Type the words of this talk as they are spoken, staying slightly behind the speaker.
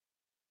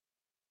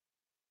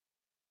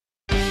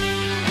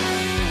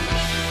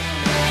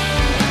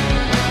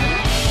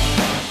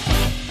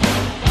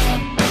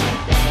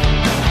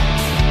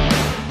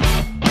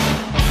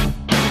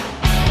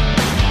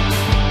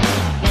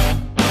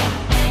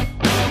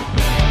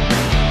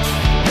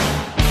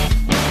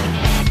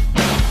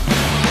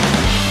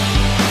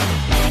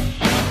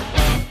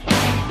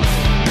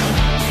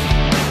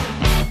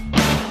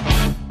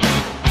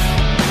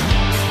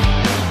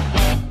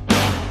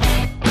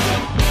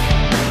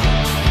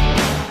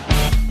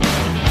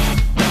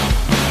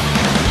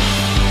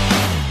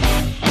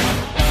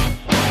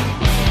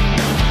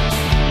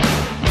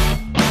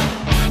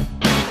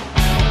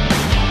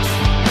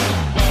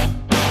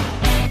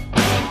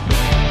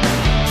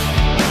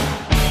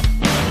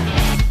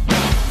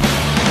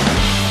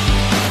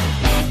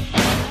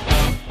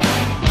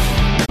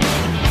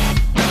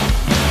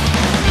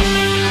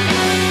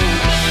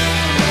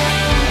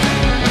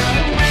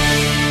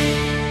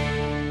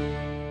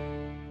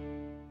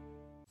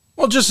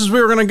Well, just as we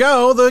were going to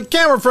go, the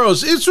camera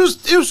froze. It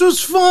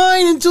was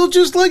fine until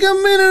just like a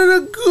minute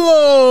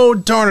ago.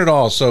 Darn it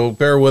all. So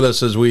bear with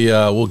us as we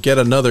will get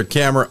another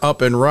camera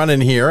up and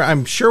running here.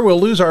 I'm sure we'll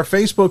lose our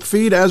Facebook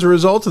feed as a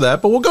result of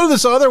that, but we'll go to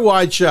this other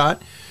wide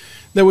shot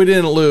that we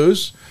didn't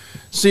lose.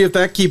 See if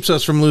that keeps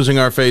us from losing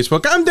our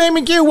Facebook. I'm Dave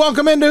McHugh.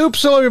 Welcome into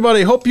Hoopsville,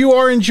 everybody. Hope you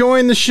are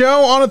enjoying the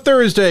show on a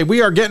Thursday.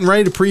 We are getting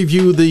ready to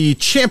preview the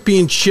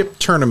championship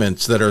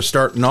tournaments that are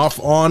starting off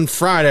on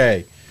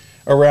Friday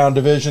around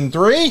Division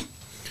III.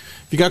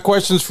 If you got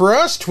questions for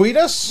us, tweet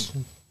us.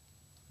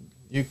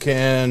 You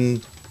can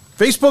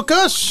Facebook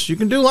us. You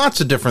can do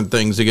lots of different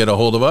things to get a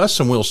hold of us,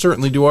 and we'll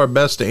certainly do our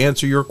best to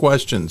answer your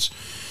questions.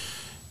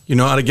 You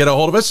know how to get a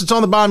hold of us. It's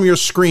on the bottom of your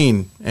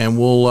screen, and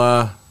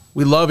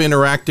we love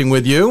interacting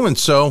with you, and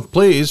so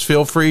please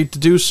feel free to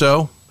do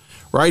so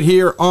right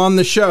here on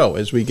the show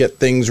as we get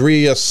things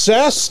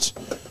reassessed.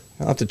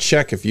 I'll have to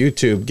check if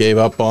YouTube gave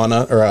up on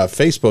us, or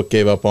Facebook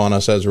gave up on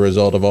us as a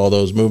result of all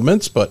those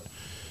movements, but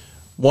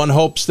one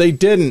hopes they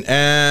didn't.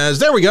 As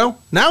there we go.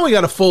 Now we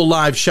got a full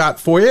live shot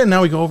for you, and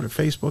now we go over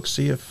to Facebook,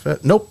 see if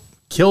nope,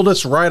 killed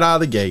us right out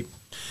of the gate.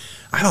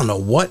 I don't know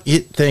what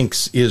it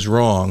thinks is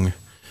wrong.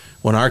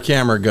 When our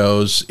camera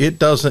goes, it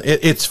doesn't.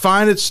 It's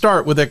fine at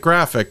start with that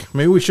graphic.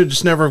 Maybe we should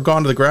just never have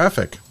gone to the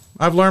graphic.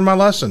 I've learned my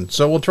lesson,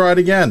 so we'll try it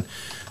again.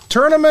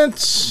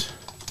 Tournaments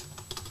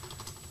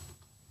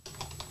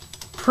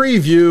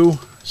preview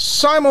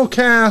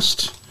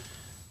simulcast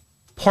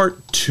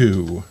part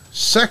 2.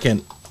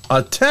 Second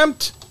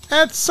attempt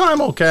at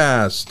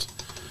simulcast.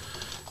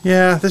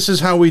 Yeah, this is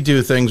how we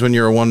do things when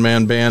you're a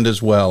one-man band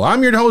as well.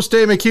 I'm your host,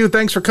 Dave McHugh.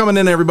 Thanks for coming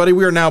in, everybody.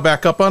 We are now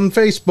back up on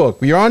Facebook.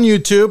 We are on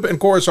YouTube and, of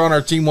course, on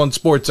our Team One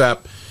Sports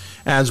app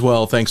as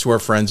well, thanks to our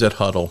friends at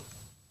Hudl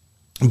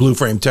Blue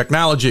Frame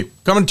Technology.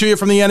 Coming to you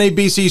from the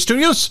NABC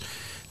Studios,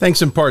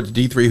 thanks in part to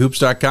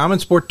D3Hoops.com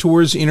and Sport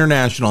Tours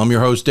International. I'm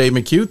your host, Dave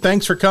McHugh.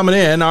 Thanks for coming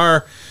in.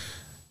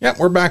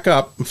 We're back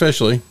up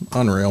officially.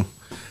 Unreal.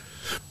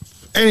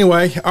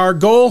 Anyway, our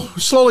goal,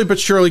 slowly but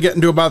surely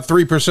getting to about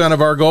 3% of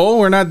our goal.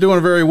 We're not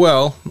doing very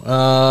well.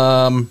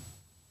 I'll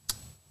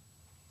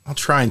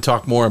try and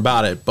talk more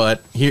about it,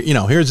 but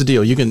here's the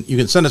deal. You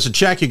can send us a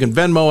check. You can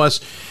Venmo us.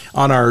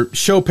 On our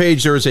show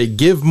page, there is a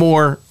Give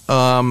More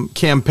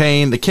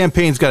campaign. The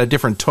campaign's got a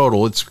different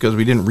total. It's because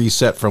we didn't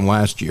reset from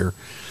last year.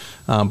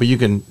 But you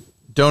can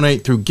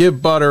donate through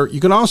Give Butter. You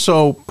can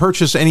also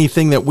purchase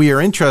anything that we are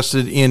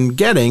interested in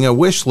getting, a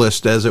wish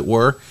list, as it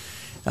were.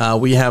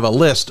 We have a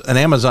list, an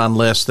Amazon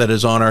list that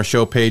is on our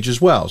show page as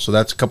well. So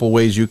that's a couple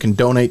ways you can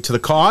donate to the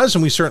cause,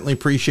 and we certainly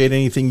appreciate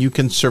anything you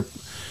can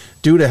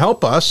do to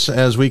help us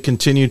as we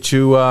continue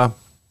to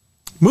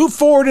move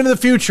forward into the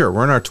future.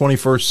 We're in our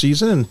 21st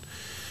season, and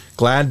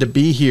glad to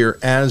be here,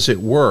 as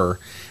it were.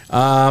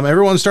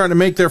 Everyone's starting to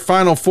make their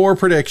Final Four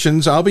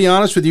predictions. I'll be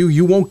honest with you,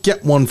 you won't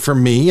get one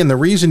from me, and the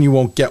reason you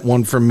won't get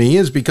one from me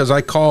is because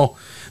I call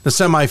the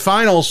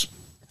semifinals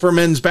for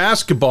men's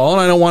basketball,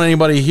 and I don't want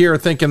anybody here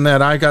thinking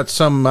that I got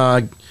some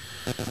dog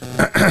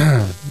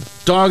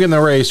in the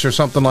race or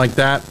something like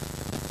that,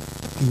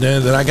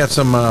 that I got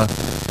some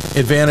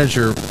advantage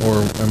or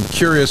I'm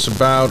curious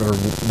about or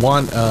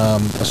want a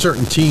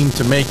certain team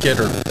to make it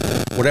or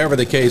whatever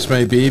the case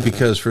may be,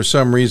 because for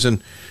some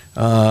reason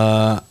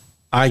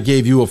I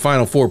gave you a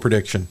Final Four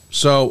prediction.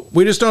 So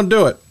we just don't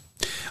do it.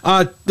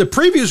 The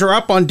previews are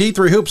up on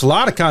D3 Hoops. A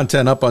lot of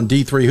content up on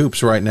D3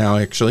 Hoops right now,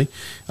 actually.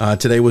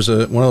 Today was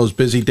one of those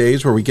busy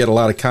days where we get a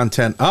lot of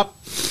content up.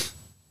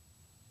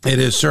 It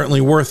is certainly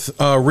worth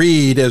a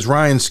read as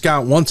Ryan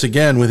Scott, once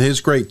again, with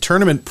his great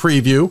tournament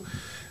preview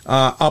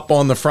up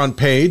on the front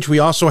page. We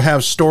also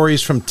have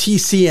stories from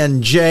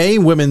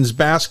TCNJ women's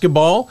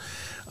basketball.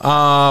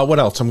 What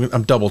else?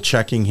 I'm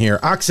double-checking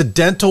here.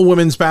 Occidental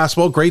women's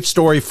basketball. Great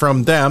story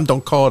from them.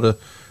 Don't call it a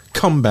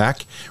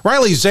comeback.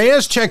 Riley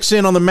Zayas checks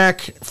in on the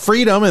Mac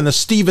Freedom and the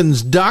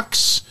Stevens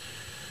Ducks.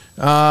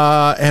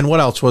 And what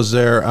else was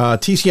there?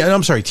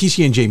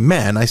 TCNJ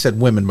men. I said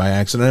women by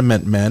accident. I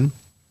meant men.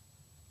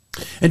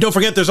 And don't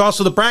forget, there's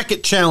also the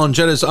bracket challenge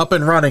that is up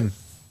and running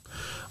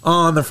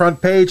on the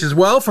front page as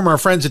well from our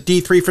friends at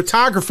D3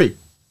 Photography.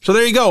 So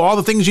there you go. All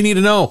the things you need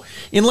to know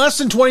in less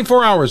than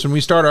 24 hours when we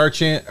start our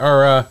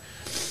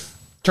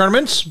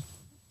tournaments.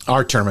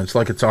 Our tournaments,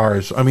 like it's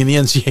ours. I mean, the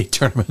NCAA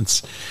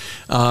tournaments.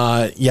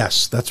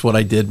 Yes, that's what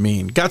I did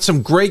mean. Got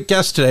some great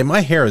guests today.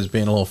 My hair is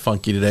being a little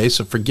funky today,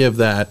 so forgive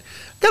that.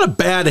 Got a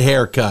bad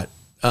haircut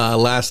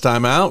last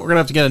time out. We're going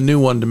to have to get a new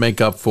one to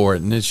make up for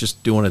it, and it's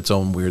just doing its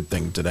own weird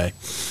thing today.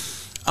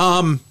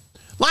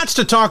 Lots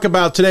to talk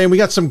about today, and we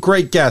got some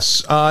great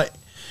guests.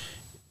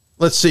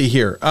 Let's see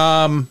here.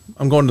 I'm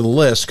going to the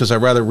list because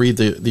I'd rather read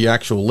the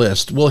actual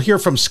list. We'll hear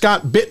from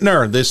Scott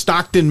Bittner, the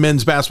Stockton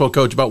men's basketball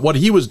coach, about what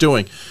he was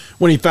doing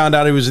when he found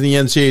out he was in the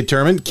NCAA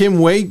tournament. Kim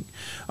Wagers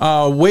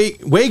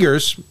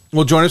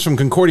will join us from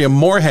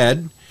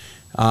Concordia-Moorhead.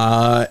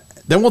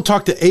 Then we'll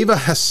talk to Ava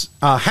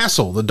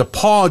Hassel, the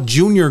DePauw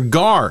junior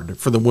guard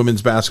for the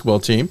women's basketball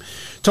team.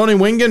 Tony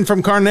Wingen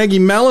from Carnegie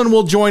Mellon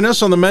will join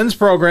us on the men's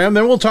program.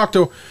 Then we'll talk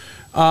to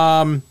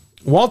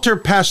Walter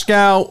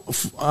Paschal,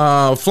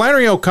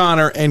 Flannery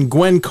O'Conner, and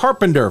Gwen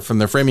Carpenter from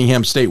the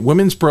Framingham State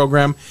women's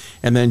program.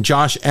 And then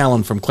Josh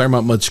Allen from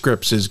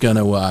Claremont-Mudd-Scripps is going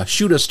to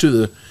shoot us to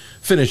the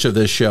finish of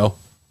this show.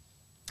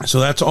 So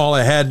that's all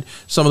ahead.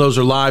 Some of those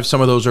are live.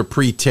 Some of those are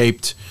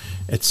pre-taped,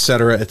 et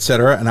cetera, et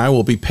cetera. And I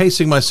will be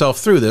pacing myself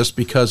through this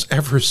because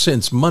ever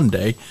since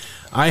Monday,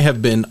 I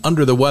have been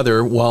under the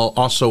weather while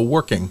also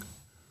working.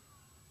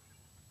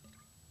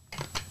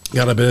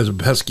 Got a bit of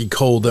a pesky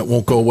cold that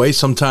won't go away.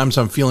 Sometimes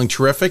I'm feeling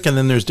terrific, and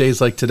then there's days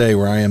like today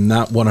where I am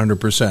not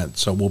 100%.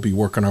 So we'll be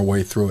working our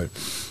way through it.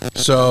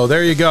 So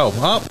there you go.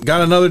 Oh,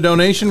 got another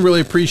donation.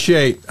 Really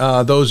appreciate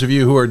those of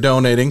you who are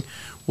donating.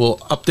 We'll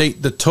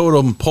update the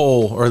totem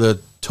pole, or the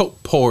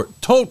tote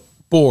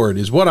board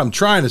is what I'm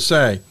trying to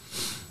say.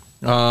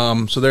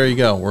 So there you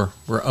go.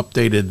 We're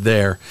updated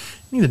there.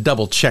 I need to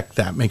double check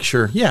that. Make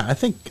sure. Yeah, I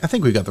think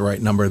we got the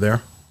right number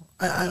there.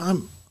 I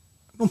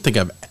don't think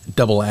I've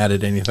double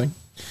added anything.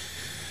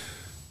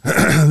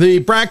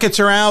 The brackets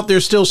are out.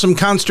 There's still some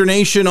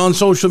consternation on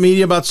social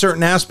media about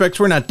certain aspects.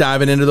 We're not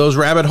diving into those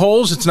rabbit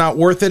holes. It's not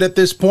worth it at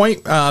this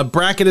point.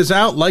 Bracket is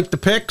out. Like the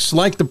picks,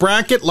 like the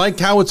bracket, like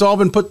how it's all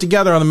been put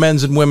together on the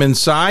men's and women's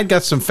side.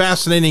 Got some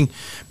fascinating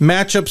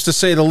matchups, to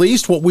say the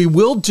least. What we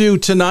will do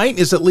tonight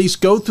is at least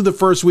go through the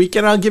first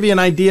weekend. I'll give you an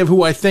idea of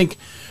who I think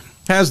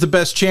has the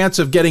best chance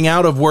of getting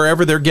out of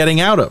wherever they're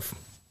getting out of.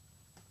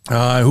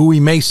 Who we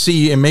may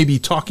see and may be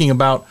talking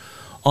about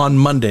on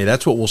Monday.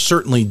 That's what we'll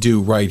certainly do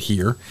right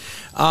here.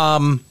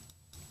 And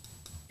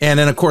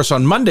then, of course,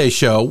 on Monday's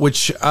show,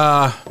 which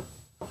I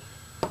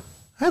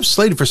have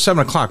slated for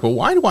 7 o'clock, but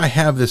why do I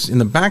have this in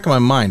the back of my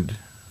mind?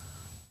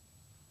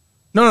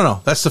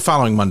 No. That's the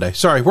following Monday.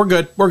 Sorry, we're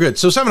good.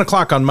 So 7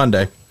 o'clock on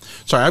Monday.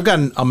 Sorry, I've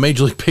got a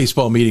Major League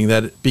Baseball meeting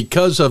that,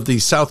 because of the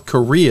South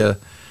Korea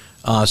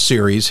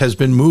series, has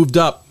been moved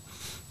up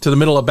to the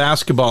middle of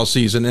basketball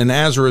season. And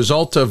as a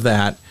result of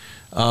that,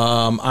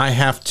 I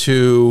have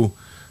to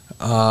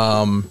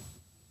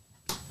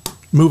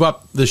move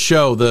up the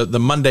show the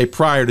Monday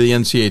prior to the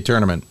NCAA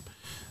tournament,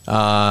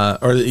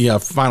 or the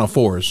Final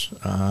Fours,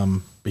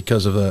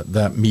 because of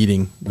that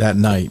meeting that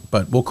night.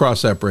 But we'll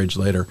cross that bridge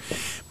later.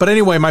 But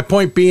anyway, my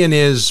point being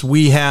is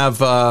we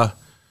have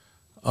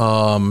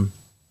on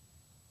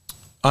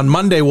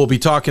Monday we'll be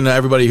talking to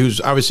everybody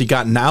who's obviously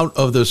gotten out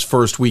of this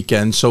first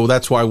weekend. So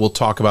that's why we'll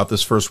talk about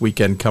this first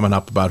weekend coming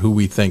up, about who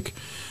we think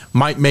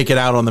might make it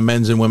out on the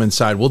men's and women's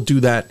side. We'll do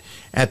that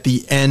at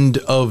the end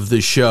of the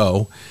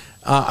show.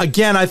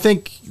 Again, I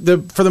think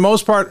for the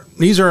most part,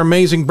 these are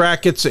amazing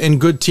brackets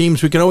and good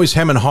teams. We can always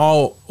hem and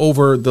haw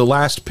over the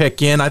last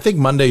pick in. I think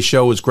Monday's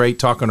show was great,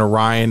 talking to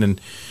Ryan and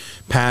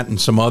Pat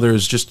and some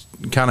others, just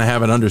kind of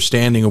have an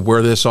understanding of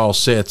where this all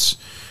sits.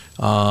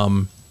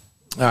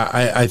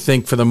 I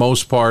think for the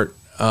most part,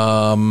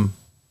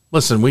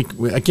 listen, we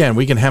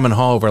can hem and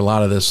haw over a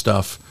lot of this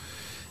stuff.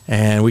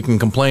 And we can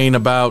complain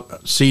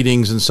about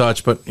seedings and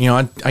such, but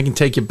I can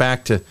take you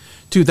back to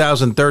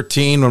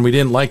 2013 when we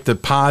didn't like the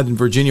pod in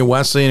Virginia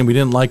Wesleyan, and we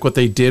didn't like what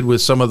they did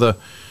with some of the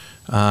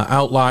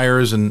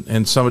outliers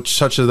and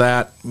such of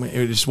that.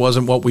 It just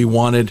wasn't what we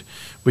wanted.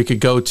 We could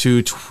go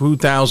to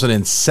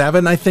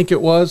 2007, I think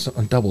it was.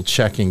 I'm double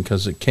checking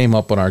because it came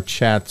up on our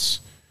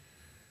chats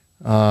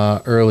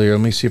earlier.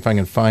 Let me see if I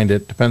can find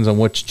it. Depends on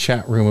which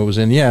chat room it was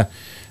in. Yeah,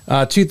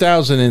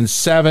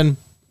 2007.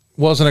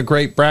 Wasn't a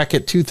great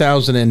bracket.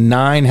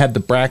 2009 had the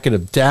bracket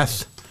of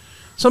death.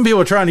 Some people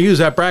are trying to use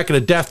that bracket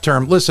of death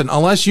term. Listen,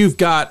 unless you've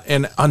got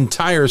an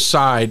entire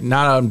side,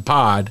 not on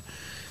pod,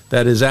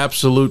 that is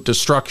absolute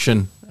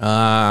destruction,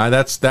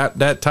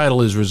 that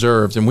title is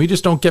reserved, and we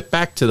just don't get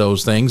back to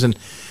those things. And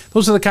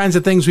those are the kinds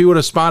of things we would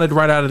have spotted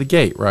right out of the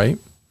gate, right?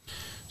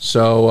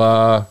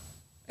 So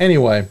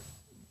anyway,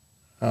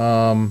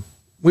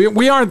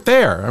 we aren't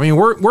there. I mean,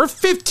 we're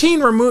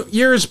 15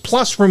 years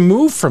plus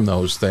removed from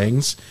those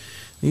things.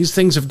 These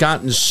things have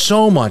gotten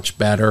so much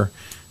better,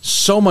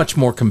 so much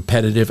more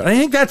competitive. And I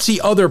think that's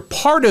the other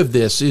part of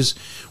this is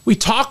we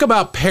talk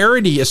about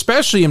parity,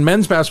 especially in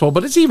men's basketball,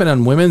 but it's even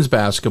in women's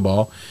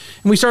basketball.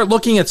 And we start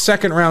looking at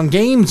second-round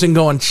games and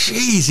going,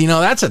 geez,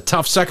 that's a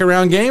tough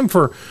second-round game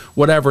for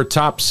whatever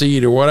top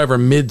seed or whatever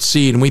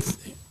mid-seed. And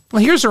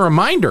well, here's a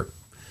reminder.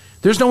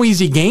 There's no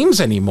easy games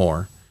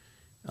anymore.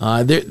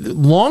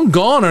 Long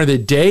gone are the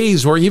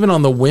days where even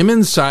on the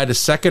women's side, a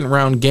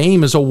second-round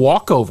game is a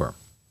walkover,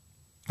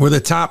 where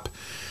the top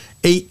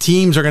 8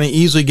 teams are going to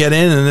easily get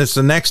in, and it's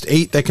the next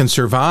 8 that can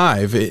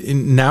survive.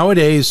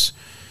 Nowadays,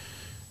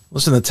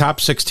 listen, the top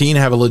 16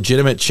 have a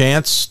legitimate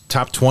chance,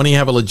 top 20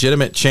 have a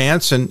legitimate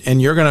chance,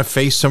 and you're going to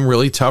face some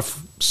really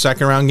tough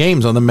second-round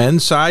games. On the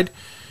men's side,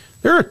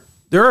 there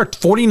are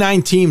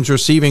 49 teams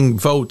receiving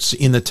votes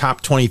in the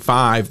top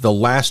 25 the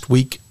last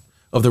week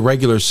of the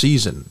regular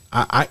season.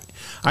 I'd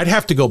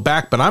have to go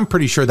back, but I'm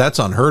pretty sure that's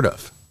unheard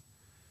of.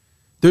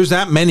 There's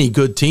that many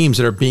good teams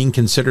that are being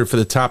considered for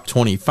the top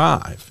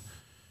 25.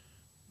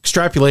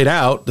 Extrapolate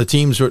out the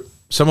teams that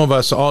some of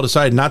us all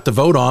decided not to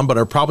vote on, but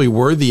are probably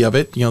worthy of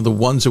it. The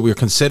ones that we're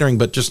considering,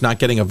 but just not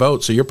getting a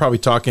vote. So you're probably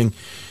talking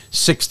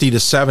 60 to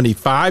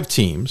 75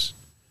 teams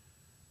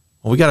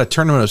Well, we got a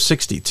tournament of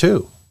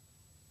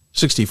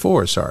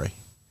 64, sorry.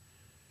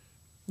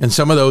 And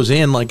some of those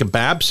like a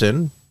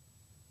Babson,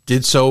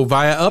 did so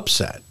via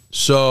upset.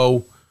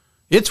 So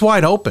it's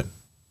wide open.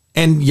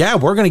 And yeah,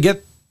 we're going to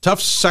get tough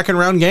second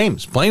round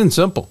games, plain and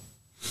simple.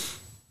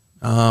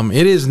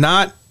 It is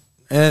not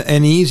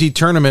an easy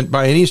tournament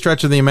by any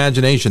stretch of the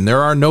imagination.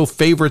 There are no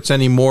favorites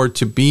anymore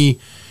to be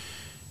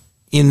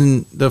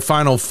in the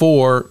Final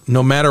Four,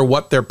 no matter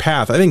what their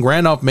path. I think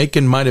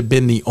Randolph-Macon might have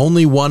been the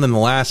only one in the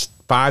last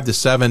 5 to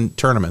 7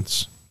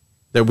 tournaments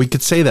that we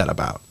could say that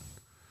about.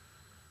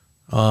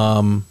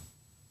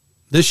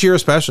 This year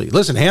especially.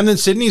 Listen,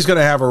 Hamden-Sydney's going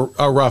to have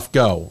a rough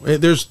go.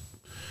 There's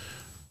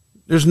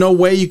no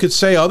way you could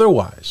say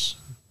otherwise.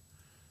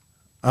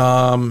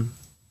 I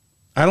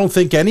don't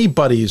think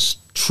anybody's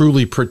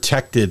truly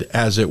protected,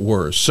 as it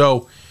were.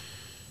 So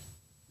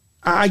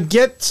I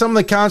get some of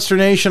the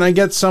consternation. I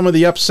get some of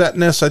the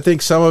upsetness. I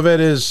think some of it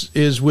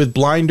is with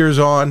blinders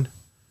on.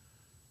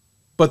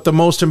 But the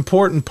most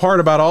important part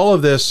about all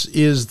of this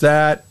is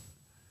that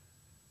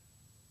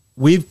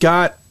we've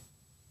got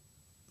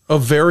a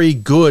very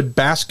good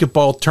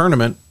basketball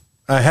tournament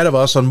ahead of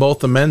us on both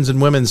the men's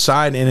and women's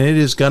side, and it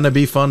is going to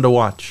be fun to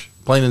watch.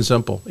 Plain and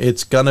simple.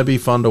 It's going to be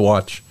fun to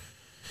watch.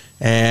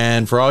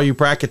 And for all you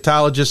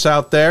bracketologists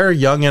out there,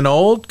 young and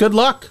old, good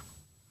luck.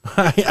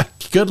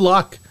 Good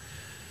luck.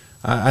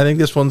 I think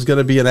this one's going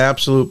to be an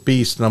absolute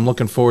beast, and I'm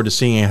looking forward to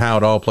seeing how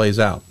it all plays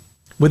out.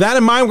 With that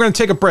in mind, we're going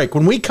to take a break.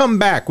 When we come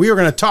back, we are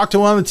going to talk to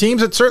one of the teams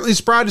that certainly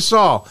surprised us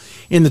all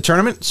in the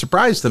tournament.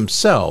 Surprised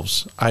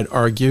themselves, I'd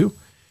argue.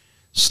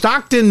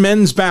 Stockton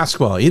men's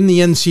basketball in the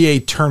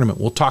NCAA tournament.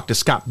 We'll talk to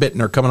Scott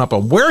Bittner coming up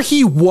on where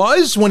he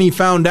was when he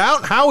found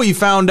out, how he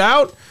found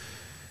out,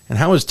 and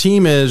how his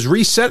team is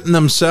resetting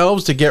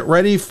themselves to get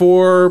ready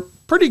for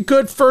pretty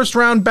good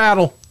first-round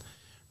battle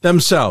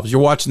themselves. You're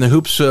watching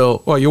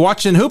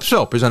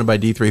Hoopsville, presented by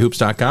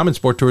D3Hoops.com and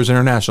Sport Tours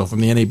International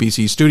from the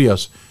NABC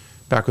Studios.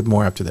 Back with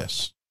more after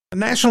this. The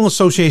National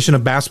Association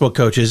of Basketball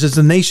Coaches is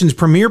the nation's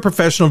premier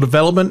professional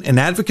development and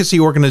advocacy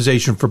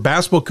organization for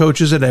basketball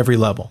coaches at every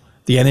level.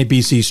 The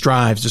NABC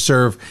strives to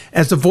serve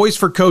as the voice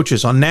for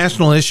coaches on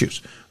national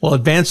issues while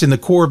advancing the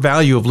core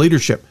value of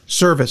leadership,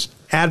 service,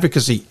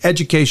 advocacy,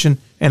 education,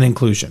 and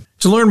inclusion.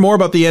 To learn more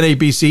about the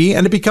NABC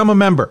and to become a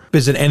member,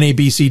 visit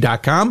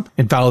NABC.com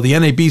and follow the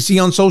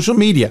NABC on social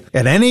media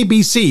at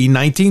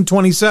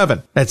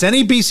NABC1927. That's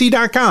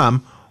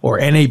NABC.com or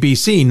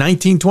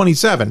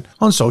NABC1927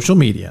 on social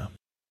media.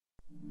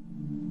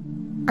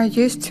 I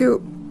used to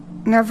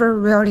never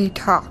really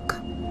talk.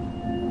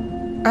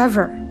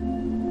 Ever.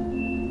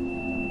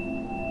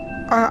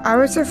 I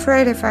was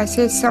afraid if I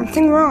said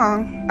something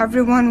wrong,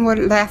 everyone would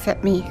laugh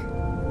at me.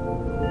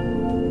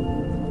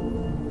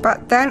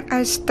 But then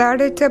I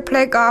started to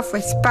play golf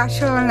with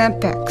Special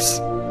Olympics.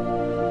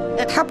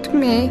 It helped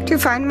me to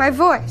find my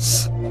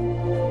voice.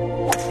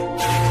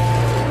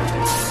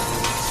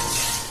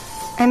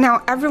 And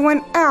now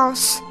everyone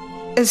else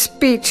is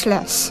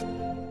speechless.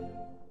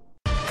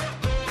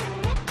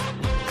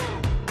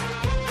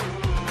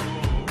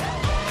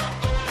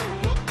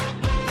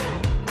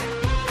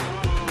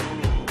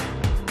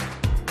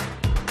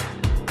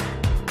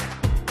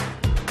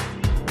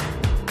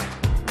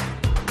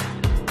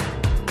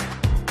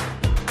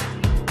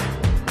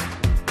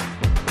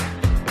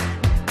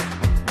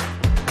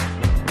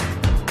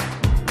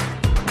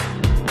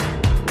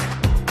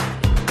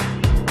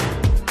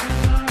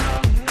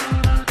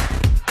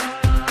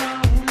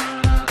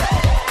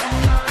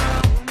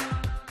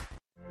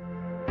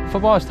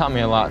 Football has taught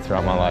me a lot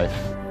throughout my life.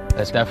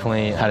 It's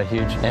definitely had a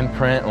huge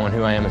imprint on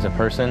who I am as a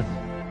person.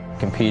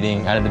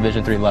 Competing at a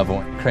Division III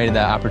level created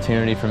that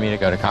opportunity for me to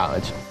go to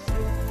college.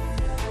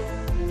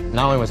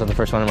 Not only was I the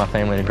first one in my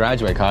family to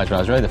graduate college, but I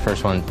was really the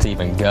first one to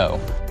even go.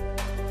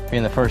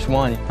 Being the first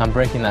one, I'm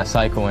breaking that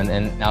cycle,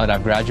 and now that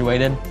I've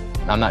graduated,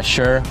 I'm not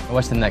sure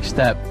what's the next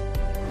step,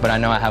 but I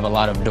know I have a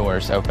lot of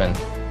doors open.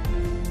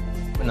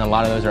 And a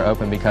lot of those are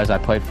open because I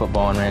played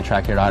football and ran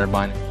track here at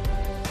Otterbein.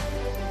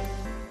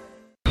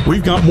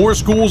 We've got more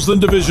schools than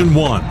Division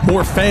I,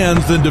 more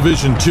fans than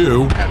Division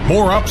II, and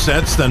more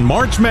upsets than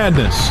March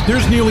Madness.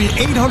 There's nearly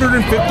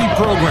 850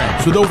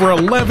 programs with over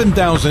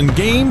 11,000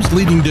 games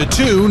leading to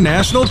 2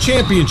 national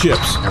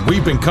championships. And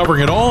we've been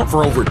covering it all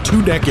for over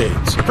 2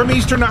 decades. From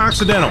Eastern to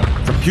Occidental,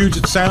 from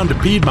Puget Sound to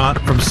Piedmont,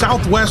 from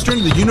Southwestern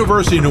to the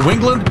University of New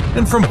England,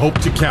 and from Hope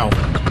to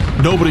Calvin.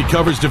 Nobody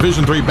covers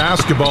Division III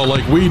basketball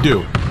like we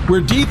do.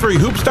 We're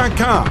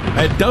D3Hoops.com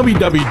at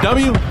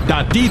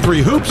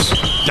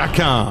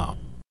www.D3Hoops.com.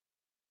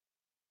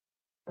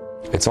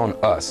 It's on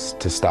us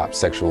to stop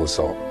sexual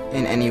assault.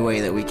 In any way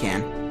that we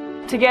can.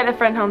 To get a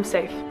friend home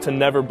safe. To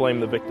never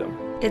blame the victim.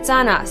 It's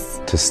on us.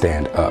 To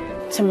stand up.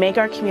 To make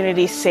our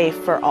community safe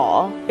for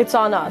all. It's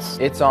on us.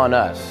 It's on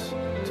us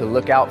to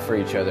look out for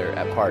each other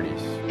at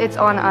parties. It's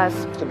on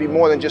us. To be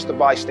more than just a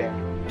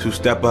bystander. To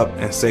step up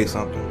and say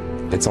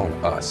something. It's on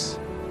us.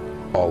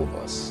 All of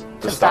us.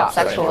 To stop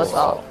sexual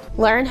assault.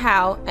 Learn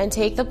how and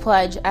take the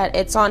pledge at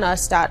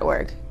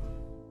itsonus.org.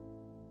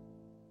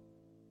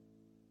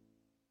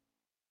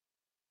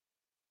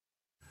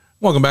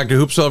 Welcome back to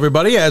Hoopsville,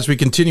 everybody, as we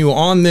continue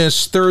on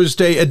this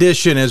Thursday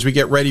edition as we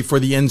get ready for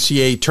the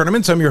NCAA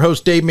tournaments. I'm your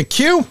host, Dave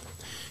McHugh.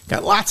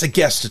 Got lots of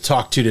guests to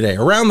talk to today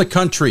around the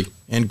country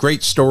and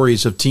great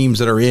stories of teams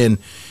that are in,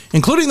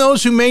 including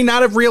those who may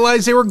not have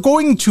realized they were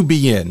going to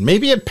be in.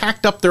 Maybe had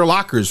packed up their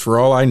lockers for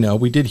all I know.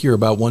 We did hear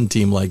about one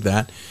team like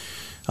that,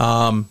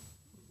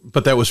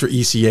 but that was for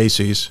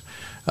ECACs.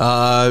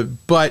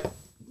 But,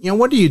 you know,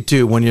 what do you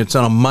do when it's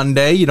on a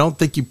Monday? You don't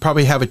think you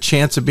probably have a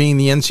chance of being in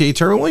the NCAA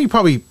tournament? Well, you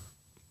probably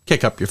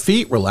kick up your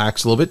feet,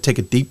 relax a little bit, take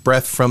a deep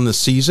breath from the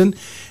season,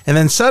 and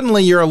then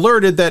suddenly you're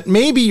alerted that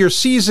maybe your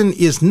season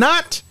is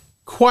not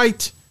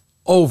quite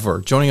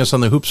over. Joining us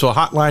on the Hoopsville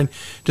Hotline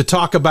to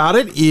talk about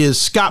it is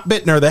Scott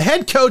Bittner, the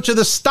head coach of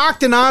the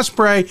Stockton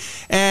Osprey.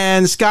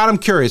 And Scott, I'm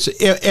curious,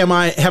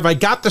 have I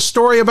got the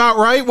story about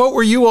right? What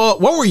were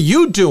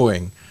you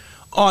doing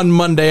on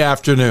Monday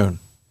afternoon?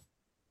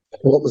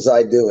 What was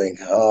I doing?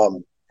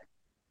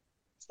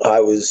 I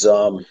was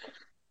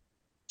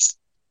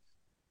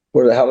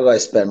how did I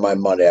spend my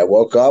Monday? I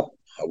woke up,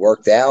 I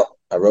worked out,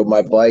 I rode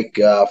my bike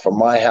from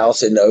my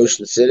house into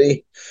Ocean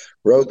City,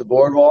 rode the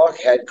boardwalk,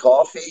 had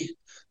coffee,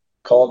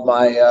 called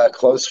my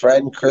close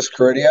friend Chris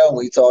Corridio, and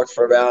we talked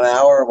for about an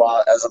hour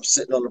as I'm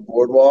sitting on the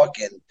boardwalk,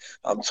 and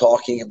I'm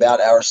talking about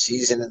our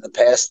season in the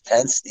past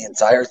tense the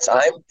entire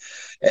time,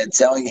 and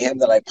telling him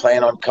that I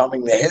plan on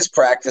coming to his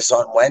practice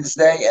on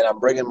Wednesday, and I'm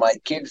bringing my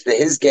kids to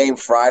his game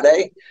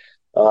Friday.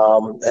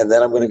 And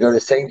then I'm going to go to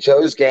St.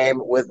 Joe's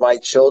game with my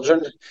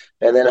children,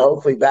 and then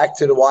hopefully back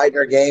to the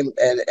Widener game.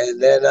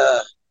 And then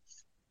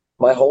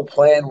my whole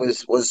plan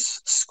was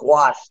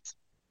squashed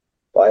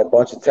by a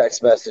bunch of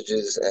text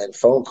messages and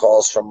phone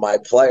calls from my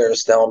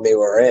players telling me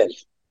we're in.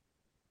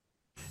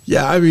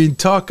 Yeah, I mean,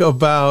 talk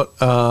about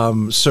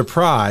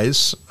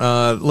surprise.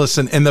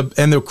 Listen, and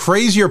the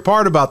crazier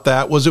part about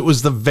that was it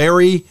was the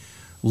very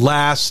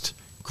last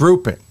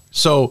grouping.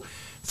 So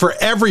for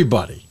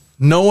everybody,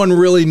 no one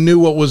really knew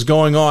what was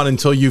going on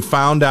until you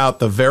found out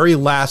the very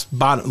last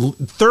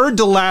third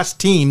to last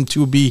team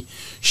to be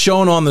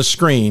shown on the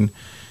screen,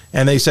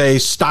 and they say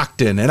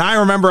Stockton. And I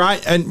remember,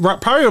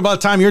 probably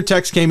about the time your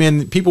text came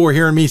in, people were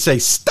hearing me say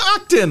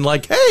Stockton,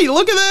 like, hey,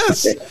 look at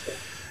this.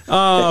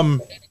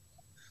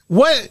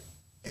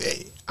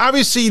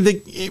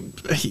 Obviously,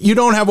 you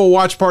don't have a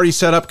watch party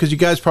set up because you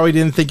guys probably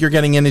didn't think you're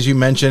getting in, as you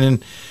mentioned,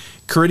 and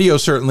Corridio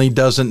certainly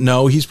doesn't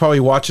know. He's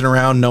probably watching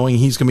around knowing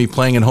he's going to be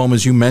playing at home,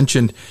 as you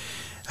mentioned.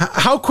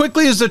 How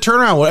quickly is the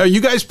turnaround? Are you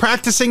guys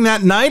practicing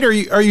that night, or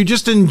are you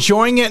just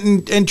enjoying it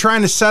and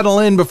trying to settle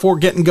in before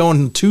getting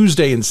going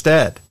Tuesday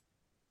instead?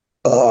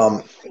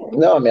 No,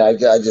 I mean, I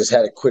just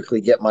had to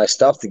quickly get my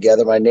stuff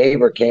together. My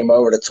neighbor came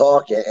over to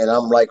talk, and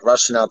I'm like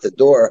rushing out the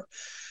door.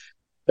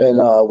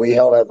 And we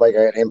held like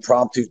an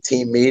impromptu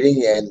team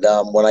meeting. And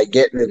when I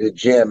get into the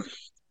gym,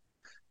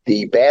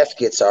 the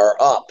baskets are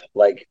up,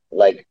 like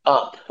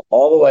up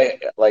all the way,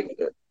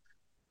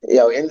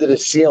 into the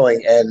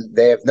ceiling, and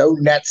they have no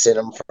nets in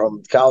them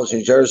from College,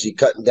 New Jersey,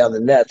 cutting down the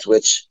nets,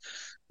 which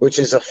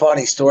is a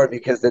funny story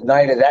because the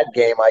night of that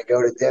game, I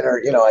go to dinner,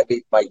 I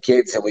meet my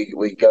kids and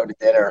we go to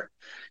dinner,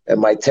 and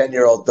my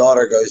 10-year-old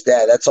daughter goes,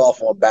 Dad, that's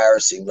awful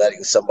embarrassing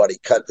letting somebody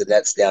cut the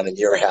nets down in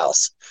your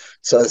house.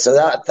 So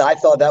that I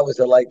thought that was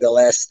the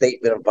last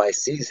statement of my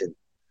season.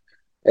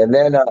 And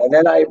then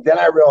I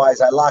realized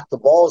I locked the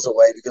balls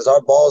away because our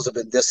balls have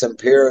been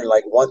disappearing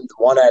like one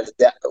at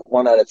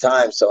a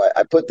time. So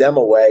I put them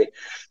away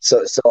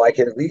so I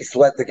can at least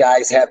let the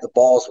guys have the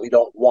balls we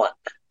don't want.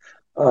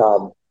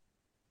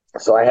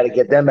 So I had to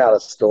get them out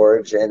of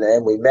storage, and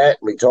then we met,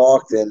 and we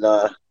talked, and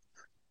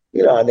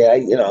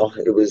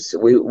it was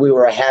we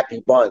were a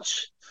happy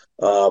bunch,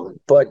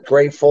 but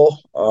grateful.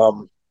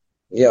 And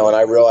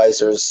I realized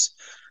there's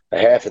a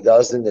half a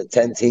dozen to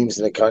 10 teams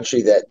in the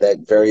country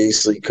that very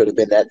easily could have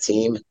been that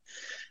team.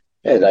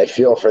 And I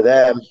feel for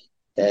them.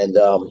 And,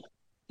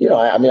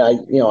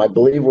 I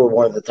believe we're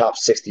one of the top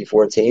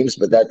 64 teams,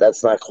 but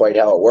that's not quite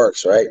how it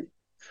works. Right.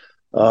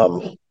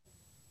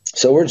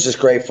 So we're just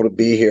grateful to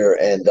be here.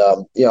 And,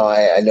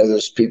 I know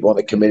there's people on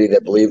the committee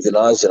that believed in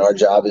us, and our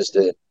job is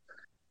to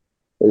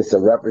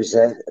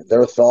represent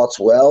their thoughts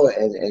well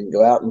and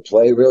go out and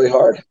play really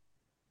hard.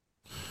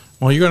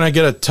 Well, you're going to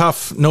get a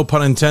tough, no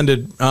pun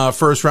intended,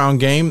 first-round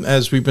game,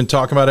 as we've been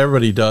talking about.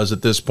 Everybody does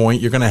at this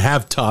point. You're going to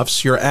have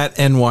toughs. You're at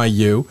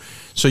NYU,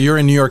 so you're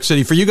in New York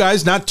City. For you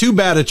guys, not too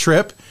bad a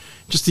trip.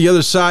 Just the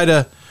other side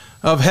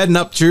of heading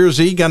up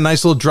Jersey. Got a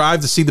nice little drive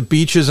to see the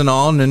beaches and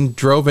all, and then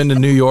drove into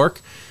New York.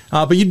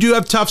 But you do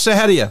have toughs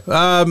ahead of you.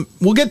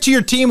 We'll get to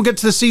your team. We'll get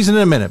to the season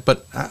in a minute.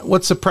 But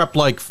what's the prep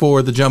like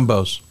for the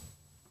Jumbos?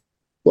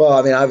 Well,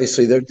 I mean,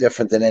 obviously they're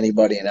different than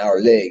anybody in our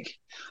league.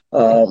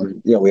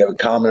 We have a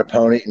common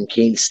opponent in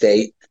Keene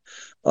State.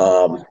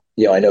 I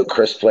know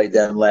Chris played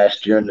them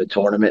last year in the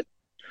tournament.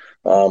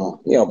 But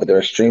they're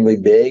extremely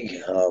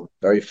big,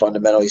 very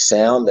fundamentally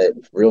sound. They're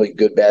really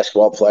good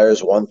basketball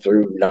players, 1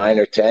 through 9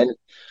 or 10. It's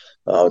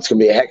going to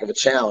be a heck of a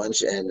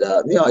challenge, and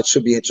it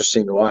should be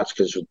interesting to watch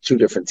because we're two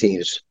different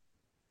teams.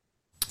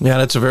 Yeah,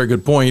 that's a very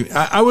good point.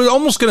 I was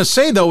almost going to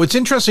say, though, it's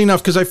interesting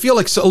enough because I feel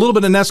like a little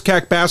bit of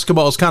NESCAC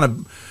basketball is kind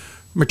of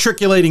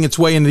matriculating its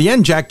way into the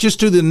NJAC just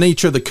due to the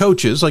nature of the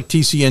coaches, like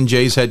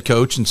TCNJ's head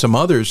coach and some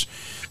others.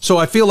 So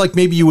I feel like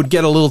maybe you would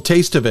get a little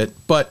taste of it.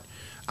 But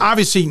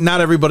obviously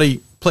not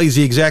everybody plays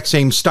the exact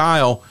same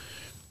style.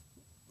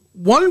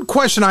 One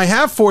question I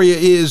have for you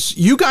is,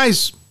 you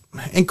guys,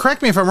 and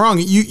correct me if I'm wrong,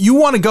 you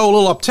want to go a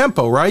little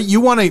up-tempo, right?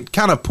 You want to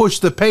kind of push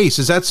the pace.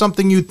 Is that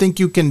something you think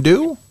you can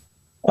do?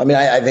 I mean,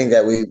 I think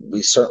that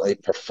we certainly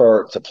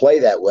prefer to play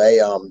that way.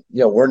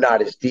 We're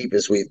not as deep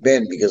as we've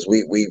been because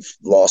we've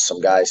lost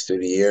some guys through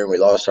the year, and we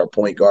lost our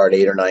point guard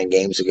 8 or 9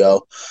 games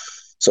ago.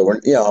 So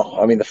the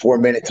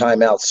 4-minute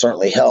timeouts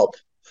certainly help.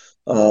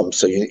 That'll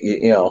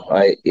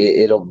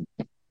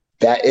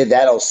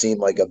seem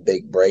like a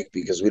big break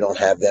because we don't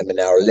have them in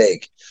our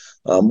league.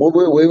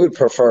 We would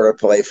prefer to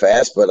play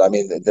fast, but I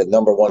mean, the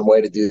number one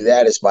way to do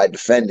that is by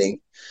defending.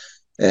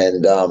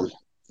 And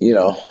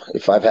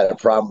if I've had a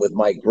problem with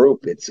my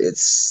group,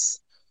 it's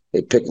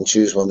they pick and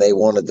choose when they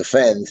want to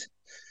defend.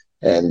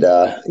 And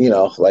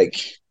like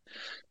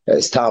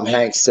as Tom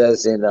Hanks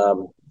says in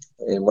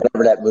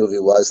whatever that movie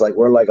was, like,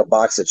 we're like a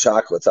box of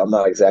chocolates. I'm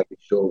not exactly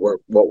sure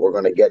what we're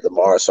going to get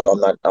tomorrow, so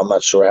I'm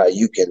not sure how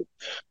you can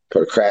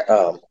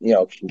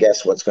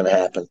guess what's going to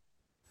happen.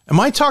 Am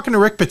I talking to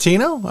Rick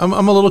Pitino?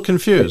 I'm a little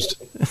confused.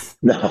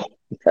 No.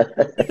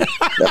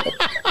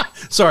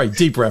 Sorry,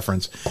 deep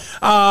reference.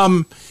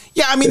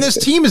 Yeah, I mean, this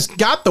team has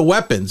got the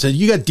weapons. And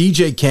you got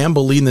DJ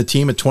Campbell leading the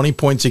team at 20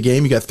 points a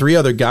game. You got 3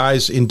 other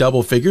guys in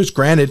double figures.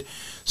 Granted,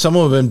 some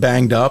of them have been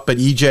banged up, but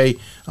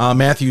EJ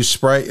Matthews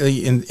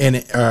Sprightly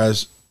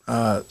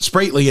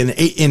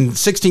in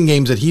 16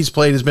 games that he's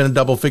played has been a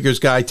double figures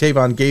guy.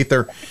 Tavon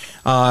Gaither,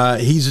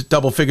 he's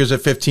double figures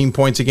at 15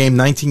 points a game.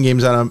 19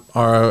 games out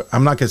of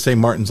I'm not going to say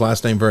Martin's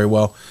last name very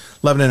well,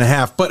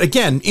 11.5. But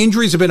again,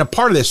 injuries have been a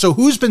part of this. So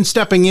who's been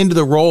stepping into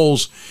the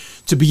roles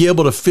to be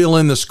able to fill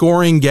in the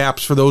scoring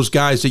gaps for those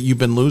guys that you've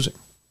been losing?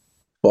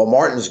 Well,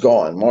 Martin's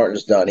gone.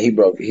 Martin's done.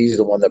 He's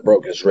the one that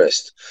broke his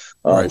wrist.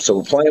 Right. So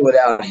we're playing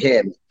without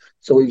him.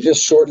 So we've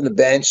just shortened the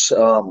bench.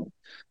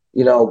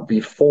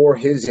 Before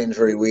his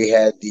injury, we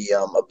had the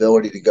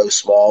ability to go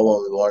small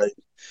when we wanted,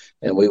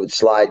 and we would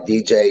slide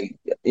DJ,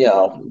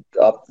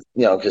 up,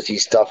 because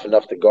he's tough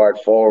enough to guard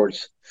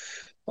forwards.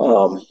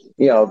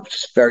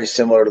 Just very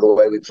similar to the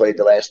way we played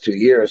the last 2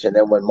 years. And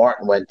then when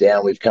Martin went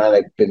down, we've kind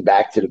of been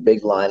back to the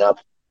big lineup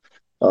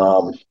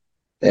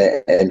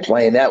and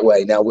playing that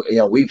way. Now,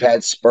 we've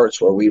had spurts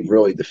where we've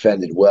really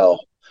defended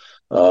well.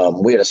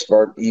 We had a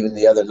spurt even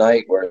the other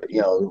night where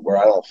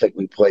I don't think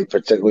we played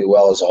particularly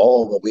well as a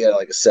whole, but we had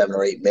like 7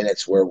 or 8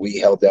 minutes where we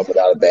held them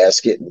without a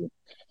basket, and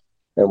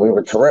we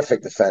were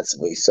terrific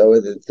defensively. So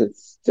it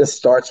just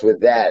starts with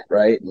that,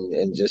 right?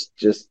 And just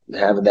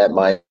having that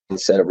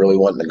mindset of really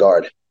wanting to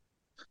guard.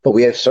 But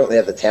we certainly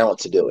have the talent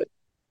to do it.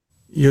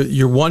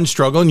 Your one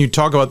struggle, and you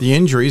talk about the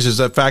injuries, is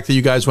the fact that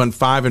you guys went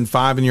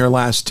 5-5 in your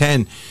last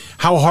 10.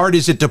 How hard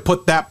is it to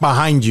put that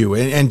behind you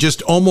and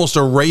just almost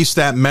erase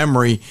that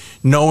memory,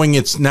 knowing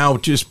it's now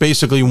just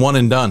basically one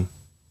and done?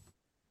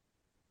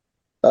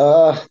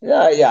 I'm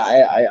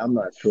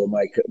not sure.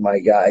 My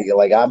guy,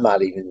 like, I'm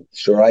not even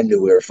sure I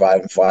knew we were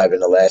 5-5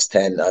 in the last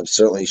 10. I'm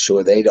certainly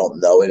sure they don't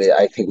know it.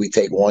 I think we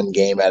take one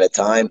game at a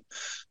time.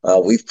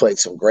 We've played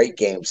some great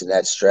games in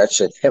that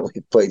stretch, and then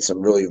we've played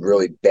some really,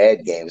 really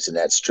bad games in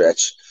that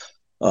stretch.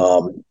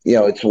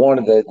 It's one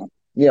of the,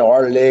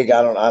 our league,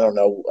 I don't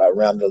know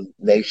around the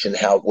nation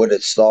what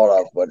it's thought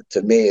of, but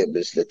to me, it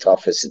was the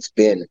toughest it's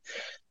been,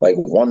 like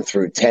 1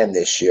 through 10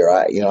 this year.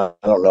 I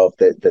don't know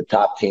if the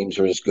top teams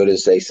are as good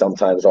as they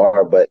sometimes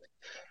are, but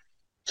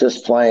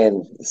just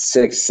playing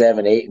 6,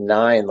 7, 8, and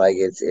 9, like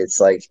it's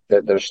like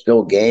there's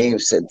still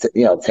games. And 10.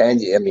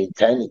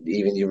 10.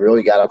 Even you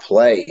really got to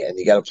play, and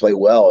you got to play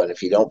well. And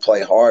if you don't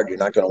play hard, you're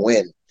not going to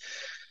win.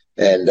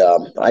 And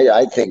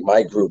I think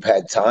my group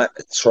had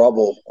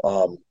trouble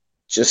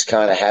just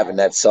kind of having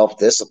that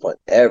self-discipline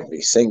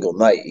every single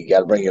night. You got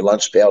to bring your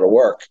lunch pail to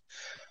work.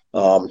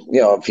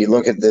 If you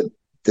look at the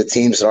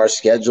teams in our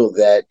schedule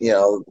that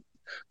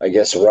I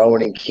guess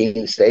Rowan and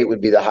Keene State would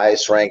be the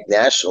highest ranked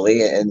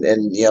nationally. And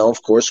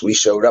of course, we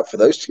showed up for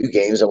those 2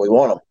 games and we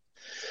won them.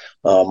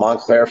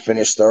 Montclair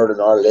finished 3rd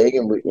in our league,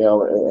 and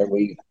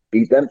we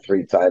beat them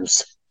 3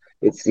 times.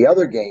 It's the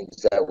other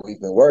games that we've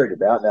been worried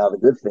about. Now, the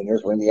good thing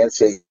is when the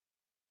NCAA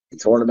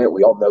tournament,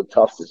 we all know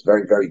Tufts is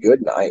very, very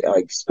good. And I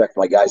expect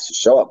my guys to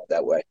show up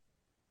that way.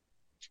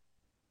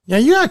 Yeah,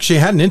 you actually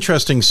had an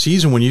interesting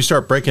season when you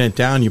start breaking it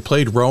down. You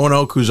played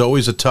Roanoke, who's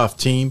always a tough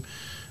team.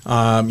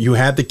 You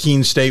had the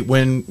Keene State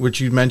win, which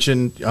you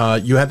mentioned.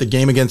 You had the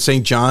game against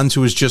St. John's,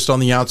 who was just on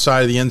the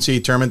outside of the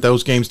NCAA tournament.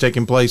 Those games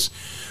taking place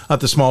at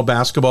the small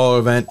basketball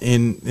event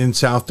in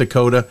South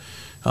Dakota.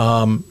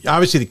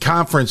 Obviously, the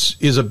conference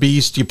is a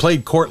beast. You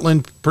played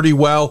Cortland pretty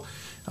well.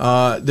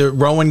 The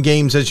Rowan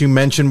games, as you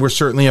mentioned, were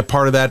certainly a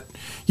part of that.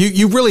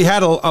 You really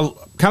had a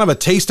kind of a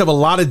taste of a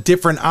lot of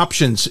different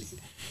options.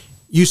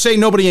 You say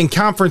nobody in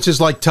conference is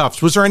like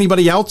Tufts. Was there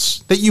anybody else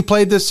that you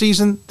played this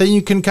season that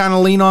you can kind of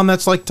lean on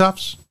that's like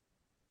Tufts?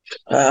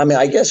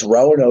 I guess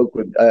Roanoke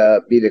would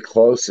be the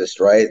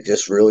closest, right?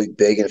 Just really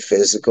big and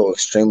physical,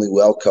 extremely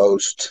well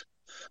coached.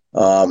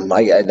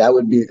 That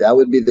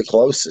would be the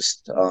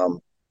closest.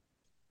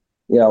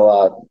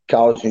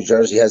 College New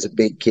Jersey has a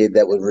big kid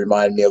that would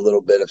remind me a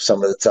little bit of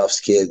some of the Tufts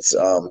kids,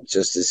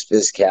 just his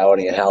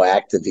physicality and how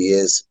active he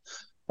is.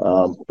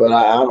 But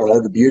I don't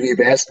know, the beauty of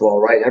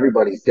basketball, right?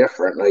 Everybody's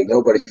different. Like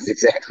nobody's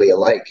exactly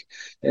alike,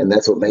 and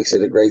that's what makes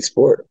it a great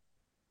sport.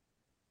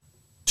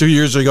 2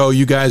 years ago,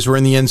 you guys were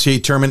in the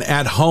NCAA tournament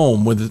at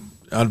home with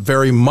a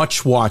very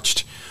much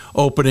watched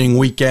opening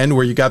weekend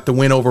where you got the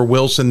win over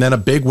Wilson, then a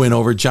big win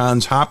over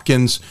Johns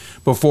Hopkins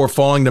before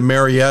falling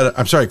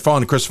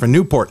to Christopher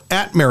Newport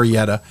at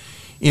Marietta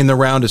in the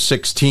round of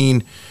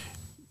 16.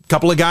 A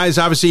couple of guys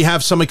obviously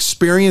have some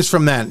experience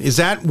from that. Is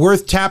that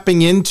worth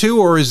tapping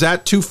into, or is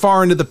that too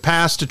far into the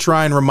past to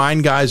try and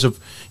remind guys of,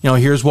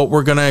 here's what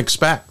we're going to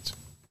expect?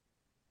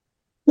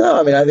 No,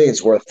 I mean, I think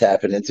it's worth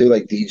tapping into.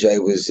 Like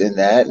DJ was in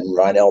that, and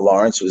Rynell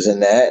Lawrence was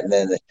in that, and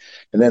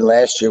then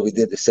last year we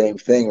did the same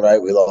thing,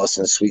 right? We lost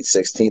in the Sweet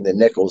 16 to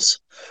Nichols.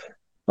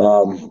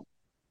 I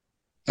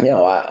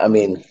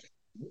mean,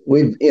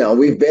 we've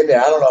been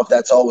there. I don't know if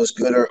that's always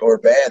good or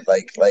bad.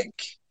 Like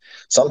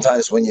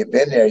sometimes when you've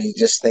been there, you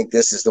just think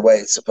this is the way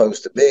it's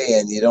supposed to be,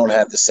 and you don't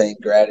have the same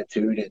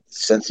gratitude and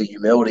sense of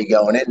humility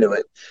going into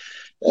it.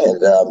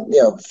 And,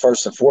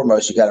 first and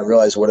foremost, you got to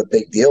realize what a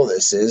big deal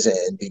this is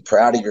and be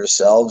proud of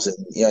yourselves. And,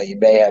 you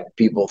may have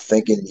people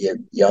thinking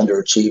you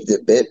underachieved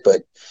a bit,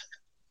 but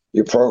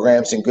your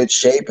program's in good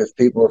shape if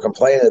people are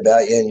complaining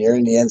about you and you're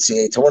in the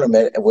NCAA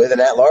tournament with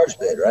an at-large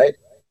bid, right?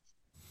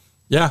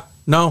 Yeah,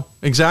 no,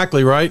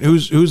 exactly right.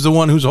 Who's the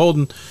one who's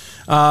holding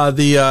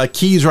the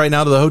keys right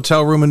now to the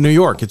hotel room in New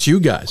York? It's you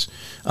guys.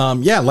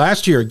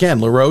 Last year,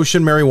 again, LaRoche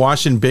and Mary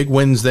Washington, big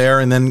wins there.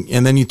 And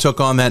then you took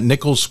on that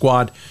Nichols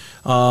squad.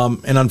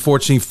 And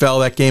unfortunately fell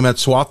that game at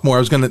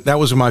Swarthmore. That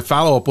was my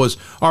follow-up was,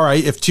 all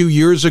right, if 2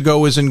 years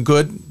ago isn't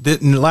good,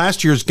 then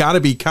last year's got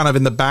to be kind of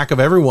in the back of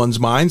everyone's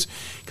minds,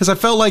 because I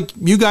felt like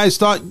you guys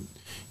thought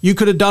you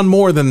could have done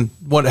more than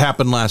what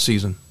happened last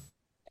season.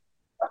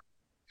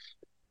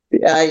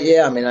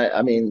 Yeah.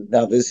 I mean,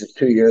 now this is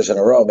 2 years in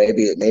a row.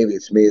 Maybe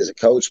it's me as a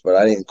coach, but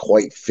I didn't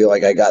quite feel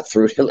like I got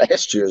through to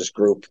last year's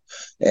group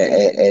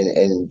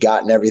and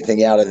gotten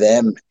everything out of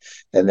them.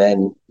 And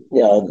then,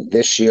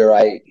 this year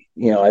I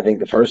think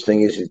the first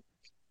thing is,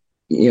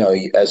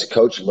 as a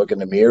coach, you look in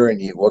the mirror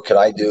and what could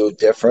I do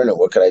different and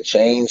what could I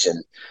change?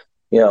 And,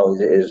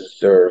 is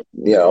there,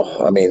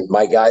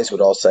 my guys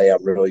would all say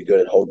I'm really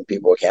good at holding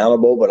people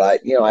accountable, but I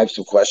have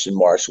some question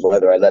marks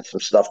whether I let some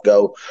stuff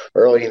go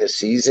early in the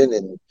season.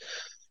 And,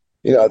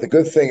 the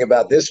good thing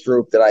about this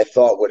group that I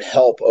thought would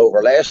help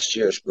over last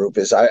year's group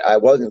is I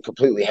wasn't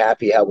completely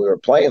happy how we were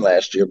playing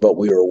last year, but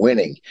we were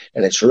winning.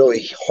 And it's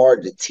really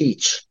hard to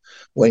teach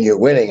when you're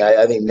winning.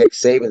 I think Nick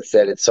Saban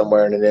said it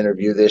somewhere in an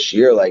interview this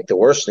year, like the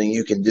worst thing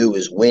you can do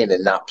is win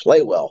and not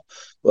play well.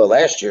 Well,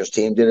 last year's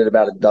team did it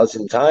about a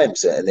dozen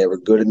times, and they were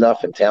good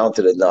enough and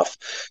talented enough.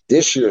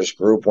 This year's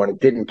group, when it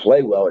didn't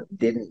play well, it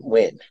didn't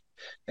win.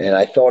 And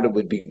I thought it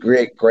would be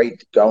great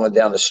going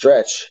down the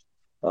stretch.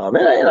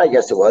 And I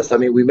guess it was. I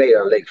mean, we made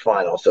our league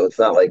final, so it's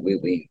not like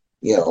we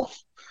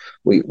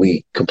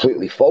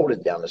completely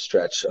folded down the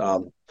stretch.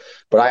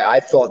 But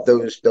I thought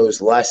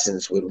those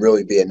lessons would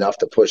really be enough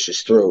to push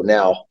us through.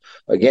 Now,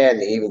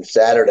 again, even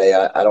Saturday,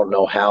 I don't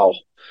know how,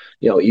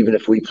 even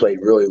if we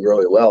played really,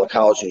 really well,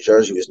 College New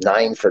Jersey was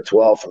 9 for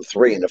 12 from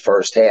 3 in the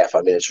first half.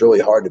 I mean, it's really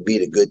hard to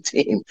beat a good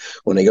team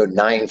when they go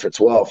 9 for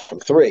 12 from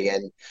 3.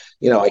 And,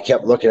 I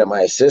kept looking at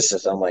my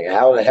assistants. I'm like,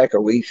 how the heck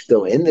are we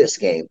still in this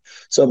game?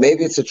 So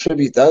maybe it's a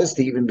tribute to us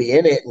to even be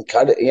in it and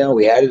cut it.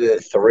 We had it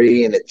at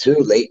 3 and at 2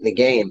 late in the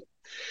game.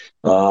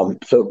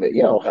 That's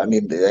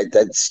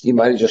you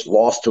might have just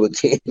lost to a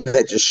team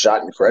that just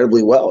shot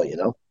incredibly well,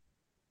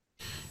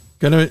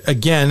 Going to,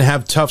 again,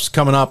 have Tufts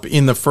coming up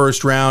in the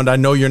first round. I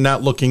know you're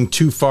not looking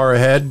too far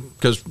ahead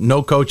because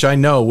no coach I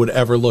know would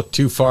ever look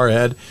too far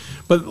ahead.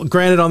 But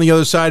granted, on the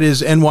other side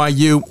is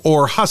NYU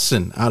or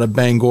Husson out of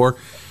Bangor.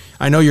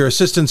 I know your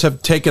assistants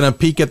have taken a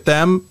peek at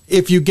them.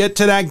 If you get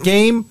to that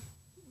game,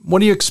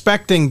 what are you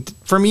expecting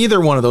from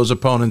either one of those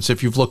opponents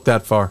if you've looked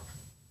that far?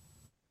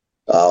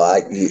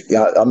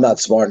 I'm not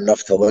smart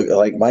enough to look.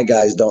 Like, my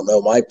guys don't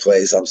know my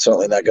plays. I'm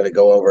certainly not going to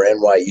go over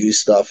NYU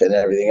stuff and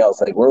everything else.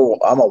 Like,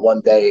 I'm a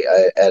one day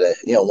at a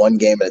one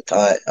game at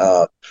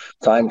a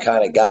time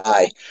kind of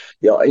guy.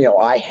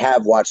 I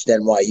have watched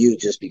NYU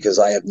just because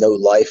I have no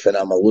life and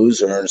I'm a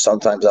loser. And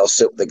sometimes I'll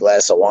sit with a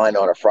glass of wine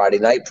on a Friday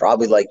night,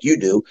 probably like you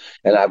do.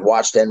 And I've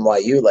watched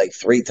NYU like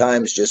 3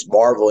 times, just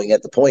marveling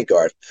at the point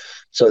guard.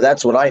 So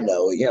that's what I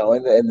know.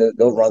 And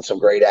they'll run some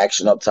great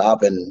action up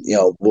top, and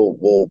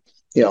we'll.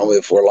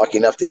 If we're lucky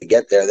enough to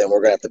get there, then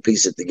we're going to have to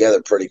piece it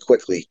together pretty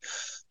quickly.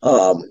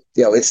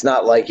 It's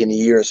not like in the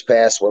years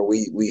past where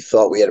we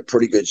thought we had a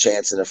pretty good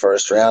chance in the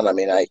first round. I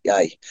mean, I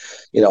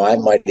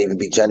might even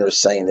be generous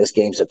saying this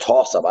game's a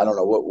toss-up. I don't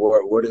know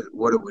what it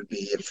would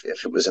be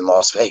if it was in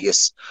Las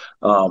Vegas.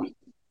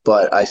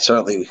 But I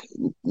certainly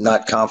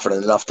not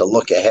confident enough to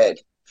look ahead.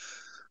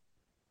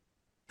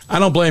 I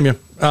don't blame you.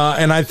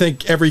 And I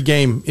think every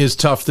game is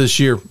tough this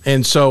year.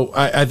 And so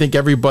I think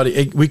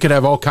we could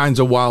have all kinds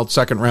of wild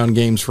second-round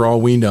games for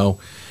all we know.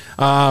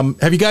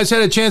 Have you guys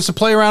had a chance to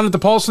play around at the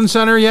Paulson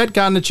Center yet?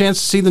 Gotten a chance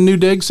to see the new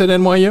digs at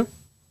NYU?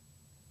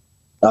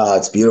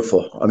 It's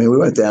beautiful. I mean, we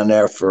went down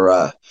there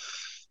for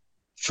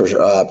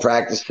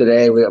practice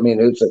today.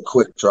 It's a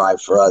quick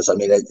drive for us. I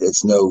mean,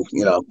 it's no,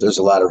 there's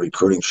a lot of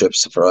recruiting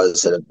trips for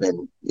us that have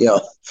been,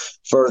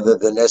 further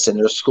than this, and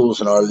there's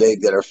schools in our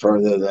league that are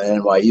further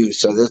than NYU.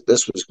 So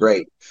this was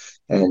great.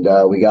 And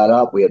we got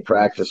up. We had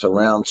practice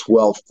around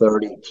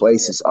 12:30.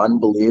 Place is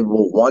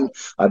unbelievable.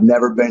 I've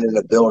never been in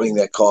a building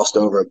that cost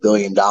over $1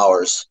 billion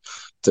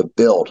to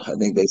build. I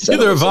think they said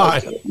neither have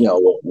I.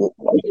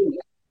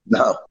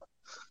 No.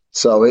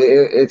 So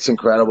it's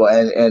incredible,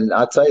 and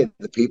I'll tell you,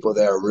 the people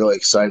there are really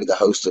excited to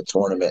host a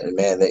tournament, and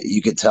man,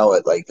 you could tell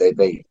it. Like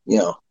they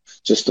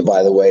just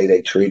by the way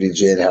they treated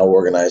you and how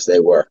organized they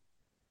were.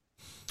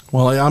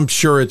 Well, I'm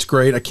sure it's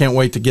great. I can't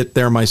wait to get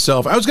there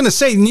myself. I was going to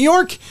say, New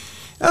York,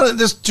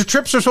 the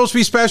trips are supposed to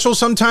be special.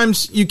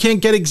 Sometimes you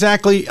can't get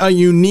exactly a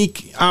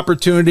unique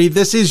opportunity.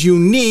 This is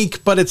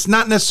unique, but it's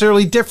not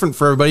necessarily different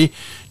for everybody.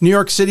 New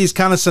York City is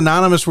kind of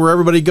synonymous where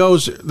everybody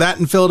goes. That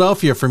in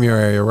Philadelphia from your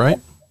area, right?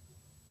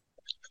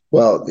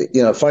 Well,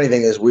 funny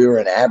thing is we were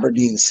in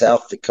Aberdeen,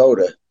 South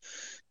Dakota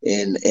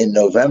in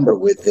November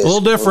with this. A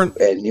little different.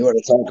 And you want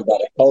to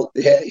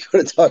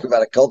talk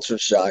about a culture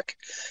shock.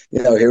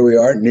 Here we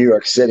are in New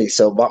York City.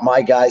 So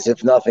my guys,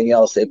 if nothing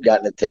else, they've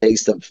gotten a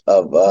taste of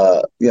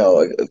a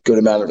good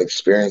amount of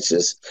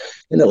experiences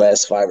in the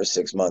last 5 or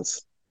 6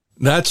 months.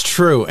 That's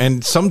true.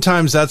 And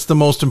sometimes that's the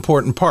most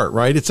important part,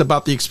 right? It's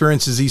about the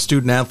experiences these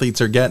student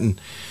athletes are getting.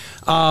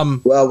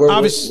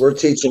 We're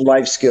teaching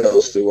life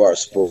skills through our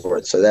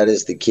sport, so that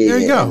is the key. There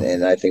you go.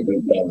 And I think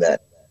we've done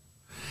that.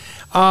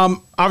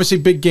 Obviously,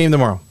 big game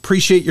tomorrow.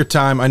 Appreciate your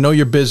time. I know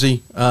you're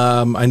busy.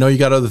 I know you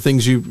got other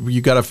things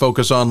you got to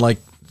focus on, like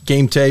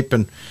game tape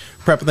and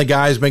prepping the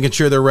guys, making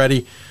sure they're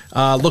ready.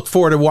 Look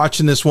forward to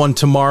watching this one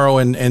tomorrow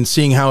and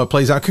seeing how it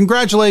plays out.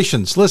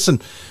 Congratulations.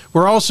 Listen,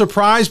 we're all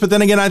surprised, but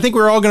then again, I think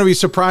we're all going to be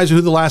surprised who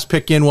the last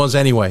pick in was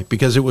anyway,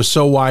 because it was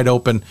so wide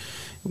open.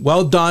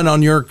 Well done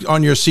on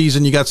your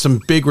season. You got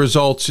some big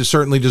results. You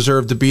certainly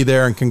deserve to be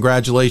there, and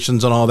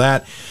congratulations on all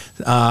that.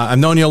 I've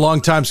known you a long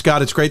time,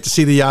 Scott. It's great to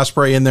see the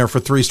Osprey in there for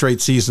 3 straight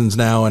seasons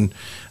now, and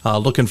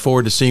looking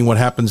forward to seeing what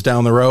happens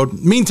down the road.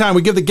 Meantime,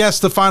 we give the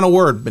guests the final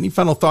word. Any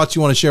final thoughts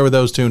you want to share with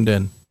those tuned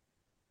in?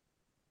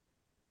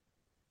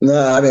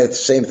 No, I mean, it's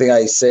the same thing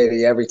I say to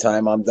you every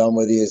time I'm done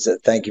with you is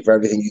that thank you for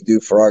everything you do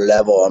for our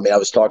level. I mean, I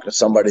was talking to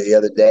somebody the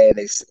other day and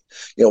they said,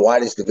 why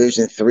does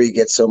Division III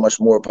get so much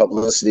more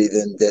publicity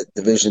than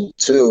Division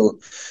II?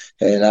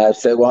 And I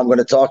said, well, I'm going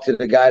to talk to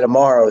the guy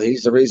tomorrow.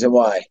 He's the reason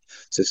why.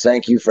 So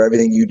thank you for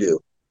everything you do.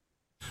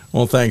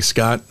 Well, thanks,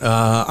 Scott.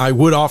 I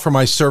would offer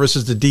my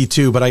services to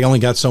D2, but I only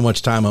got so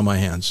much time on my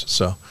hands.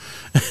 So,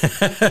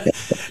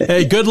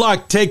 hey, good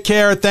luck. Take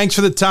care. Thanks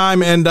for the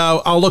time, and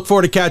I'll look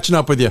forward to catching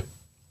up with you.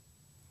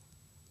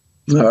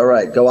 All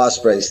right. Go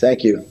Ospreys.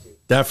 Thank you.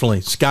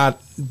 Definitely.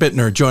 Scott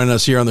Bittner joining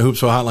us here on the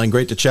Hoopsville Hotline.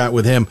 Great to chat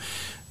with him.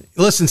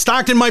 Listen,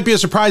 Stockton might be a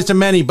surprise to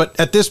many, but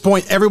at this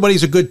point,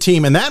 everybody's a good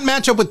team. And that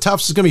matchup with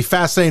Tufts is going to be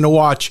fascinating to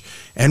watch.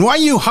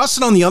 NYU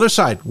hustling on the other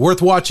side.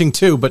 Worth watching,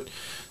 too. But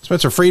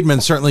Spencer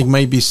Friedman certainly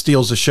maybe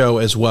steals the show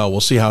as well.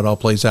 We'll see how it all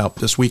plays out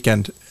this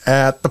weekend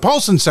at the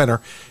Paulson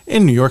Center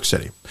in New York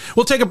City.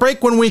 We'll take a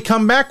break. When we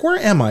come back, where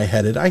am I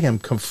headed? I am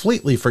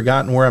completely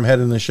forgotten where I'm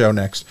headed in the show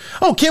next.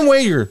 Oh, Kim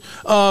Wager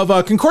of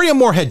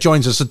Concordia-Moorhead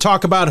joins us to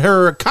talk about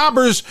her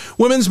Cobbers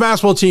women's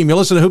basketball team. You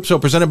listen to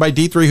Hoopsville, presented by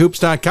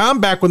D3Hoops.com.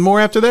 Back with more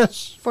after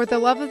this. For the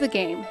love of the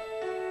game.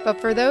 But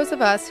for those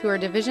of us who are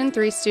Division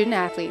III student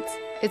athletes,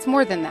 it's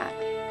more than that.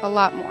 A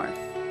lot more.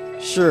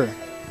 Sure,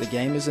 the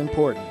game is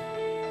important.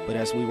 But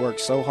as we work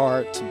so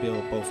hard to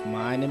build both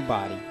mind and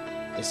body,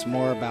 it's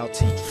more about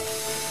team.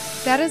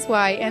 That is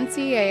why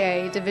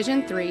NCAA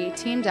Division III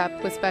teamed up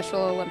with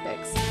Special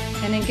Olympics.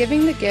 And in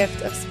giving the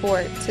gift of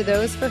sport to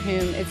those for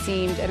whom it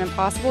seemed an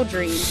impossible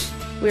dream,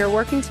 we are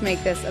working to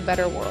make this a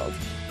better world.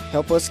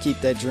 Help us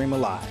keep that dream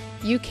alive.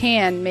 You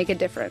can make a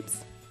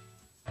difference.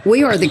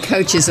 We are the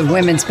coaches of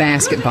women's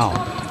basketball.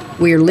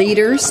 We are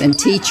leaders and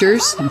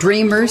teachers,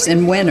 dreamers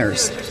and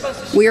winners.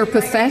 We are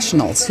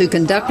professionals who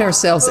conduct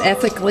ourselves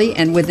ethically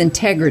and with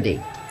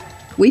integrity.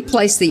 We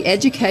place the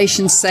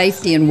education,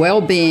 safety, and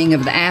well-being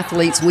of the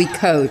athletes we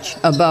coach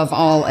above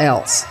all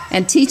else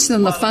and teach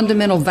them the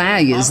fundamental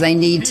values they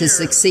need to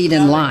succeed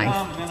in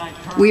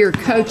life. We are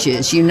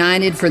coaches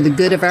united for the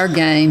good of our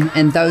game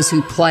and those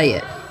who play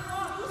it.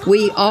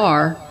 We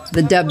are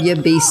the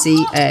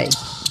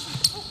WBCA.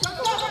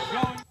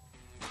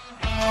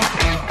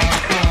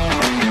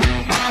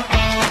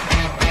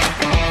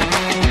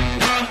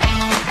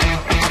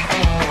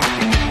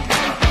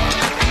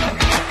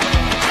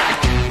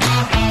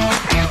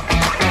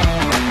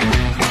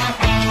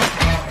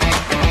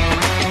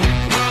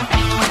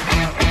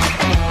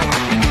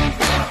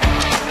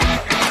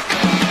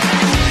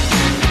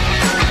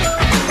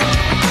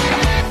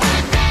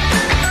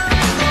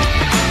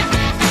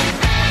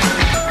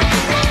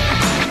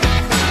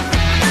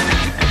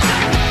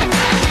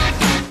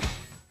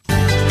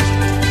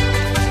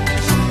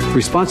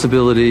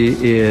 Responsibility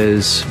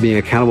is being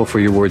accountable for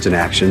your words and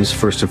actions,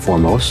 first and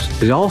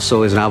foremost. It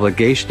also is an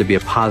obligation to be a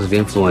positive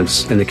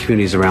influence in the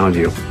communities around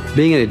you.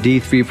 Being in a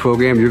D3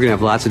 program, you're going to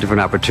have lots of different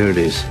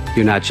opportunities.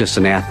 You're not just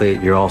an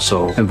athlete, you're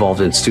also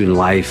involved in student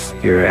life.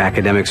 Your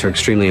academics are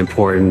extremely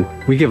important.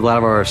 We give a lot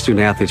of our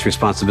student athletes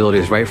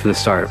responsibilities right from the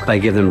start by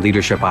giving them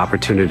leadership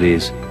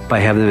opportunities, by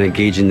having them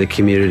engage in the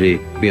community,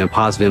 be a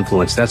positive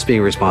influence. That's being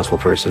a responsible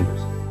person.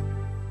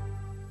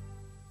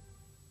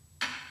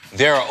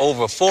 There are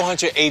over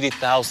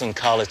 480,000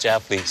 college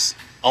athletes.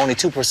 Only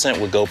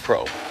 2% would go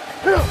pro.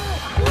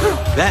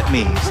 That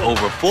means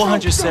over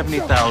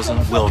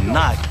 470,000 will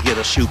not get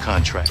a shoe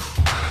contract.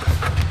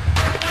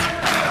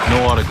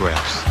 No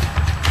autographs.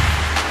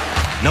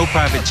 No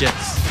private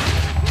jets.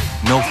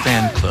 No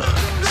fan clubs.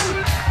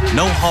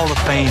 No Hall of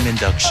Fame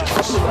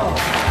inductions.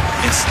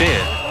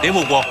 Instead, they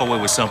will walk away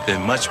with something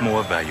much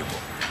more valuable.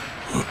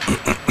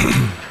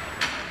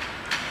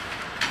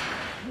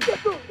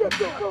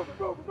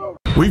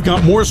 We've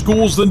got more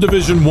schools than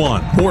Division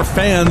I, more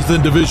fans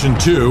than Division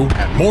II,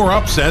 and more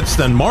upsets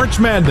than March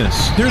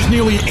Madness. There's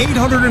nearly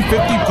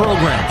 850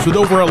 programs with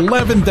over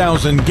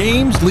 11,000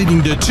 games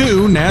leading to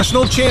 2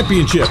 national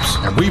championships.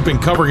 And we've been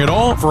covering it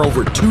all for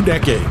over 2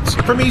 decades.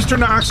 From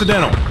Eastern to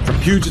Occidental, from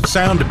Puget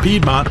Sound to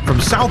Piedmont, from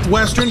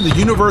Southwestern to the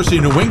University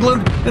of New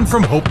England, and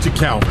from Hope to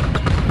Calvin.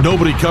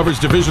 Nobody covers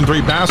Division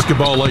III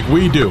basketball like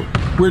we do.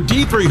 We're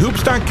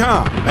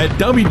D3Hoops.com at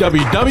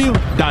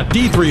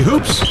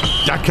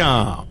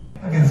www.d3hoops.com.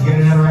 Get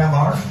another at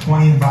large,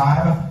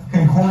 20-5,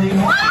 Concordia.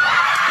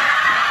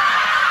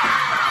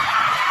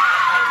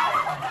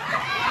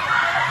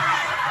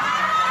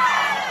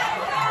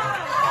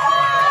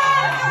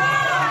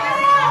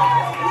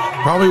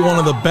 Probably one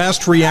of the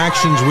best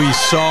reactions we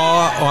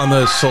saw on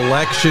the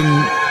selection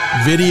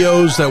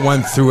videos that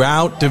went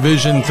throughout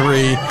Division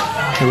III.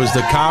 It was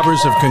the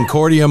Cobbers of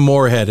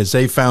Concordia-Moorhead as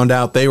they found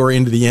out they were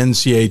into the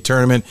NCAA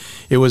tournament.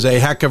 It was a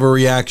heck of a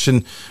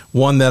reaction,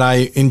 one that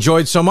I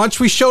enjoyed so much.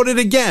 We showed it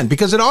again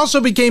because it also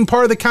became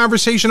part of the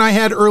conversation I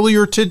had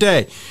earlier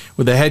today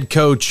with the head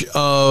coach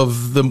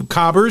of the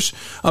Cobbers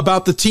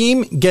about the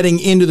team getting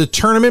into the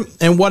tournament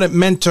and what it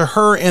meant to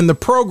her and the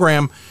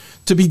program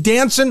to be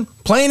dancing,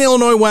 playing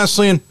Illinois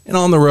Wesleyan, and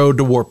on the road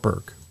to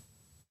Wartburg.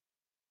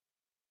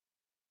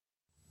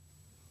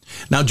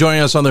 Now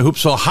joining us on the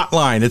Hoopsville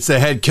Hotline, it's the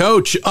head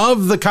coach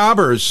of the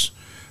Cobbers,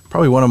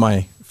 probably one of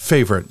my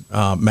favorite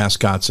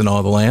mascots in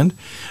all the land.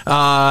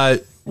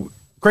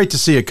 Great to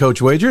see you,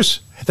 Coach Wagers.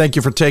 Thank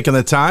you for taking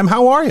the time.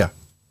 How are you?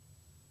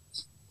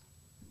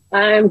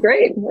 I'm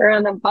great. We're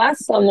on the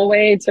bus on the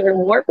way to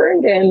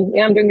Wartburg, and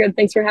yeah, I'm doing good.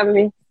 Thanks for having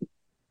me.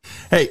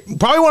 Hey,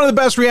 probably one of the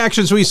best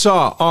reactions we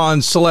saw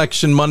on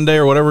Selection Monday,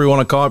 or whatever we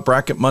want to call it,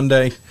 Bracket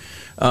Monday.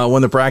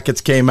 When the brackets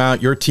came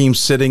out, your team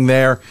sitting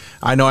there.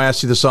 I know I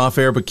asked you this off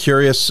air, but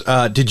curious,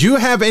 did you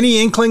have any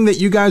inkling that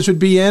you guys would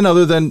be in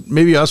other than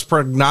maybe us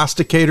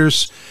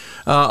prognosticators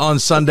on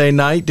Sunday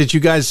night? Did you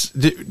guys,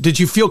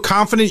 did you feel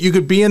confident you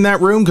could be in that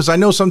room? Because I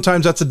know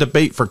sometimes that's a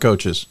debate for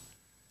coaches.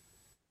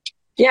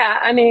 Yeah,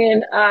 I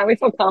mean, we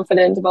feel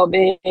confident about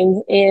being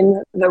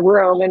in the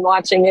room and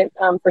watching it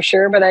for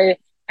sure, but I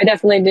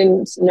definitely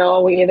didn't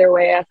know either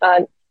way. I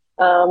thought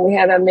we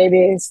had a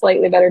maybe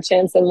slightly better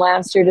chance than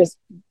last year, just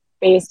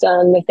based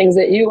on the things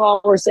that you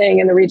all were saying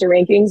in the region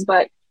rankings,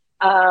 but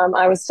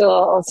I was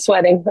still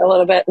sweating a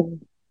little bit.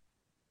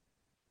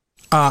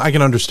 I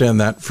can understand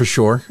that for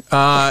sure.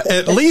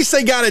 At least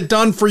they got it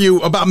done for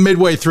you about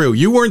midway through.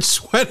 You weren't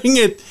sweating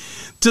it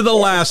to the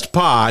last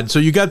pod, so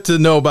you got to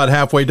know about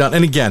halfway done.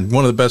 And again,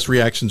 one of the best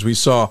reactions we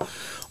saw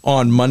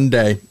on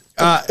Monday.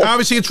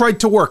 Obviously, it's right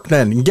to work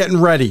then and getting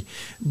ready.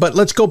 But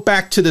let's go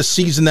back to the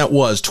season that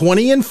was.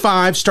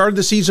 20-5, started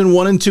the season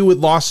 1-2 with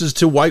losses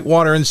to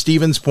Whitewater and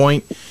Stevens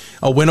Point.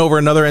 A win over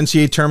another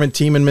NCAA tournament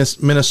team in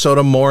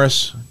Minnesota,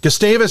 Morris.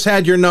 Gustavus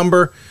had your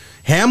number.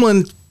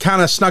 Hamlin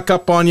kind of snuck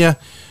up on you.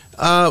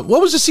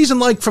 What was the season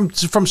like from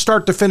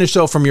start to finish,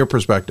 though, from your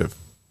perspective?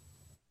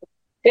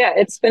 Yeah,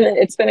 it's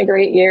been a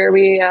great year.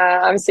 We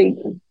obviously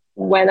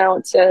went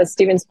out to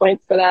Stevens Point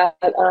for that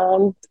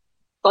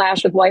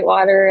clash with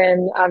Whitewater,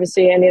 and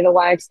obviously any of the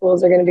WIAC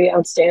schools are going to be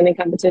outstanding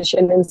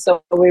competition. And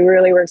so we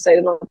really were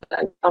excited about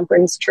that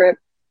conference trip.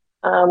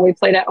 We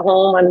played at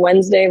home on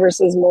Wednesday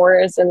versus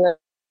Morris, and then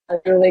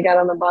really got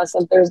on the bus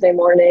on Thursday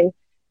morning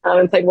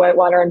and played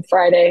Whitewater on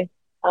Friday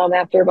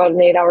after about an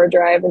 8-hour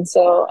drive. And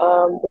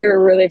so we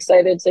were really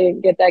excited to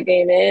get that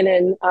game in,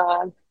 and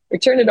we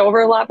turned it over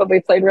a lot, but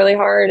we played really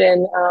hard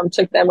and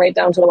took them right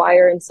down to the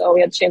wire. And so we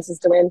had chances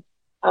to win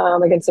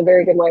against a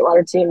very good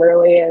Whitewater team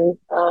early. And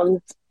I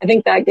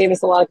think that gave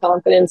us a lot of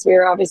confidence. We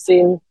were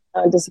obviously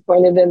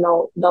disappointed in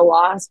the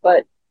loss,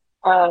 but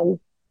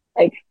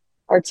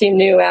our team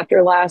knew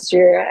after last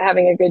year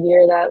having a good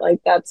year that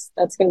that's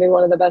going to be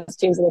one of the best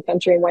teams in the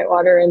country in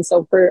Whitewater. And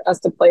so for us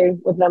to play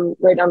with them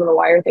right down to the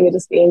wire, I think it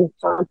just gained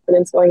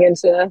confidence going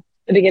into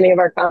the beginning of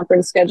our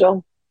conference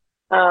schedule.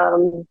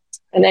 And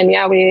then,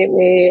 yeah,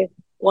 we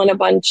won a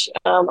bunch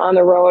on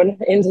the road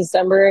in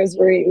December, as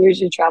we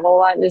usually travel a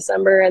lot in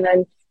December. And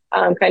then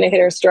kind of hit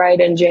our stride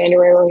in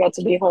January when we got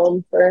to be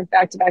home for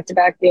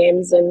back-to-back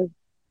games, and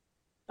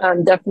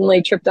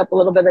definitely tripped up a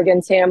little bit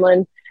against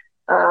Hamlin,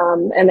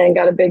 and then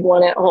got a big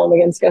one at home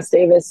against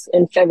Gustavus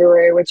in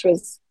February, which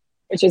was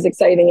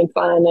exciting and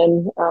fun.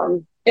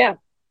 And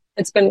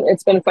it's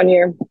been a fun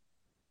year.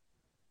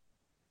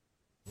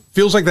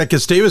 Feels like that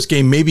Gustavus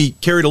game maybe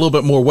carried a little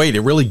bit more weight.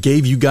 It really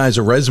gave you guys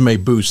a resume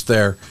boost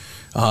there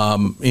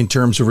in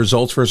terms of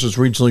results versus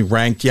regionally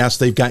ranked. Yes,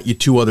 they've got you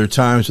 2 other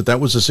times, but that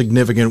was a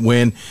significant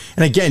win.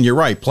 And again, you're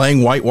right.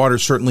 Playing Whitewater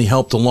certainly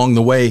helped along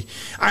the way.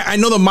 I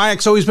know the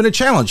MIAC's always been a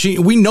challenge.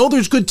 We know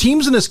there's good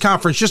teams in this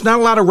conference, just not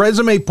a lot of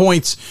resume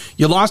points.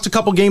 You lost a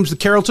couple games to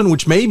Carrollton,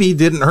 which maybe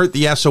didn't hurt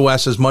the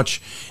SOS as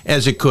much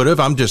as it could have.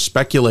 I'm just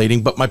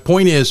speculating. But my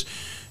point is,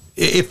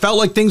 it felt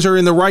like things are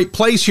in the right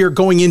place here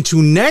going into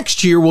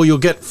next year, where you'll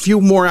get a few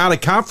more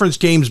out-of-conference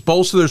games,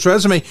 bolster this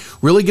resume,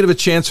 really give a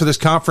chance for this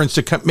conference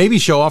to maybe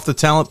show off the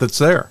talent that's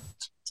there.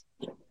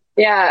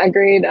 Yeah,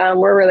 agreed.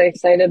 We're really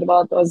excited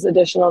about those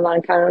additional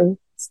non-con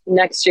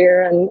next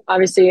year. And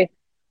obviously,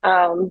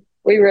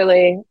 we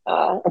really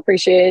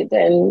appreciate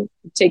and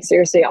take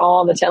seriously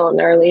all the talent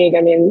in our league.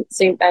 I mean,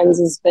 St. Ben's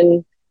has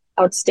been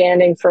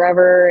outstanding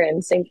forever,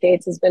 and St.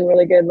 Kate's has been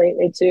really good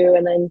lately too.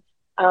 And then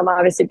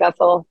obviously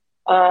Bethel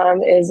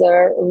is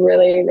a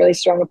really, really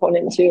strong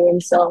opponent too.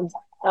 And so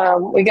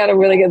we got a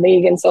really good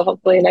league. And so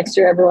hopefully next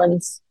year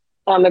everyone's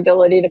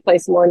ability to play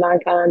some more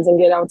non-cons and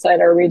get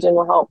outside our region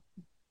will help.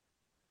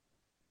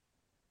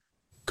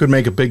 Could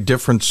make a big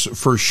difference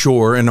for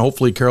sure. And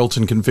hopefully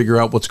Carrollton can figure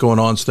out what's going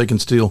on so they can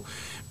still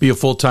be a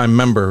full-time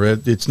member.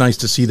 It's nice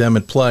to see them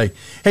at play.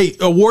 Hey,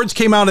 awards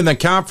came out in the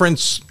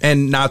conference,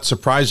 and not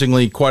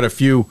surprisingly, quite a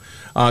few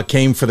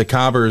came for the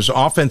Cobbers.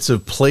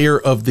 Offensive Player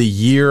of the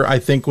Year, I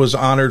think, was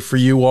honored for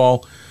you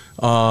all.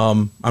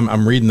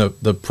 I'm reading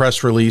the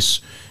press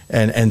release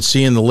and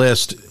seeing the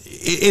list.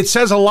 It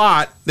says a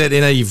lot that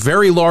in a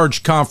very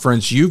large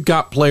conference, you've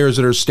got players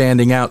that are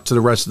standing out to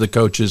the rest of the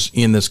coaches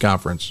in this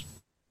conference.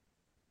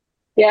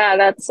 Yeah,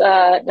 that's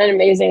an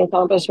amazing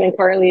accomplishment.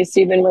 Carly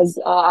Sieben was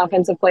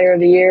Offensive Player of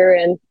the Year,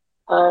 and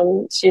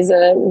she's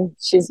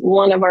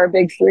one of our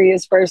big 3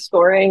 as far as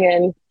scoring,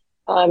 and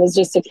is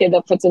just a kid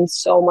that puts in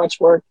so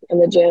much work in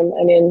the gym.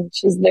 I mean,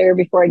 she's there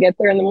before I get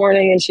there in the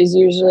morning, and she's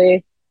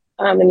usually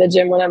in the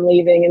gym when I'm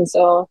leaving. And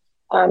so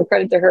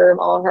credit to her,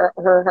 all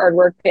her hard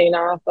work paying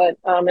off. But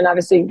and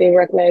obviously being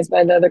recognized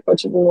by the other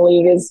coaches in the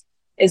league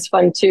is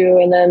fun too.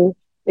 And then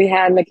we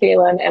had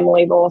Michaela and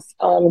Emily both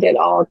get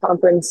all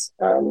conference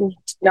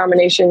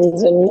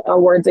nominations and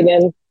awards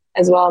again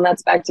as well. And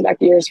that's back-to-back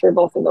years for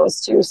both of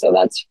those two. So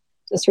that's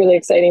just really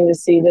exciting to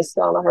see just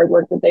all the hard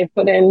work that they've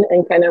put in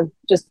and kind of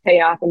just pay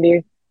off and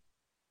be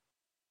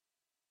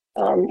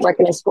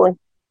recognized for.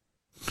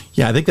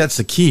 Yeah, I think that's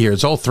the key here.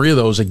 It's all 3 of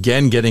those,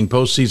 again, getting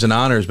postseason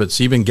honors, but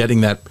Sieben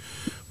getting that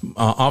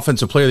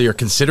Offensive Player of the Year,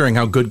 considering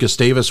how good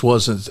Gustavus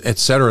was, et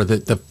cetera,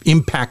 the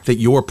impact that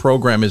your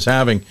program is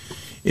having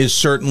is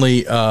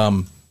certainly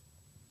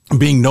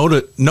being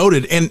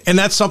noted, and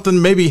that's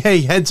something maybe.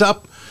 Hey, heads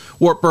up,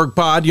 Wartburg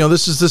Pod. You know,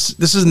 this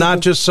is not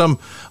just some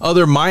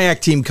other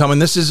MIAC team coming.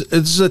 This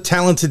is a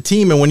talented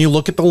team, and when you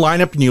look at the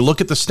lineup and you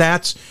look at the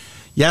stats,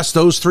 yes,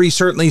 those 3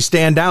 certainly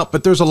stand out,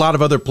 but there's a lot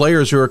of other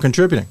players who are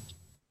contributing.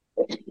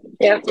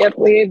 Yep.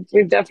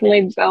 We've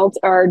definitely built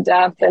our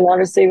depth, and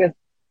obviously with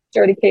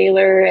Jody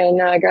Kaler and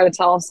Greta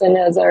Tolfson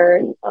as our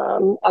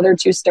other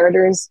 2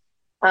 starters.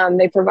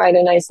 They provide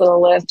a nice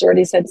little lift.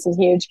 Jordy's had some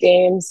huge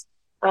games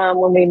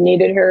when we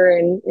needed her,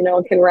 and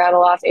can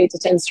rattle off 8 to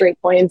 10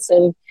 straight points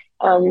and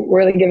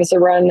really give us a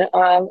run.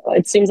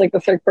 It seems like the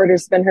third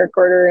quarter's been her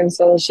quarter, and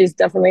so she's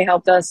definitely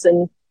helped us.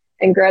 And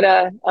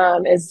Greta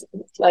is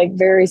like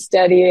very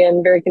steady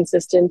and very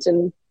consistent,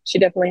 and she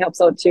definitely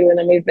helps out too. And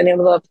then we've been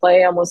able to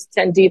play almost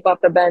 10 deep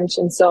off the bench,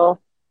 and so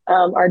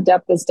our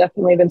depth has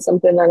definitely been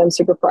something that I'm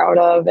super proud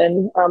of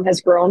and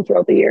has grown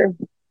throughout the year.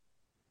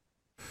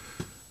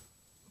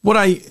 What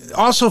I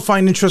also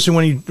find interesting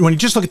when you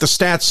just look at the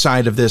stats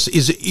side of this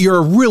is you're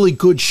a really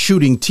good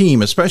shooting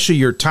team, especially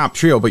your top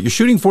trio, but you're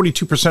shooting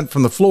 42%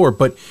 from the floor.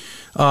 But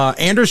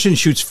Anderson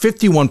shoots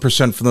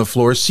 51% from the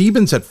floor.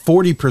 Sieben's at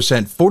 40%,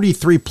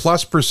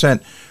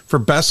 43+% for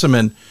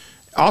Besseman,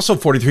 also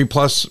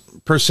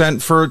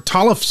 43+% for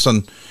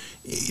Tollefson.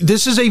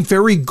 This is a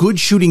very good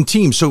shooting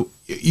team. So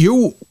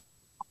you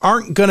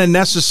aren't going to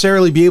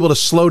necessarily be able to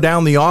slow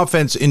down the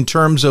offense in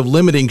terms of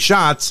limiting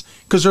shots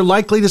because they're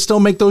likely to still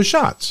make those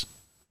shots.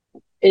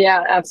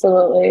 Yeah,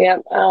 absolutely. Yeah.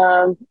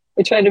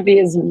 We try to be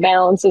as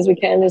balanced as we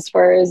can as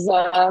far as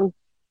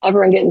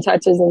everyone getting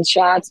touches and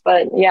shots.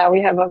 But yeah,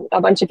 we have a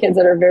bunch of kids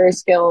that are very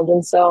skilled.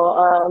 And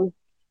so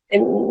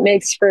it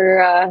makes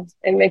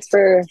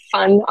for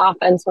fun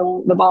offense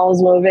when the ball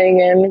is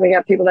moving and we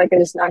got people that can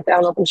just knock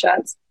down open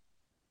shots.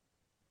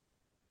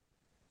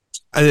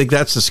 I think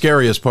that's the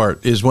scariest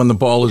part is when the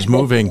ball is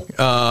moving.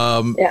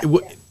 And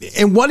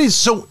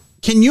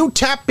can you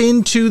tap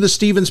into the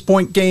Stevens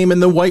Point game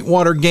and the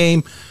Whitewater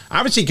game?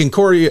 Obviously,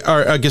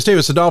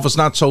 Gustavus Adolphus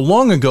not so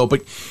long ago,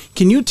 but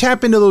can you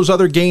tap into those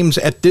other games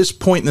at this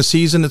point in the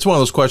season? It's one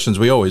of those questions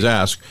we always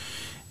ask.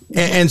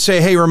 and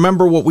say, hey,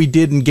 remember what we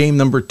did in game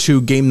number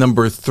 2, game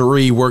number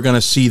 3, we're going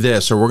to see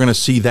this or we're going to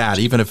see that,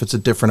 even if it's a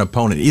different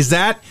opponent. Is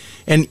that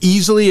an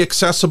easily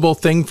accessible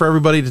thing for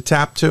everybody to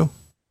tap to?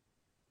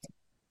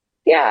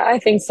 Yeah, I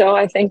think so.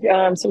 I think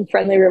some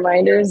friendly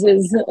reminders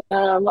is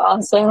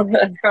also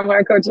from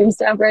our coaching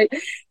staff, right?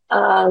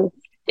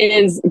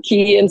 Is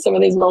key in some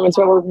of these moments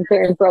where we're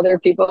preparing for other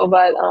people.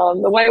 But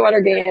the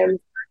Whitewater game,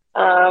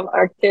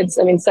 our kids,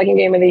 second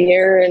game of the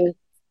year, and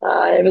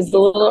it was a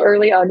little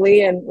early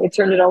ugly, and we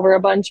turned it over a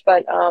bunch.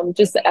 But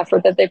just the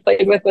effort that they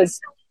played with was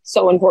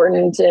so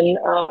important,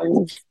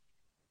 and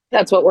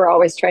that's what we're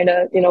always trying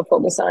to,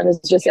 focus on is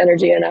just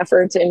energy and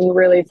effort, and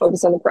really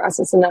focus on the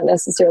process and not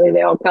necessarily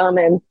the outcome.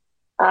 And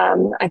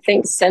I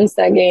think since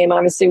that game,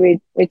 obviously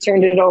we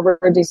turned it over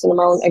a decent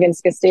amount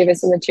against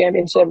Gustavus in the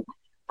championship.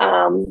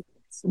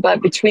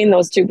 But between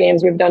those two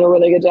games, we've done a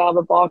really good job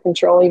of ball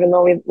control, even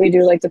though we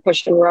do like to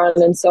push and run.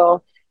 And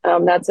so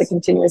that's a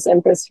continuous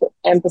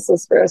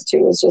emphasis for us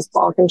too, is just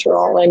ball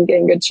control and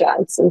getting good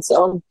shots. And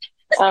so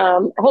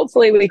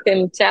hopefully we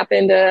can tap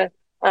into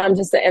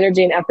just the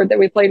energy and effort that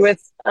we played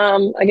with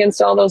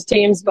against all those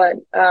teams. But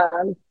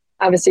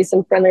obviously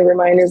some friendly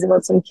reminders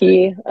about some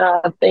key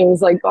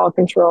things like ball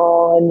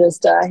control and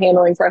just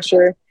handling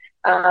pressure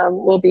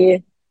will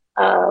be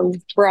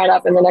brought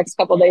up in the next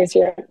couple of days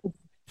here.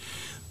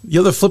 The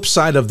other flip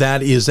side of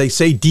that is they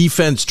say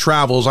defense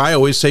travels. I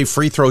always say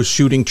free throw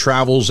shooting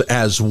travels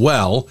as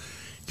well.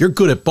 You're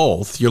good at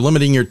both. You're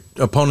limiting your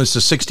opponents to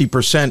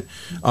 60%,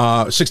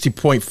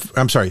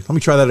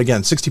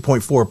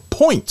 60.4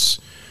 points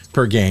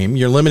per game.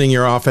 You're limiting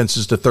your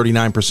offenses to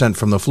 39%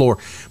 from the floor.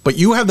 But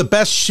you have the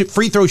best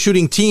free throw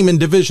shooting team in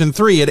Division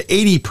III at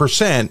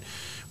 80%,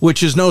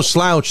 which is no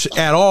slouch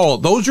at all.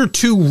 Those are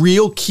two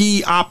real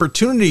key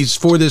opportunities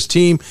for this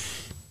team,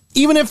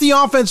 even if the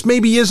offense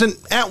maybe isn't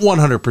at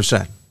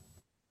 100%.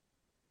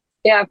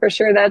 Yeah, for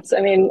sure. That's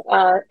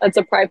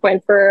a pride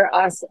point for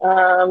us.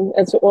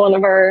 It's one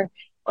of our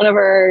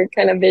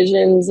kind of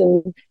visions,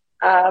 and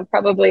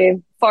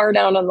probably far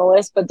down on the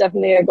list, but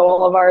definitely a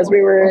goal of ours.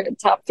 We were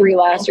top 3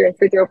 last year in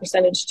free throw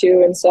percentage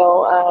too. And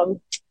so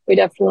we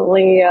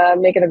definitely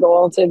make it a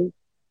goal to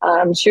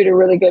shoot a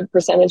really good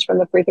percentage from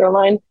the free throw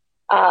line.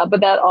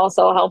 But that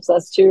also helps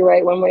us too,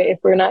 right? If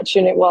we're not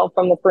shooting it well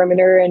from the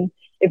perimeter, and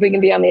if we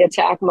can be on the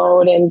attack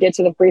mode and get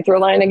to the free throw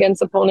line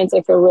against opponents, I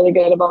feel really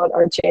good about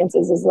our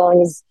chances as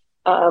long as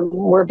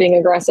we're being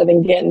aggressive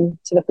and getting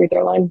to the free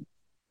throw line.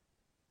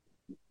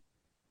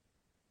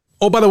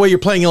 Oh, by the way, you're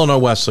playing Illinois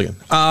Wesleyan.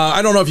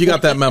 I don't know if you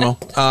got that memo.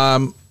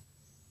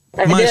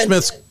 Maya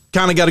Smith's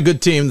kind of got a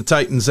good team, the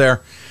Titans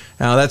there.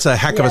 That's a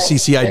heck of a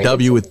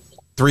CCIW with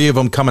 3 of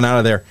them coming out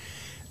of there.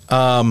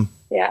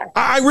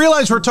 I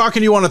realize we're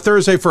talking to you on a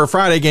Thursday for a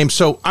Friday game,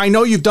 so I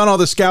know you've done all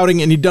the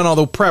scouting and you've done all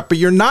the prep, but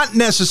you're not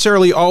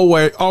necessarily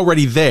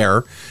already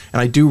there,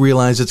 and I do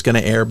realize it's going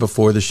to air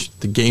before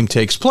the game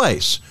takes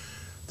place.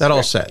 That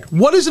all said,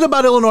 what is it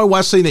about Illinois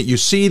Wesleyan that you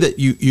see that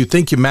you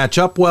think you match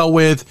up well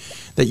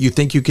with, that you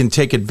think you can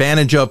take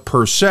advantage of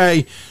per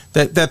se,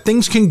 that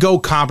things can go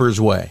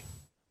Cobbers' way?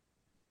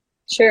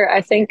 Sure.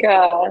 I think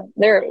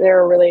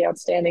they're a really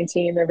outstanding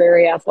team. They're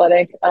very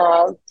athletic.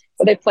 But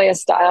they play a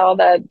style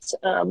that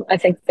I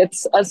think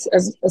fits us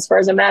as far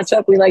as a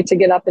matchup. We like to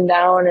get up and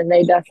down, and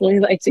they definitely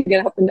like to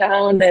get up and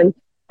down, and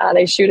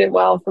they shoot it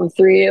well from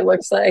 3, it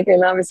looks like,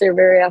 and obviously are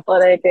very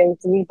athletic and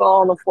can meet ball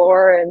on the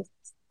floor and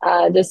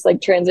just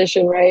like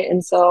transition, right?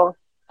 And so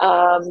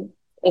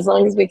as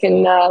long as we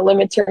can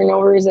limit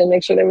turnovers and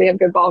make sure that we have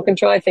good ball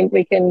control, I think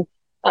we can.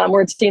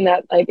 We're a team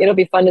that it'll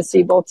be fun to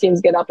see both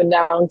teams get up and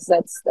down,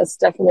 because that's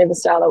definitely the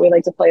style that we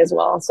like to play as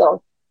well.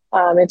 So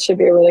it should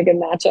be a really good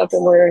matchup,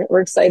 and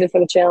we're excited for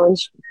the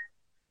challenge.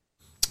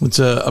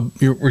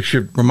 We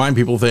should remind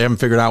people, if they haven't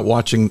figured out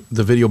watching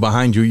the video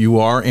behind you, you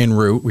are en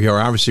route. We are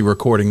obviously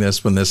recording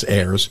this when this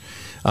airs.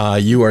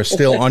 You are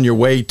still on your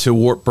way to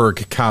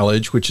Wartburg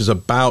College, which is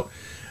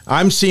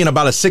I'm seeing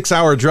about a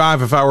 6-hour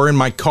drive if I were in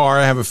my car.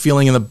 I have a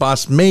feeling in the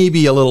bus,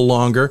 maybe a little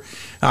longer.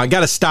 I got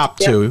to stop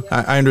too.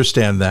 I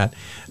understand that.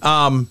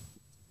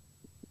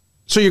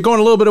 So you're going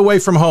a little bit away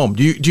from home.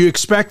 Do you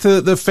expect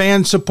the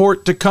fan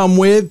support to come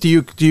with? Do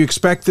you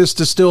expect this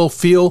to still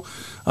feel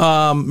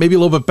maybe a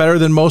little bit better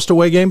than most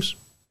away games?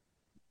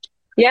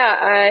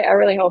 Yeah, I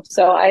really hope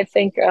so. I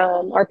think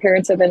our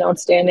parents have been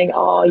outstanding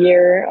all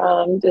year,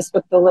 just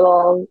with the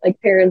little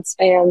parents,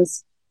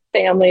 fans,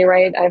 family,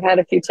 right? I've had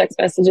a few text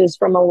messages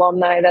from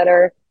alumni that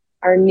are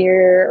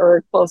near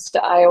or close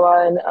to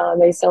Iowa,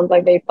 and they sound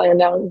like they plan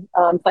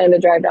to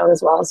drive down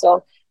as well. So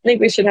I think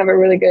we should have a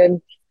really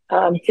good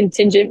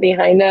contingent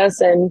behind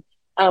us, and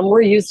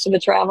we're used to the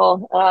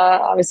travel.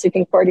 Obviously,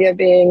 Concordia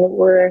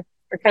we're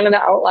kind of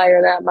the outlier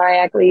of that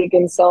MIAC league,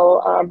 and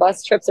so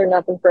bus trips are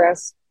nothing for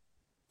us.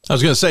 I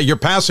was going to say, you're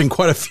passing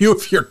quite a few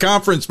of your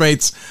conference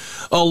mates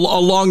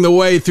along the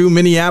way through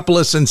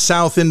Minneapolis and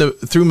south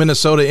through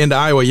Minnesota into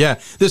Iowa. Yeah,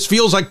 this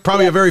feels like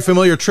probably a very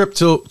familiar trip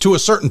to a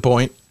certain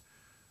point.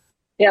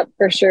 Yep,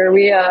 for sure.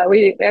 We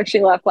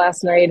actually left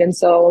last night, and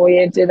so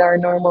we did our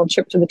normal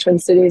trip to the Twin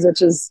Cities,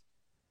 which is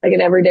like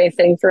an everyday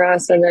thing for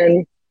us. And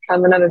then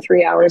another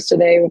 3 hours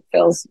today, which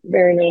feels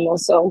very normal.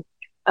 So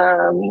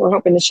we're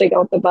hoping to shake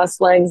out the bus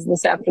legs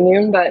this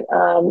afternoon. But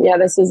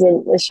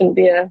this shouldn't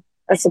be a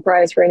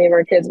surprise for any of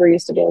our kids. We're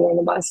used to being on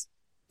the bus.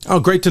 Oh,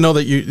 great to know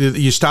that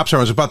you stopped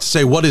somewhere. I was about to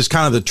say, what is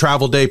kind of the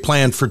travel day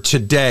plan for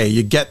today?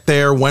 You get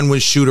there, when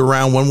was shoot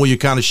around? When will you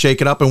kind of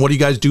shake it up? And what do you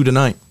guys do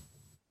tonight?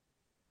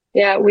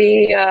 Yeah,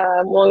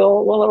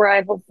 we'll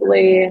arrive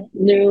hopefully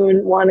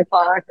noon, 1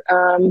 o'clock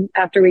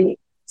after we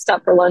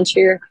stop for lunch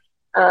here.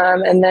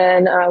 And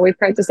then we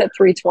practice at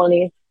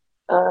 3:20.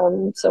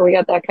 So we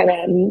got that kind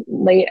of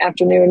late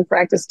afternoon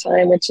practice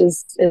time, which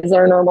is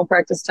our normal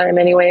practice time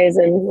anyways.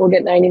 And we'll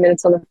get 90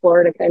 minutes on the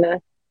floor to kind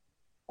of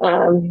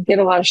get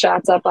a lot of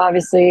shots up,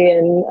 obviously,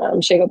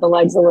 and shake up the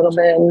legs a little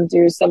bit and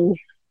do some,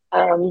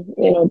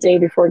 day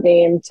before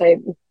game type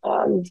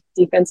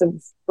defensive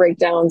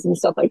breakdowns and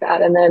stuff like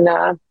that. And then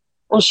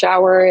we'll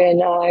shower and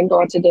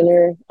go out to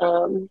dinner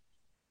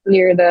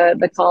near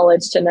the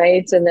college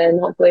tonight, and then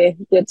hopefully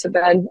get to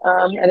bed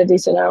at a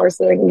decent hour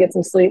so we can get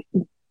some sleep.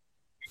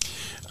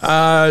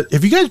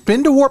 Have you guys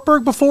been to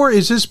Wartburg before?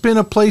 Has this been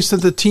a place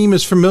that the team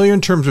is familiar in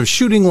terms of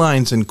shooting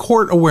lines and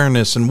court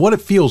awareness and what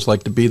it feels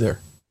like to be there?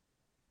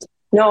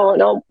 No,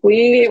 not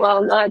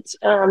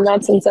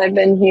since I've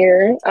been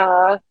here.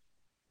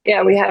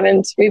 We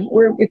haven't.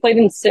 We played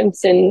in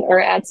Simpson or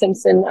at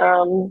Simpson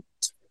in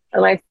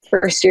my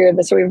first year.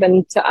 So we've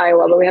been to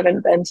Iowa, but we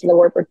haven't been to the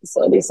Wartburg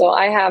facility. So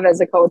I have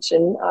as a coach,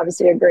 and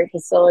obviously a great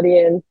facility,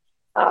 and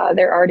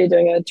they're already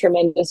doing a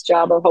tremendous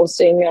job of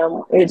hosting.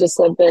 We just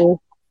have been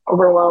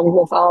overwhelmed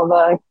with all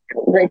the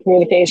great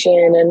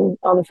communication and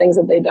all the things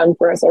that they've done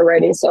for us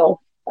already.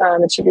 So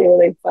it should be a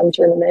really fun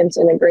tournament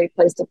and a great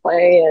place to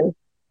play. And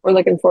we're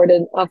looking forward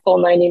to a full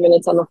 90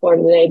 minutes on the floor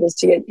today just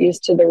to get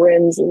used to the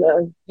rims and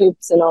the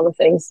hoops and all the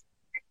things.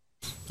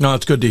 No,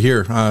 it's good to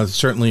hear.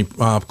 Certainly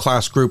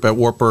class group at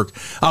Wartburg.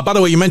 By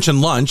the way, you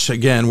mentioned lunch.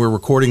 Again, we're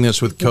recording this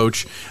with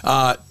Coach.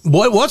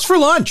 What's for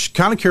lunch?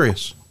 Kind of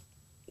curious.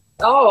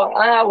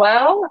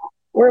 Well,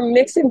 we're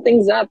mixing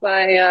things up.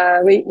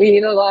 We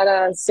eat a lot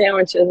of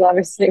sandwiches,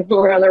 obviously, when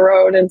we're on the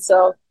road. And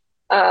so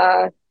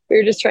we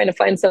were just trying to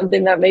find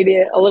something that maybe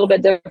a little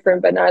bit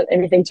different, but not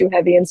anything too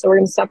heavy. And so we're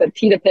going to stop at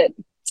Pita Pit.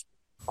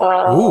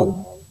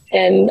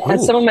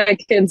 Some of my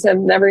kids have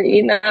never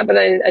eaten that, but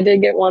I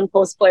did get one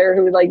post player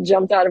who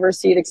jumped out of her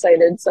seat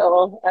excited.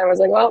 So I was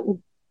like, well,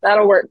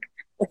 that'll work.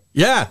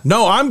 Yeah,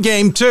 no, I'm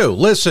game too.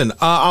 Listen,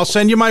 I'll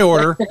send you my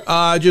order.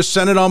 Just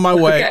send it on my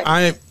way.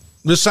 Okay.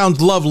 This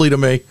sounds lovely to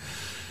me.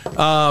 Hey,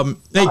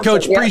 awesome.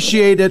 Coach,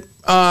 appreciate it.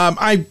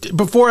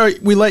 Before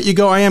we let you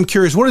go, I am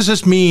curious, what does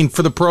this mean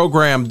for the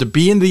program to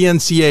be in the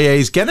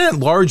NCAAs, get a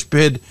large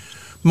bid,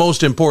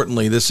 most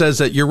importantly, that says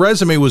that your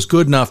resume was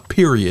good enough,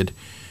 period,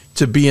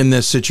 to be in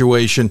this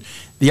situation?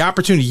 The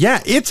opportunity,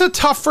 it's a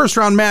tough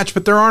first-round match,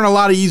 but there aren't a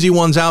lot of easy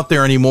ones out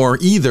there anymore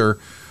either.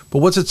 But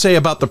what's it say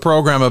about the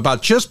program,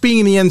 about just being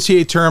in the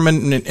NCAA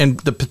tournament and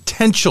the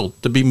potential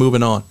to be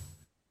moving on?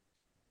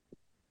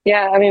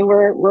 Yeah, I mean,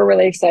 we're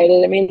really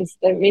excited. It means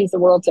the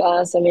world to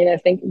us. I mean, I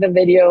think the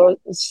video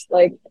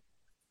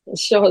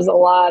shows a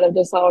lot of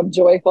just how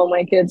joyful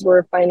my kids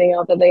were finding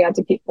out that they got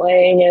to keep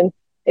playing, and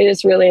they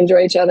just really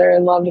enjoy each other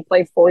and love to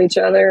play for each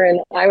other. And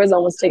I was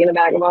almost taken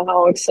aback about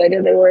how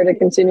excited they were to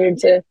continue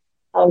to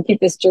keep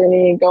this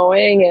journey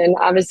going. And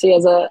obviously,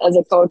 as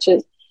a coach,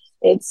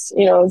 it's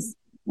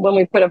when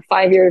we put a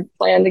 5-year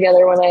plan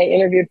together, when I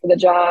interviewed for the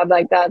job,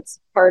 that's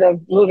part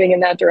of moving in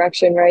that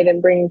direction, right?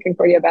 And bringing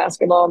Concordia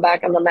basketball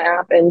back on the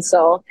map. And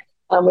so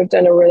we've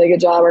done a really good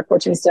job, our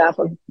coaching staff,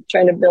 of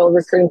trying to build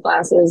recruiting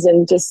classes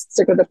and just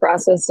stick with the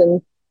process.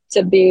 And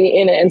to be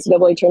in an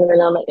NCAA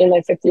tournament in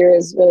my 5th year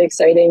is really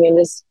exciting, and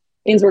just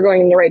means we're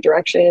going in the right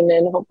direction.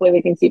 And hopefully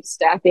we can keep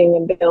stacking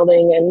and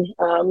building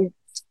and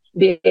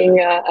being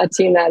a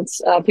team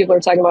that's people are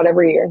talking about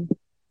every year.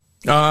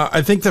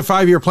 I think the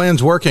 5-year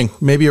plan's working.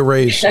 Maybe a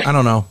raise. I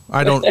don't know.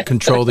 I don't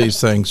control these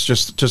things.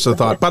 Just a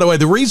thought. By the way,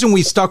 the reason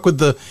we stuck with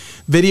the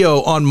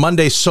video on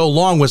Monday so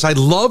long was I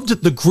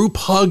loved the group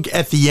hug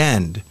at the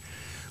end.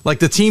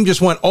 The team just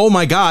went, oh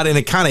my God, and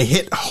it kind of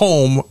hit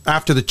home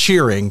after the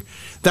cheering.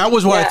 That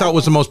was what I thought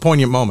was the most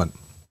poignant moment.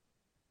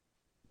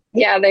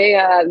 Yeah,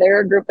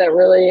 they're a group that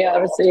really,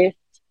 obviously,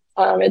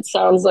 it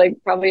sounds like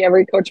probably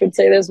every coach would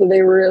say this, but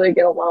they really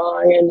get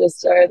along and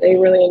just they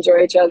really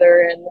enjoy each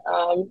other,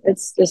 and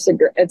it's just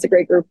it's a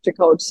great group to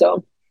coach.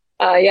 So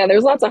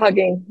there's lots of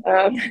hugging,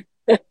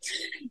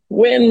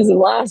 wins and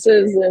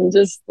losses, and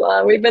just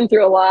we've been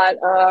through a lot,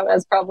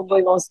 as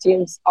probably most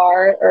teams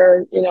are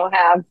or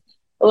have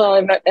a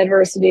lot of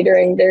adversity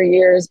during their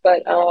years,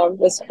 but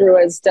this crew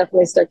has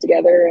definitely stuck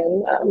together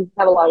and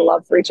have a lot of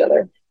love for each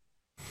other.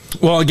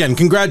 Well, again,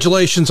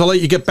 congratulations. I'll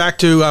let you get back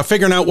to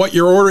figuring out what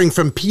you're ordering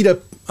from Pita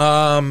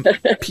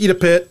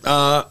Pit.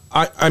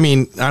 I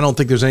mean, I don't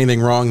think there's anything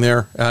wrong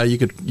there. You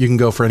can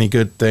go for any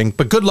good thing.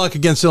 But good luck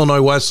against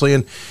Illinois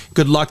Wesleyan.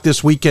 Good luck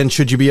this weekend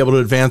should you be able to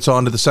advance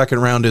on to the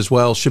second round as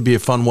well. Should be a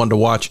fun one to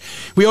watch.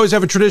 We always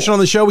have a tradition on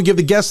the show. We give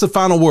the guests the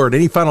final word.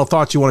 Any final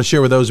thoughts you want to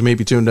share with those who may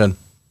be tuned in?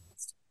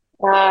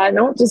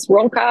 No, just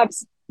roll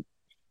Cobbs.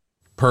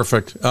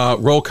 Perfect.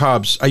 Roll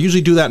cobs. I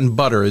usually do that in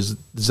butter. Is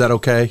that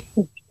okay?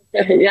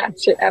 Yeah,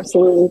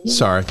 absolutely.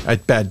 Sorry,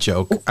 bad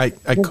joke. I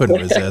couldn't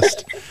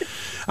resist.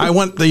 I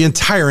went the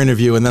entire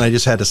interview, and then I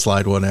just had to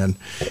slide one in.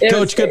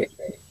 Coach, good.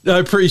 I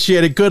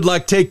appreciate it. Good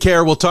luck. Take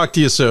care. We'll talk to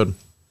you soon.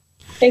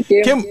 Thank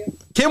you.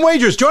 Kim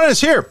Wagers joining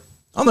us here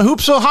on the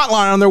Hoopsville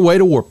Hotline on their way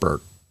to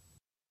Wartburg.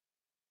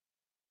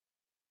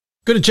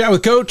 Good to chat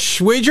with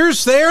Coach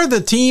Wagers there.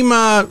 The team,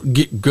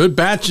 good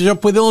batch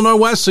up with Illinois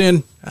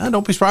Wesleyan.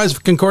 Don't be surprised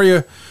if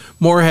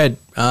Concordia-Moorhead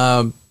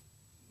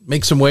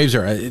makes some waves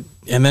there.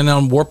 And then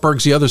on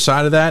Wartburg's the other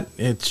side of that,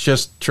 it's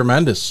just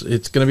tremendous.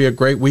 It's going to be a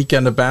great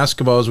weekend of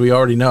basketball, as we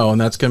already know,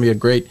 and that's going to be a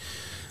great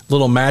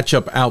little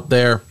matchup out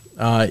there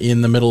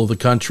in the middle of the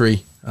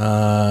country.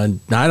 I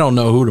don't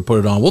know who to put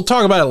it on. We'll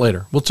talk about it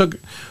later. We'll talk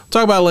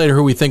about it later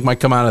who we think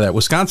might come out of that.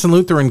 Wisconsin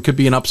Lutheran could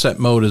be in upset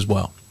mode as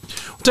well.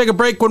 We'll take a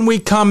break. When we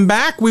come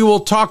back, we will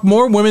talk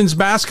more women's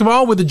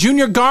basketball with a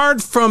junior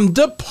guard from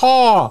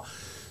DePauw.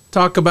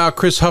 Talk about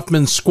Chris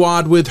Huffman's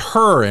squad with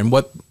her and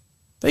what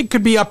they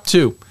could be up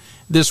to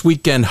this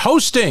weekend,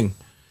 hosting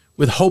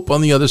with hope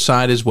on the other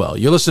side as well.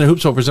 You're listening to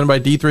Hoopsville, presented by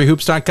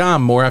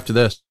D3Hoops.com. More after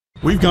this.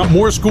 We've got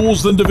more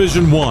schools than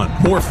Division I,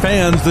 more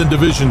fans than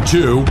Division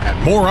II,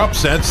 and more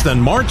upsets than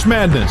March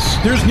Madness.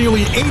 There's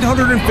nearly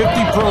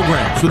 850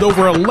 programs with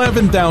over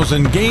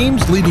 11,000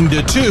 games leading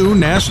to 2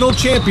 national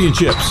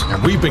championships.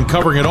 And we've been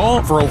covering it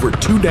all for over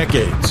 2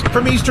 decades.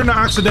 From Eastern to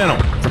Occidental,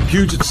 from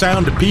Puget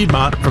Sound to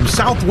Piedmont, from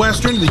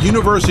Southwestern to the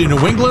University of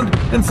New England,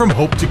 and from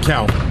Hope to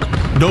Calvin.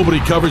 Nobody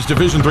covers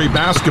Division III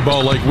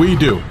basketball like we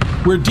do.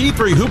 We're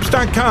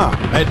D3Hoops.com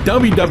at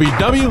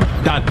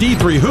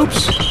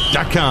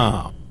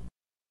www.D3Hoops.com.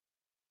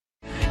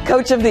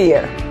 Coach of the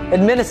Year,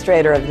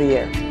 Administrator of the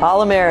Year,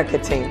 All-America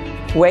Team,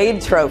 Wade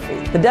Trophy.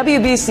 The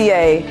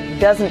WBCA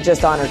doesn't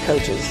just honor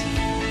coaches,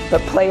 but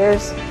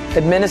players,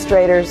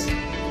 administrators,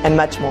 and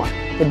much more.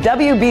 The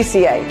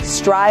WBCA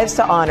strives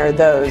to honor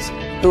those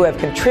who have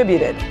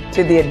contributed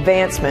to the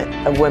advancement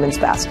of women's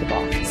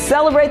basketball.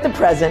 Celebrate the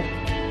present,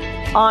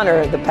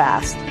 honor the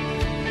past,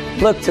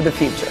 look to the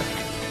future.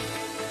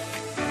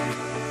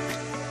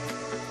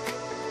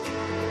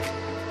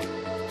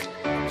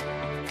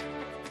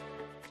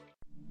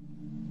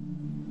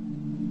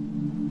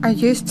 I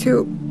used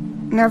to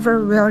never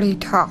really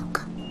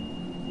talk.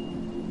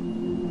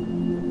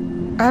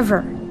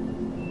 Ever.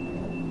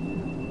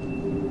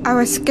 I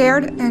was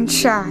scared and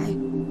shy.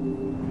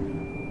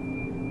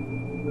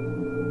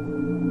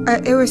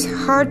 It was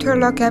hard to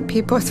look at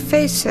people's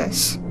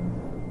faces.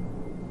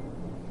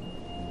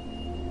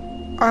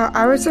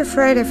 I was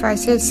afraid if I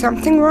said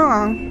something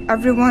wrong,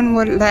 everyone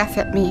would laugh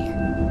at me.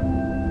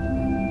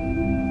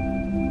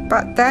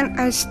 But then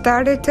I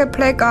started to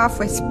play golf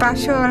with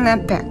Special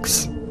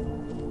Olympics.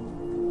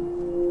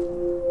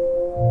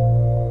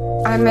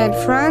 I made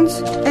friends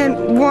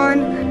and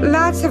won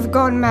lots of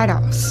gold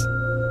medals.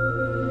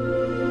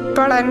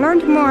 But I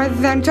learned more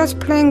than just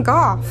playing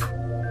golf.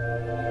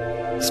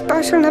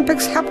 Special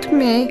Olympics helped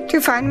me to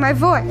find my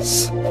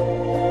voice.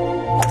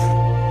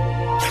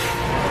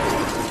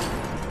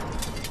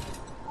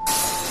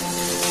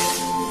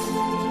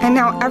 And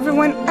now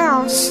everyone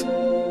else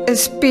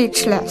is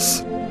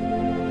speechless.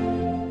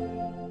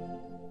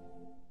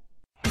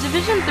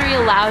 Division III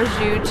allows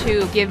you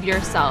to give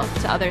yourself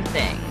to other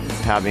things.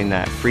 Having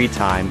that free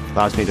time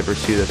allows me to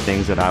pursue the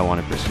things that I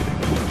want to pursue.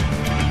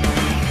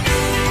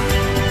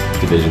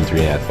 Division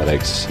III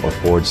athletics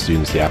affords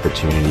students the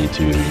opportunity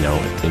to,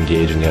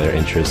 engage in the other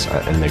interests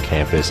in their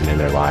campus and in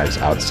their lives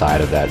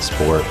outside of that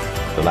sport.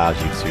 It allows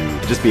you to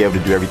just be able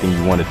to do everything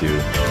you want to do.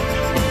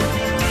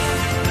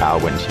 I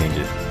wouldn't change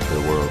it for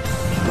the world.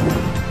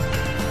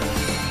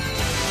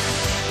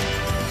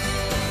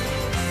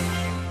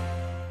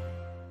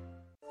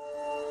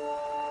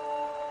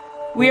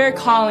 We are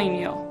calling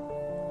you.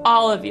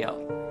 All of you.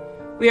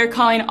 We are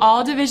calling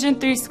all Division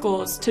III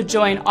schools to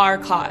join our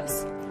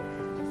cause.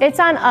 It's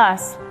on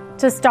us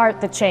to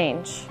start the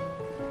change.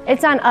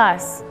 It's on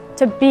us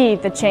to be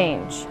the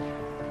change.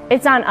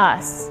 It's on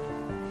us.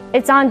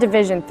 It's on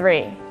Division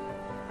III.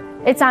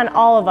 It's on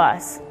all of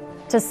us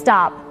to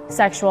stop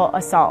sexual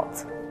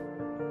assault.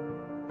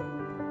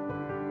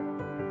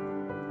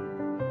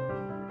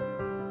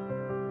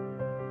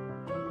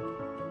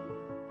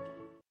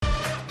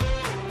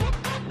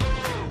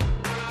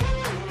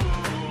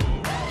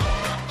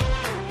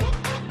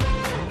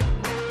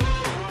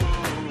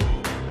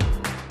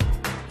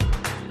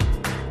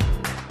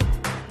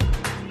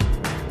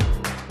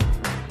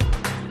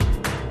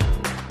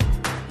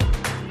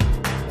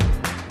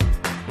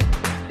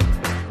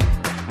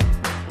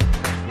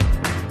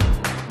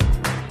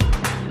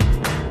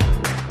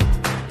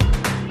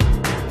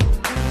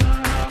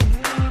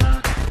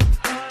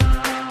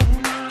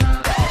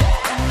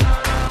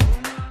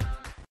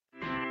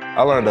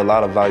 I learned a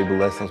lot of valuable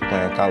lessons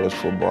playing college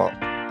football.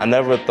 I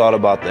never thought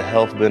about the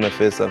health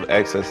benefits of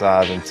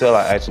exercise until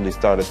I actually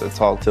started to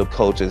talk to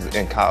coaches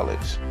in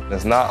college.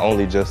 It's not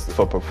only just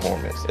for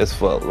performance, it's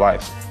for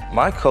life.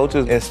 My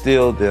coaches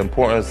instilled the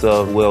importance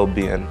of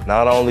well-being,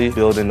 not only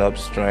building up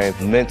strength,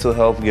 mental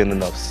health, getting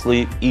enough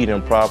sleep,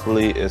 eating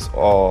properly is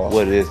all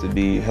what it is to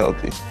be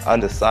healthy. I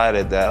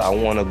decided that I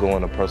want to go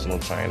into personal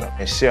trainer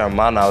and share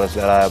my knowledge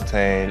that I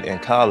obtained in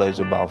college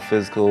about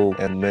physical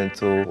and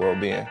mental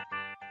well-being.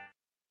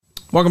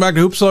 Welcome back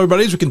to Hoopsville,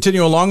 everybody. As we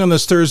continue along on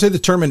this Thursday, the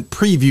tournament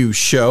preview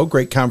show.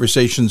 Great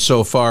conversation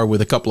so far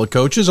with a couple of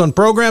coaches on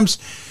programs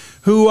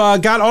who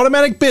got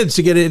automatic bids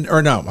to get in,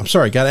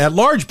 got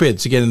at-large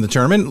bids to get in the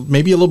tournament.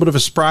 Maybe a little bit of a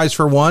surprise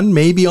for one,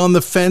 maybe on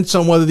the fence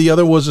on whether the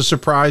other was a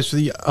surprise for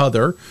the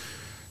other.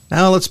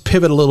 Now let's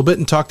pivot a little bit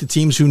and talk to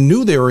teams who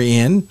knew they were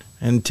in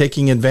and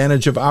taking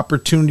advantage of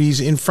opportunities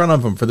in front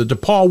of them. For the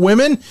DePauw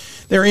women,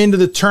 they're into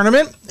the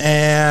tournament,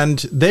 and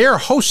they are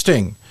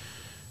hosting.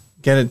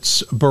 Again,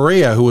 it's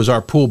Berea, who was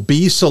our Pool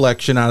B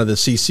selection out of the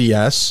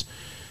CCS.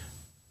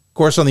 Of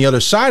course, on the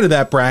other side of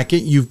that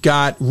bracket, you've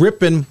got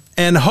Ripon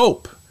and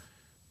Hope.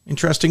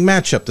 Interesting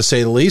matchup, to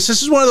say the least.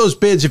 This is one of those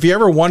bids, if you're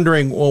ever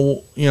wondering,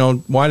 well,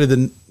 why did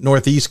the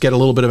Northeast get a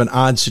little bit of an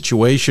odd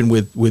situation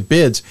with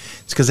bids?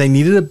 It's because they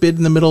needed a bid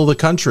in the middle of the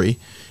country,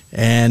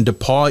 and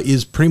DePauw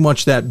is pretty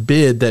much that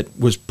bid that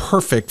was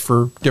perfect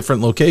for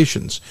different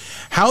locations.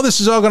 How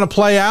this is all going to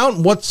play out,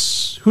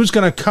 who's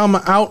going to come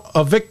out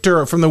a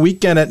victor from the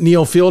weekend at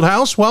Neal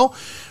Fieldhouse? Well,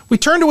 we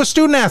turn to a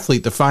student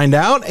athlete to find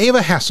out.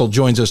 Ava Hassel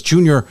joins us,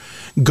 junior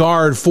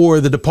guard for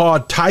the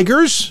DePauw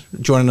Tigers,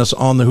 joining us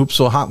on the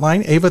Hoopsville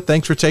Hotline. Ava,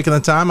 thanks for taking the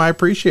time. I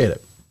appreciate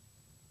it.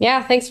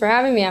 Yeah, thanks for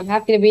having me. I'm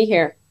happy to be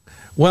here.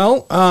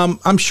 Well,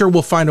 I'm sure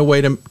we'll find a way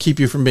to keep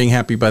you from being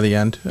happy by the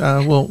end.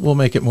 We'll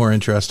make it more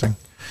interesting.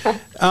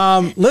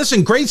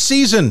 Listen, great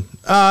season.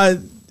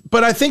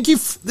 But I think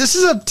this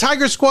is a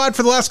Tiger squad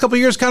for the last couple of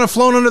years kind of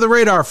flown under the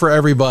radar for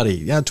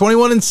everybody.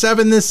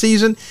 21-7 this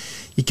season.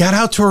 You got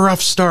out to a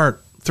rough start.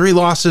 3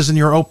 losses in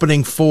your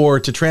opening 4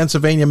 to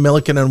Transylvania,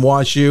 Millikan, and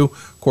WashU.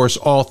 Of course,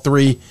 all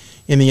 3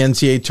 in the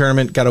NCAA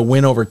tournament. Got a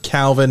win over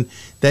Calvin.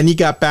 Then you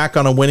got back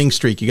on a winning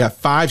streak. You got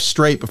 5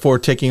 straight before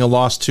taking a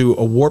loss to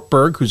a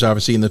Wartburg, who's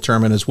obviously in the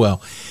tournament as well.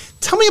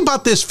 Tell me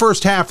about this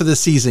first half of the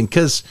season,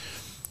 because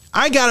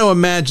I got to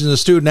imagine as a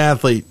student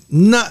athlete,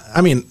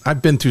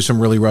 I've been through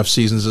some really rough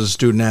seasons as a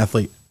student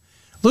athlete.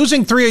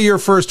 Losing 3 of your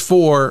first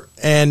 4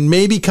 and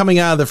maybe coming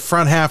out of the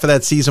front half of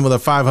that season with a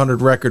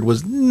 500 record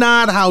was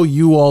not how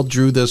you all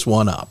drew this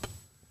one up.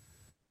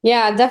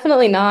 Yeah,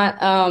 definitely not.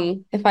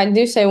 If I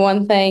do say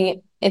one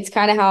thing, it's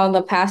kind of how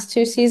the past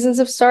 2 seasons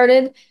have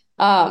started.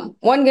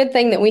 One good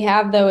thing that we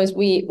have, though, is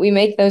we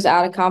make those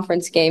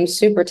out-of-conference games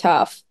super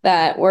tough,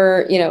 that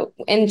we're,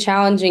 in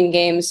challenging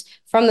games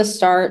from the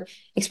start,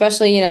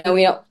 especially,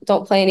 we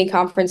don't play any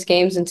conference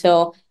games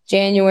until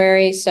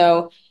January.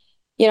 So,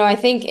 I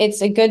think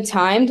it's a good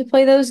time to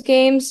play those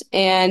games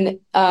and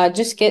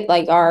just get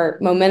our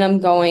momentum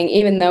going.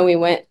 Even though we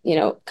went,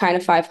 kind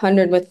of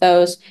 500 with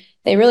those,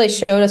 they really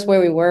showed us where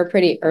we were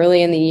pretty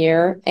early in the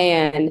year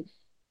and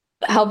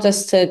helped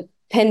us to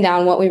pin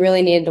down what we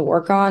really needed to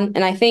work on.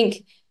 And I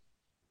think,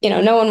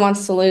 no one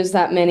wants to lose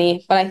that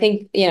many, but I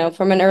think,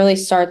 from an early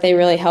start, they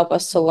really help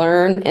us to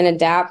learn and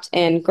adapt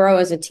and grow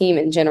as a team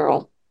in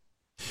general.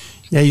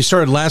 Yeah, you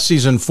started last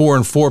season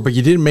 4-4, but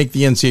you didn't make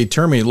the NCAA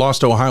tournament. You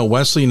lost to Ohio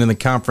Wesleyan in the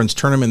conference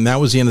tournament, and that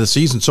was the end of the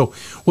season. So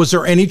was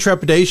there any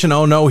trepidation,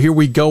 oh no, here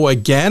we go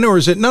again? Or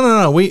is it,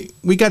 no,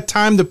 we got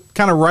time to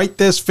kind of write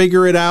this,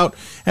 figure it out.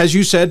 As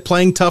you said,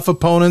 playing tough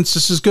opponents,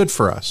 this is good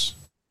for us.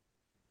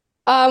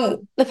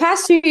 The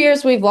past 2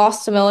 years we've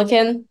lost to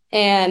Millikan,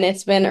 and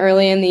it's been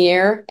early in the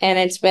year, and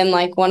it's been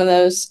one of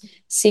those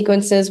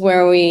sequences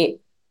where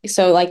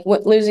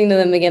losing to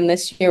them again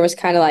this year was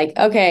kind of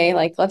okay,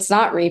 let's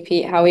not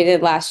repeat how we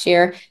did last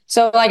year.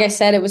 So like I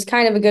said, it was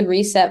kind of a good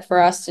reset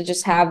for us to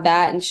just have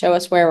that and show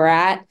us where we're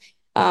at.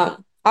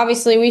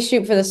 Obviously, we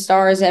shoot for the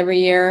stars every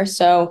year,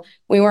 so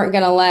we weren't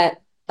going to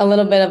let a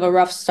little bit of a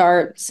rough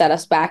start set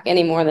us back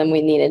any more than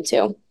we needed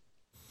to.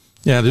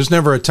 Yeah, there's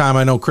never a time,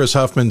 I know Chris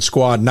Huffman's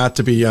squad, not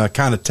to be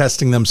kind of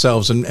testing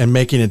themselves and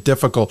making it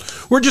difficult.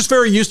 We're just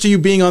very used to you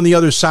being on the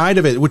other side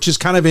of it, which is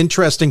kind of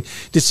interesting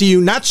to see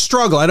you not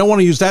struggle. I don't want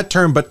to use that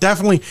term, but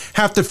definitely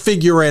have to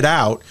figure it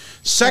out.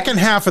 Second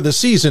half of the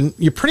season,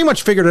 you pretty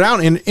much figured it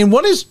out in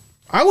what is,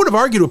 I would have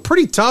argued, a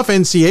pretty tough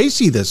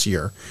NCAC this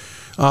year.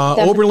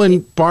 Oberlin,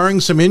 barring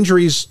some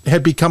injuries,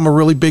 had become a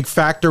really big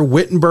factor.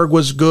 Wittenberg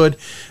was good.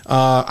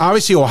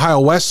 Obviously,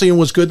 Ohio Wesleyan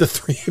was good. The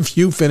 3 of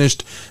you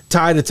finished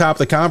tied atop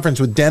the conference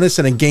with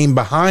Denison a game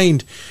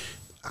behind.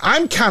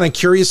 I'm kind of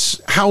curious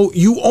how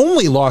you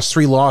only lost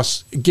 3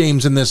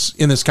 games in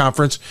this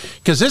conference,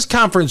 because this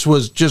conference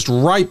was just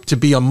ripe to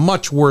be a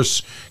much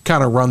worse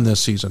kind of run this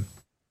season.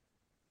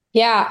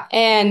 Yeah,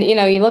 and you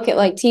look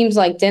at teams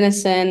like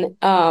Denison,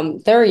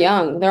 they're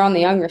young, they're on the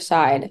younger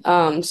side.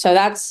 So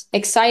that's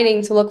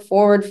exciting to look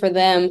forward for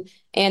them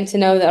and to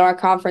know that our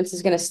conference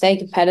is going to stay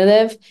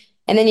competitive.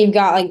 And then you've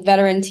got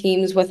veteran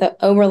teams with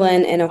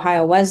Oberlin and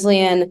Ohio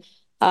Wesleyan.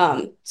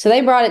 So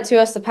they brought it to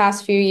us the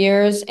past few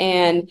years.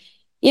 And,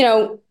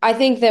 I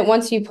think that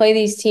once you play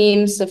these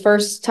teams the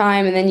first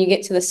time and then you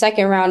get to the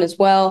second round as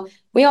well,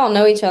 we all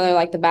know each other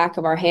like the back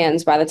of our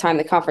hands by the time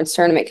the conference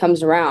tournament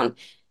comes around.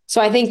 So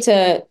I think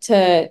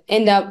to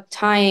end up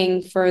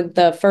tying for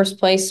the first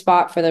place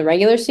spot for the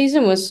regular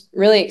season was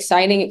really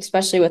exciting,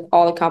 especially with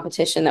all the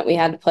competition that we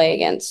had to play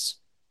against.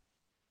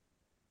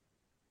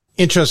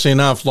 Interesting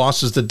enough,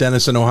 losses to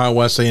Denison, Ohio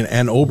Wesleyan,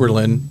 and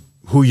Oberlin,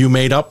 who you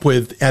made up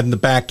with at the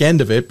back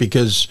end of it,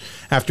 because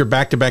after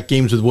back-to-back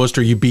games with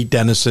Worcester, you beat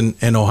Denison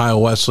and Ohio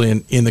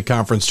Wesleyan in the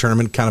conference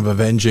tournament, kind of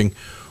avenging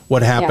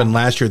what happened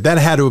last year. That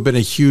had to have been a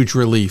huge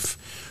relief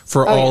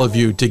for all of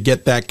you to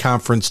get that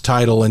conference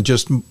title and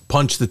just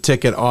punch the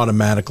ticket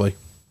automatically.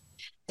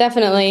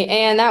 Definitely.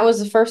 And that was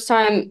the first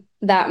time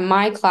that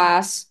my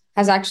class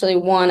has actually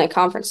won a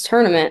conference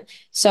tournament.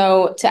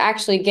 So to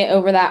actually get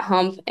over that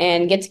hump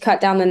and get to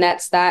cut down the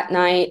nets that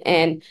night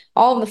and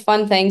all of the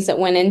fun things that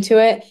went into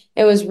it,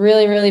 it was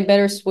really, really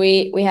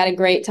bittersweet. We had a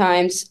great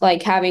time,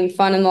 like having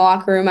fun in the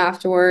locker room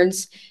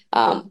afterwards.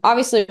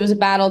 Obviously, it was a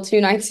battle 2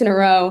 nights in a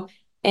row,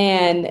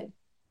 and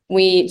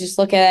we just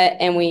look at it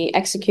and we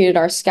executed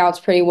our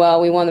scouts pretty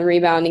well. We won the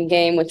rebounding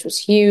game, which was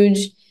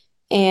huge.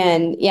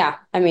 And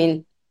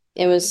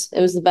it was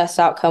the best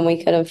outcome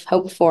we could have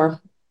hoped for.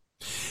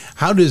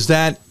 How does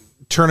that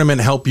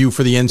tournament help you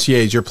for the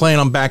NCAAs? You're playing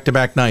on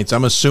back-to-back nights.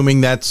 I'm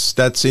assuming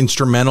that's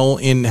instrumental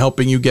in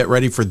helping you get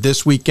ready for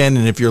this weekend,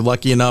 and if you're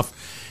lucky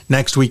enough,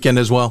 next weekend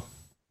as well.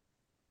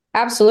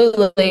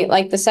 Absolutely.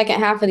 Like the second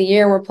half of the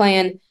year, we're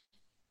playing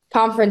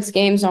conference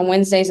games on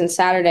Wednesdays and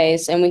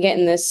Saturdays, and we get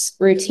in this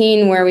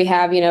routine where we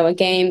have, a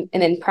game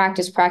and then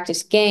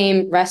practice,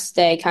 game, rest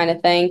day kind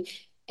of thing.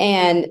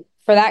 And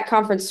for that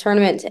conference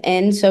tournament to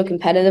end so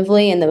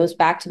competitively in those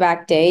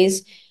back-to-back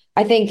days,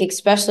 I think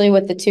especially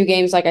with the 2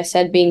 games, like I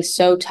said, being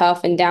so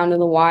tough and down to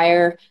the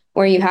wire,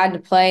 where you had to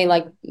play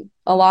like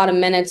a lot of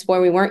minutes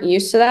where we weren't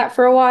used to that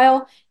for a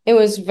while, it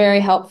was very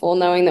helpful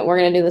knowing that we're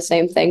going to do the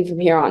same thing from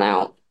here on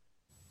out.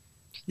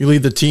 You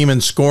lead the team in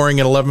scoring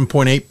at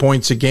 11.8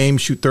 points a game,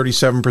 shoot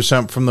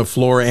 37% from the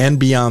floor and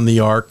beyond the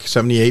arc,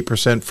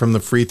 78% from the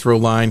free throw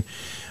line.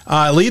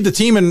 Lead the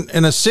team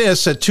in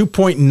assists at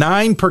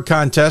 2.9 per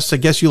contest. I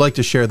guess you like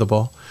to share the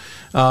ball.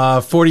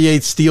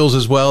 48 steals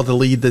as well to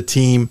lead the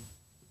team.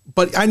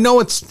 But I know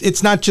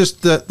it's not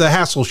just the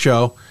Hassel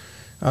show.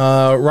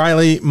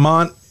 Riley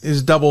Mont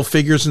is double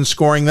figures in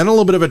scoring. Then a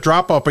little bit of a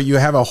drop-off, but you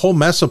have a whole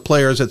mess of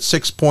players at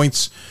 6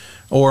 points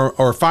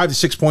or 5 to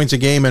 6 points a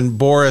game, and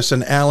Boris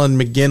and Allen,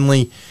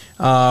 McGinley,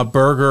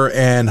 Berger,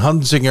 and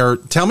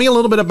Hunzinger. Tell me a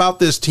little bit about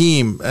this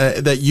team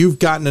that you've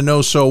gotten to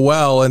know so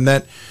well and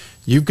that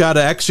you've got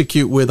to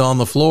execute with on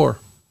the floor.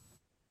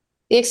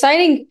 The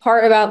exciting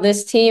part about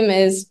this team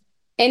is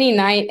any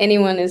night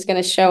anyone is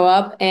going to show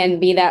up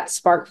and be that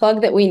spark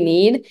plug that we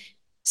need.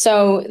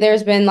 So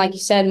there's been, like you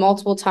said,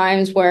 multiple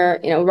times where,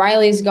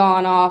 Riley's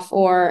gone off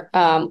or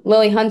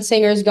Lily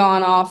Hunsinger's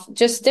gone off,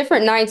 just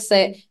different nights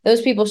that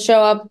those people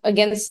show up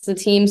against the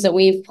teams that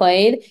we've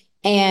played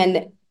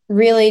and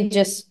really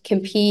just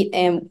compete.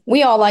 And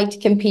we all like to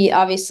compete,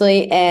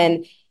 obviously.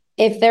 And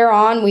if they're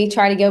on, we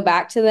try to go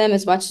back to them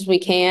as much as we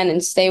can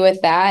and stay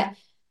with that.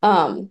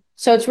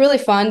 So it's really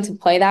fun to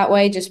play that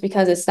way just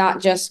because it's not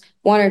just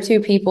 1 or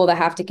 2 people that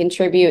have to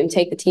contribute and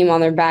take the team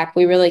on their back.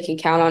 We really can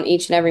count on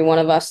each and every one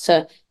of us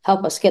to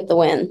help us get the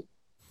win.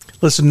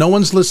 Listen, no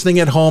one's listening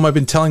at home. I've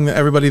been telling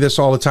everybody this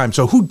all the time.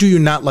 So who do you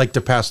not like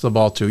to pass the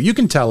ball to? You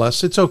can tell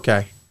us. It's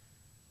okay.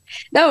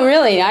 No,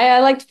 really. I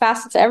like to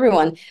pass it to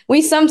everyone.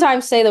 We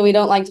sometimes say that we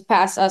don't like to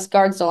pass, us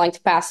guards don't like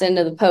to pass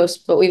into the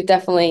post, but we've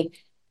definitely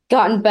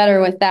gotten better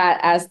with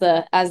that as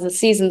the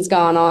season's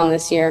gone on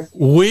this year.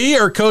 We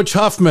or Coach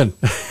Huffman?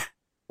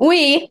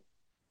 We.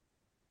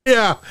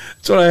 Yeah,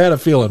 that's what I had a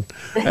feeling.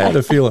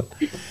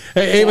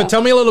 Hey, Ava,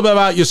 tell me a little bit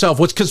about yourself.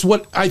 Because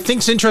what I think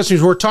is interesting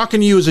is we're talking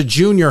to you as a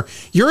junior.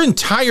 Your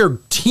entire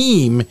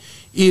team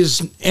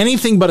is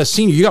anything but a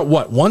senior. You got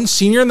what, 1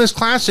 senior in this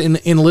class in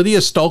Lydia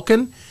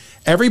Stulkin?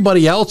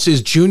 Everybody else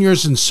is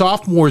juniors and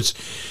sophomores.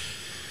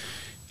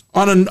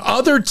 On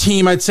another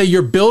team, I'd say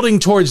you're building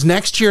towards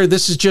next year.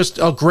 This is just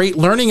a great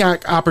learning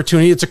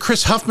opportunity. It's a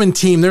Chris Huffman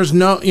team. There's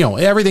no,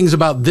 everything's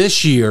about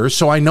this year,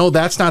 so I know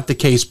that's not the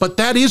case. But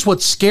that is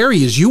what's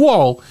scary is you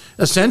all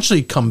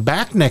essentially come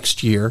back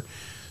next year.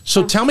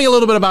 So tell me a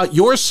little bit about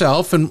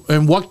yourself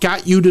and what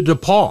got you to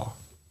DePauw.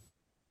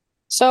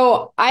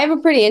 So I have a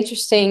pretty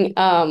interesting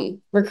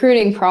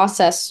recruiting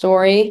process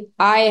story.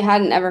 I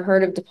hadn't ever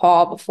heard of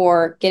DePauw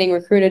before getting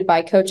recruited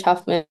by Coach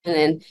Huffman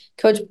and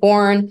Coach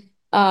Bourne.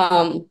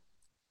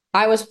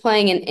 I was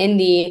playing in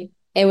Indy.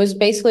 It was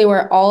basically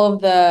where all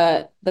of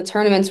the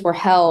tournaments were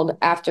held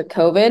after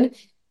COVID,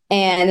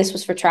 and this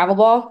was for travel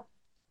ball.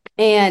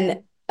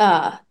 And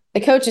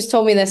the coaches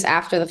told me this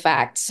after the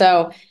fact.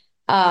 So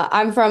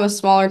I'm from a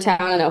smaller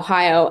town in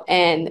Ohio,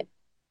 and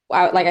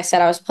like I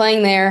said, I was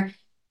playing there.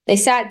 They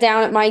sat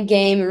down at my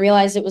game and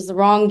realized it was the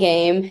wrong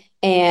game,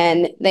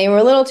 and they were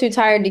a little too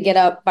tired to get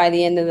up by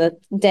the end of the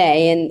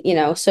day.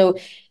 And, so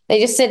they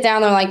just sit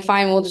down. They're like,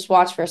 fine, we'll just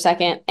watch for a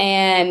second.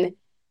 And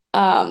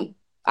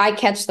I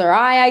catch their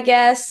eye, I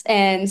guess.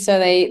 And so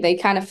they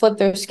kind of flip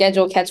their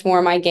schedule, catch more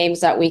of my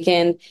games that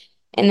weekend.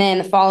 And then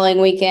the following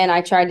weekend,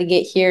 I tried to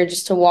get here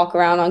just to walk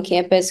around on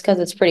campus because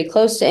it's pretty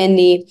close to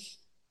Indy.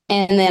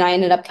 And then I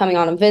ended up coming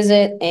on a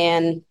visit,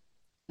 and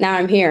now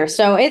I'm here.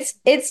 So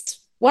it's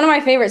one of my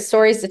favorite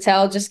stories to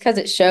tell just because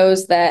it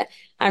shows that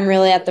I'm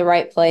really at the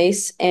right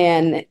place,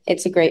 and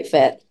it's a great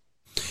fit.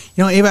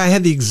 You know, Ava, I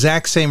had the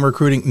exact same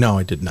recruiting. No,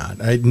 I did not.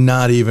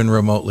 Not even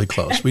remotely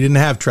close. We didn't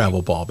have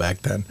travel ball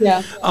back then.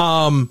 Yeah.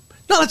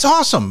 No, that's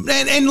awesome.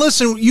 And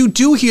listen, you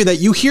do hear that.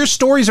 You hear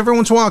stories every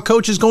once in a while.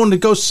 Coach is going to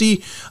go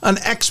see an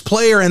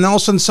ex-player, and all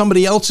of a sudden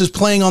somebody else is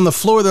playing on the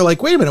floor. They're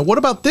like, wait a minute, what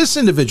about this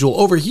individual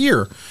over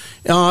here?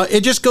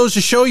 It just goes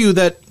to show you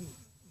that,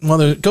 well,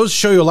 it goes to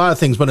show you a lot of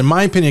things, but in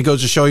my opinion, it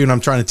goes to show you, and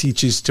I'm trying to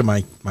teach this to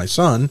my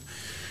son,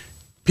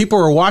 people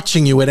are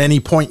watching you at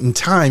any point in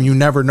time. You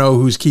never know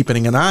who's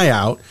keeping an eye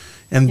out.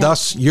 And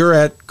thus, you're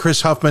at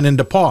Chris Huffman and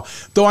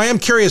DePauw. Though I am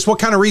curious, what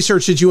kind of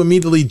research did you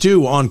immediately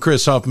do on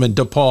Chris Huffman,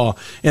 DePauw,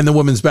 and the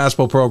women's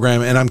basketball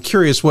program? And I'm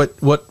curious what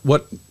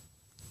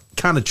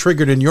kind of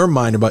triggered in your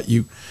mind about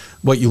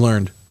what you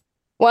learned.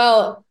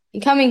 Well,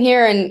 coming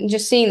here and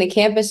just seeing the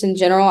campus in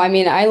general, I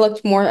mean, I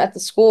looked more at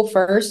the school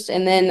first,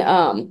 and then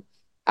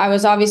I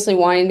was obviously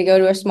wanting to go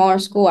to a smaller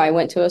school. I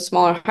went to a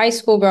smaller high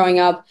school growing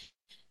up.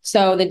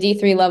 So the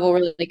D3 level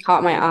really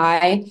caught my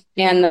eye,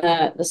 and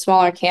the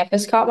smaller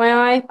campus caught my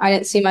eye. I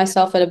didn't see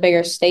myself at a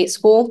bigger state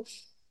school.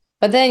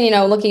 But then,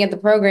 looking at the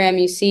program,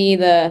 you see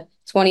the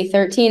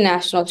 2013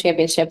 national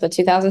championship, the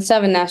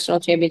 2007 national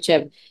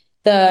championship,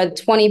 the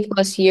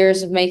 20-plus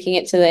years of making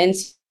it to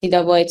the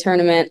NCAA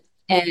tournament,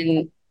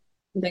 and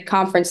the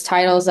conference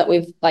titles that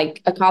we've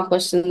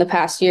accomplished in the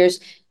past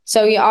years.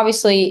 So you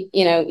obviously,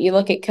 you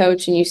look at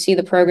Coach and you see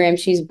the program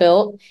she's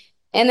built.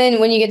 And then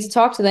when you get to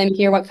talk to them,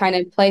 hear what kind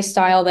of play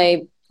style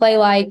they play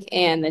like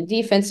and the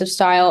defensive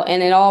style,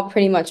 and it all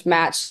pretty much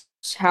matched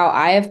how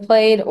I have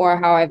played or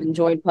how I've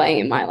enjoyed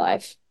playing in my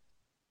life.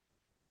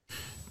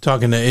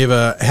 Talking to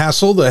Ava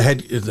Hassel, the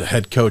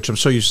head coach. I'm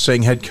so used to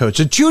saying head coach.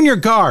 A junior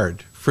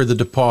guard for the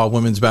DePauw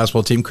women's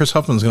basketball team. Chris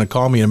Huffman's going to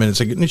call me in a minute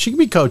and say, she can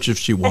be coach if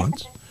she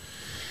wants.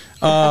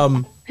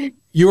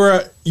 You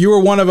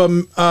were one of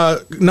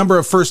a number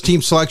of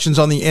first-team selections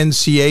on the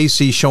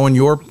NCAC, showing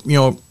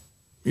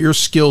your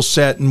skill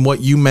set and what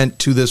you meant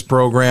to this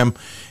program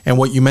and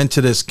what you meant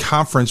to this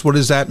conference. What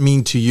does that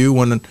mean to you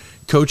when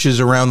coaches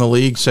around the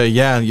league say,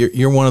 yeah,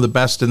 you're one of the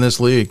best in this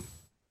league?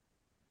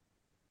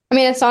 I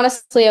mean, it's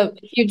honestly a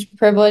huge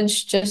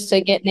privilege just to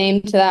get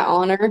named to that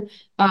honor.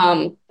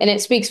 And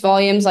it speaks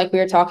volumes, like we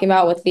were talking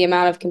about, with the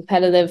amount of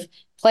competitive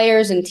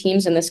players and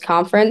teams in this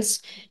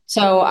conference.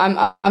 So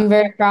I'm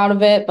very proud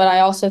of it, but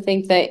I also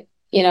think that,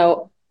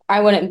 I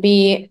wouldn't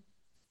be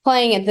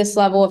playing at this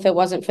level if it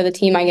wasn't for the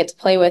team I get to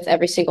play with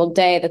every single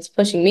day that's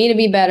pushing me to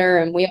be better,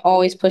 and we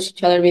always push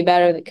each other to be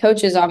better. The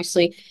coaches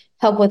obviously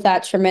help with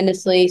that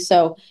tremendously.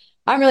 So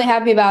I'm really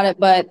happy about it,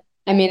 but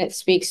I mean, it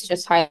speaks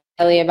just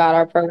highly about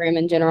our program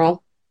in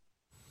general.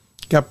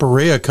 Got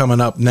Berea coming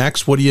up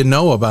next. What do you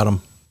know about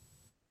them?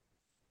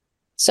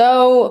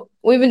 So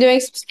we've been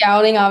doing some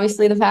scouting,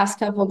 obviously, the past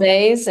couple of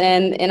days,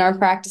 and in our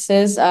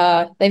practices,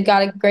 they've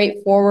got a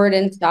great forward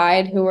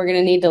inside who we're going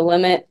to need to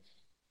limit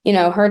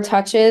her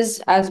touches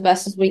as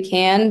best as we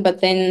can.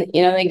 But then,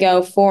 they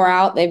go 4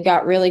 out. They've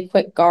got really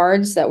quick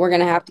guards that we're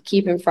going to have to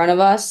keep in front of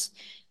us.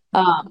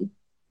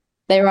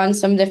 They run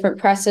some different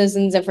presses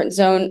and different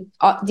zone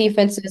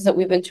defenses that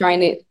we've been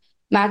trying to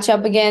match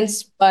up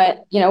against.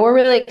 But, we're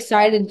really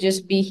excited to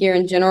just be here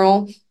in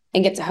general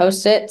and get to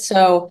host it.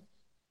 So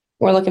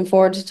we're looking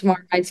forward to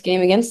tomorrow night's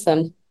game against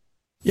them.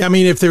 Yeah, I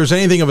mean, if there's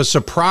anything of a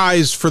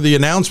surprise for the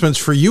announcements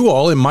for you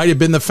all, it might have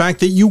been the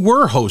fact that you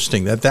were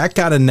hosting, that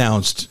got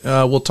announced.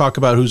 We'll talk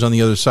about who's on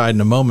the other side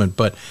in a moment.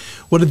 But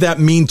what did that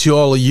mean to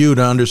all of you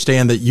to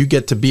understand that you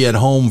get to be at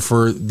home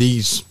for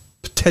these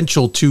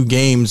potential 2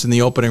 games in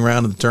the opening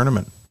round of the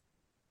tournament?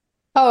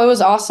 Oh, it was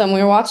awesome.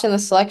 We were watching the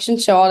selection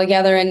show all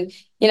together, and,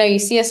 you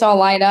see us all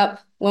light up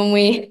when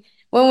we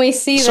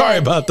see that. Sorry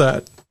about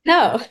that.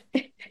 No.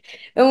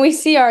 When we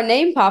see our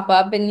name pop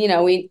up, and,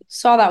 we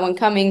saw that one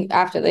coming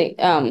after the,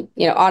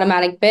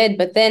 automatic bid,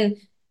 but then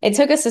it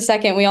took us a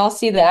second. We all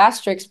see the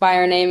asterisk by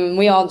our name, and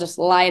we all just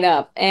light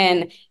up.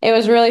 And it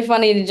was really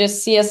funny to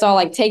just see us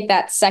all take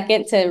that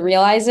second to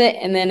realize it.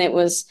 And then it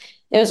was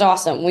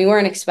awesome. We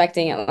weren't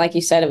expecting it. Like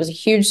you said, it was a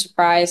huge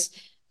surprise,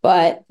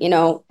 but,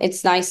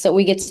 it's nice that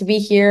we get to be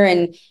here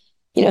and,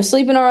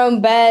 sleep in our own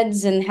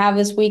beds and have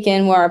this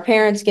weekend where our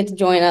parents get to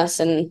join us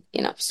and,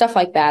 stuff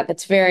like that.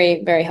 That's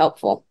very, very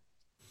helpful.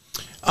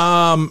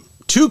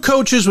 2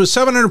 coaches with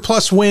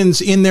 700-plus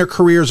wins in their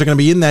careers are going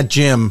to be in that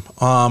gym.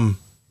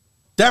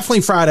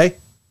 Definitely Friday,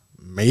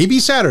 maybe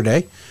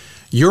Saturday.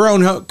 Your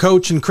own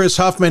coach and Chris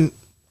Huffman.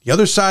 The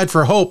other side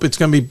for Hope, it's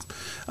going to be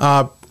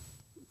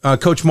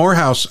Coach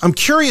Morehouse. I'm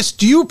curious,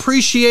 do you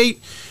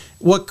appreciate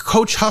what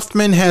Coach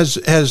Huffman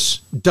has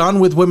done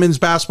with women's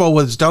basketball,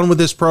 what it's done with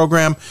this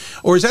program,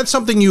 or is that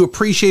something you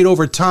appreciate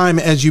over time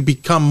as you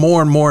become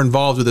more and more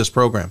involved with this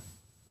program?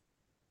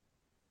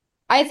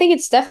 I think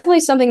it's definitely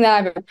something that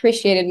I've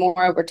appreciated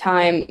more over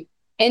time.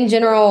 In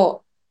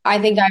general, I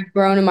think I've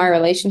grown in my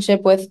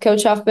relationship with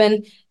Coach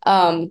Huffman.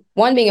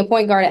 One, being a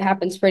point guard, it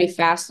happens pretty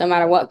fast no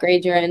matter what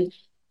grade you're in.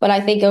 But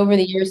I think over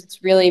the years,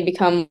 it's really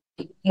become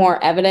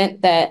more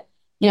evident that,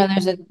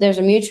 there's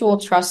a mutual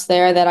trust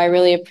there that I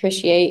really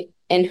appreciate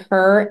in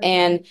her.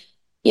 And,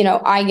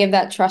 I give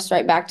that trust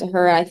right back to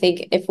her. And I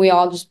think if we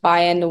all just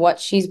buy into what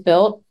she's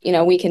built,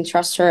 we can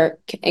trust her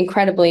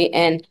incredibly.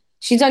 And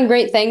she's done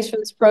great things for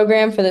this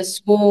program, for this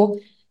school,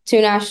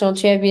 2 national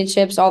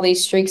championships, all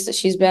these streaks that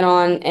she's been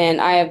on.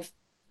 And I have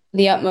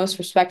the utmost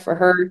respect for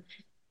her.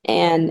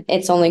 And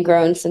it's only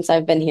grown since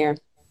I've been here.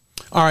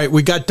 All right,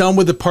 we got done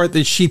with the part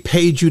that she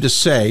paid you to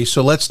say,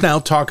 so let's now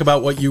talk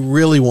about what you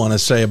really want to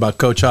say about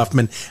Coach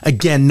Huffman.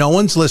 Again, no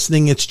one's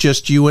listening. It's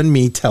just you and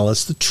me. Tell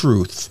us the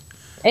truth.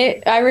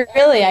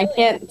 I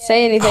can't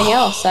say anything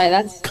else.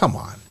 Come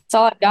on. That's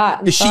all I've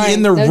got. Is she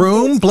in the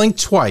room? Blink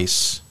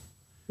twice.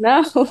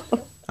 No.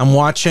 I'm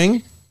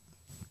watching.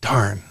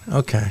 Darn.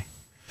 Okay.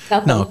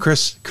 Nothing. No,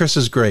 Chris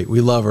is great.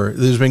 We love her.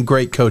 There's been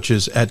great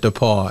coaches at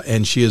DePauw,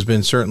 and she has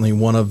been certainly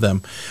one of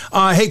them.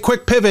 Hey,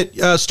 quick pivot.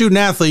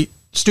 Student-athlete,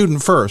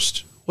 student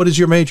first. What is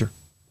your major?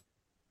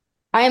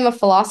 I am a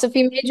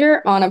philosophy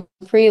major on a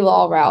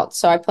pre-law route,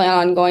 so I plan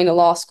on going to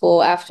law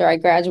school after I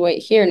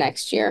graduate here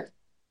next year.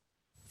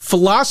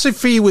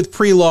 Philosophy with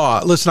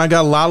pre-law. Listen, I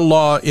got a lot of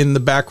law in the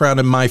background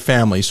in my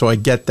family, so I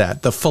get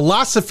that. The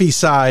philosophy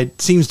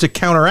side seems to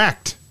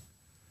counteract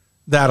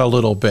that a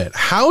little bit.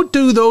 How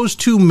do those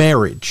two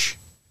marriage?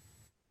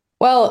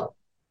 Well,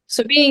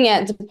 so being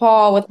at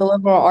DePauw with the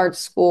liberal arts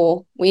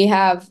school, we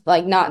have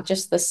not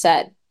just the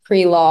set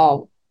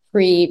pre-law,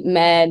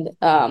 pre-med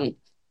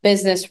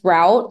business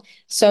route.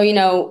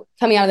 So,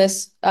 coming out of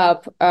this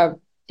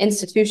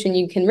institution,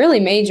 you can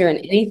really major in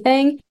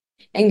anything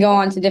and go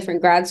on to different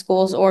grad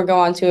schools or go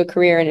on to a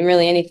career in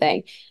really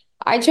anything.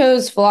 I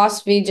chose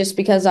philosophy just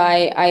because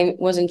I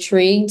was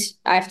intrigued.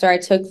 After I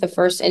took the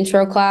first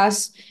intro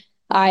class,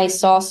 I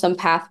saw some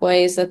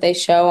pathways that they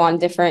show on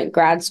different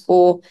grad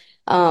school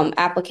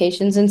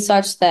applications and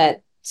such,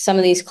 that some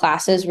of these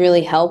classes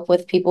really help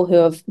with people who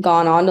have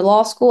gone on to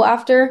law school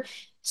after.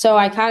 So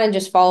I kind of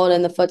just followed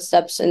in the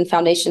footsteps and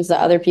foundations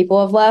that other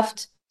people have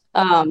left.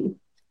 And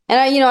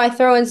I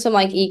throw in some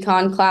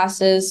econ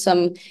classes,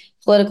 some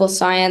political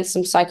science,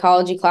 some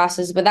psychology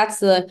classes, but that's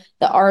the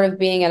art of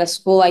being at a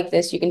school like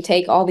this. You can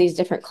take all these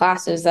different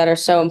classes that are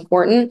so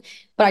important,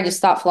 but I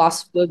just thought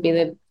philosophy would be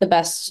the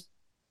best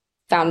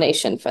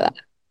foundation for that.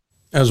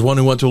 As one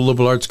who went to a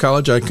liberal arts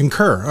college, I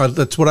concur.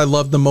 That's what I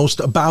love the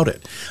most about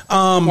it.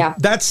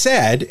 That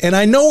said, and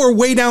I know we're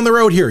way down the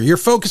road here. Your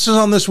focus is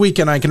on this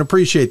weekend. I can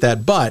appreciate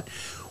that. But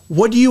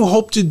what do you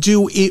hope to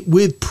do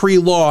with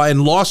pre-law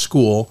and law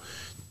school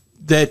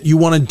that you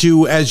want to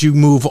do as you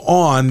move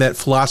on, that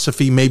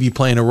philosophy may be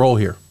playing a role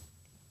here?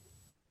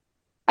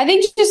 I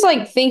think just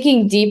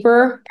thinking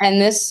deeper in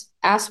this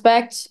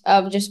aspect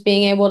of just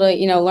being able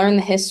to, learn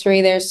the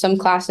history. There's some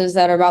classes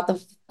that are about the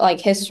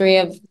history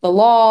of the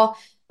law,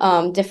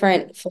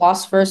 different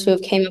philosophers who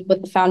have came up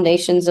with the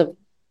foundations of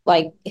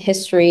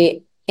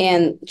history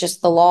and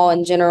just the law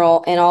in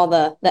general and all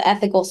the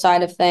ethical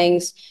side of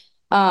things.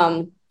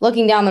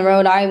 Looking down the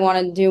road, I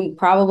want to do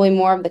probably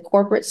more of the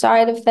corporate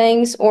side of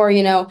things, or,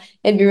 it'd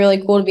be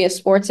really cool to be a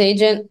sports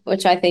agent,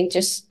 which I think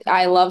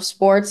I love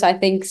sports. I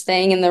think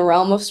staying in the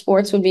realm of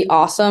sports would be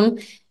awesome.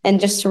 And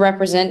just to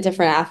represent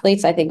different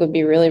athletes, I think would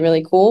be really,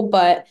 really cool.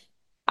 But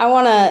I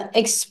want to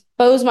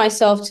expose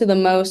myself to the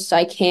most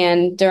I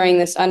can during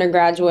this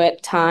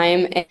undergraduate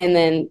time, and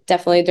then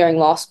definitely during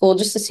law school,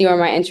 just to see where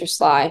my interests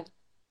lie.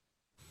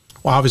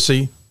 Well,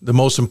 obviously, the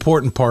most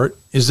important part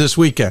is this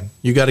weekend.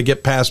 You got to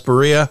get past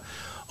Berea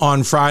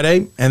on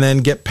Friday and then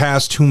get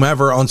past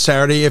whomever on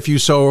Saturday if you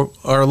so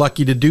are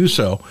lucky to do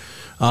so.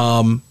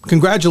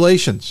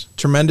 Congratulations.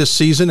 Tremendous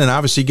season, and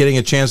obviously getting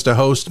a chance to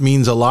host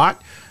means a lot.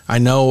 I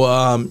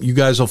know you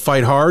guys will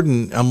fight hard,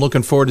 and I'm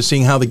looking forward to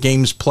seeing how the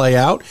games play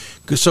out.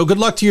 So good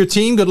luck to your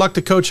team. Good luck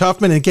to Coach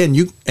Huffman. And again,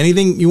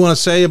 anything you want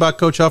to say about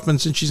Coach Huffman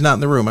since she's not in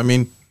the room? I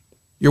mean,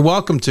 you're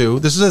welcome to.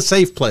 This is a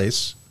safe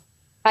place.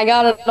 I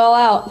got it all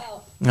out.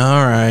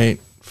 All right.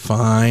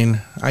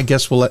 Fine. I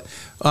guess we'll let...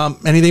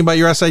 anything about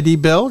your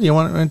SID, Bill? You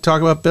want to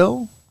talk about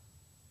Bill?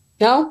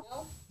 No.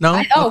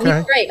 Okay.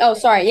 He's great. Oh,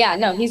 sorry. Yeah,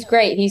 no, he's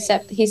great. He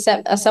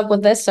set us up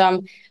with this, so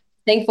I'm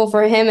thankful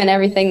for him and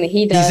everything that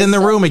he does. He's in the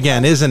room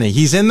again, isn't he?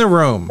 He's in the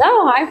room.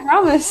 No, I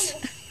promise.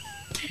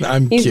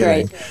 He's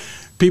kidding. Great.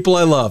 People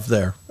I love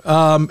there.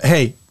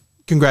 Hey,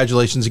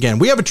 congratulations again.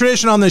 We have a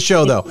tradition on this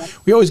show, though.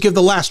 We always give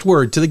the last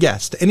word to the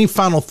guest. Any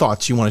final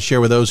thoughts you want to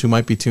share with those who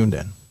might be tuned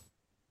in?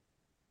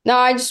 No,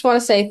 I just want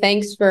to say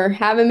thanks for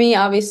having me.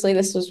 Obviously,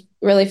 this was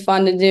really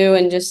fun to do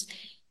and just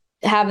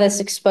have this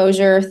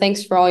exposure.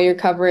 Thanks for all your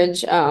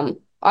coverage.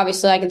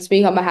 Obviously, I can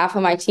speak on behalf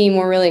of my team.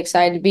 We're really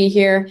excited to be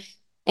here.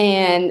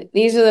 And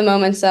these are the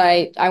moments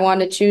that I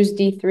wanted to choose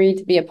D3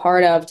 to be a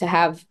part of, to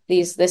have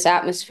this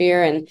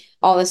atmosphere and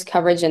all this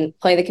coverage and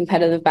play the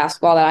competitive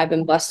basketball that I've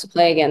been blessed to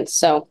play against.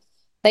 So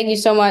thank you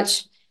so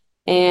much,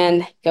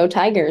 and go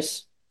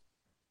Tigers.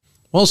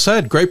 Well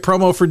said. Great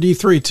promo for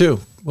D3,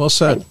 too. Well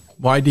said.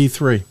 Why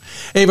D3?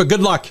 Ava,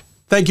 good luck.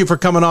 Thank you for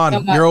coming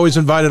on. You're always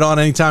invited on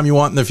anytime you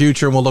want in the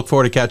future, and we'll look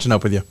forward to catching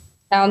up with you.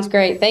 Sounds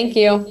great. Thank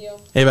you.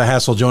 Ava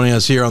Hassel joining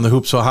us here on the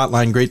Hoopsville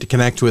Hotline. Great to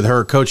connect with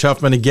her. Coach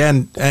Huffman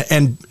again,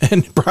 and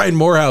Brian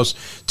Morehouse,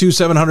 2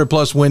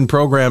 700-plus win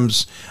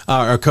programs,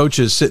 are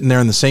coaches sitting there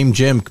in the same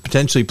gym,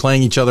 potentially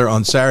playing each other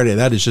on Saturday.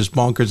 That is just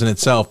bonkers in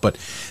itself. But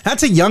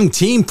that's a young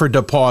team for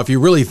DePauw. If you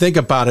really think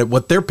about it,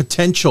 what their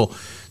potential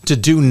to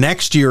do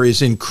next year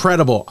is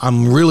incredible.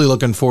 I'm really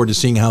looking forward to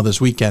seeing how this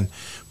weekend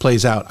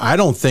plays out. I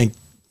don't think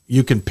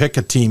you can pick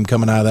a team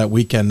coming out of that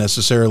weekend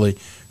necessarily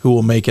who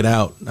will make it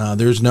out.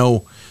 There's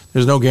no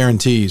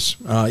guarantees.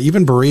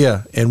 Even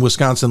Berea and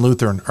Wisconsin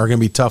Lutheran are going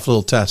to be tough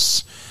little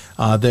tests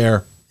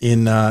there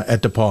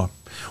at DePauw.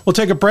 We'll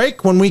take a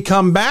break. When we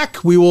come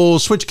back, we will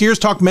switch gears,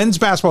 talk men's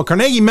basketball.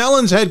 Carnegie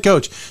Mellon's head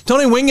coach,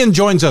 Tony Wingen,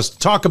 joins us to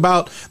talk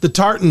about the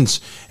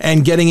Tartans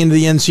and getting into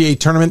the NCAA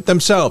tournament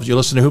themselves. You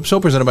listen to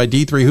Hoopsville, presented by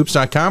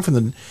D3Hoops.com from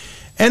the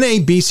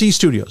NABC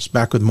Studios.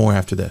 Back with more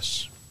after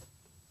this.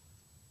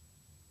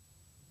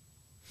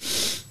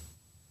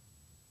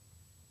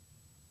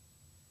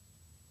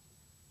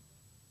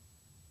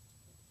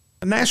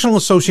 The National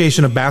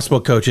Association of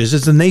Basketball Coaches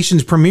is the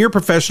nation's premier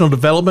professional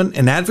development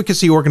and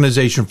advocacy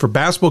organization for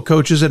basketball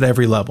coaches at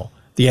every level.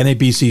 The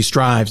NABC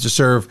strives to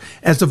serve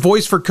as the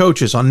voice for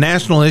coaches on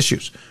national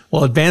issues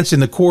while advancing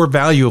the core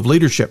value of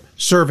leadership,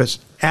 service,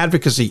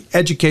 advocacy,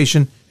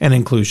 education, and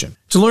inclusion.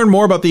 To learn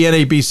more about the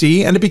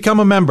NABC and to become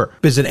a member,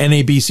 visit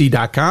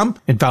NABC.com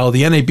and follow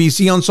the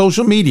NABC on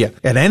social media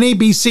at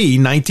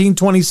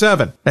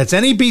NABC1927. That's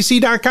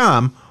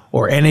NABC.com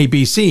or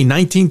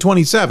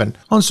NABC1927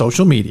 on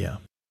social media.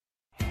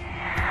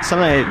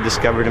 Something I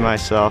discovered in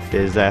myself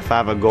is that if I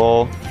have a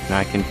goal, then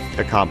I can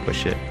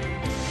accomplish it.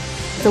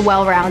 It's a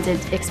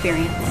well-rounded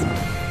experience.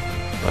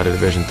 At a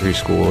Division III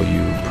school,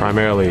 you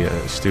primarily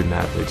a student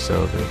athlete,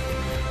 so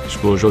the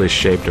school is really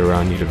shaped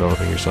around you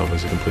developing yourself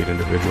as a complete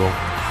individual.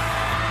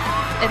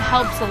 It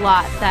helps a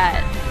lot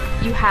that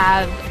you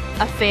have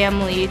a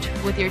family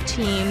with your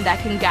team that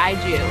can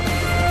guide you.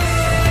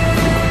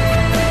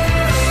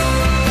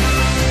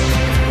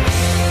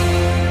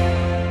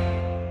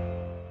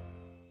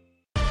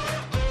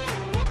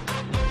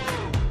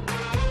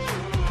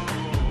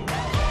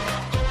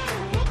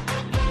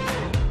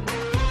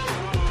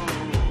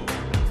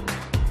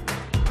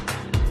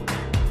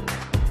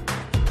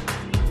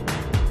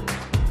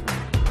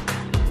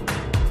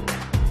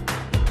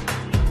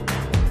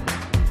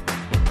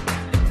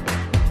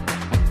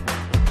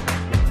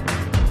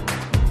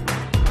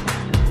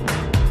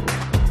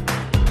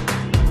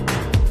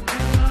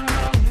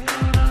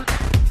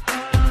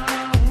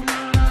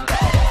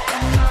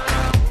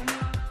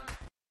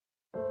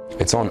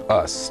 It's on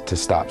us to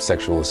stop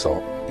sexual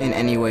assault. In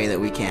any way that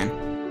we can.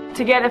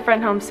 To get a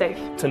friend home safe.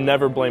 To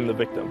never blame the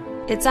victim.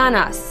 It's on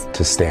us.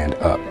 To stand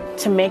up.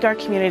 To make our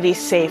community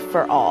safe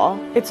for all.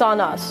 It's on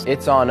us.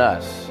 It's on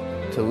us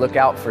to look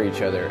out for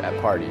each other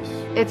at parties.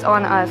 It's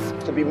on us.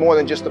 To be more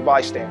than just a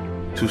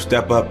bystander. To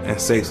step up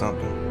and say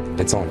something.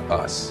 It's on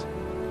us.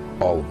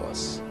 All of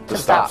us. To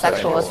stop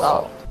sexual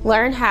assault.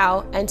 Learn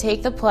how and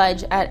take the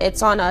pledge at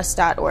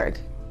itsonus.org.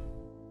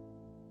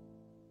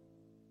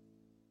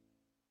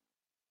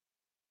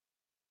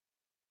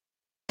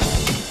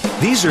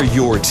 These are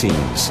your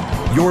teams,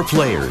 your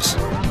players,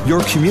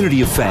 your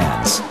community of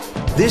fans.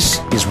 This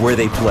is where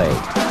they play,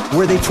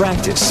 where they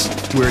practice,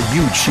 where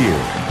you cheer.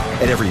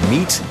 At every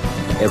meet,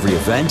 every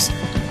event,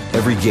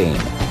 every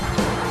game.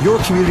 Your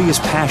community is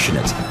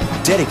passionate,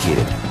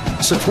 dedicated,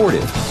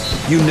 supportive.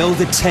 You know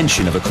the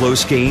tension of a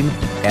close game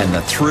and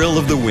the thrill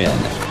of the win.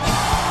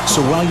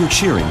 So while you're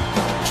cheering,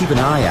 keep an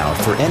eye out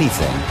for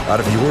anything out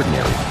of the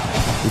ordinary.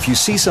 If you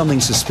see something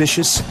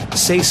suspicious,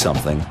 say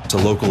something to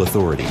local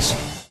authorities.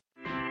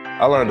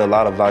 I learned a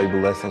lot of valuable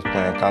lessons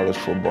playing college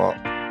football.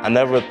 I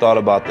never thought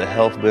about the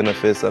health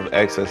benefits of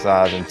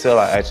exercise until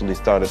I actually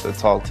started to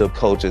talk to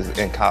coaches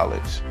in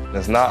college.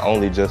 It's not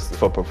only just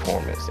for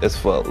performance, it's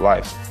for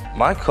life.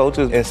 My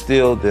coaches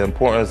instilled the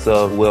importance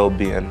of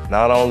well-being,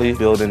 not only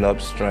building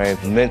up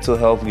strength, mental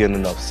health, getting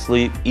enough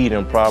sleep,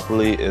 eating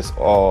properly is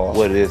all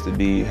what it is to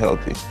be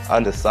healthy.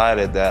 I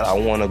decided that I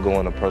want to go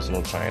into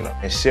personal trainer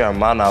and share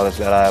my knowledge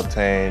that I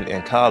obtained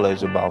in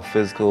college about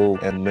physical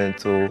and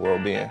mental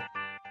well-being.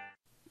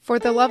 For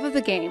the love of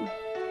the game.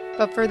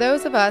 But for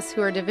those of us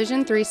who are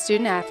Division III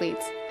student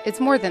athletes,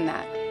 it's more than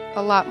that,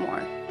 a lot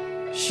more.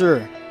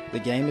 Sure, the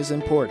game is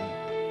important,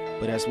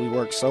 but as we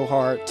work so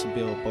hard to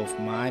build both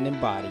mind and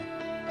body,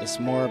 it's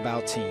more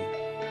about team.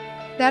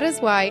 That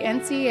is why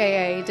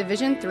NCAA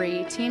Division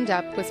III teamed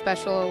up with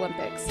Special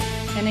Olympics,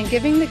 and in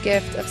giving the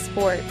gift of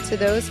sport to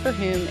those for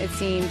whom it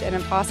seemed an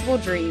impossible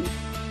dream,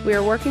 we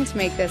are working to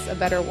make this a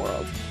better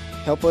world.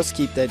 Help us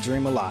keep that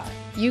dream alive.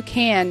 You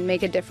can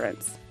make a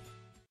difference.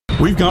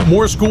 We've got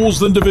more schools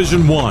than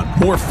Division I,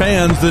 more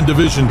fans than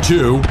Division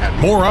II,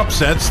 and more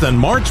upsets than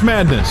March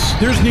Madness.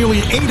 There's nearly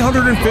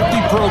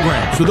 850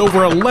 programs with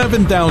over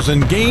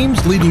 11,000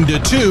 games leading to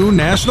 2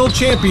 national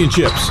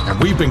championships.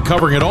 And we've been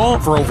covering it all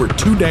for over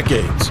 2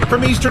 decades.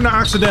 From Eastern to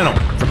Occidental,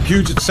 from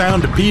Puget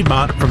Sound to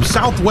Piedmont, from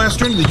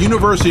Southwestern to the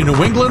University of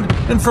New England,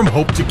 and from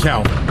Hope to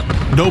Calvin.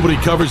 Nobody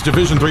covers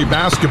Division III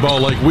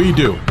basketball like we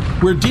do.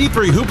 We're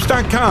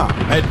D3Hoops.com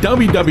at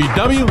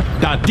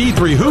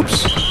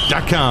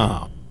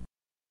www.d3hoops.com.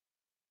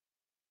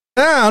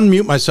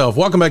 Unmute myself.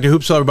 Welcome back to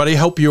Hoopsville, everybody.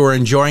 Hope you are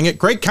enjoying it.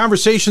 Great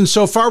conversation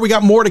so far. We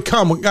got more to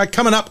come. We got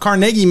coming up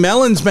Carnegie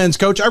Mellon's men's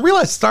coach. I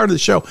realized at the start of the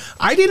show,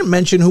 I didn't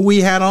mention who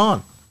we had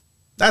on.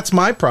 That's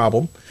my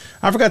problem.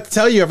 I forgot to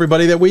tell you,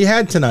 everybody, that we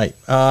had tonight.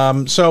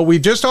 So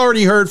we've just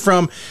already heard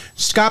from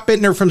Scott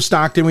Bittner from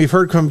Stockton. We've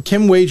heard from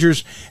Kim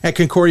Wagers at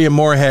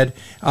Concordia-Moorhead.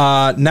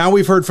 Now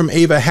we've heard from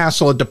Ava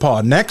Hassel at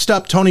DePauw. Next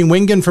up, Tony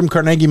Wingen from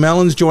Carnegie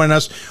Mellon's joining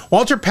us.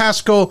 Walter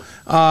Paschal,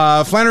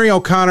 Flannery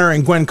O'Conner,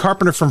 and Gwen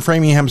Carpenter from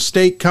Framingham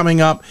State coming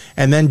up.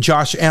 And then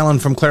Josh Allen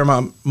from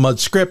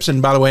Claremont-Mudd-Scripps.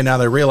 And by the way, now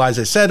that I realize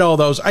I said all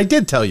those, I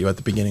did tell you at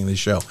the beginning of the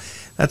show.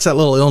 That's that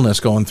little illness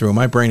going through.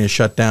 My brain is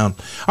shut down.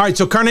 All right,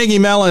 so Carnegie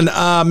Mellon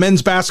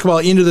men's basketball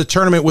into the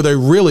tournament with a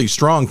really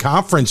strong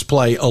conference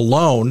play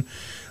alone.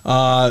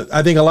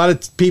 I think a lot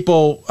of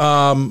people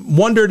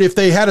wondered if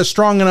they had a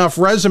strong enough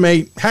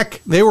resume. Heck,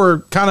 they were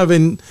kind of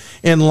in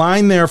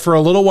line there for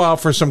a little while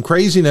for some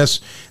craziness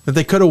that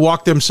they could have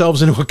walked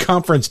themselves into a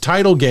conference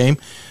title game.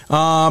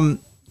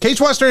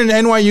 Case Western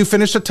and NYU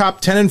finished the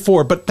top 10 and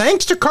 4, but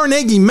thanks to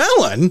Carnegie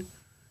Mellon,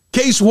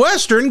 Case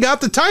Western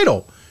got the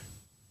title.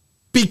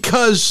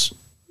 Because,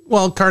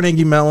 well,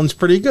 Carnegie Mellon's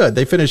pretty good.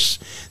 They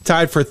finished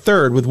tied for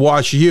 3rd with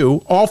Wash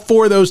U. All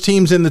 4 of those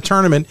teams in the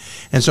tournament.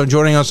 And so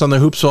joining us on the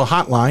Hoopsville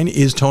Hotline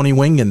is Tony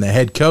Wingen, the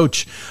head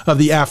coach of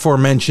the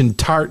aforementioned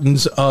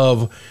Tartans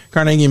of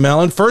Carnegie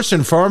Mellon. First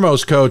and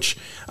foremost, Coach,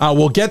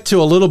 we'll get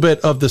to a little bit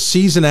of the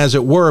season as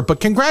it were, but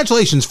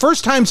congratulations.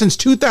 First time since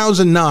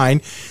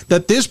 2009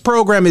 that this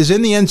program is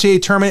in the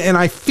NCAA tournament, and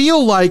I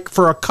feel like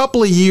for a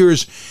couple of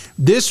years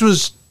this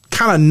was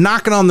kind of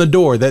knocking on the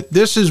door, that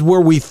this is where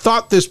we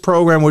thought this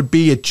program would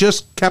be. It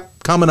just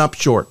kept coming up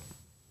short.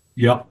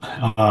 Yep.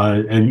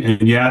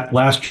 And yeah,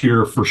 last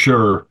year for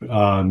sure,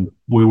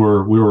 we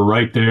were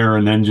right there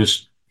and then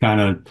just kind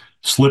of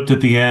slipped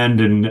at the end.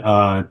 And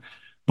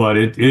but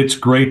it's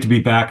great to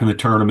be back in the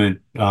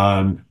tournament.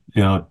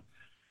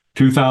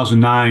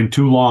 2009,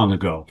 too long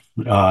ago,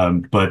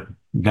 but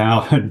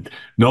now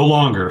no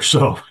longer.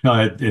 So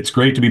it's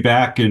great to be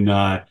back. And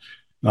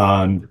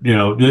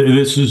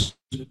this is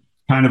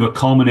kind of a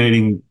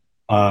culminating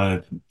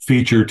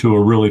feature to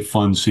a really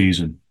fun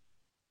season.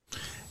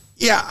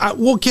 Yeah,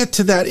 we'll get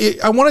to that.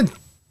 I want to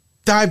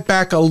dive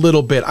back a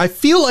little bit. I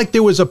feel like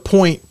there was a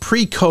point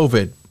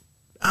pre-COVID,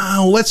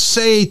 let's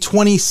say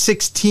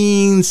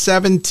 2016,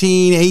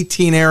 17,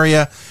 18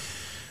 area.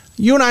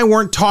 You and I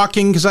weren't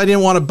talking because I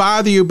didn't want to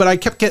bother you, but I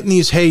kept getting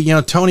these, hey,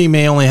 Tony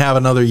may only have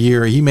another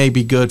year. He may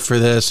be good for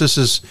this.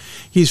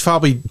 He's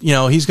probably,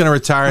 he's going to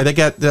retire. They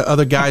got the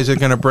other guys they're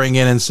going to bring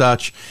in and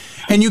such.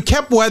 And you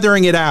kept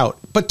weathering it out.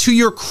 But to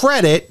your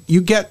credit, you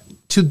get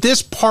to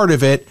this part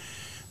of it.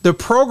 The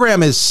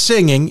program is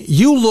singing.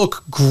 You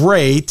look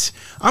great.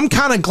 I'm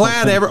kind of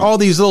glad all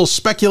these little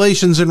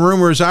speculations and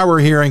rumors I were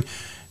hearing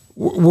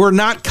were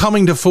not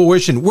coming to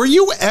fruition. Were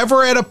you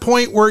ever at a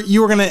point where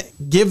you were going to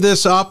give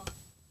this up?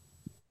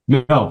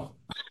 No.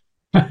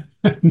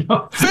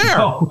 No. Fair.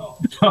 No.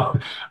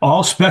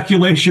 All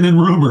speculation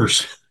and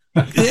rumors.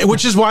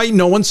 Which is why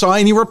no one saw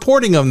any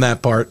reporting on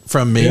that part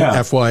from me, yeah.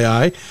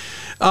 FYI.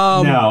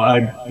 Now,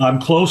 I'm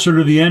closer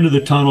to the end of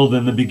the tunnel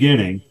than the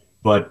beginning,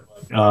 but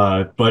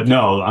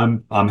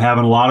no, I'm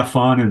having a lot of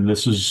fun, and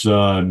this is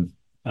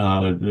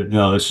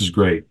this is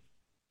great.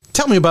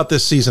 Tell me about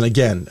this season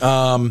again.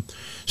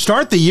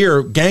 Start the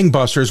year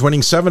gangbusters,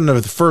 winning 7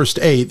 of the first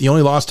 8. You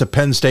only lost to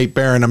Penn State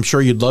Barron. I'm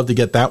sure you'd love to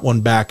get that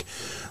one back.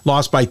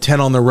 Lost by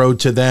 10 on the road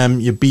to them.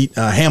 You beat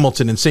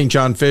Hamilton and St.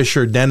 John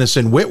Fisher,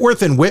 Denison,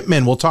 Whitworth, and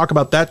Whitman. We'll talk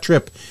about that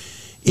trip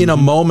in a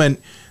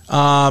moment.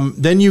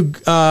 Then you,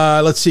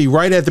 let's see,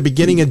 right at the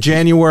beginning of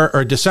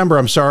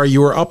December,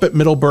 you were up at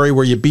Middlebury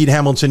where you beat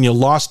Hamilton. You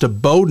lost to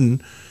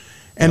Bowdoin.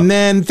 And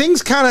then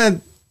things kind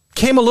of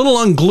came a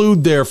little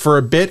unglued there for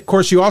a bit. Of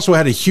course, you also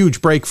had a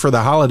huge break for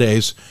the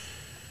holidays.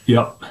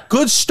 Yep.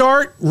 Good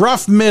start,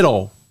 rough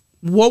middle.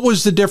 What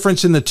was the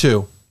difference in the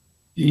two?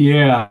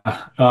 Yeah.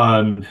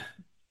 I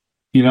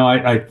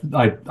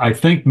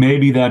think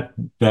maybe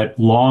that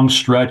long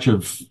stretch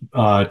of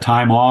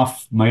time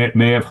off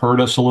may have hurt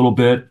us a little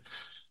bit.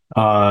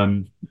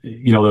 The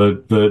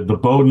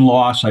Bowdoin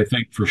loss, I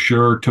think for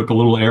sure took a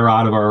little air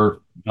out of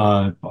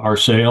our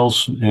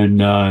sails,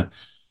 and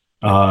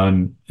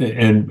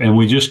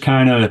we just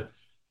kind of,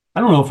 I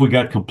don't know if we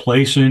got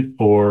complacent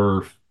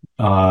or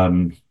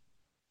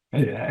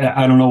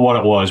I don't know what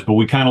it was, but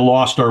we kind of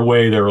lost our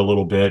way there a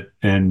little bit,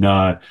 and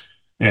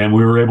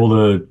we were able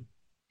to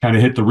kind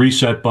of hit the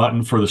reset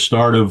button for the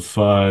start of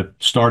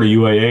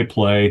UAA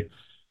play,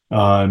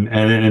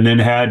 and then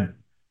had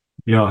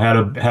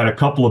had a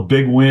couple of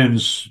big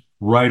wins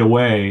right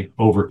away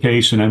over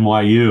Case and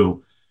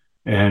NYU,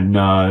 and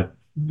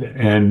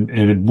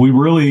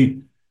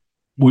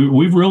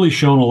we've really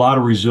shown a lot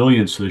of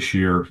resilience this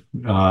year,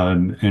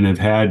 and have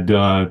had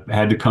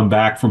to come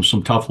back from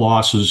some tough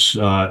losses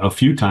a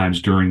few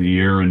times during the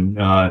year. And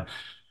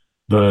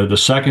the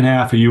second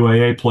half of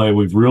UAA play,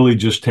 we've really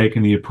just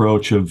taken the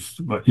approach of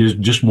is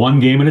just one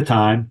game at a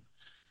time,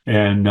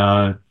 and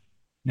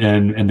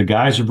the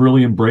guys have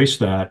really embraced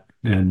that.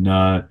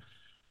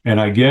 And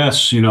I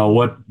guess,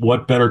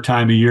 what better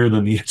time of year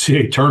than the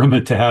NCAA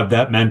tournament to have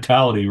that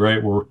mentality,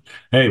 right? Where,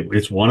 hey,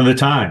 it's one at a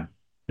time.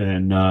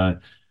 And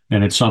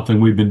it's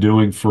something we've been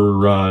doing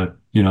for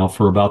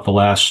about the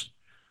last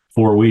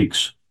 4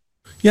 weeks.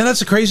 Yeah,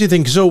 that's a crazy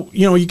thing. So,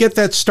 you get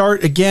that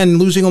start again,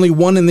 losing only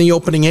one in the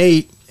opening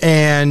 8,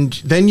 and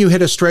then you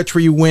hit a stretch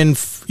where you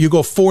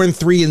go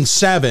 4-3 and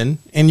 7,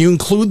 and you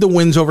include the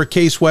wins over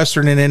Case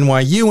Western and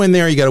NYU in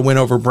there. You got a win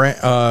over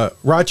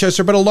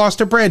Rochester, but a loss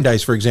to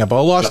Brandeis, for example.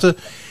 A loss to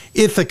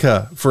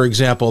Ithaca, for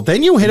example.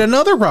 Then you hit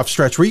another rough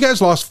stretch where you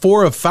guys lost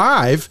 4 of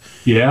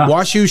 5. Yeah.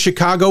 WashU,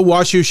 Chicago.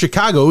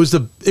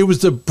 It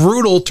was the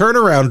brutal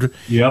turnaround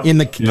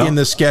in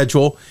the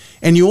schedule.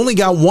 And you only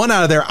got one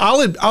out of there.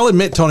 I'll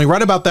admit, Tony,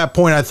 right about that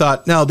point, I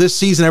thought, no, this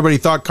season everybody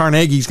thought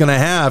Carnegie's going to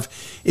have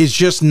is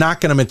just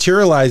not going to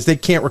materialize. They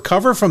can't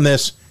recover from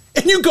this.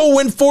 And you go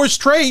win 4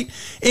 straight,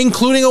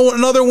 including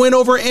another win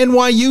over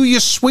NYU.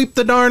 You sweep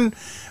the darn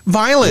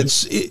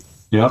Violets.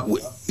 Yeah.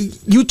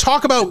 You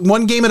talk about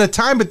one game at a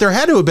time, but there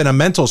had to have been a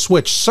mental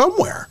switch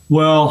somewhere.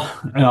 Well,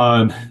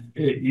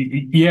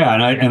 yeah,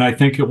 and I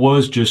think it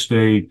was just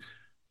we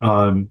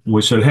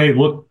said, hey,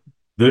 look,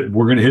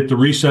 we're going to hit the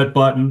reset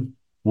button.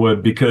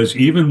 Because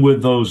even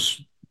with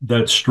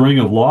that string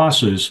of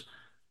losses,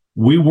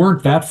 we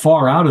weren't that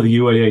far out of the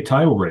UAA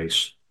title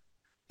race.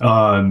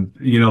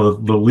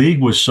 The league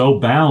was so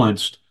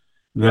balanced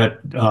that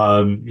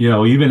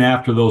even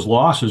after those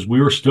losses, we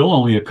were still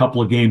only a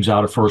couple of games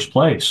out of first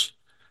place.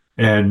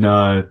 And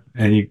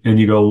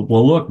you go,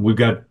 well, look, we've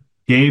got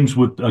games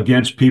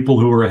against people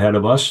who are ahead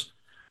of us.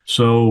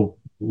 So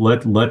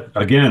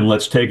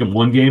let's take them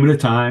one game at a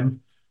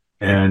time,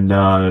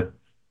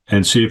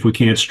 and see if we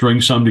can't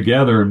string some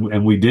together,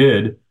 and we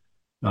did,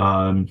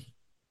 and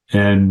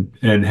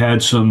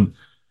had some,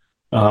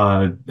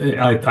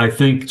 I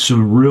think,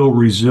 some real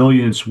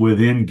resilience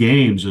within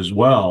games as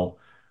well,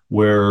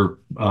 where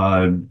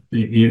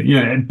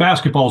and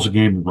basketball's a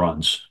game of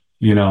runs,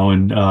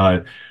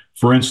 and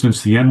for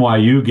instance, the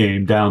NYU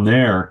game down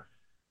there,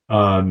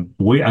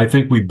 I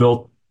think we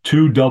built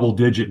 2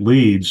 double-digit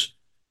leads.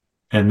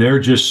 And they're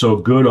just so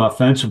good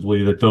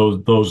offensively that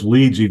those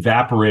leads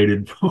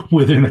evaporated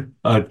within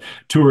a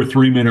 2 or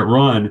 3 minute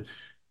run,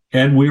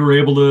 and we were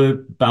able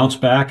to bounce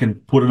back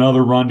and put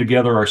another run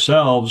together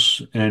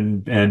ourselves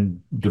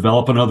and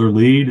develop another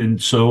lead.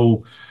 And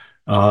so,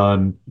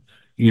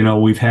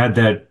 we've had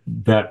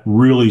that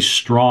really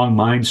strong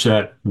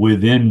mindset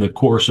within the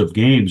course of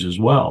games as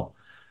well.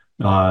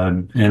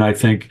 And I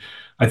think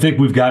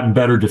we've gotten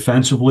better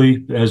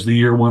defensively as the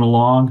year went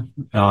along.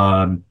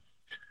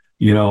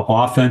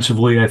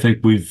 Offensively, I think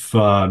we've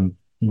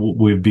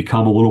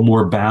become a little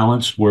more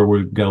balanced, where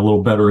we've got a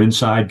little better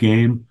inside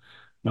game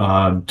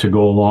to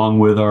go along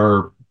with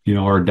our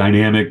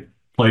dynamic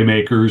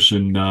playmakers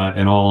and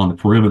all on the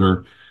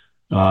perimeter.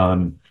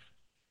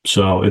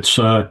 So it's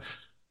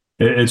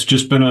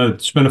just been a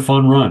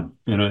fun run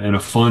and a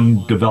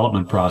fun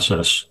development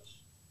process.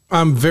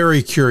 I'm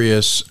very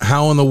curious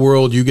how in the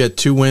world you get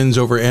 2 wins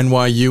over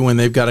NYU when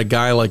they've got a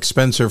guy like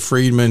Spencer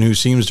Friedman who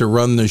seems to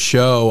run the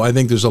show. I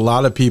think there's a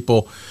lot of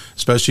people,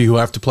 especially who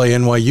have to play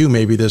NYU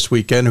maybe this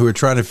weekend, who are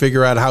trying to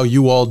figure out how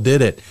you all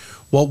did it.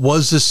 What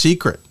was the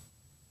secret?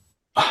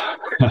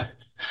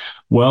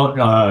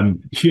 Well,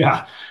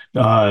 yeah.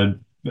 I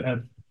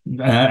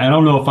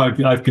don't know if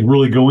I can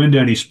really go into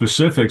any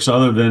specifics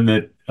other than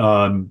that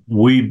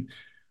we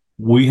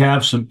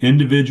have some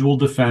individual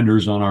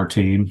defenders on our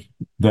team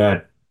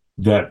that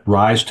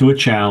rise to a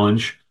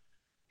challenge,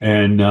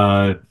 and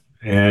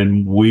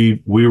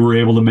we were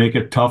able to make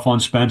it tough on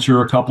Spencer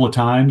a couple of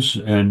times,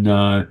 and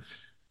Anthony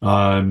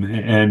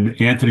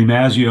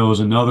Mazzio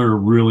is another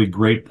really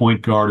great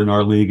point guard in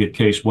our league at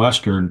Case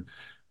Western,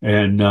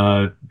 and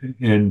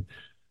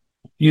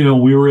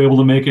we were able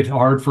to make it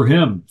hard for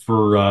him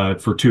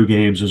for 2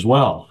 games as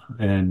well,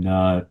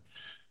 and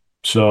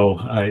so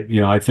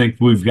I think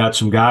we've got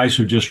some guys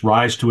who just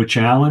rise to a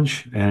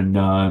challenge, and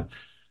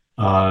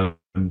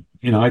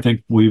I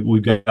think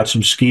we've got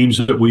some schemes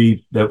that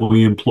we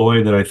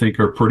employ that I think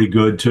are pretty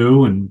good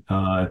too. And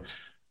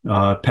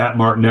Pat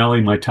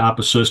Martinelli, my top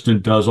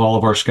assistant, does all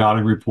of our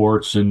scouting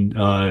reports and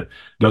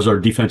does our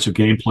defensive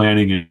game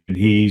planning. And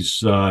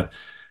he's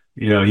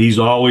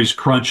always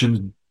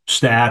crunching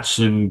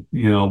stats and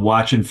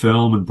watching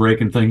film and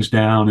breaking things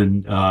down.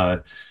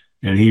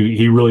 And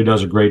he really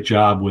does a great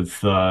job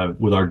with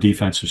our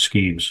defensive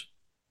schemes.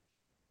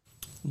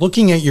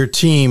 Looking at your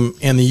team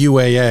and the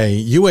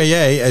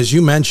UAA, as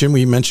you mentioned,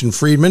 we mentioned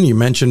Friedman, you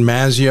mentioned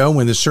Mazzio,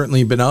 and there's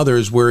certainly been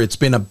others where it's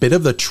been a bit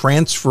of the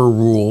transfer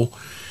rule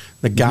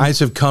The guys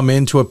have come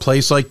into a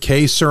place like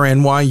Case or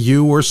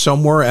NYU or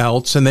somewhere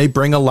else, and they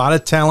bring a lot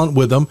of talent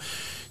with them,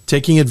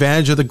 taking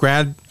advantage of the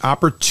grad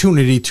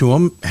opportunity to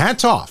them.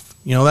 Hats off.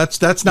 You know,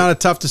 that's not a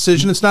tough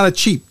decision. It's not a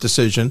cheap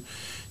decision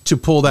to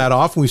pull that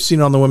off. We've seen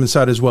it on the women's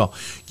side as well.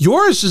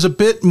 Yours is a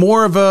bit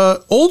more of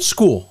a old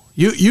school.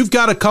 You've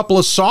got a couple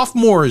of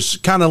sophomores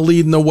kind of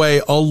leading the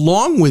way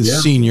along with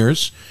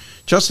seniors.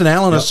 Justin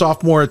Allen, a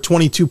sophomore at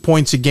 22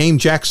 points a game.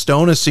 Jack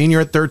Stone, a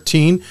senior at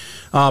 13.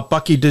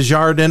 Bucky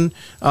Desjardins,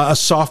 a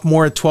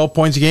sophomore at 12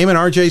 points a game. And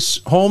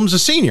RJ Holmes, a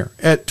senior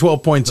at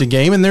 12 points a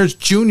game. And there's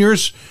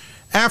juniors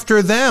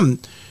after them.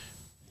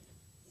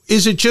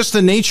 Is it just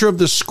the nature of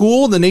the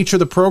school, the nature of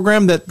the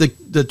program, that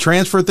the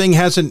transfer thing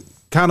hasn't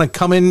kind of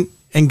come in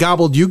and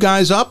gobbled you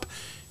guys up?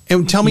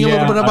 And tell me a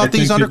little bit about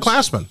these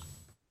underclassmen.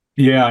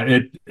 Yeah,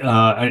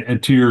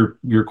 and to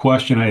your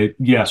question,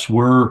 yes,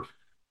 we're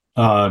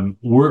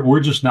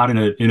just not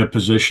in a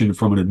position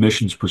from an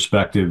admissions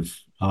perspective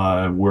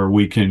where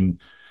we can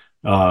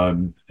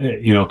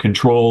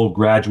control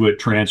graduate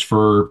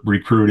transfer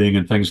recruiting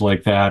and things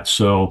like that.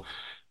 So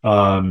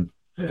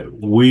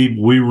we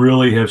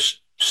really have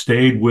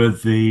stayed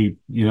with the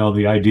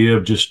idea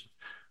of just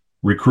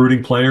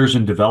recruiting players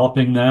and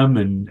developing them,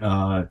 and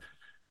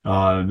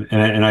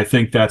I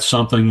think that's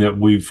something that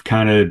we've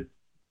kind of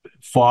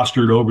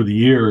fostered over the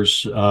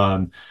years.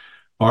 Our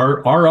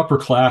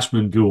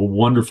upperclassmen do a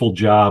wonderful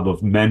job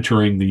of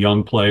mentoring the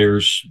young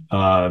players,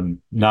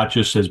 not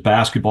just as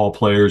basketball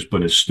players,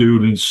 but as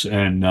students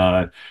and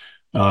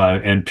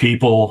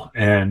people.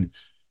 And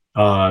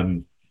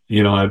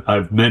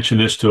I've mentioned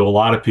this to a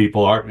lot of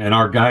people.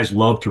 Our guys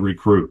love to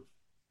recruit.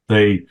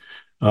 They,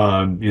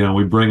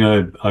 we bring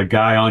a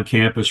guy on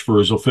campus for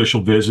his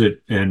official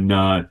visit, and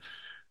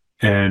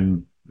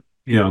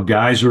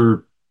guys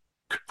are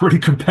pretty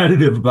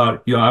competitive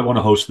about, I want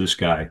to host this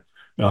guy.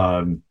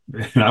 And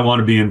I want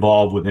to be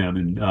involved with him.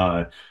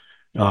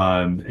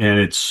 And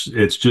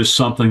it's just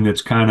something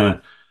that's kind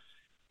of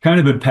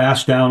been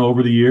passed down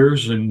over the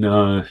years. And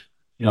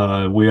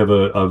we have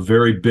a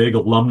very big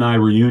alumni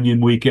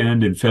reunion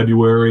weekend in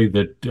February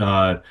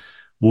that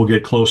we'll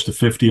get close to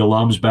 50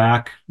 alums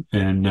back.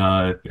 And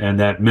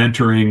that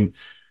mentoring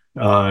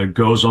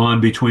goes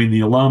on between the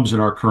alums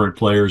and our current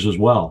players as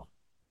well.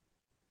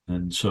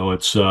 And so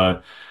it's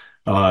kind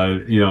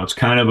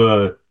of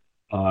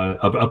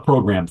a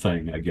program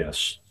thing, I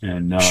guess.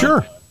 And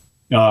sure.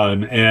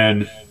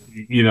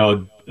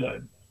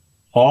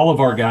 All of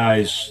our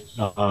guys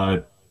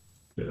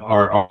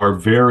are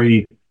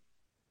very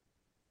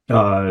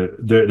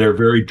they're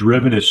very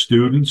driven as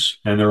students,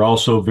 and they're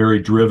also very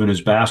driven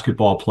as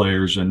basketball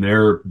players, and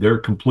they're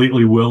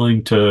completely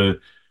willing to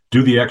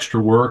do the extra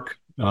work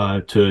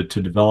to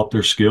develop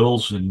their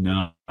skills. And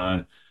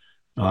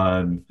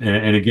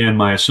again,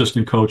 my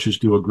assistant coaches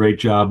do a great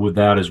job with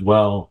that as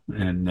well.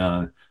 And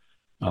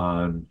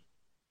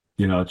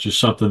it's just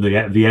something,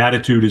 the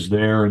attitude is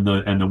there,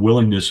 and the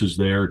willingness is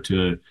there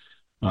to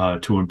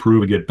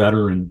improve and get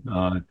better. And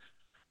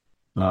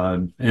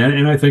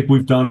I think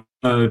we've done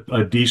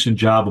a decent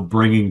job of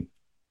bringing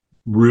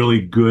really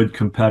good,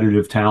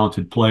 competitive,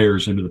 talented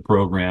players into the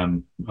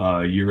program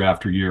year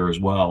after year as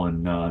well.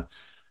 And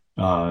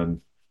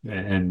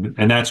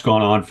that's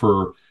gone on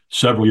for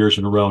several years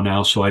in a row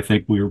now. So I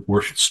think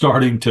we're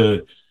starting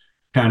to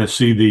kind of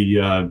see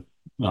the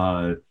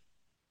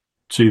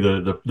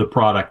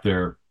product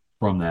there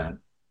from that.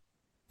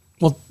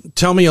 Well,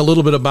 tell me a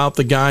little bit about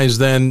the guys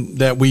then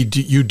that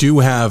you do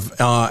have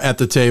at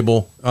the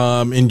table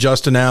in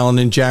Justin Allen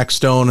and Jack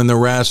Stone and the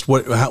rest.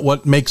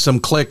 What makes them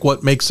click?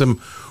 What makes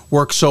them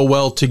work so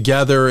well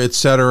together, et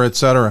cetera, et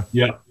cetera?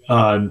 Yeah.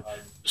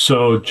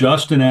 So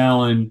Justin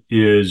Allen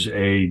is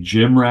a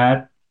gym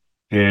rat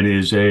and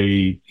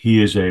he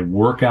is a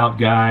workout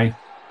guy.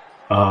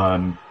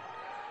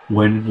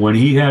 When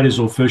he had his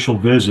official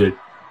visit,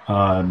 he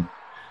and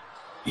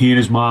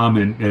his mom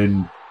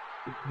and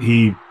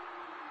he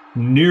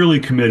nearly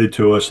committed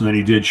to us, and then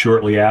he did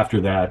shortly after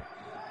that.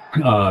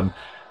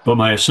 But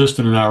my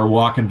assistant and I were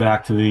walking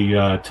back to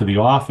the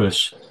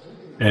office,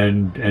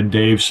 and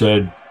Dave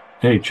said,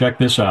 "Hey, check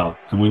this out."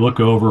 And we look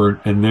over,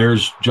 and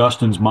there's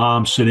Justin's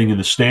mom sitting in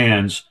the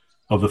stands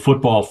of the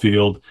football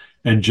field,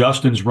 and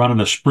Justin's running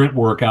a sprint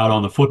workout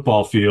on the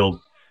football field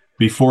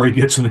before he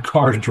gets in the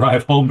car to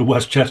drive home to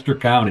Westchester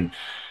County.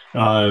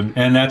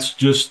 And that's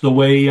just the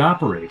way he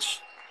operates.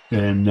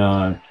 And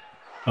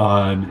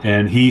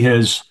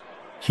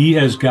he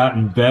has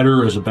gotten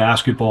better as a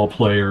basketball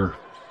player,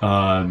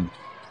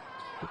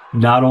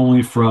 not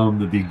only from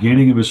the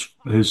beginning of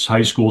his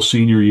high school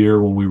senior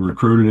year when we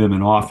recruited him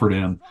and offered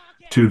him,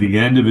 to the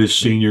end of his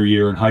senior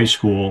year in high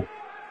school,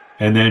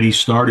 and then he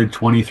started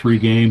 23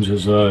 games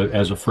as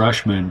a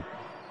freshman,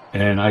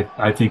 and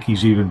I think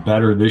he's even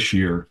better this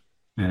year.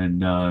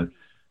 And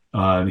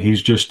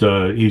he's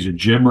a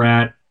gym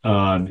rat.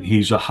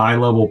 He's a high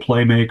level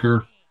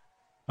playmaker.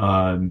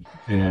 And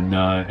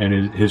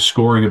his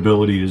scoring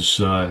ability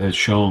has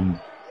shown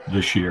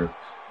this year.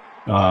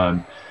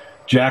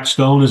 Jack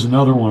Stone is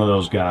another one of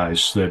those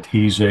guys that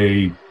he's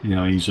a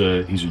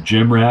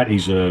gym rat.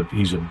 He's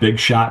a big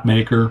shot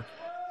maker.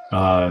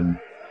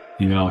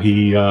 He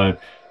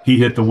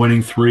hit the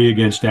winning three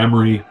against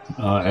Emory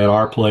at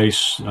our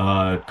place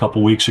a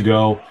couple weeks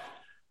ago,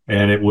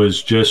 and it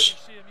was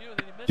just,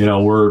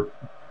 we're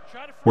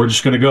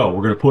just going to go.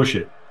 We're going to push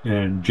it.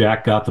 And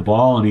Jack got the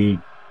ball, and he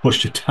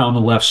pushed it down the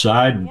left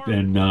side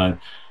and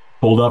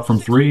pulled up from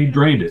three,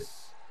 drained it.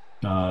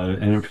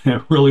 And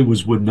it really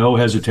was with no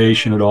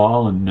hesitation at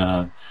all.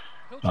 And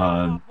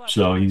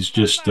so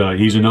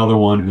he's another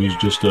one who's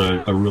just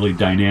a really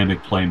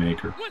dynamic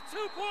playmaker.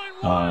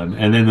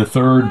 And then the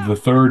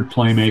third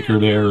playmaker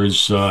there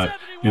is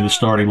in the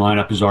starting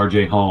lineup is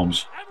R.J.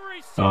 Holmes.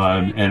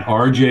 And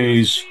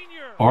R.J.'s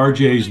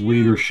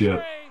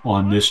leadership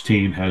on this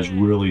team has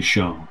really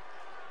shown.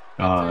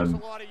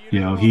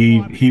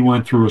 He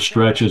went through a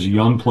stretch as a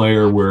young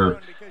player where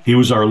he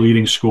was our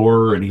leading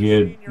scorer, and he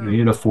had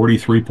a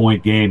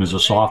 43-point game as a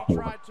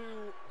sophomore.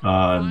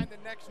 And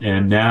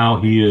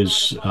now he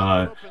is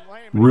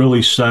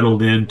really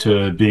settled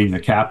into being the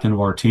captain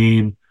of our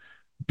team,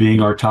 being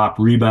our top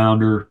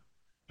rebounder,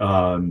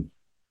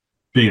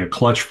 being a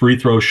clutch free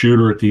throw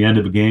shooter at the end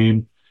of the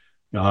game,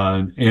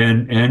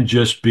 and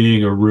just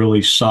being a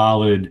really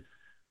solid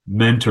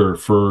mentor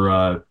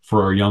for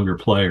our younger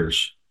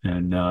players.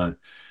 And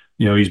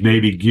he's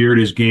maybe geared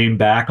his game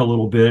back a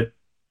little bit,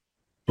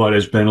 but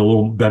has been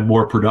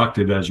more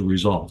productive as a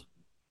result.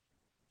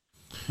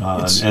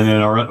 And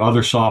then our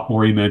other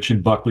sophomore you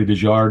mentioned, Buckley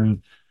Desjardins.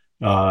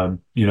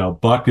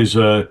 Buck's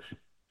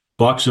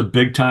a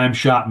big time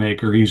shot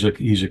maker. He's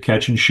a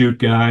catch and shoot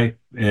guy,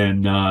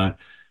 and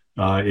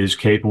is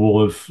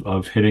capable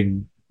of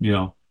hitting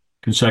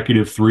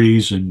consecutive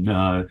threes and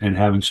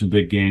having some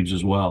big games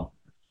as well.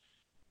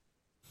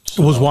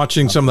 I was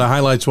watching some of the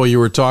highlights while you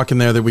were talking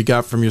there that we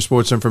got from your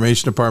sports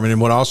information department, and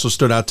what also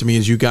stood out to me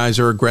is you guys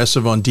are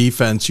aggressive on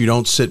defense. You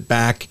don't sit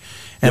back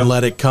and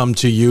let it come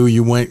to you.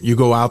 You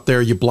go out there,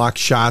 you block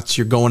shots,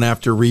 you're going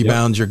after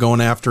rebounds, you're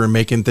going after and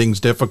making things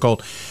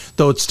difficult,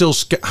 though it's still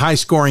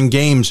high-scoring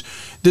games.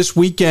 This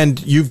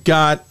weekend, you've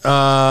got,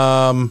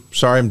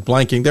 sorry, I'm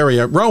blanking. There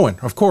we are. Rowan,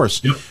 of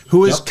course,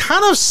 who is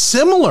kind of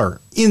similar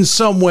in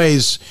some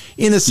ways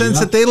in the sense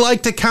that they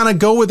like to kind of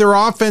go with their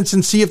offense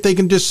and see if they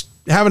can just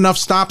have enough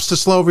stops to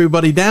slow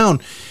everybody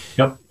down.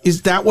 Yep.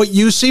 Is that what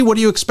you see? What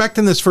do you expect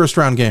in this first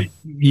round game?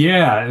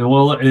 Yeah,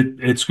 well,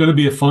 it's going to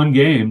be a fun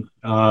game.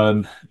 They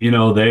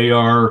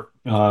are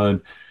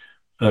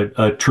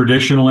a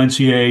traditional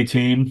NCAA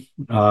team.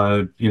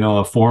 A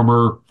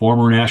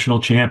former national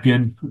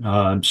champion.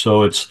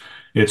 So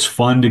it's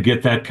fun to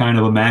get that kind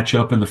of a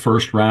matchup in the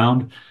first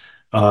round.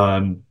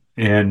 I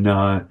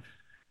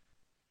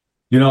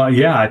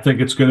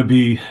think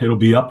it'll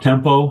be up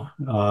tempo.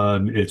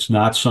 It's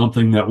not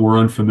something that we're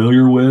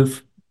unfamiliar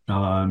with.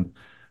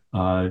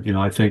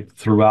 I think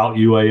throughout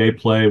UAA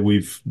play,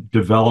 we've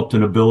developed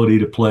an ability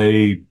to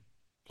play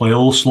a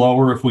little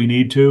slower if we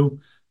need to.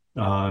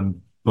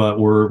 But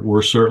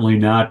we're certainly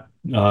not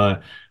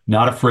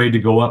afraid to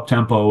go up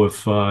tempo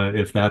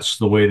if that's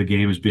the way the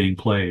game is being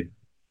played.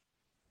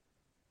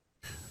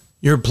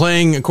 You're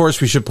playing, of course,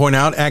 we should point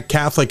out, at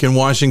Catholic in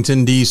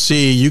Washington,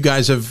 D.C. You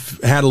guys have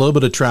had a little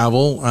bit of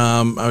travel.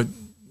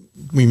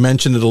 We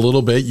mentioned it a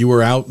little bit. You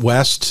were out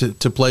west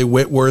to play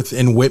Whitworth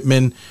and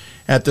Whitman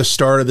at the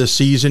start of the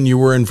season. You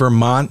were in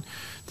Vermont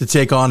to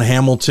take on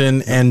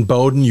Hamilton and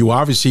Bowdoin. You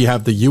obviously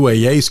have the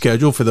UAA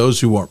schedule for those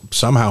who are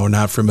somehow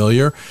not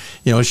familiar.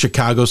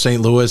 Chicago,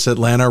 St. Louis,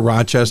 Atlanta,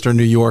 Rochester,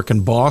 New York,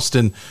 and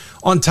Boston,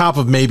 on top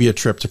of maybe a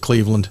trip to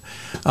Cleveland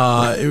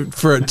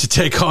to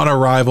take on a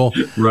rival.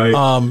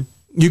 Right.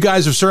 You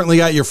guys have certainly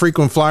got your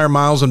frequent flyer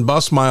miles and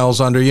bus miles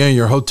under you.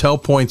 Your hotel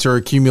points are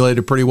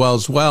accumulated pretty well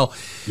as well.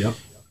 Yep.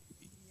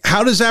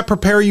 How does that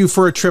prepare you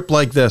for a trip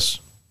like this?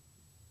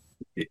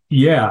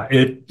 Yeah,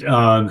 you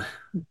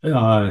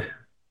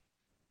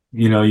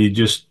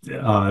just,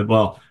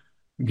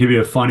 give you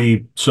a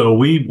funny, so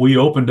we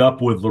opened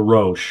up with La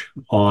Roche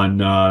on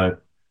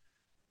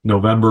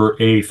November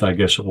 8th, I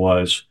guess it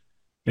was,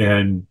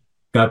 and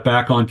got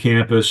back on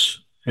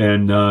campus,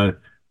 and the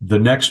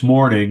next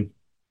morning,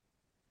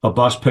 a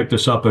bus picked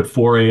us up at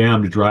 4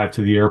 a.m. to drive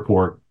to the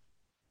airport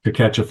to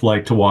catch a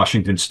flight to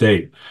Washington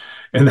State.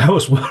 And that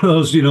was one of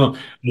those, a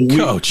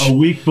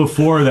week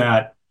before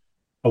that,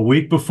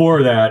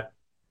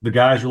 the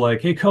guys were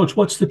like, "Hey, Coach,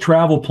 what's the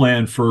travel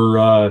plan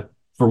for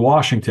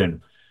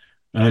Washington?"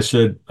 And I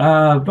said,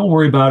 "Don't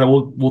worry about it.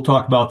 We'll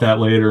talk about that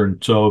later."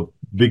 And so,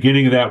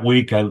 beginning of that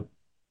week, I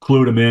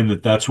clued him in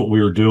that that's what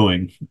we were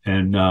doing.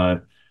 And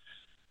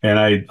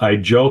I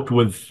joked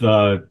with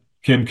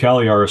Kim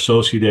Kelly, our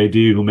associate AD,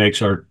 who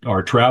makes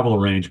our travel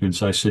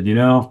arrangements. I said,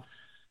 "You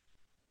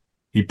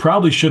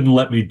probably shouldn't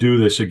let me do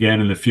this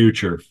again in the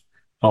future.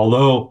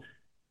 Although,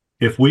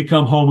 if we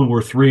come home and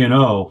we're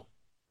 3-0,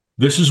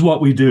 this is what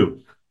we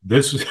do.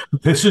 This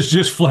is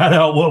just flat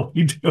out what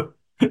we do."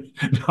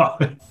 No.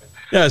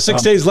 Yeah,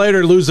 6 days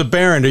later, lose a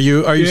Baron. Are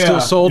you still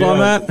sold on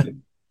that?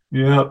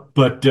 Yeah,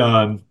 but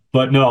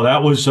no,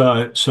 that was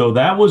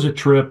a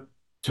trip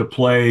to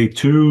play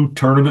two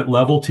tournament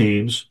level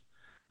teams,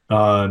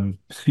 on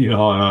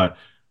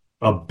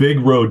a big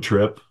road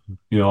trip,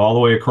 all the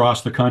way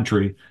across the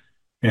country,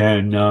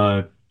 and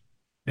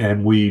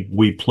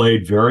we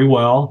played very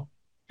well,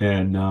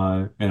 and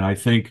I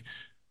think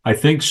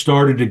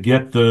started to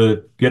get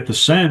the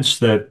sense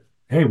that,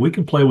 hey, we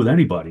can play with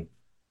anybody,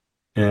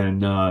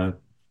 and then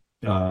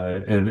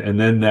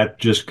that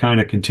just kind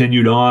of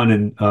continued on,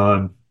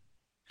 and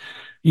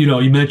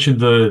you mentioned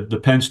the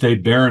Penn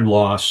State Barron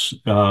loss.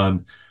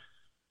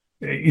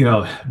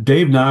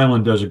 Dave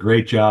Nyland does a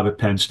great job at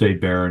Penn State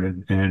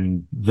Barron,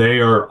 and they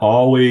are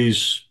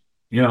always,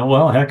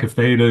 well, heck, if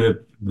they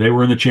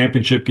were in the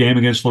championship game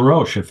against La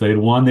Roche, if they'd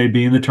won, they'd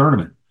be in the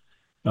tournament.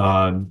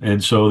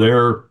 And so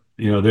they're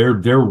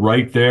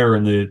right there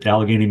in the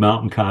Allegheny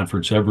Mountain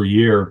Conference every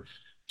year.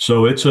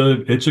 So it's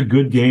a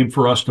good game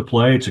for us to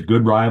play. It's a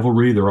good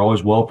rivalry. They're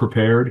always well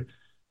prepared,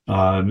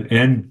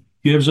 and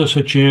gives us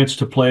a chance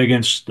to play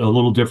against a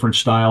little different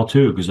style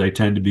too, because they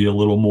tend to be a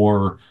little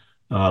more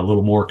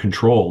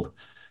controlled.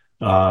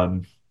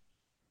 And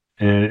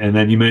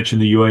then you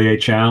mentioned the UAA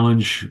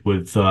Challenge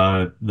with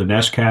the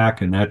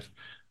NESCAC, and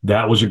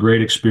that was a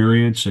great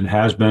experience and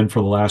has been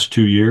for the last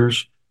 2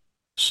 years.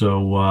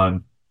 So, I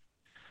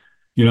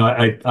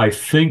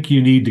think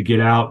you need to get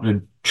out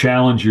and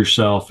challenge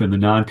yourself in the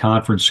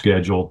non-conference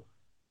schedule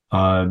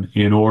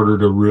in order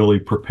to really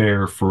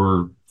prepare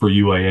for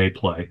UAA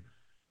play.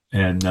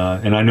 And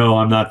I know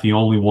I'm not the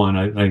only one.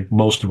 I think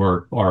most of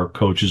our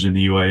coaches in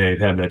the UAA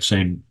have that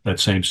same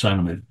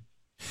sentiment.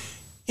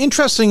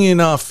 Interesting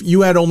enough,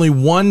 you had only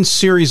one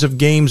series of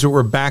games that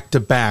were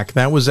back-to-back.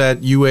 That was at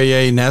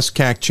UAA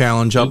NESCAC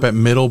Challenge up at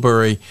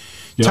Middlebury.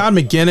 Yep. Todd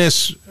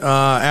McGinnis,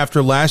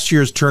 after last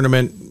year's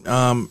tournament,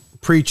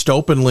 preached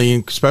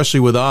openly, especially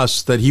with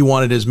us, that he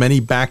wanted as many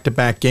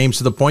back-to-back games,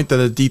 to the point that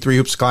at the D3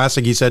 Hoops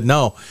Classic, he said,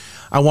 no,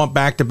 I want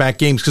back-to-back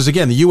games. Because,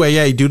 again, the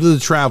UAA, due to the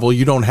travel,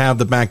 you don't have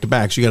the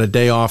back-to-backs. You got a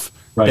day off,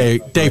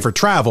 day for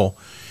travel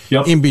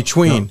in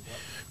between.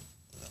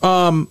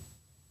 Yep.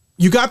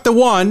 You got the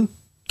one.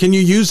 Can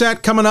you use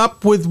that coming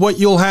up with what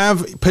you'll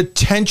have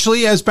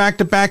potentially as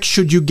back-to-back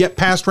should you get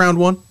past round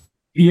one?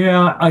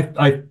 Yeah,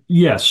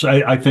 yes,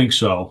 I think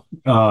so.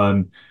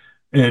 And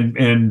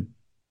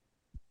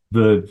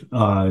the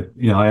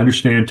I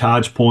understand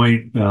Todd's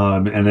point,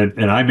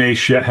 and I may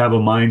have a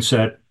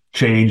mindset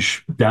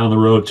change down the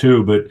road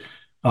too. But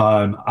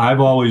I've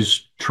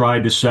always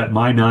tried to set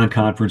my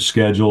non-conference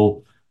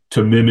schedule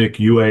to mimic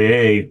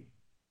UAA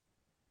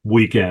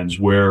weekends,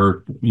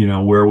 where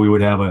we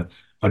would have a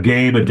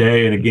game a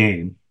day and a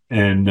game,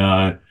 and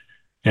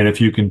if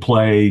you can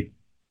play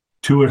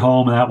two at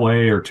home that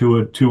way or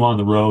two on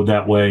the road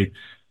that way,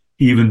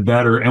 even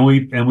better. And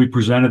we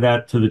presented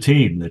that to the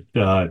team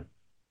that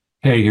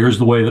hey, here's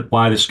the way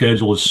why the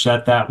schedule is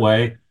set that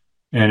way,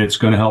 and it's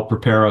going to help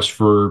prepare us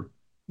for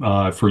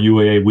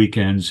UAA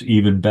weekends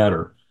even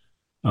better.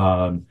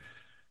 But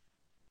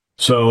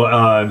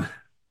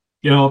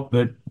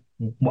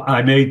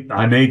I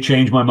may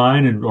change my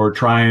mind or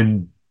try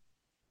and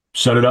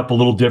set it up a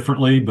little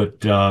differently, but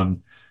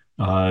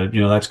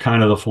that's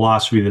kind of the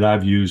philosophy that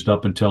I've used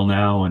up until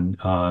now. And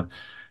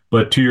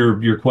but to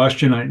your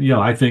question,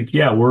 I think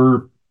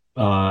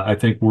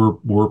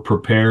we're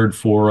prepared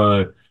for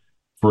a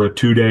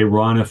 2-day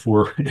run if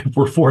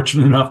we're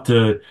fortunate enough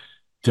to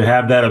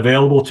have that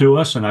available to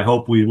us, and I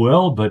hope we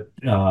will. But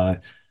I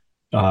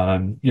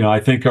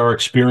think our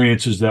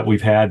experiences that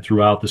we've had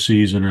throughout the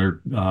season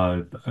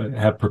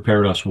have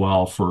prepared us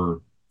well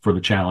for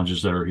the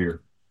challenges that are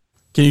here.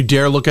 Can you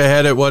dare look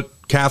ahead at what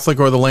Catholic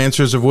or the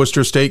Lancers of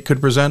Worcester State could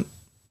present?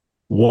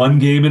 One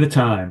game at a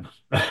time.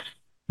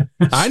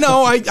 I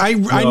know.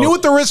 I knew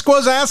what the risk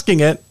was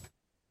asking it.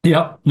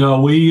 Yep.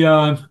 No,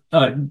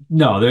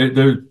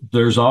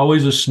 there's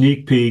always a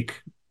sneak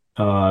peek.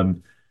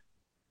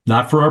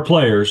 Not for our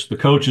players. The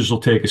coaches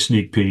will take a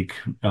sneak peek.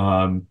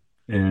 But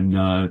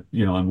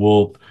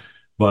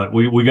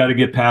we got to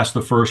get past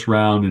the first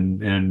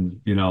round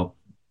and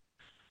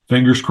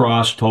fingers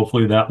crossed,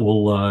 hopefully that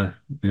will,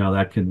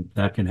 that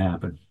can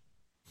happen.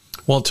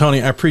 Well,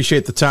 Tony, I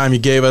appreciate the time you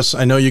gave us.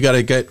 I know you got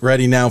to get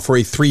ready now for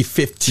a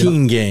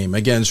 3:15 game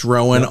against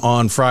Rowan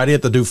on Friday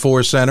at the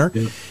Dufour Center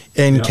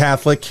in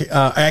Catholic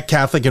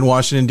in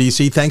Washington,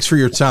 D.C. Thanks for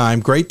your time.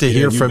 Great to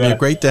hear from you.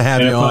 Great to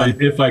have you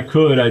on. If I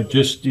could, I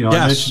just, I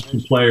mentioned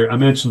some players. I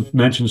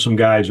mentioned some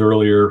guys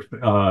earlier,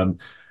 and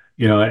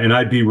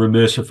I'd be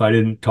remiss if I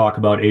didn't talk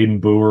about Aiden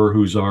Boer,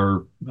 who's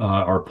our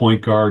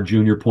point guard,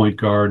 junior point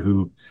guard,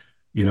 who,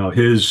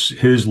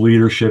 his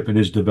leadership and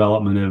his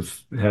development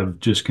have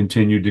just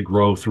continued to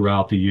grow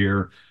throughout the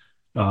year.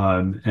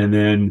 And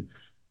then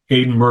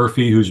Aiden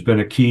Murphy, who's been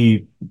a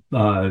key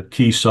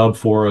sub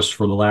for us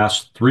for the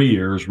last 3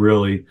 years,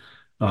 really,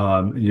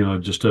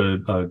 just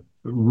a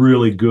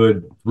really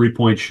good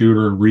 3-point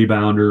shooter and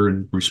rebounder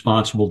and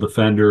responsible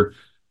defender.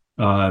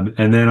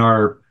 And then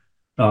our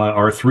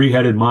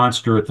three-headed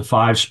monster at the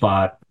 5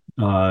 spot,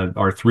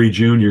 our 3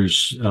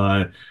 juniors,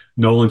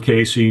 Nolan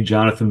Casey,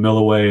 Jonathan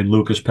Milloway, and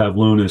Lucas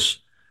Pavlunas.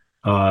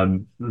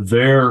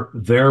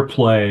 Their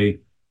play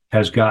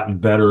has gotten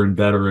better and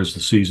better as the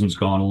season's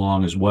gone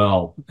along as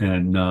well.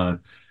 And to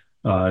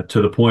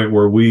the point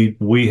where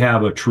we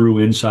have a true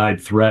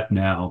inside threat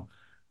now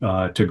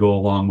to go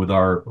along with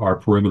our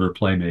perimeter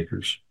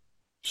playmakers.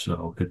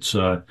 So it's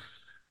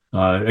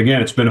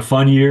again, it's been a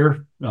fun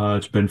year.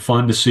 It's been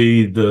fun to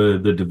see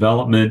the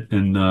development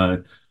and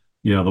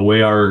the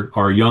way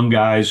our young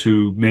guys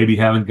who maybe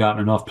haven't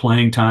gotten enough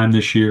playing time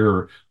this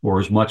year or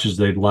as much as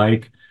they'd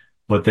like,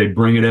 but they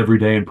bring it every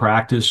day in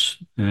practice,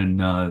 and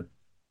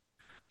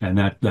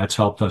that's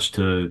helped us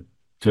to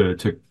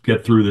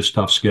get through this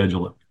tough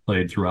schedule that we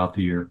played throughout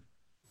the year.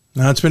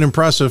 No, it's been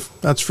impressive,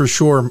 that's for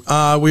sure.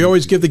 We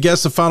always give the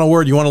guests the final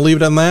word. You want to leave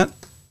it on that?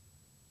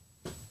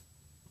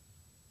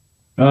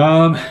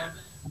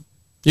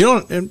 You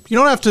don't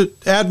have to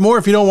add more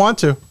if you don't want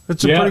to.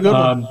 It's a pretty good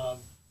one.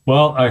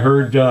 Well, I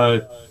heard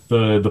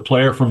the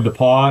player from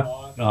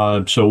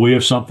DePauw, so we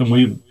have something.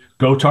 We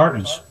go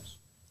Tartans.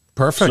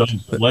 Perfect.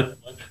 So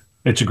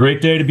it's a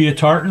great day to be a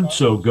Tartan,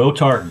 so go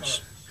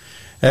Tartans.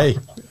 Hey,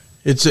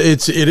 it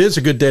is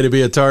a good day to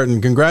be a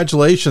Tartan.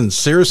 Congratulations,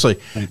 seriously.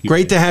 Thank you,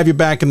 great to have you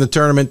back in the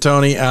tournament,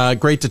 Tony.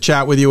 Great to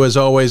chat with you as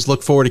always.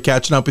 Look forward to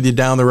catching up with you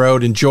down the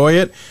road. Enjoy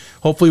it.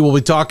 Hopefully we'll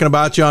be talking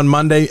about you on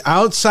Monday.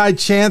 Outside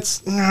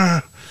chance,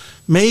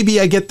 maybe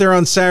I get there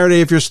on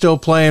Saturday if you're still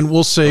playing.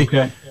 We'll see.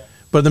 Okay.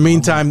 But in the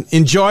meantime,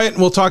 enjoy it,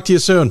 and we'll talk to you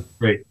soon.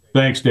 Great.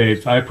 Thanks,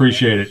 Dave. I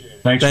appreciate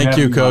it. Thanks. Thank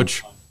you,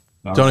 Coach.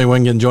 Tony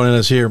Wingen joining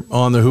us here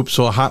on the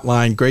Hoopsville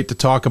Hotline. Great to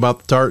talk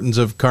about the Tartans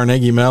of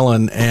Carnegie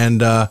Mellon.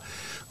 And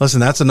listen,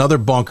 that's another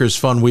bonkers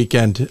fun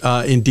weekend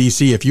in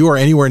D.C. If you are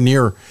anywhere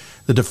near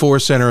the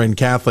DeFore Center in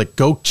Catholic,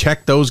 go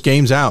check those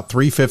games out.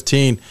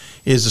 3:15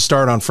 is the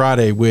start on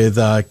Friday with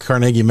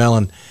Carnegie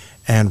Mellon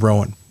and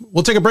Rowan.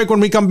 We'll take a break. When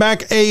we come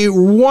back, a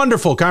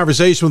wonderful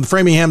conversation with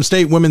Framingham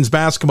State women's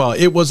basketball.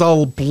 It was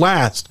a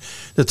blast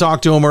to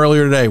talk to them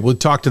earlier today. We'll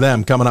talk to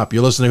them coming up.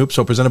 You're listening to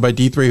Hoopsville, presented by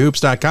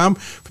D3Hoops.com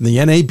from the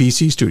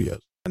NABC Studios.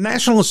 The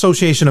National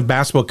Association of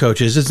Basketball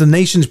Coaches is the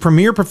nation's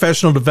premier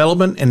professional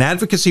development and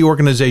advocacy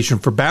organization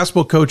for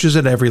basketball coaches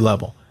at every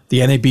level. The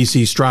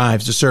NABC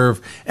strives to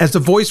serve as the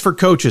voice for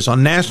coaches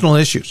on national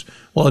issues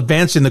while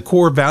advancing the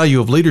core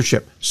value of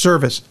leadership,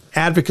 service,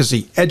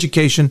 advocacy,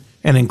 education,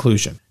 and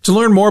inclusion. To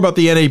learn more about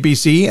the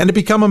NABC and to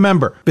become a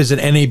member, visit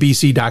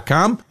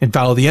NABC.com and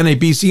follow the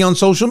NABC on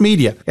social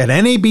media at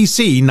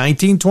NABC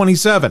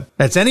 1927.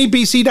 That's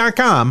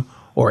NABC.com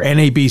or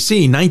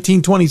NABC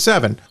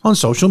 1927 on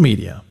social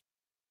media.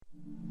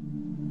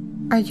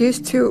 I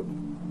used to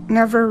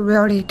never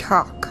really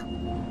talk.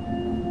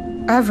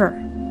 Ever.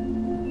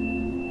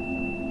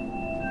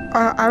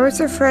 I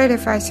was afraid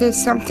if I said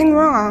something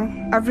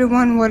wrong,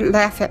 everyone would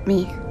laugh at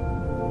me.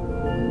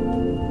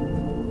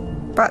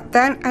 But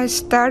then I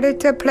started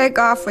to play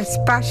golf with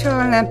Special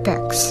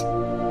Olympics.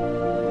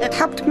 It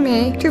helped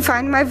me to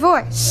find my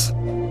voice.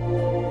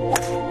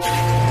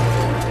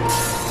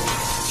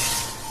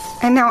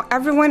 And now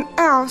everyone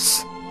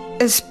else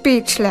is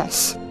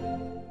speechless.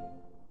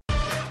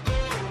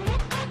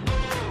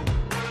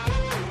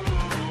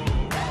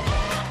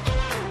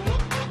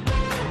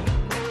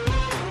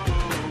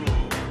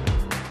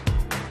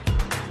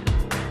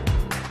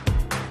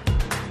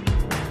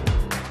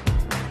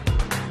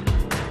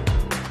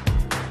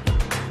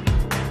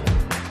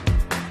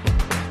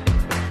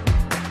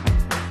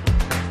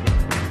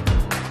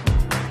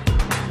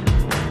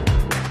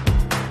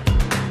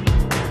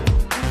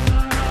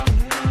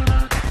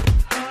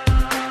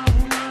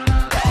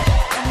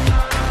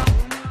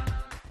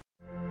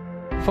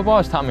 Football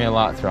has taught me a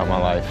lot throughout my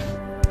life.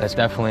 It's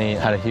definitely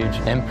had a huge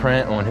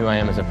imprint on who I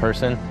am as a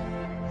person.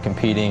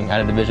 Competing at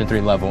a Division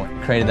III level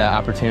created that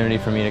opportunity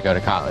for me to go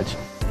to college.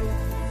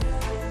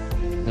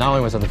 Not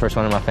only was I the first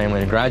one in my family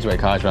to graduate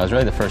college, but I was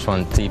really the first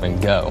one to even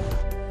go.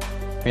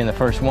 Being the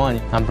first one,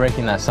 I'm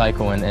breaking that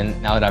cycle,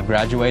 and now that I've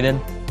graduated,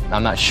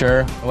 I'm not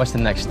sure what's the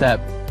next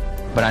step,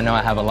 but I know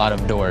I have a lot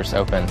of doors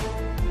open.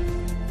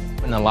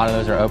 And a lot of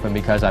those are open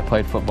because I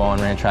played football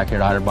and ran track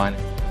here at Otterbein.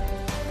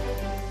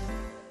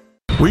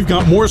 We've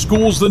got more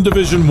schools than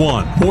Division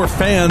I, more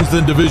fans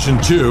than Division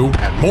II,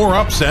 and more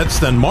upsets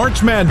than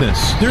March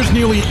Madness. There's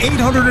nearly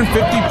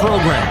 850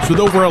 programs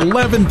with over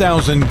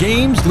 11,000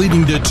 games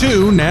leading to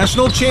 2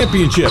 national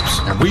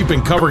championships. And we've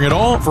been covering it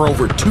all for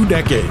over 2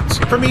 decades.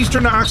 From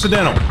Eastern to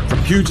Occidental,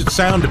 from Puget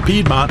Sound to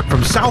Piedmont,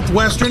 from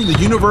Southwestern to the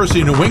University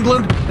of New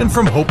England, and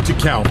from Hope to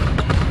Calvin.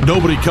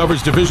 Nobody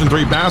covers Division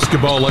III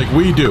basketball like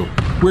we do.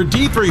 We're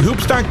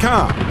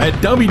D3Hoops.com at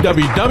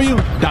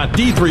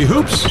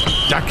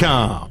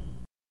www.D3Hoops.com.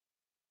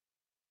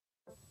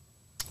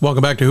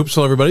 Welcome back to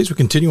Hoopsville, everybody. As we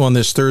continue on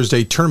this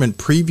Thursday tournament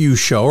preview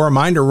show, a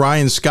reminder,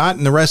 Ryan Scott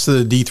and the rest of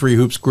the D3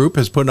 Hoops group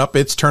has put up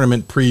its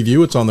tournament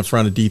preview. It's on the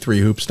front of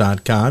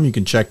D3Hoops.com. You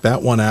can check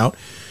that one out.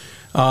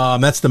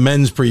 That's the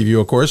men's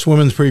preview, of course.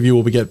 Women's preview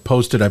will get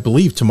posted, I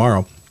believe,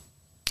 tomorrow.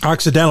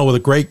 Occidental with a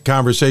great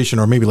conversation,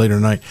 or maybe later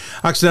tonight.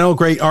 Occidental,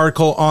 great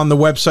article on the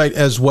website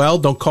as well.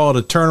 Don't call it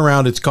a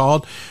turnaround, it's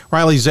called.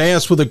 Riley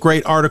Zayas with a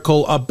great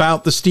article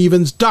about the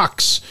Stevens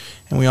Ducks.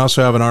 And we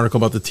also have an article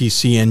about the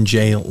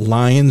TCNJ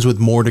Lions with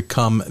more to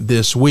come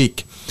this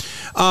week.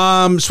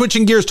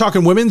 Switching gears,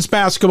 talking women's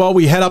basketball,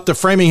 we head up to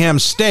Framingham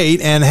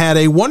State and had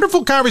a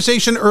wonderful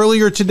conversation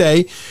earlier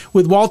today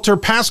with Walter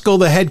Paschal,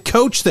 the head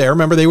coach there.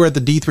 Remember, they were at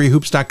the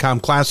D3Hoops.com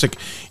Classic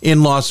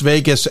in Las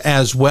Vegas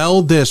as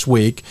well this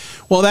week.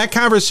 Well, that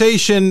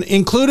conversation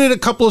included a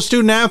couple of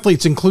student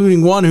athletes,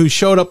 including one who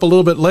showed up a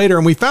little bit later,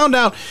 and we found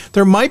out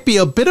there might be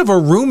a bit of a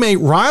roommate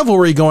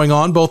rivalry going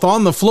on, both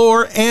on the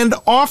floor and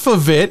off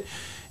of it.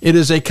 It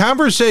is a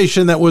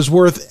conversation that was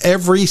worth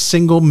every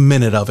single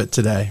minute of it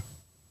today.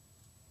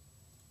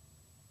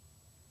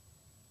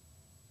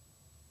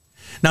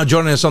 Now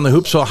joining us on the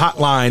Hoopsville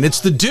Hotline, it's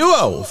the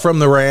duo from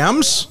the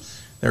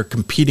Rams. They're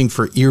competing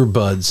for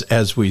earbuds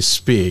as we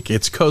speak.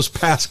 It's Coach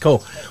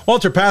Paschal,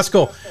 Walter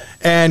Paschal,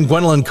 and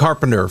Gwen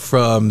Carpenter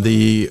from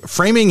the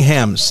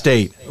Framingham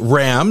State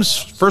Rams.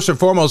 First and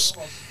foremost,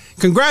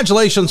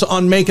 congratulations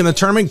on making the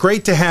tournament.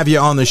 Great to have you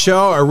on the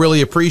show. I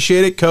really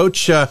appreciate it,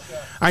 Coach.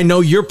 I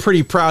know you're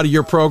pretty proud of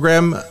your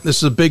program. This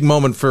is a big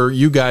moment for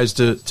you guys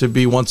to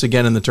be once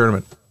again in the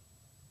tournament.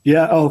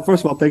 Yeah. Oh,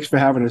 first of all, thanks for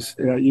having us.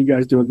 You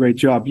guys do a great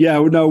job. Yeah.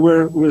 No,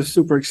 we're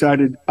super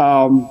excited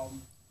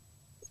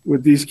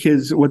with these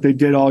kids. What they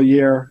did all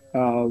year.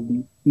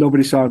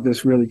 Nobody saw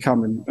this really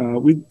coming.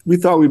 We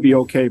thought we'd be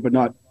okay, but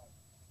not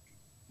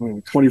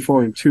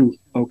 24-2.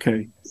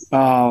 Okay.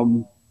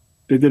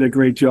 They did a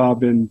great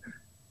job, and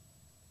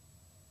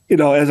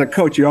as a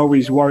coach, you're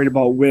always worried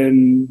about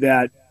when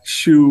that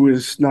shoe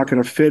is not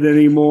going to fit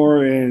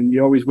anymore, and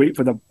you always wait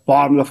for the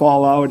bottom to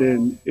fall out,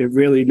 and it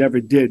really never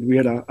did. We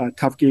had a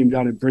tough game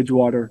down in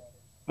Bridgewater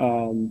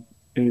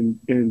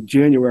in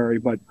January,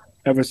 but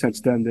ever since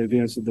then they've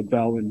answered the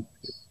bell and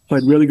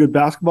played really good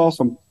basketball,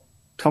 some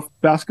tough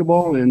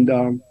basketball,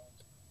 and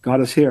got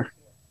us here.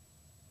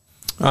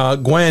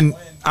 Gwen,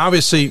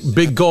 obviously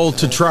big goal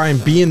to try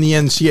and be in the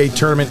NCAA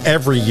tournament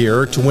every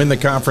year, to win the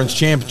conference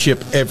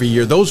championship every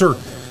year. Those are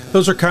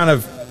kind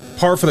of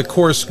par for the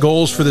course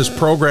goals for this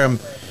program.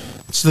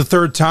 It's the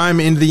third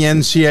time into the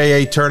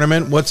NCAA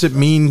tournament. What's it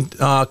mean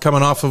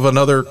coming off of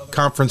another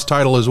conference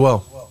title as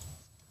well?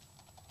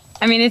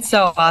 I mean, it's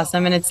so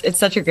awesome, and it's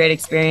such a great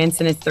experience,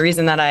 and it's the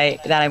reason that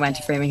I went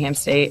to Framingham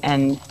State,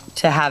 and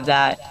to have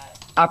that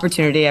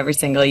opportunity every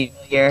single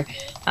year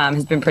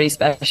has been pretty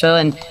special.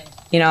 And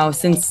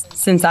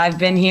since I've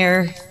been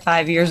here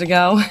 5 years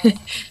ago,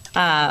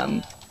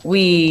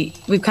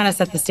 we've kind of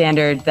set the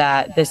standard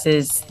that this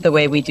is the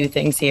way we do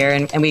things here,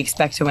 and we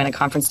expect to win a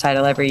conference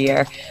title every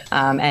year,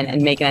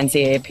 and make an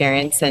NCAA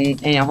appearance, and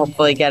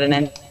hopefully get an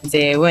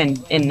NCAA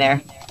win in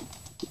there.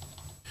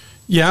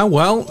 Yeah,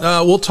 well,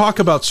 we'll talk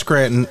about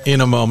Scranton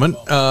in a moment,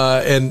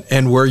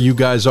 and where you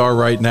guys are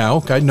right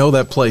now. I know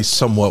that place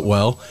somewhat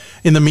well.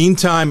 In the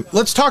meantime,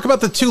 let's talk about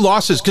the two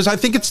losses, because I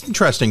think it's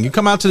interesting. You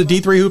come out to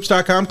the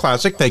D3Hoops.com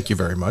Classic. Thank you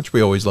very much.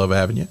 We always love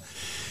having you.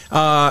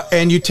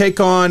 And you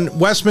take on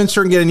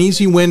Westminster and get an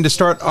easy win to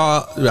start.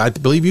 I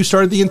believe you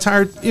started the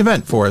entire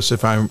event for us,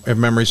 if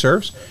memory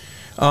serves.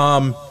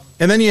 And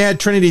then you had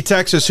Trinity,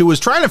 Texas, who was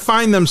trying to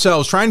find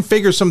themselves, trying to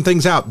figure some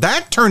things out.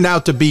 That turned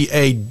out to be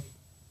a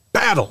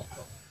battle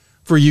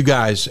for you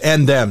guys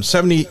and them.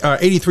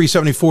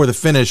 83-74 the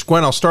finish.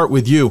 Gwen, I'll start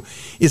with you.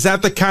 Is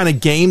that the kind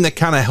of game that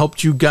kind of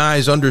helped you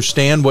guys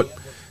understand what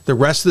the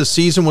rest of the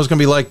season was going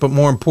to be like, but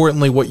more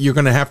importantly, what you're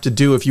going to have to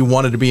do if you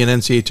wanted to be an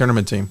NCAA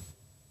tournament team?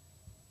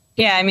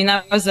 Yeah, I mean,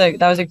 that was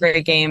a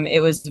great game.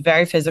 It was a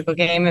very physical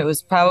game. It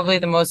was probably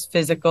the most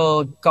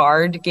physical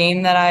guard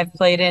game that I've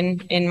played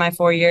in my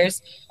 4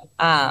 years.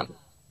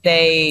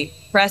 They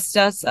pressed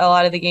us a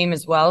lot of the game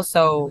as well,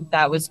 so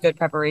that was good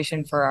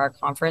preparation for our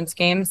conference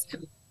games.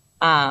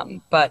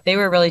 But they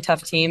were a really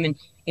tough team, and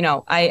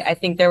I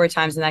think there were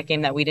times in that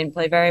game that we didn't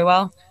play very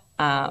well.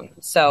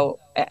 So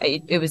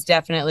it was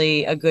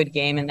definitely a good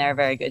game, and they're a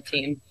very good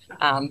team.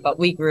 But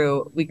we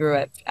grew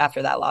it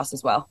after that loss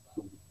as well.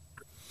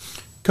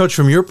 Coach,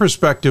 from your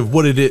perspective,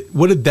 what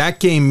did that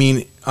game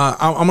mean?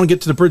 I'm going to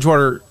get to the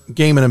Bridgewater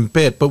game in a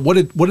bit, but what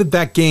did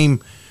that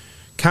game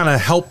kind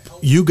of help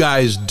you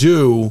guys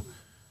do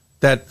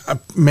that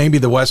maybe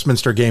the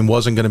Westminster game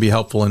wasn't going to be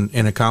helpful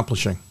in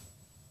accomplishing?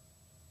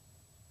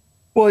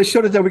 Well, it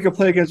showed us that we could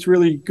play against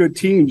really good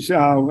teams.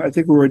 I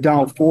think we were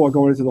down 4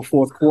 going into the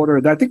fourth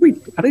quarter. I think we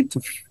got it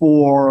to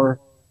 4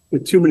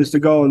 with 2 minutes to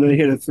go, and then they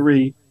hit a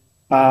 3.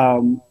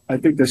 I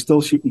think they're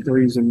still shooting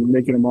threes and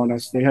making them on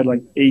us. They had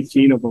like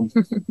 18 of them.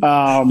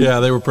 Yeah,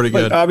 they were pretty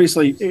good.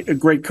 Obviously, a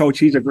great coach.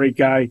 He's a great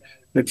guy.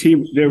 The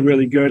team, they're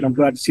really good. I'm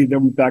glad to see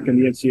them back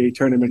in the NCAA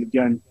tournament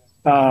again.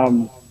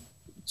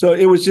 So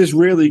it was just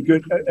really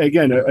good.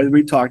 Again, as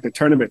we talked, the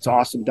tournament's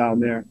awesome down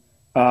there.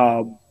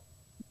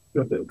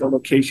 The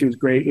location is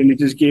great, and it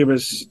just gave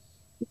us,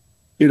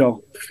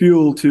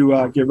 fuel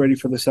to get ready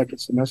for the second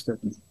semester.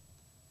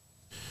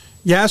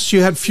 Yes, you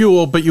had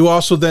fuel, but you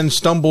also then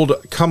stumbled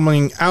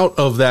coming out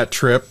of that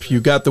trip. You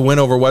got the win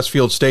over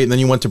Westfield State, and then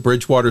you went to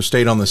Bridgewater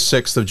State on the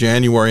 6th of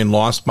January and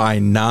lost by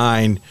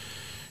 9.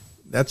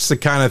 That's the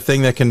kind of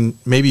thing that can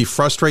maybe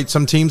frustrate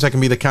some teams. That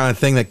can be the kind of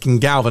thing that can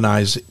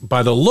galvanize.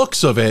 By the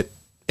looks of it,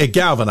 it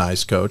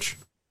galvanized, Coach.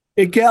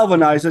 It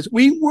galvanized us.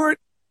 We weren't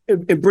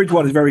and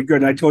Bridgewater is very good.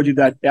 And I told you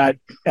that at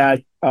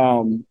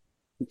the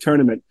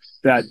tournament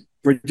that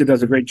Bridget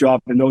does a great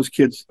job, and those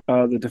kids,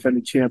 the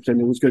defending champs, and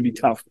it was going to be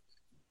tough.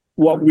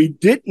 What we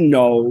didn't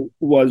know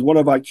was one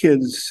of our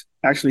kids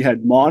actually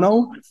had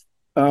mono.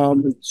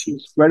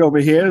 She's right over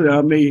here.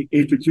 Let me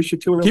introduce you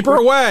to her. Keep her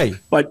away.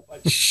 But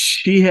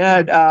she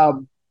had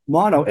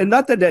mono, and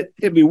not that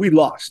I mean, we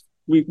lost.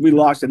 We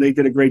lost, and they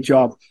did a great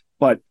job.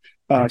 But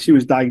she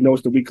was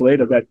diagnosed a week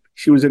later that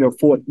she was in her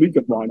 4th week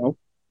of mono.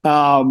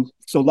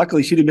 So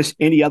luckily, she didn't miss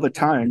any other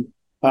time.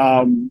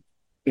 And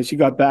she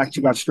got back.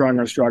 She got stronger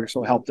and stronger,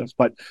 so it helped us.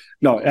 But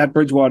no, at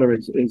Bridgewater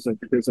is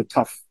a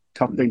tough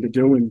thing to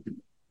do, and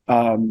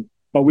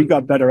but we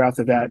got better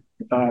after that.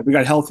 We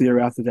got healthier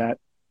after that.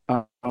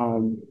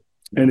 And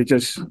it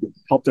just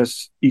helped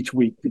us each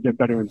week to get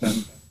better and better.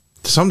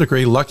 To some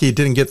degree, lucky it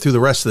didn't get through the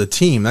rest of the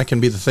team. That can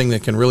be the thing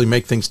that can really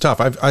make things tough.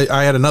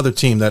 I had another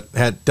team that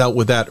had dealt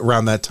with that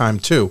around that time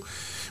too.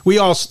 We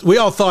all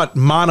thought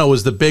mono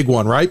was the big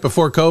one, right?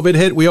 Before COVID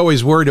hit, we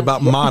always worried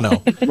about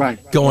mono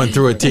going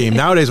through a team.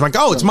 Nowadays, I'm like,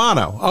 oh, it's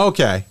mono.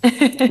 Okay.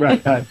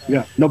 Right.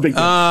 Yeah. No big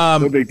deal.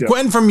 No big deal.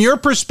 Gwen, from your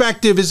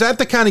perspective, is that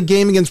the kind of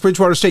game against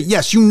Bridgewater State?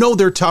 Yes, you know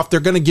they're tough.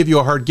 They're going to give you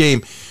a hard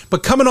game.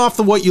 But coming off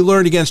of what you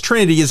learned against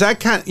Trinity, is that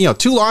kind of,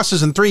 2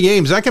 losses in 3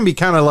 games, that can be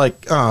kind of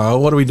like, oh,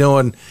 what are we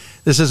doing?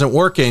 This isn't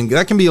working.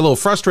 That can be a little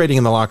frustrating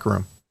in the locker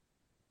room.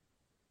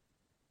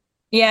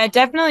 Yeah, it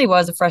definitely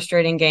was a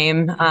frustrating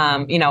game.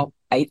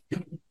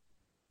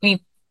 We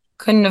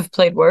couldn't have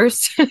played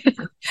worse,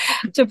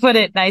 to put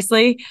it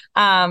nicely.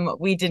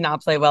 We did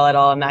not play well at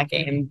all in that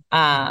game.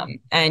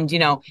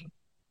 And,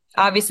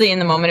 obviously in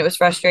the moment it was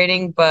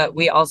frustrating, but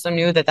we also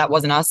knew that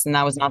wasn't us, and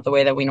that was not the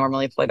way that we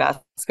normally play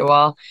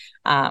basketball.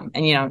 And,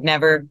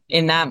 never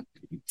in that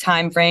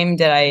time frame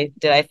did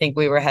I think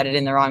we were headed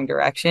in the wrong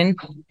direction.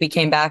 We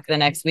came back the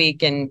next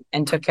week and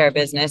took care of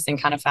business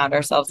and kind of found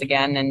ourselves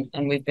again.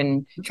 And we've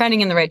been trending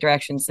in the right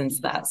direction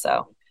since that.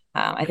 So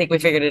I think we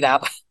figured it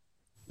out.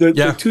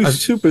 The 2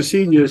 super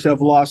seniors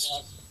have lost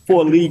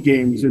 4 league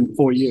games in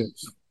 4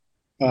 years.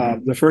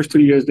 The first 2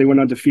 years they went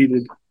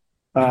undefeated.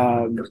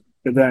 And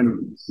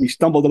then we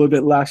stumbled a little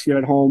bit last year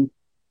at home.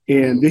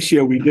 And this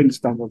year we didn't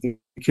stumble. The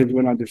kids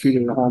went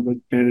undefeated at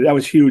home. And that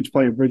was huge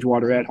playing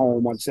Bridgewater at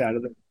home on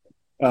Saturday.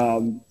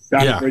 Down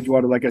in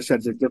Bridgewater, like I said,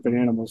 is a different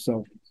animal.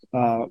 So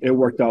it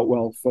worked out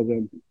well for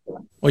them.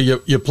 Well,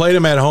 you played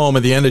them at home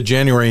at the end of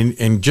January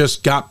and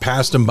just got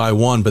past them by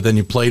 1, but then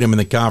you played them in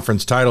the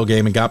conference title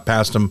game and got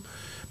past them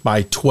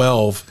by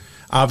 12.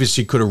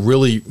 Obviously could have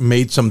really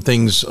made some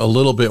things a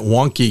little bit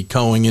wonky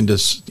going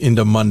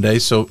into Monday,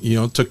 so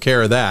took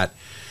care of that.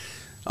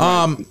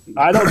 I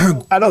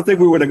don't think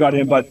we would have got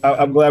in, but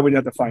I'm glad we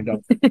didn't have to find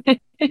out.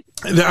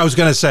 I was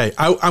going to say,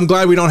 I'm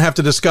glad we don't have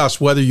to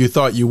discuss whether you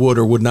thought you would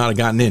or would not have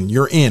gotten in.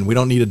 You're in. We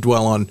don't need to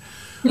dwell on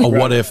a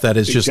what if that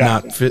is just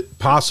not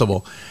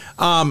possible.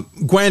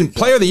 Gwen,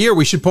 Player of the Year,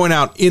 we should point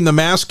out, in the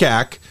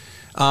MASCAC.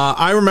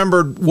 I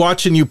remember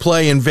watching you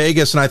play in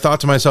Vegas, and I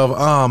thought to myself,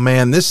 oh,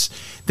 man, this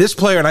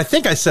player, and I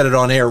think I said it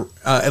on air,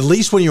 at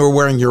least when you were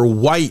wearing your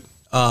white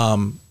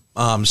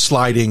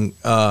sliding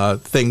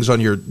things on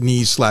your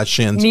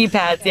knees/shins. Knee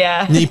pads,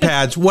 yeah. Knee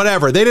pads,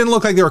 whatever. They didn't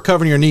look like they were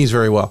covering your knees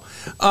very well.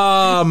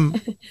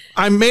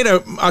 I made a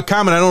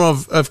comment. I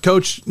don't know if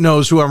Coach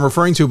knows who I'm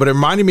referring to, but it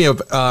reminded me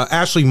of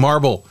Ashley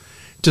Marble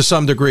to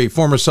some degree,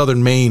 former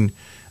Southern Maine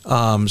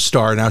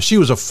star. Now, she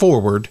was a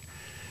forward,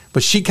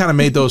 but she kind of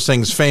made those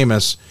things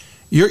famous.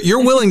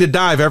 You're willing to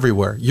dive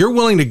everywhere. You're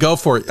willing to go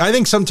for it. I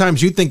think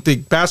sometimes you think the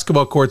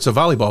basketball court's a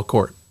volleyball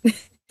court.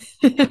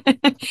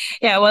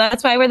 Yeah, well,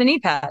 that's why I wear the knee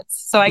pads,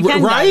 so I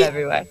can dive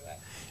everywhere.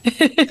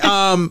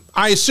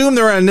 I assume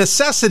they're a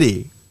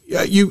necessity.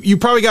 You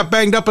probably got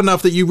banged up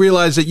enough that you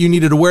realized that you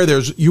needed to wear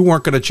those. You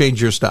weren't going to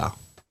change your style.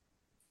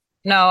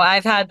 No,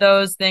 I've had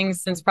those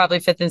things since probably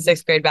 5th and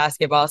 6th grade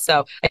basketball.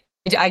 So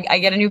I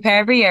get a new pair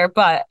every year,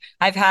 but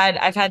I've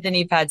had the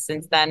knee pads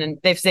since then, and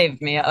they've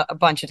saved me a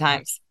bunch of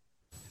times.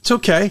 It's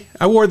okay.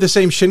 I wore the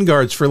same shin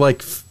guards for like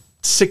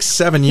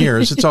 6-7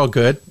 years. It's all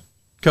good,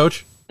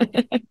 Coach.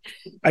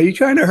 Are you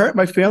trying to hurt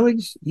my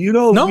feelings?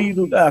 No.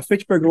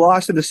 Fitchburg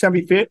lost in the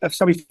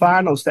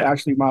semifinals to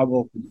Ashley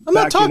Marble. I'm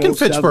not talking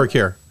Fitchburg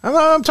here.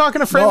 I'm talking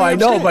to Framingham.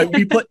 No, I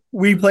know, but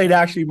we played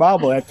Ashley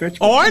Marble at Fitchburg.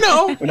 Oh, I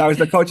know. When I was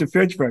the coach of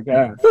Fitchburg.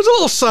 Yeah. It was a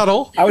little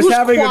subtle. I was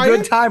having a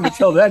good time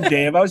until then,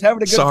 Dave. I was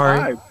having a good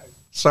time.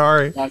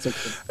 Sorry. That's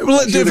okay.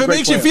 Well, if it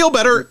makes you feel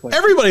better,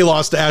 everybody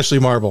lost to Ashley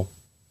Marble.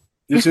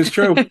 This is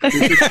true.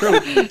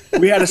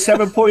 We had a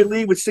 7-point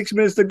lead with 6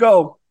 minutes to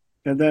go,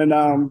 and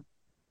then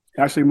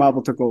Ashley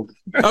Marble took over.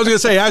 I was going to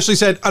say, Ashley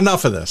said,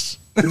 enough of this.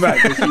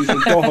 Right.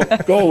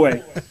 Go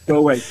away.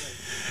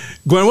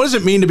 Gwen, what does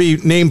it mean to be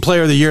named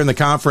Player of the Year in the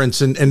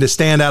conference and to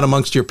stand out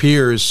amongst your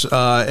peers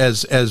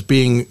as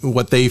being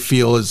what they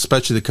feel,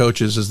 especially the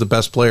coaches, as the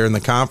best player in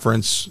the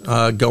conference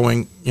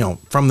going,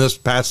 from this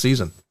past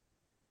season?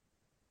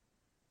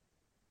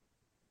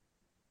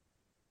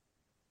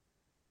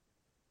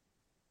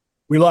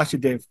 We lost you,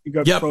 Dave. You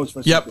got pros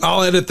for a second.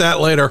 I'll edit that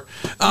later.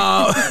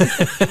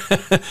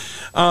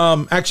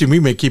 Actually,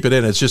 we may keep it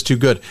in. It's just too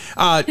good.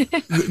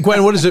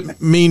 Gwen, what does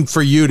it mean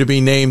for you to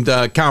be named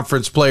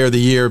Conference Player of the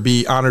Year,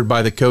 be honored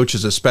by the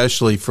coaches,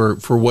 especially for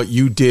what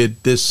you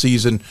did this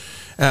season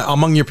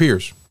among your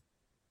peers?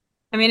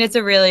 I mean, it's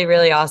a really,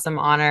 really awesome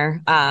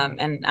honor,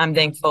 and I'm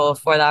thankful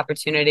for the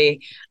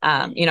opportunity.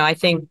 I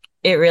think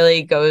it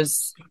really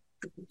goes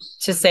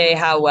to say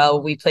how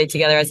well we played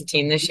together as a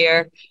team this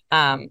year.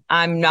 I'm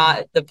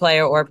not the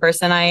player or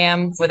person I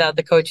am without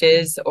the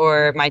coaches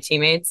or my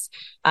teammates.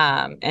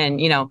 I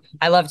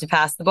love to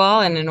pass the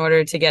ball, and in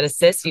order to get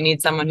assists, you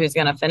need someone who's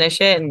going to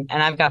finish it. And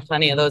I've got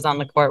plenty of those on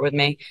the court with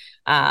me.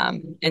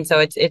 And so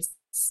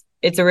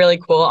it's a really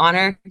cool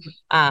honor.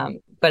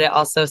 But it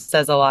also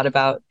says a lot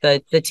about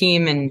the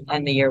team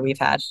and the year we've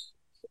had.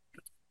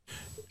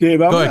 Dave,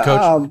 go ahead,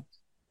 Coach.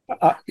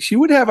 She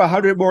would have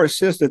 100 more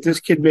assists if this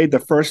kid made the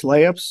first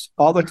layups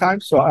all the time.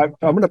 So I'm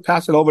going to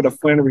pass it over to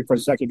Flannery for a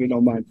second, if you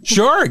don't mind.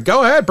 Sure,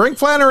 go ahead. Bring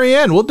Flannery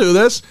in. We'll do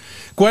this.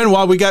 Gwen,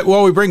 while we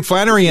bring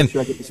Flannery in.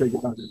 Gwen,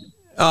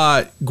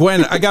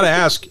 I got to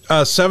ask,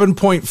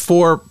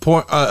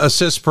 7.4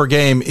 assists per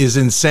game is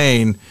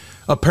insane.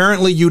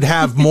 Apparently, you'd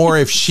have more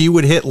if she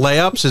would hit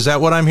layups. Is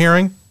that what I'm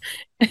hearing?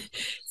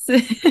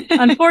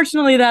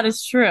 Unfortunately, that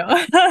is true.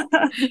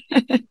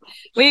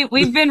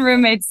 We've been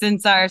roommates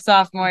since our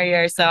sophomore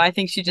year, so I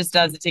think she just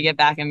does it to get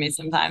back at me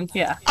sometimes.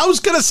 Yeah. I was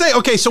gonna say,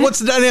 okay, so what's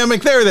the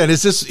dynamic there then?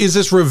 Is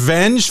this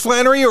revenge,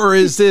 Flannery, or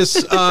is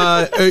this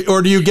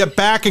or do you get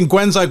back and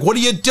Gwen's like, "What are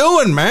you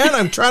doing, man?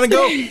 I'm trying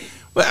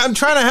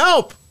to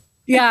help."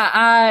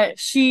 Yeah,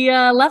 she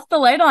left the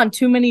light on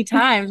too many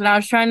times when I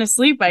was trying to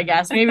sleep, I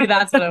guess. Maybe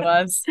that's what it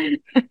was.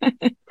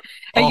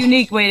 A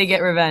unique way to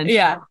get revenge.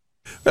 Yeah.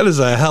 That is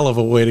a hell of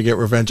a way to get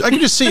revenge. I can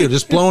just see you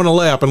just blowing a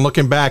layup and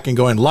looking back and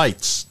going,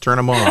 lights, turn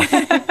them off.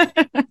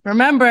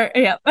 Remember,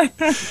 yeah. I'm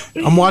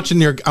going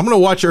to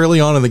watch early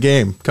on in the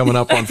game coming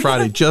up on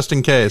Friday, just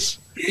in case.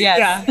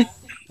 Yes.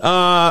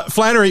 Yeah.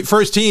 Flannery,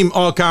 first team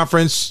all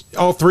conference.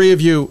 All three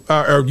of you,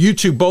 or you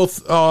two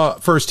both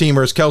first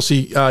teamers.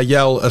 Kelsey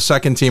Yell, a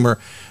second teamer.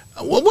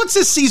 What's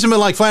this season been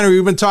like, Flannery?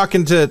 We've been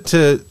talking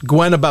to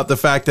Gwen about the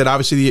fact that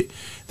obviously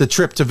the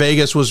trip to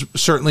Vegas was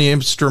certainly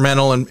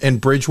instrumental,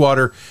 and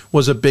Bridgewater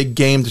was a big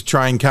game to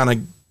try and kind of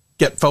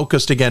get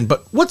focused again.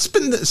 But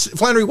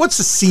Flannery, what's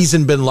the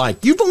season been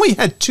like? You've only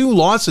had 2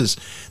 losses.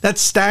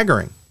 That's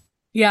staggering.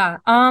 Yeah.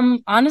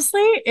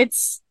 Honestly,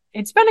 it's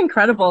been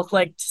incredible,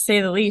 to say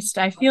the least.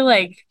 I feel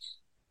like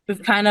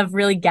we've kind of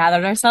really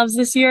gathered ourselves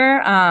this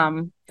year.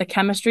 The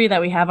chemistry that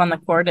we have on the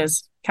court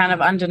is kind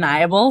of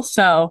undeniable.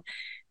 So,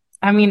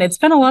 I mean, it's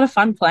been a lot of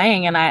fun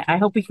playing, and I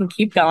hope we can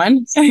keep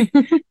going.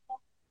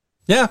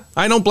 Yeah,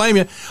 I don't blame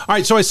you. All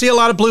right, so I see a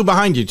lot of blue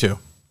behind you two.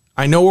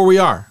 I know where we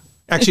are.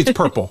 Actually, it's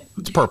purple.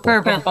 It's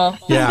purple. Purple.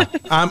 Yeah,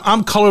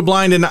 I'm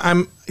colorblind,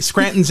 and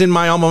Scranton's in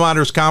my alma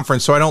mater's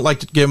conference, so I don't like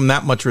to give him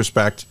that much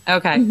respect.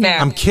 Okay, fair.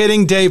 I'm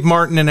kidding, Dave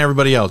Martin and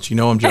everybody else. You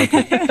know I'm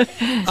joking.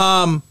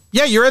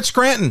 Yeah, you're at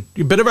Scranton.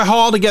 A bit of a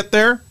haul to get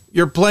there.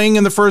 You're playing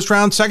in the first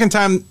round. Second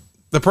time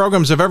the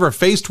programs have ever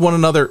faced one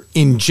another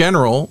in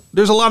general.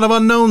 There's a lot of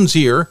unknowns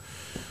here.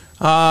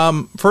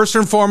 First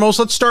and foremost,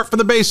 let's start from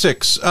the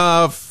basics.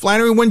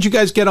 Flannery, when did you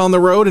guys get on the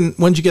road, and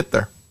when did you get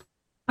there?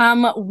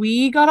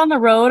 We got on the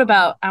road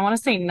about, I want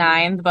to say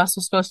 9. The bus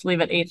was supposed to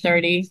leave at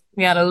 8:30.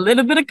 We had a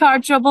little bit of car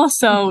trouble,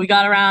 so we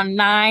got around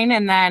 9,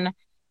 and then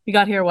we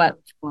got here,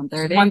 1:30?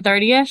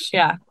 1:30-ish,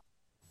 yeah.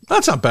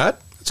 That's not bad.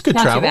 That's good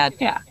not travel. Not too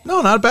bad, yeah.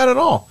 No, not bad at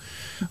all.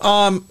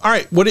 All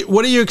right, what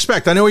do you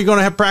expect? I know you're going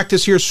to have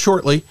practice here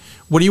shortly.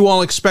 What are you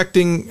all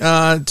expecting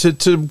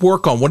to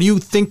work on? What do you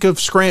think of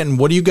Scranton?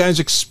 What do you guys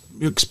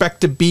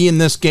expect to be in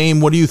this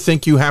game? What do you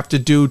think you have to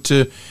do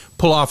to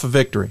pull off a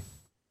victory?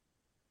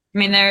 I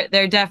mean,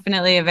 they're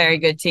definitely a very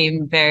good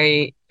team,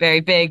 very,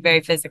 very big,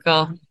 very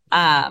physical.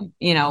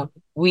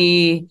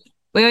 We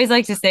always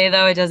like to say,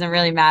 though, it doesn't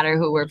really matter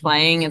who we're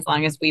playing. As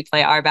long as we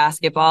play our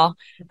basketball,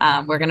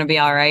 we're going to be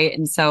all right.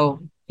 And so,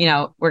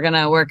 we're going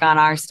to work on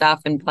our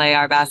stuff and play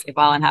our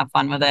basketball and have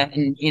fun with it.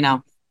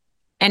 And,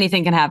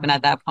 anything can happen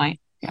at that point.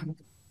 Yeah,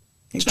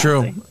 it's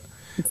true.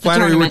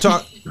 Flannery, we're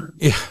talking.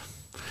 Yeah,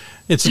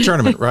 it's a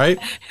tournament, right?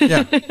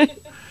 Yeah.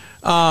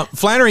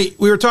 Flannery,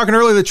 we were talking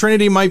earlier that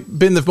Trinity might have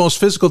been the most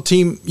physical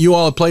team you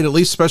all have played, at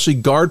least especially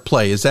guard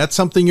play. Is that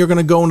something you're going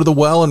to go into the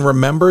well and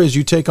remember as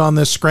you take on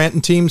this Scranton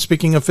team,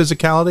 speaking of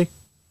physicality?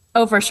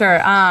 Oh, for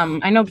sure.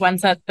 I know Gwen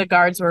said the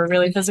guards were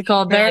really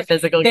physical.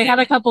 They had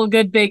a couple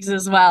good bigs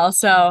as well.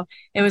 So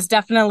it was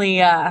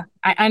definitely,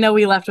 I know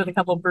we left with a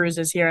couple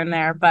bruises here and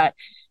there, but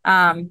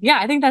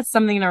I think that's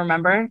something to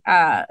remember.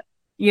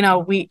 We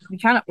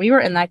were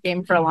in that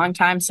game for a long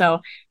time. So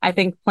I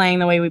think playing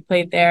the way we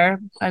played there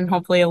and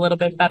hopefully a little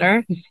bit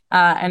better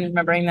and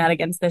remembering that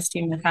against this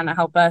team will kind of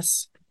help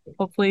us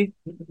hopefully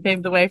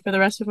pave the way for the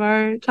rest of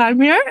our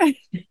time here.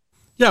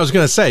 Yeah, I was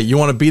going to say, you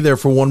want to be there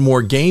for one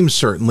more game,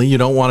 certainly. You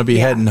don't want to be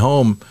heading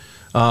home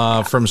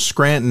from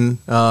Scranton,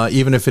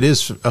 even if it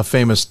is a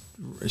famous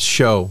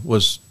show,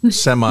 was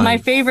semi. My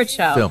favorite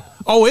show. Film.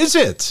 Oh, is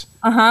it?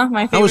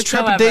 My favorite I was show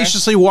ever.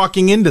 trepidatiously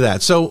walking into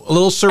that. So a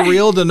little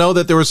surreal to know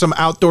that there was some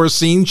outdoor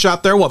scene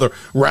shot there while the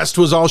rest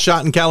was all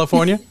shot in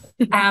California.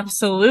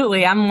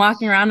 Absolutely. I'm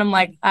walking around. I'm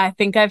like, I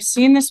think I've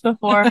seen this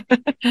before.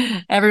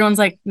 Everyone's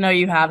like, no,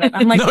 you haven't.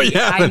 I'm like, No, you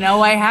haven't. I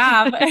know I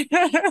have.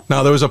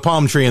 No, there was a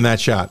palm tree in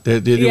that shot.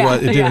 It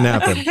didn't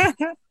happen.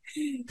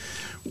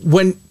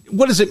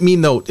 What does it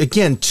mean, though?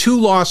 Again, 2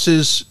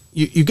 losses.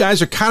 You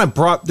guys are kind of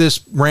brought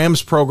this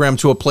Rams program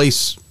to a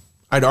place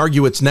I'd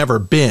argue it's never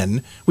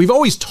been. We've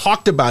always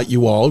talked about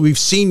you all. We've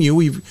seen you.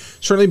 We've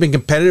certainly been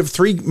competitive.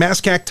 3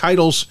 MASCAC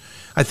titles,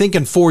 I think,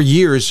 in 4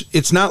 years.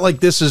 It's not like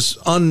this is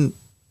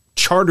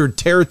uncharted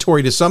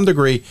territory to some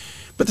degree,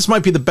 but this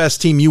might be the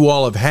best team you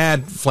all have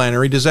had,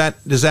 Flannery. Does that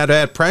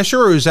add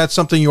pressure, or is that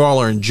something you all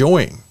are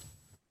enjoying?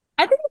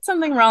 I think it's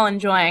something we're all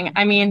enjoying.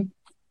 I mean,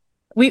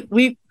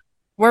 we're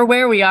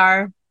where we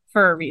are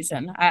for a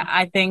reason.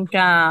 I think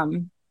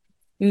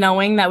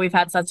knowing that we've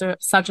had such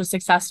a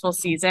successful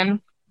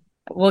season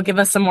will give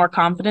us some more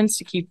confidence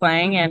to keep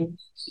playing and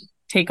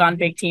take on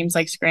big teams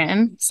like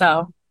Scranton.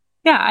 So,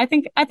 yeah, I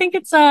think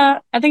it's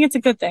a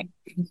good thing.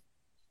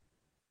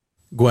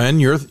 Gwen,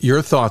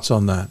 your thoughts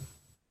on that?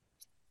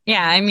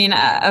 Yeah, I mean,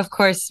 of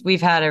course,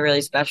 we've had a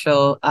really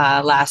special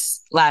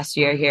last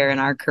year here in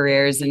our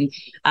careers, and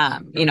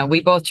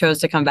we both chose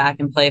to come back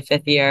and play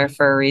 5th year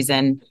for a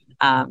reason.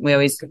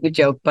 We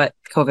joke, but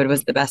COVID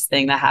was the best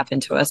thing that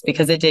happened to us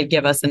because it did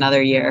give us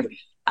another year.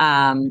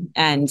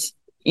 And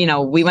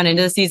we went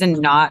into the season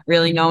not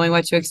really knowing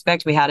what to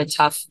expect. We had a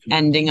tough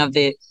ending of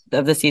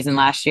the season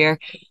last year.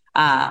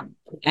 And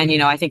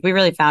I think we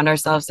really found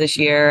ourselves this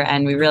year,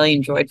 and we really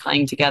enjoyed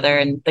playing together.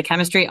 And the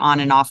chemistry on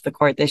and off the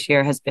court this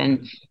year has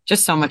been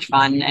just so much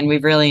fun, and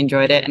we've really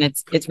enjoyed it. And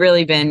it's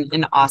really been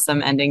an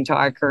awesome ending to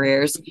our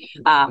careers.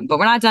 But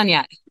we're not done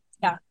yet.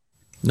 Yeah.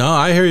 No,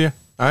 I hear you.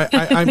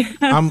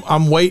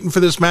 I'm waiting for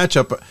this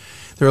matchup.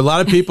 There are a lot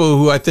of people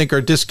who I think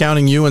are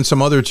discounting you and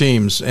some other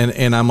teams,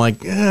 and I'm like,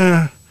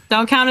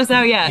 don't count us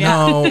out yet.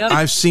 No, Yep.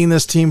 I've seen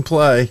this team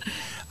play.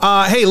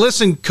 Hey,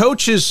 listen,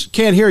 coaches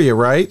can't hear you,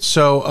 right?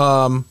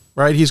 So,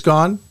 right, he's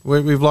gone.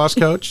 We've lost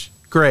Coach.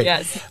 Great.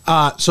 Yes.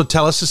 So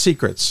tell us the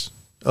secrets.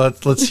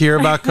 Let's hear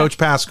about Coach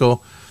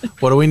Paschal.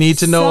 What do we need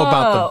to know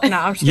about them? No,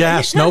 I'm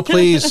yes, no,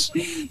 please.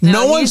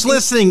 No one's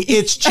listening.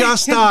 It's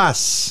just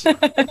us.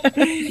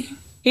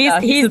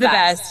 He's the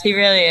best. He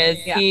really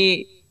is. Yeah.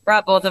 He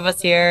brought both of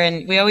us here,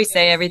 and we always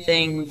say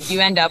everything. You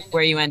end up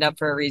where you end up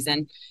for a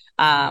reason.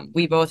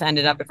 We both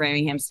ended up at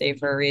Framingham State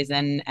for a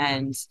reason,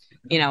 and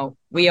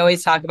we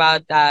always talk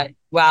about that.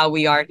 While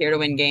we are here to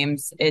win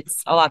games,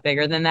 it's a lot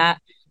bigger than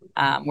that.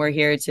 We're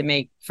here to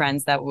make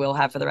friends that we'll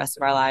have for the rest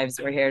of our lives.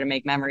 We're here to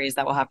make memories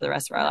that we'll have for the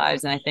rest of our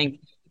lives. And I think,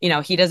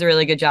 he does a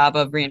really good job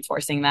of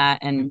reinforcing that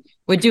and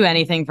would do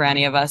anything for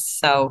any of us.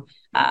 So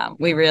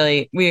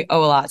we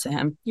owe a lot to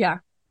him. Yeah,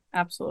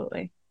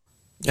 absolutely.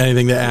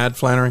 Anything to add,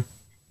 Flannery?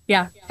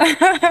 Yeah.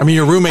 I mean,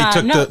 your roommate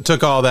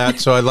took all that,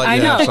 so I'd like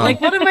you to have some.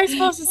 Like, what am I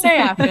supposed to say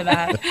after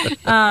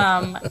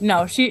that?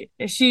 No,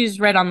 she's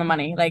right on the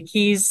money. Like,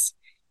 he's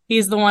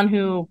the one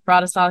who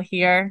brought us all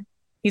here.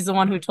 He's the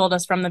one who told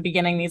us from the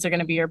beginning, these are going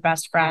to be your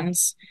best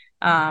friends.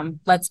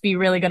 Let's be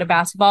really good at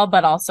basketball,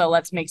 but also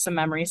let's make some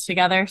memories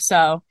together.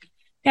 So,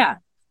 yeah,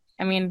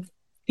 I mean,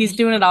 he's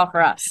doing it all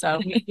for us. So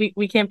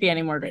we can't be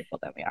any more grateful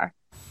than we are.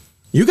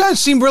 You guys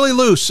seem really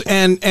loose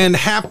and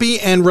happy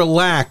and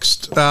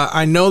relaxed.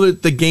 I know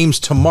that the game's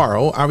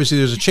tomorrow. Obviously,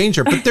 there's a change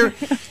here, but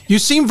you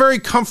seem very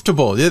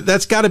comfortable.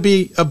 That's got to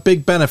be a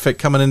big benefit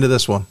coming into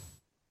this one.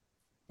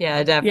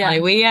 Yeah,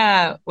 definitely.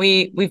 Yeah.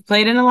 We've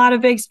played in a lot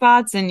of big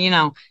spots, and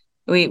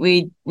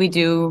we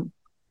do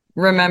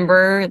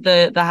remember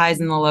the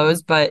highs and the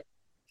lows, but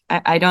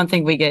I don't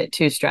think we get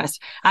too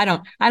stressed. I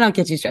don't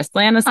get too stressed.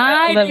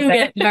 I do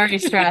get very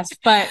stressed,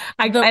 but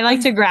I like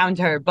to ground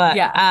her. But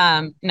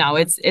no,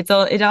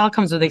 it all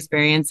comes with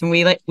experience, and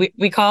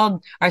we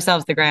called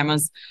ourselves the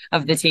grandmas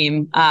of the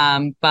team.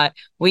 But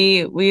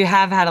we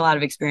have had a lot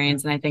of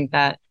experience, and I think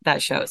that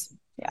shows.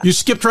 Yeah. You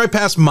skipped right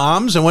past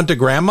moms and went to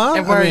grandma?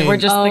 We're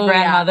just the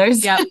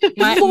grandmothers. Yeah.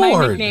 My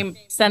nickname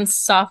since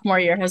sophomore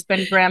year has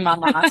been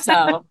grandmama,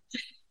 so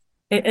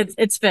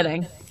it's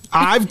fitting.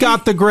 I've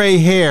got the gray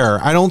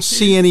hair. I don't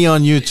see any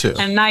on you two.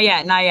 And not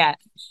yet.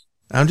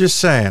 I'm just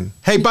saying.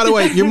 Hey, by the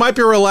way, you might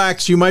be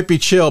relaxed, you might be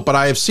chill, but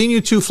I have seen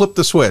you two flip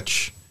the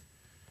switch.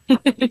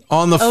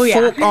 On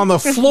the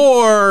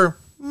floor,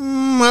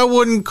 I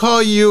wouldn't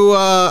call you,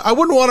 I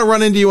wouldn't want to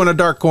run into you in a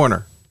dark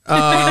corner.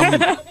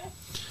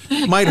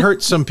 Might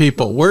hurt some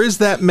people. Where does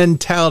that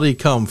mentality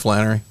come,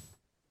 Flannery?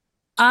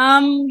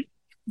 Honestly,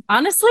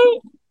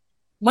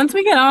 once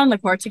we get on the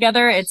court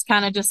together, it's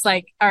kind of just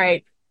like, all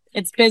right,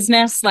 it's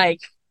business.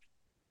 Like,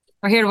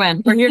 we're here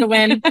to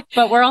win.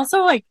 But we're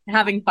also like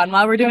having fun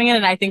while we're doing it.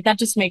 And I think that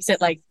just makes it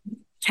like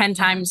 10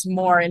 times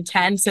more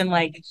intense and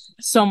like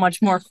so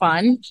much more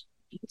fun.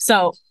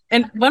 So,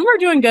 and when we're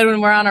doing good,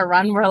 when we're on a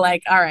run, we're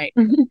like, all right,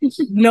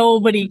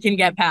 nobody can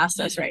get past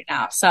us right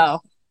now. So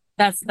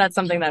that's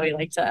something that we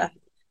like to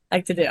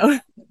do.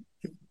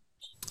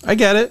 I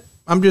get it.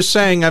 I'm just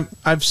saying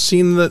I've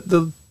seen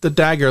the the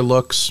dagger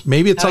looks.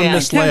 Maybe it's on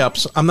missed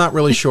layups. I'm not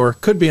really sure.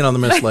 Could be on the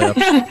missed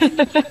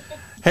layups.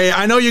 Hey,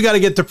 I know you got to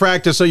get to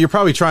practice, so you're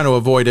probably trying to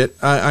avoid it.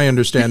 I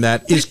understand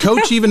that. Is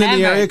Coach even in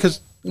the area?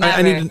 Because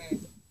I need to.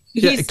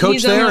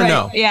 Coach there or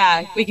no?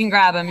 Yeah, we can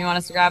grab him. You want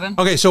us to grab him?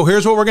 Okay, so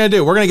here's what we're going to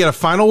do. We're going to get a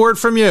final word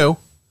from you,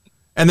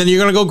 and then you're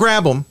going to go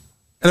grab him, and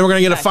then we're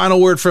going to get a final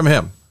word from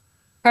him.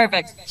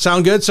 Perfect.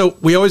 Sound good? So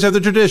we always have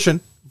the tradition.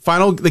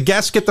 The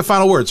guests get the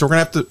final word. So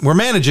we're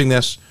managing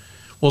this.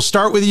 We'll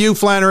start with you,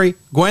 Flannery,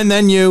 Gwen,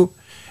 then you,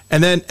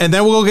 and then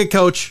we'll go get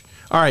Coach.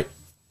 All right,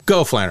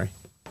 go, Flannery.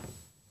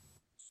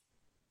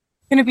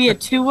 Going to be a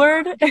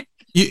 2-word.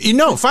 You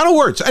know, final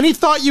words. Any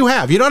thought you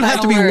have. You don't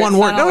have to be one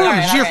word. No,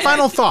 it's your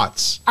final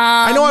thoughts.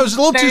 I know I was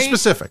a little too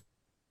specific.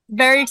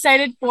 Very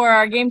excited for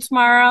our game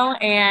tomorrow,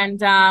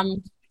 and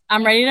I'm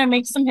ready to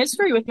make some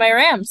history with my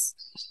Rams.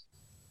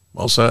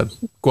 Well said.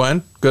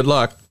 Gwen, good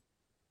luck.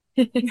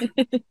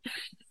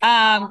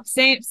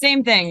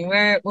 Same thing.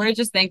 We're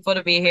just thankful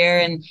to be here,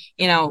 and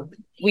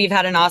we've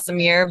had an awesome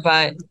year,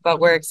 but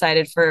we're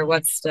excited for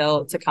what's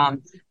still to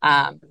come.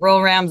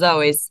 Roll Rams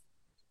always.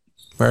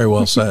 Very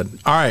well said.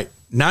 All right.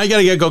 Now you got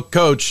to go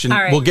Coach, and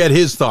we'll get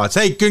his thoughts.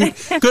 Hey, good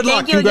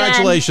luck.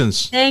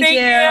 Congratulations. Thank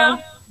you.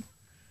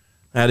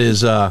 That is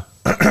the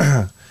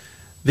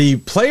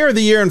Player of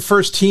the Year and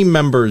first team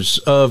members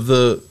of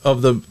the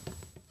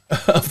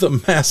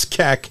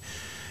MASCAC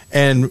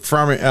and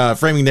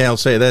Framingham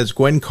say that is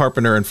Gwen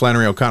Carpenter and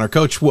Flannery O'Conner.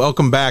 Coach,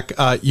 welcome back.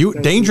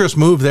 Dangerous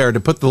move there to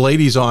put the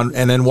ladies on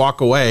and then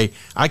walk away.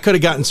 I could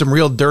have gotten some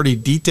real dirty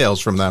details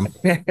from them.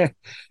 They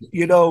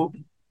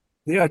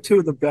are two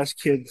of the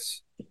best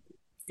kids.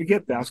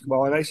 Forget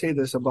basketball, and I say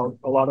this about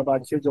a lot of our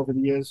kids over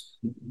the years,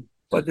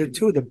 but they're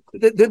two of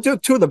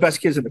the best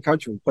kids in the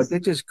country. But they're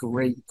just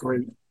great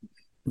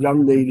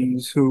young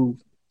ladies who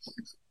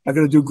are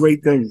going to do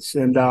great things,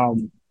 and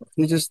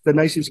they're just the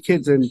nicest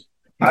kids. And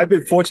I've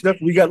been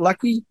fortunate; we got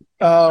lucky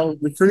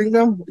recruiting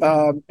them.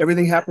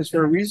 Everything happens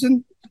for a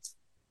reason,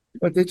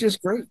 but they're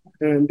just great,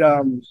 and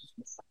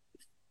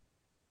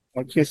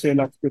I can't say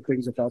enough good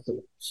things about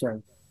them.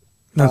 So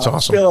that's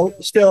awesome.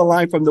 Still a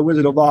line from The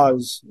Wizard of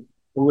Oz.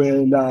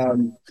 When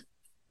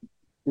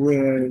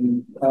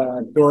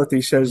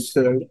Dorothy says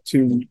to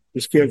the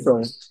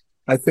Scarecrow,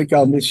 "I think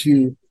I'll miss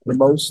you the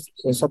most,"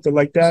 or something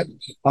like that.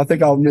 I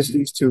think I'll miss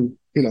these two,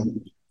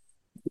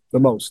 the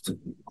most.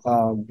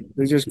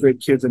 They're just great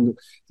kids and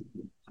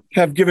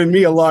have given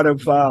me a lot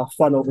of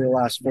fun over the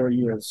last 4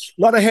 years.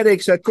 A lot of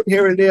headaches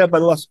here and there,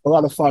 but a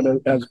lot of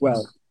fun as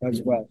well.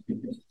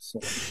 So.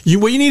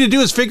 What you need to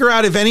do is figure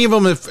out if any of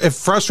them have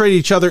frustrated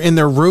each other in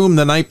their room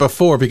the night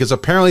before, because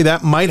apparently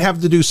that might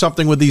have to do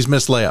something with these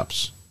missed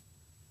layups.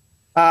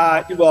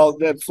 Well,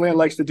 Flan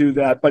likes to do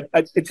that, but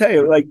I tell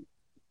you, like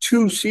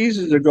 2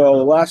 seasons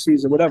ago, last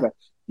season, whatever,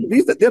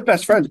 they're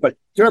best friends, but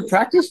during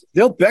practice,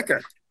 they'll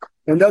bicker.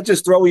 And they'll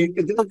just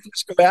they'll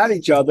just go at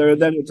each other,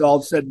 and then it's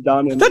all said and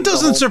done. And that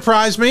doesn't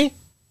surprise me.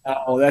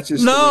 No, that's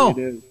just the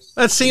way it is.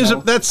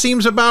 That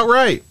seems about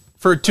right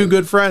for two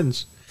good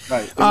friends.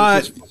 Right.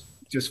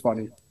 Just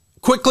funny.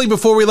 Quickly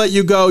before we let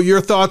you go,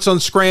 your thoughts on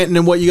Scranton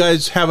and what you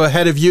guys have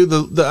ahead of you.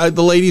 The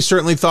ladies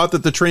certainly thought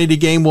that the Trinity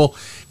game will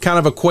kind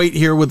of equate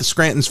here with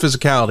Scranton's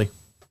physicality.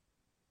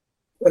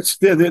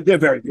 They're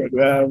very good.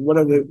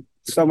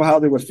 Somehow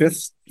they were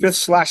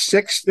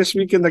fifth/sixth this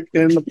week in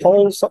the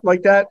poll, something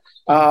like that.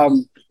 I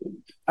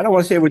don't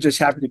want to say we're just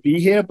happy to be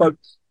here, but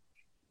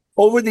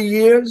over the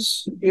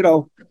years,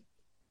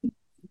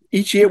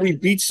 each year we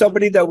beat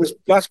somebody that was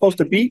not supposed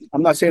to beat.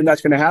 I'm not saying that's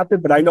going to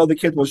happen, but I know the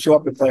kids will show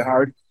up and play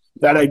hard.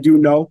 That I do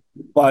know.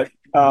 But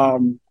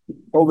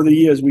over the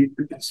years,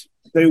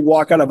 they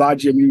walk out of our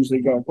gym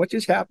usually go, "What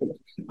just happened?"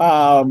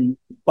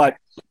 But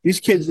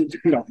these kids,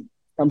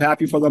 I'm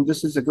happy for them.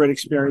 This is a great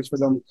experience for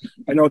them.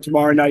 I know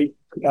tomorrow night,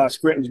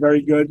 Scranton's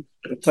very good.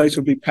 The place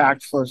will be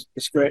packed for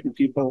the Scranton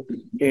people,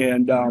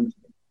 and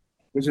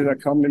we're going to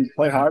come and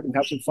play hard and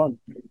have some fun.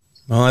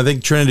 Well, I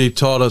think Trinity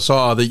taught us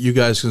all that you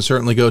guys can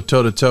certainly go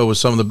toe-to-toe with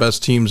some of the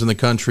best teams in the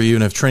country,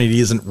 even if Trinity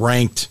isn't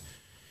ranked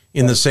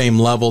in the same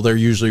level they're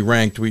usually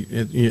ranked.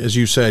 As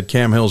you said,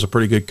 Cam Hill's a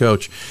pretty good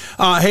coach.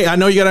 Hey, I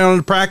know you got out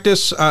to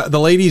practice. The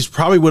ladies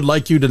probably would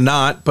like you to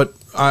not, but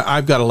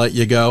I've got to let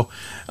you go.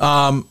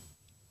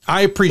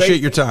 I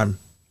appreciate your time.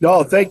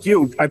 No, thank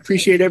you. I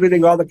appreciate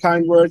everything, all the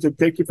kind words, and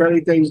thank you for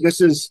everything. This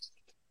is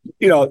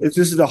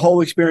a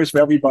whole experience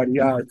for everybody,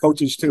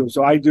 coaches too.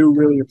 So I do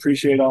really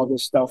appreciate all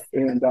this stuff,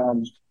 and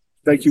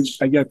thank you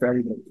again for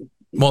everything.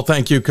 Well,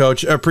 thank you,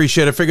 Coach. I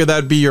appreciate it. I figured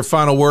that'd be your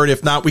final word.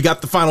 If not, we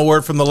got the final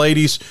word from the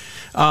ladies.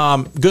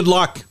 Good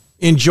luck.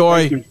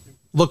 Enjoy.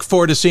 Look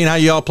forward to seeing how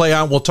you all play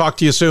out. We'll talk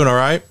to you soon, all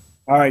right?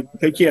 All right.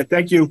 Take care.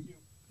 Thank you.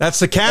 That's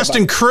the cast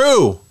and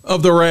crew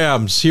of the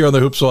Rams here on the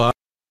Hoopsville Hotline.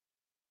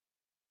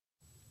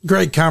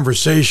 Great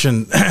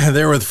conversation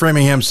there with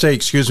Framingham State.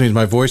 Excuse me,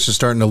 my voice is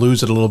starting to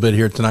lose it a little bit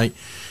here tonight.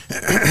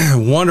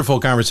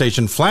 Wonderful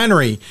conversation.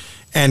 Flannery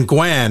and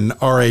Gwen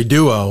are a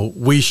duo.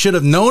 We should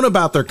have known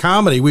about their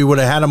comedy. We would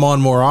have had them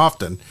on more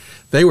often.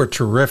 They were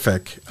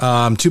terrific.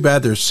 Too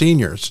bad they're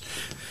seniors.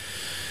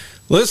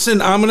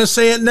 Listen, I'm going to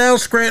say it now,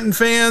 Scranton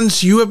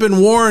fans. You have been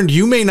warned.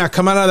 You may not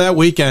come out of that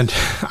weekend.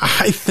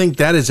 I think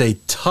that is a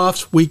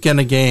tough weekend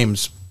of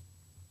games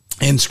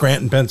in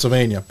Scranton,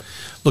 Pennsylvania.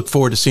 Look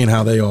forward to seeing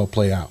how they all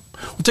play out.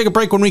 We'll take a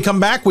break. When we come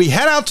back, we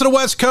head out to the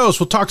West Coast.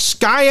 We'll talk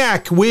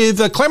Skyac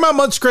with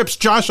Claremont-Mudd-Scripps'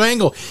 Josh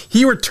Engel.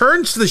 He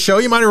returns to the show.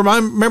 You might have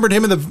remembered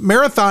him in the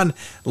marathon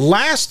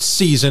last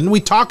season. We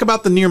talk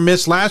about the near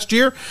miss last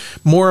year,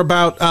 more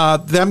about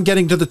them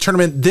getting to the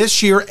tournament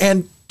this year.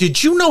 And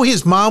did you know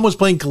his mom was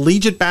playing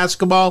collegiate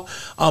basketball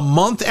a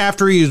month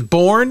after he was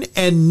born?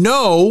 And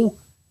no,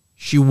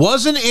 she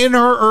wasn't in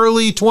her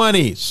early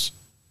 20s.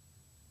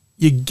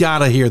 You got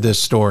to hear this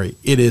story.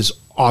 It is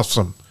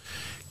awesome.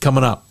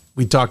 Coming up,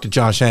 we talk to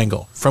Josh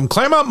Engel from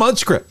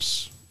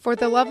Claremont-Mudd-Scripps. For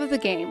the love of the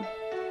game.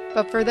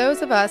 But for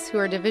those of us who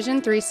are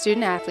Division III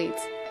student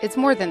athletes, it's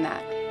more than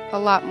that. A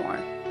lot more.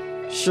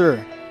 Sure,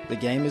 the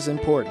game is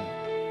important.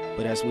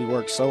 But as we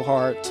work so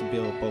hard to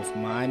build both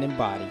mind and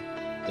body,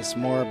 it's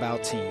more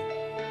about team.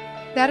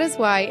 That is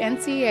why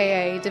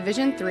NCAA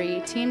Division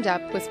III teamed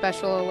up with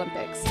Special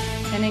Olympics.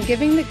 And in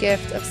giving the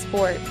gift of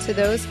sport to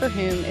those for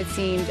whom it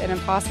seemed an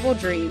impossible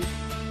dream,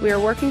 we are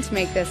working to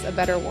make this a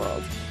better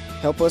world.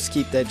 Help us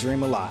keep that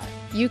dream alive.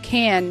 You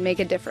can make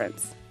a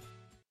difference.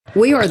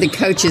 We are the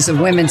coaches of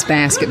women's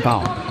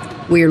basketball.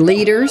 We are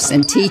leaders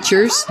and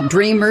teachers,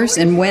 dreamers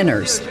and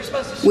winners.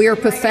 We are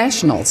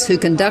professionals who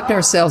conduct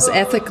ourselves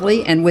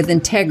ethically and with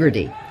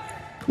integrity.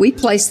 We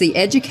place the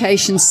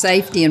education,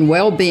 safety, and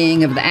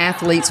well-being of the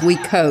athletes we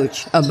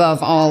coach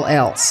above all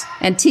else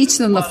and teach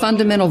them the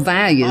fundamental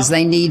values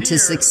they need to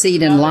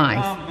succeed in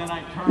life.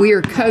 We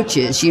are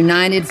coaches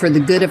united for the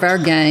good of our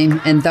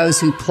game and those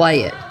who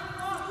play it.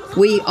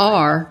 We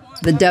are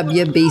the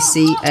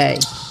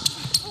WBCA.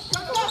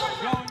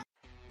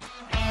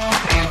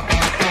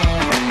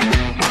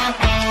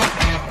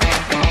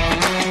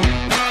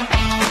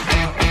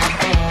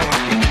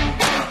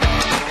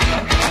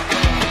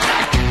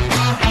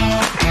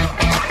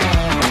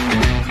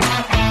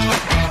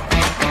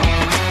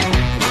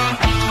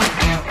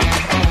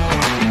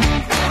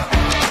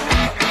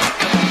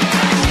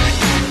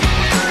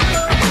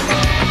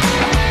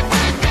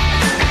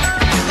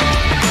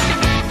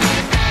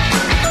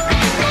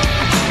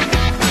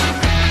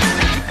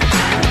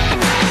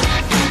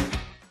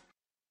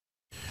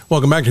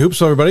 Welcome back to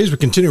Hoopsville, everybody. As we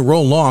continue to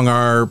roll along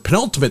our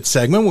penultimate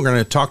segment, we're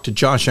going to talk to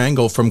Josh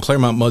Engel from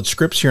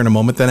Claremont-Mudd-Scripps here in a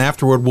moment. Then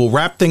afterward, we'll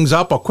wrap things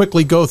up. I'll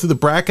quickly go through the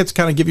brackets,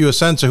 kind of give you a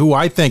sense of who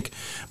I think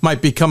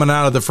might be coming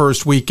out of the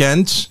first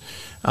weekends.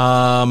 Though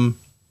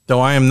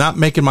I am not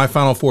making my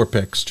Final Four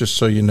picks, just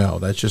so you know.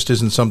 That just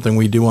isn't something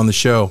we do on the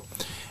show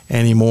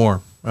anymore.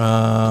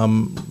 I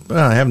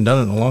haven't done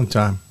it in a long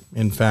time,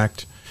 in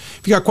fact.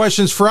 If you got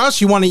questions for us,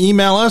 you want to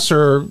email us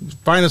or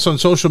find us on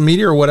social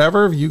media or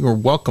whatever, you are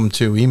welcome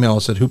to. Email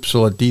us at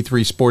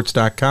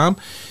hoopsville@d3sports.com.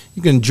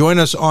 You can join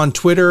us on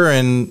Twitter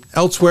and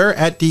elsewhere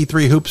at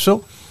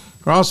D3Hoopsville.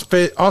 We're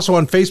also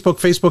on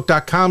Facebook,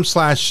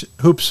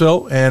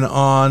 facebook.com/Hoopsville, and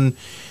on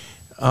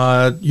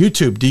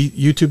YouTube,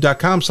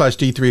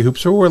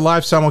 youtube.com/D3Hoopsville. We're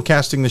live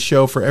simulcasting the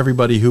show for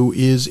everybody who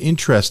is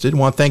interested. I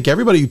want to thank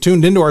everybody who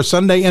tuned into our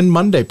Sunday and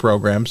Monday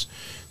programs.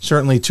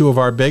 Certainly two of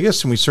our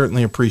biggest, and we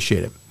certainly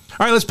appreciate it.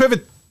 All right, let's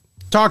pivot.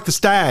 Talk the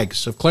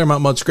Stags of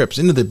Claremont-Mudd-Scripps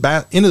into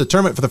the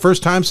tournament for the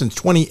first time since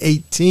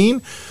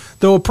 2018.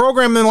 Though a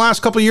program in the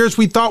last couple of years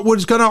we thought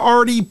was going to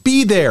already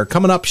be there,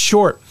 coming up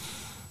short.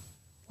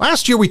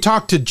 Last year we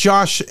talked to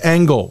Josh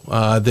Engel,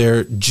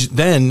 their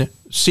then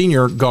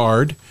senior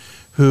guard,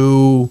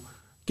 who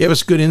gave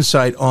us good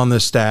insight on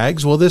the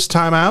Stags. Well, this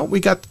time out, we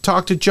got to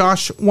talk to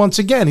Josh once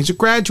again. He's a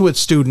graduate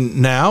student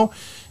now.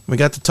 We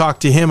got to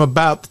talk to him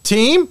about the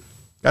team.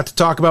 Got to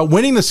talk about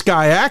winning the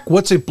Skyac.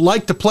 What's it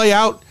like to play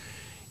out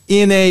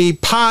in a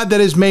pod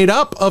that is made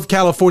up of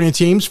California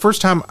teams?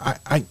 First time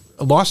I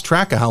lost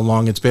track of how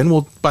long it's been.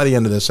 We'll, by the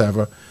end of this, have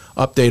an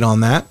update on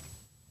that.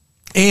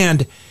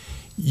 And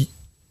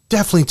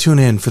definitely tune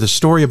in for the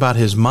story about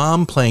his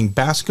mom playing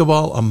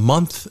basketball a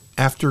month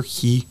after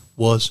he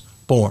was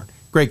born.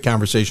 Great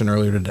conversation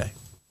earlier today.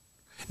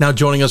 Now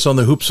joining us on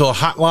the Hoopsville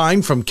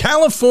Hotline from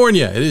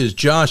California, it is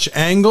Josh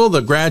Engel,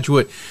 the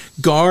graduate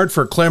guard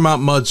for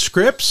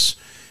Claremont-Mudd-Scripps,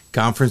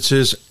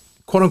 Conference's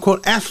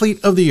quote-unquote Athlete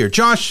of the Year.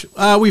 Josh,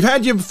 we've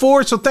had you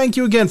before, so thank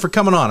you again for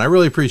coming on. I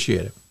really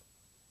appreciate it.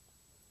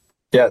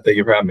 Yeah, thank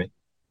you for having me.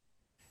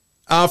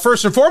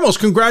 First and foremost,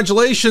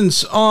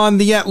 congratulations on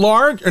the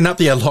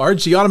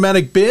the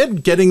automatic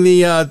bid, getting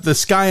the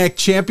Skyac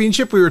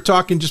Championship. We were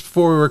talking just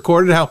before we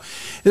recorded how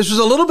this was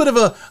a little bit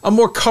of a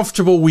more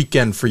comfortable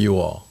weekend for you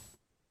all.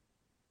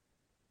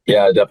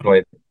 Yeah,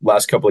 definitely.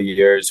 Last couple of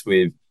years,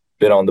 we've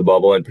been on the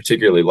bubble, and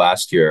particularly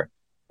last year,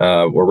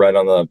 we're right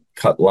on the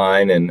cut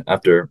line. And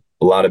after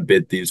a lot of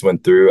bid thieves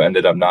went through,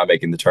 ended up not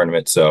making the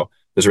tournament. So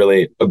there's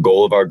really a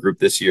goal of our group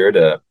this year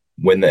to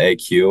win the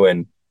AQ,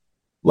 and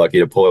lucky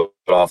to pull it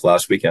off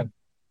last weekend.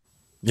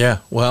 Yeah,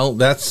 well,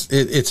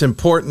 it's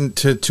important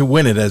to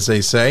win it, as they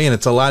say, and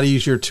it's a lot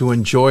easier to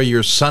enjoy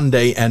your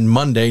Sunday and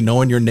Monday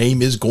knowing your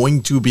name is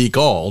going to be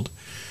called.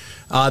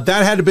 That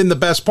had to have been the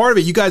best part of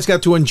it. You guys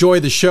got to enjoy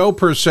the show,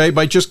 per se,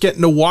 by just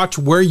getting to watch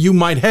where you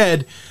might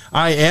head.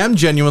 I am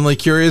genuinely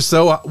curious,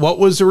 though. What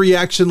was the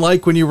reaction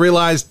like when you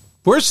realized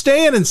we're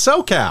staying in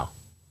SoCal?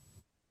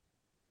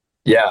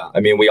 Yeah, I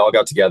mean, we all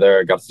got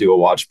together, got to do a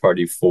watch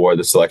party for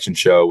the selection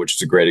show, which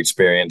is a great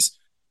experience.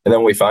 And then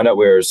when we found out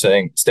we were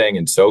staying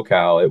in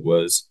SoCal, it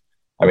was,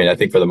 I mean, I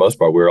think for the most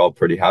part, we were all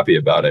pretty happy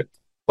about it.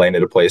 Playing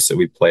at a place that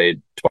we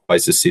played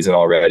twice this season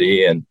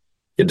already and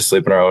get to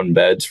sleep in our own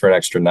beds for an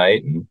extra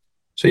night. And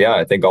so, yeah,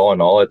 I think all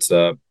in all, it's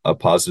a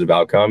positive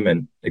outcome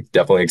and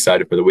definitely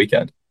excited for the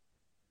weekend.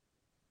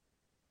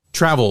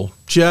 Travel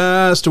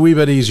just a wee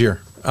bit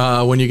easier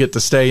when you get to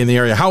stay in the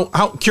area.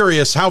 How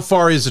curious, how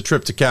far is the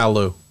trip to Cal,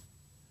 Lou?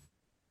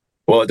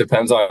 Well, it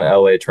depends on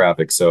LA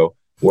traffic. So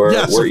we're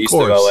east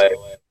of LA.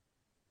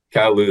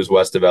 Kalamazoo is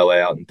west of LA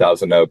out in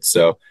Thousand Oaks.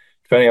 So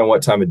depending on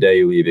what time of day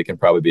you leave, it can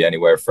probably be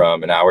anywhere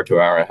from an hour to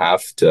an hour and a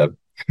half to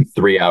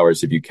 3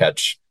 hours if you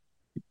catch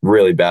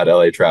really bad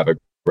LA traffic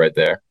right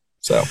there.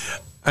 So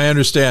I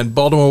understand.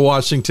 Baltimore,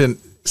 Washington,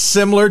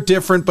 similar,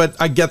 different, but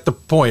I get the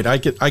point. I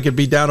could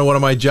be down to one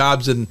of my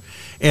jobs in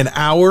an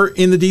hour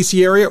in the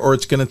DC area, or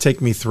it's going to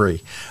take me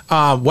 3.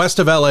 West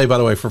of LA, by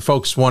the way, for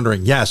folks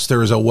wondering, yes,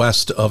 there is a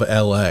west of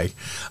LA.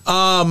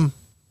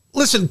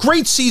 Listen,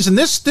 great season.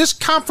 This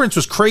conference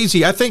was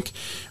crazy. I think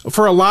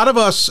for a lot of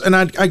us, and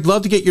I'd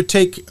love to get your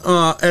take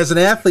as an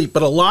athlete,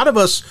 but a lot of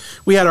us,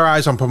 we had our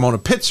eyes on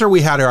Pomona-Pitzer.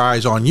 We had our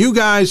eyes on you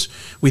guys.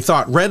 We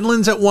thought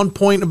Redlands at one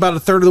point, about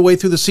a third of the way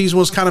through the season,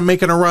 was kind of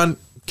making a run.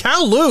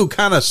 Cal-Lou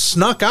kind of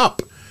snuck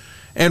up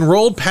and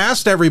rolled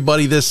past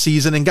everybody this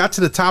season and got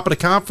to the top of the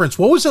conference.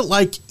 What was it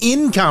like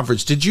in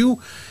conference? Did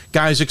you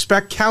guys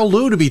expect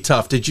Cal-Lou to be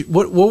tough?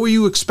 What were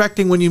you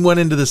expecting when you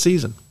went into the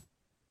season?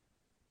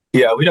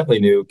 Yeah, we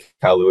definitely knew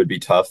Cal-Lou would be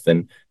tough,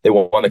 and they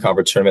won the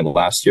conference tournament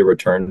last year,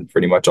 returned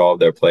pretty much all of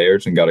their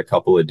players, and got a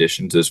couple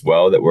additions as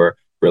well that were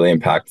really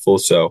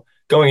impactful. So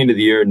going into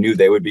the year, knew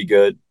they would be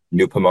good,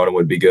 knew Pomona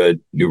would be good,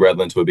 knew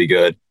Redlands would be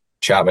good.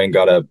 Chapman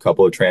got a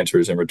couple of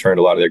transfers and returned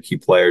a lot of their key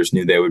players,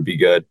 knew they would be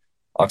good.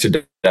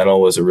 Occidental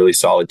was a really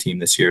solid team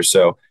this year.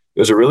 So it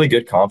was a really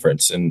good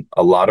conference and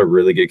a lot of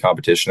really good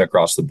competition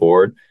across the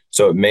board.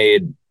 So it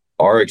made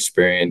our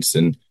experience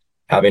and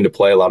having to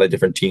play a lot of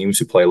different teams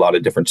who play a lot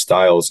of different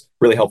styles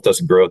really helped us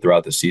grow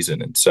throughout the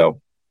season. And so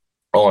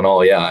all in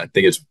all, yeah, I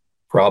think it's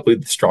probably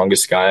the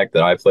strongest SCIAC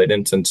that I played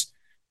in since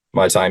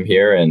my time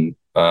here, and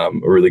a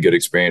really good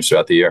experience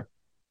throughout the year.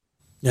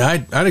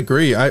 Yeah, I'd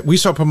agree. We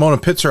saw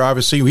Pomona-Pitzer,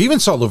 obviously. We even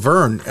saw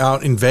Laverne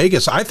out in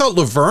Vegas. I thought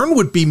Laverne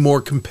would be more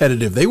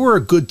competitive. They were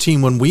a good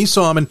team when we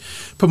saw them, and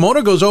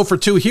Pomona goes 0 for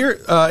 2 here.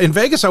 In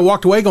Vegas, I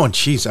walked away going,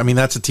 geez, I mean,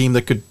 that's a team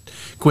that could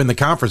win the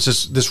conference.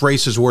 This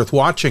race is worth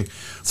watching.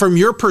 From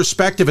your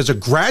perspective as a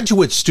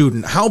graduate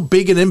student, how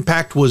big an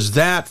impact was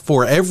that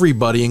for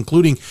everybody,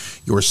 including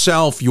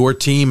yourself, your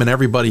team, and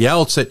everybody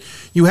else, that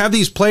you have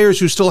these players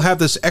who still have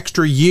this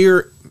extra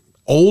year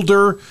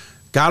older,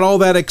 got all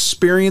that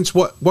experience?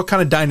 What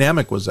kind of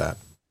dynamic was that?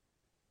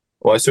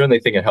 Well, I certainly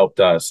think it helped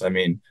us. I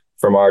mean,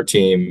 from our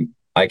team,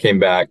 I came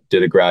back,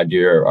 did a grad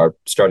year. Our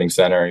starting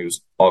center, he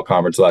was all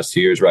conference the last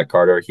 2 years, Rhett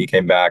Carter. He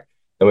came back.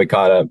 Then we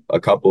caught a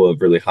couple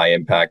of really high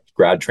impact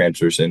grad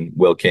transfers in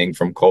Will King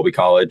from Colby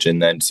College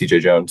and then CJ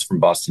Jones from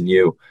Boston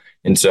U.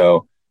 And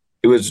so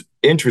it was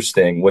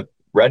interesting with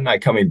Red and I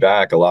coming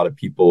back. A lot of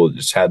people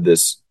just had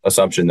this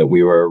assumption that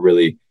we were a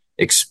really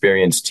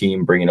experienced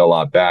team bringing a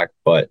lot back,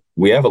 but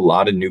we have a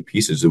lot of new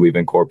pieces that we've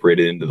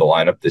incorporated into the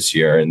lineup this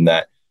year. And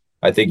that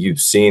I think you've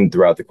seen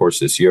throughout the course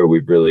of this year,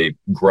 we've really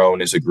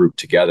grown as a group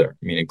together.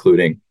 I mean,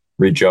 including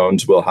Reed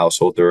Jones, Will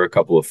Householder, a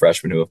couple of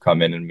freshmen who have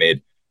come in and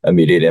made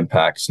immediate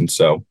impacts. And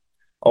so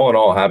all in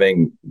all,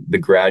 having the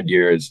grad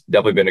year has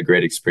definitely been a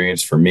great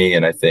experience for me.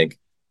 And I think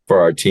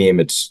for our team,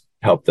 it's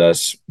helped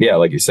us, yeah,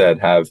 like you said,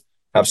 have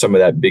some of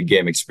that big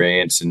game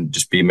experience and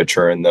just be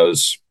mature in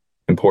those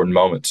important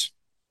moments.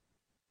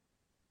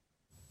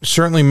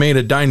 Certainly made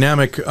a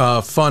dynamic,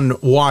 fun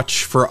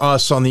watch for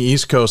us on the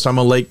East Coast. I'm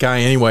a late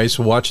guy anyway,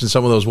 so watching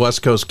some of those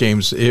West Coast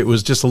games, it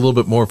was just a little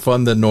bit more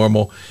fun than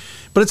normal.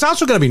 But it's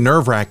also going to be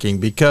nerve-wracking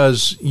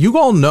because you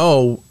all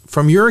know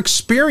from your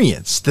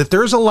experience that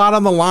there's a lot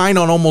on the line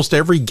on almost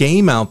every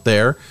game out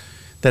there,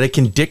 that it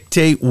can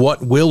dictate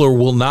what will or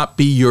will not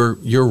be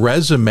your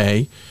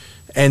resume.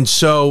 And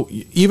so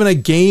even a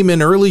game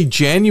in early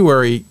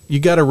January, you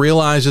got to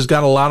realize has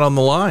got a lot on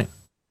the line.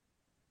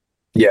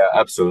 Yeah,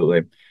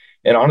 absolutely.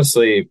 And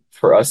honestly,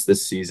 for us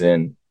this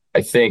season,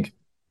 I think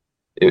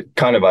it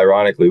kind of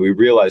ironically, we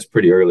realized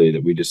pretty early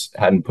that we just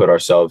hadn't put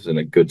ourselves in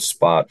a good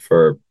spot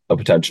for a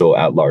potential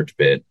at-large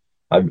bid.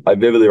 I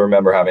vividly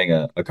remember having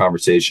a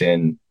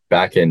conversation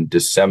back in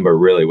December,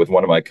 really, with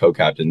one of my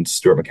co-captains,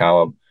 Stuart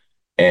McCallum,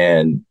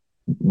 and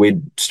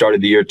we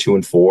started the year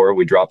 2-4.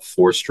 We dropped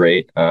 4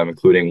 straight,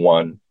 including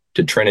one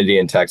to Trinity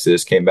in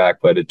Texas, came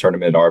back, played a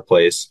tournament at our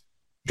place,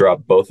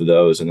 dropped both of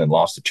those, and then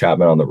lost to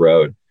Chapman on the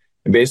road.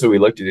 And basically we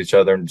looked at each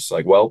other and just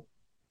like, well,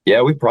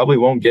 yeah, we probably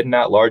won't get an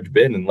at-large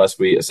bid unless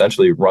we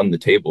essentially run the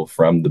table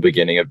from the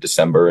beginning of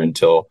December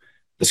until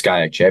the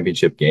SCIAC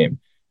championship game.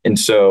 And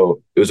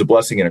so it was a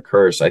blessing and a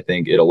curse. I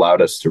think it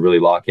allowed us to really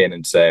lock in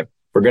and say, if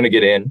we're going to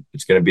get in,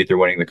 it's going to be through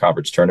winning the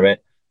conference tournament.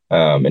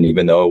 And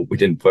even though we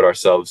didn't put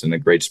ourselves in a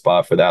great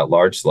spot for that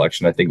large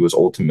selection, I think it was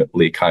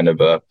ultimately kind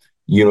of a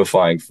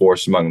unifying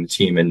force among the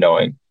team and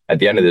knowing at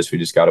the end of this, we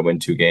just got to win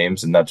 2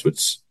 games, and that's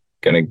what's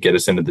going to get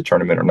us into the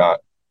tournament or not.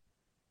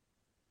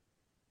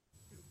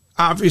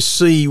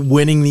 Obviously,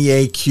 winning the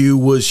AQ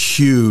was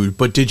huge,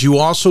 but did you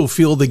also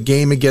feel the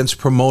game against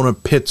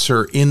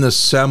Pomona-Pitzer in the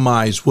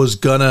semis was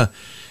going to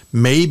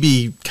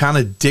maybe kind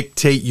of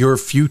dictate your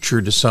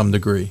future to some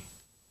degree?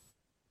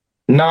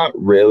 Not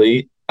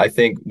really. I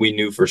think we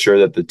knew for sure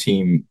that the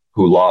team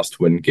who lost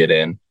wouldn't get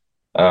in.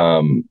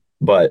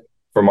 But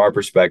from our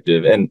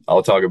perspective, and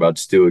I'll talk about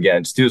Stu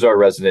again, Stu's our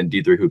resident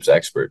D3 hoops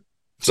expert.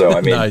 So, I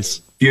mean,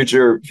 nice.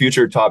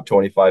 future top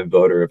 25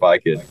 voter if I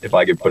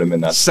could put him in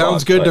that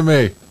Sounds spot. good to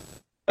me.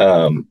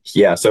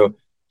 Yeah, so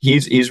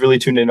he's really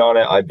tuned in on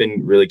it. I've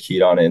been really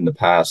keyed on it in the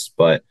past,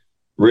 but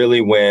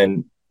really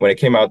when it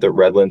came out that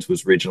Redlands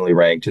was regionally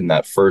ranked in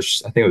that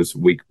first, I think it was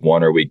week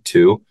 1 or week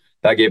 2,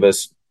 that gave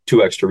us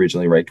 2 extra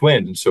regionally ranked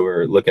wins. And so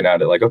we're looking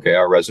at it like, okay,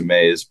 our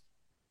resume is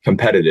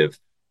competitive.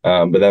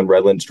 But then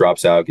Redlands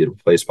drops out, get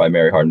replaced by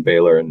Mary Hardin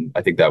Baylor. And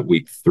I think that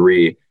week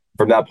 3,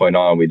 from that point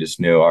on, we just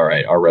knew, all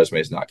right, our resume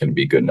is not going to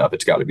be good enough.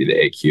 It's got to be the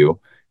AQ.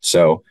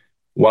 So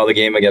while the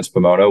game against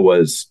Pomona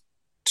was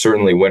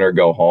certainly win or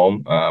go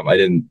home, I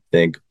didn't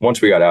think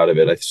once we got out of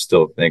it, I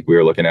still think we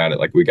were looking at it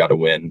like we got to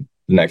win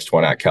the next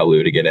one at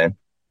Kalu to get in.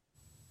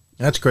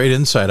 That's great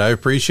insight. I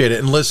appreciate it.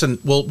 And listen,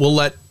 we'll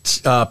let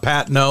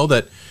Pat know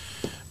that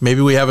maybe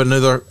we have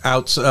another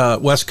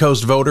West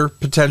Coast voter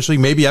potentially.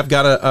 Maybe I've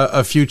got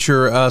a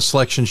future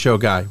selection show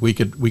guy we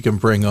can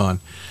bring on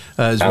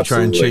as we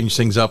try and change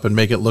things up and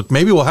make it look.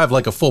 Maybe we'll have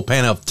like a full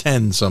panel of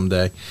 10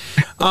 someday.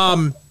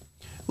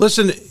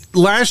 Listen,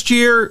 last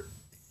year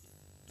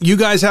you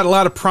guys had a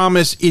lot of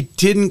promise. It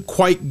didn't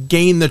quite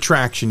gain the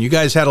traction. You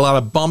guys had a lot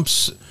of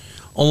bumps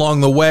along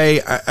the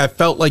way. I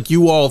felt like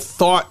you all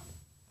thought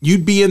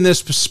you'd be in this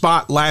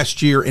spot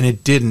last year, and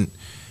it didn't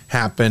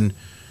happen.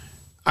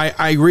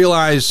 I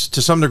realize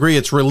to some degree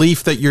it's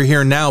relief that you're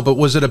here now, but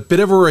was it a bit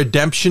of a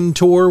redemption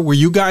tour? Were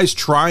you guys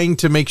trying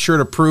to make sure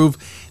to prove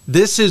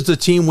this is the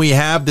team we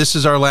have, this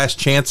is our last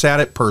chance at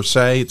it, per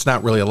se? It's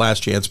not really a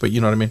last chance, but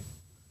you know what I mean?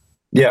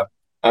 Yeah,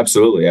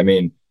 absolutely. I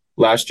mean,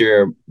 last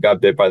year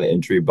got bit by the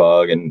injury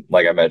bug, and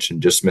like I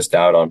mentioned, just missed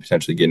out on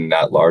potentially getting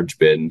that large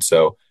bid. And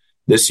so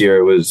this year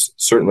it was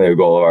certainly a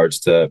goal of ours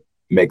to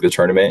make the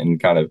tournament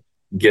and kind of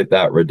get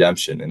that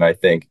redemption. And I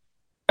think,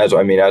 as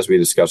we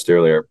discussed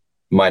earlier,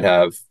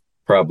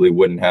 probably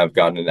wouldn't have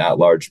gotten an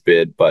at-large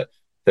bid, but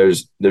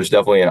there's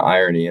definitely an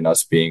irony in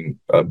us being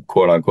a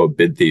quote-unquote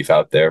bid thief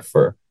out there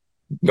for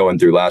going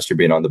through last year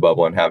being on the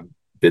bubble and have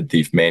bid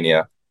thief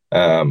mania.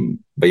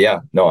 But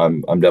yeah, no,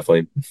 I'm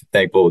definitely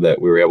thankful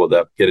that we were able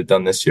to get it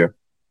done this year.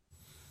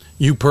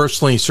 You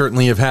personally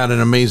certainly have had an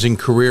amazing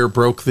career,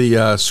 broke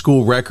the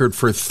school record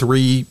for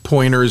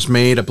 3-pointers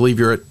made. I believe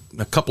you're at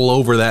a couple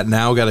over that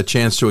now, got a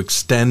chance to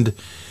extend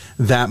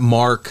that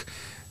mark.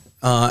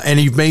 And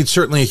you've made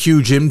certainly a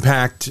huge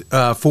impact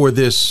for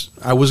this,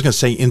 I was going to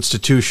say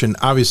institution.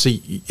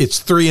 Obviously, it's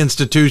 3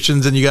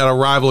 institutions, and you got a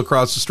rival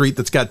across the street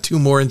that's got 2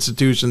 more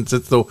institutions.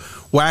 It's the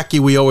wacky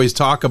we always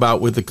talk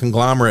about with the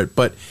conglomerate.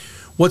 But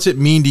what's it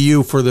mean to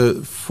you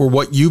for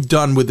what you've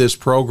done with this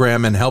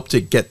program and helped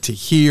it get to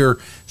here,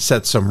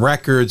 set some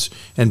records,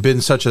 and been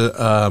such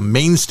a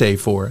mainstay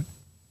for it?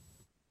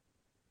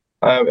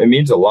 It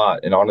means a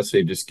lot. And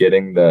honestly, just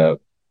getting the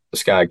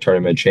SCIAC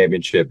Tournament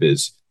Championship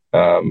is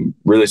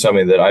really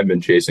something that I've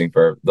been chasing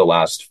for the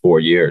last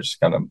 4 years,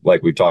 kind of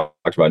like we've talked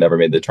about, never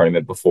made the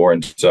tournament before.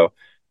 And so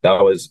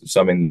that was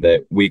something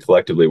that we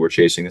collectively were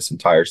chasing this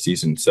entire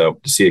season. So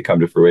to see it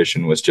come to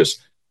fruition was just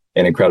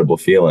an incredible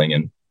feeling.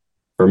 And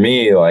for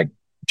me, like,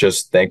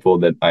 just thankful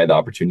that I had the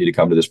opportunity to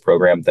come to this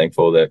program,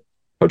 thankful that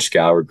Coach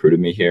Scal recruited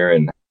me here,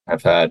 and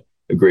I've had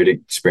a great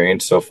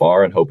experience so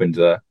far and hoping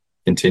to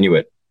continue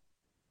it.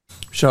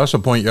 Should also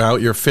point you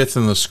out, you're 5th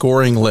in the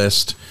scoring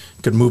list.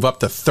 You could move up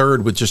to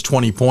 3rd with just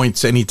 20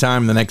 points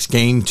anytime the next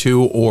game,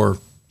 2 or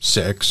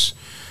 6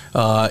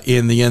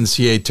 in the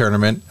NCAA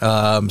tournament.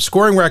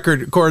 Scoring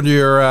record, according to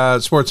your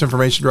sports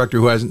information director,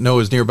 who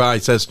is nearby,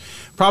 says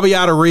probably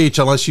out of reach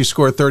unless you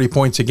score 30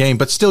 points a game.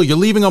 But still, you're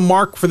leaving a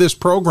mark for this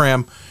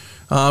program.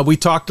 We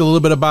talked a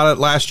little bit about it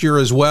last year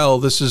as well.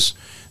 This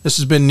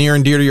has been near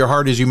and dear to your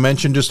heart, as you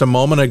mentioned just a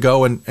moment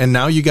ago, and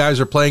now you guys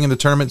are playing in the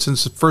tournament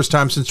since the first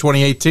time since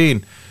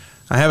 2018.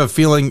 I have a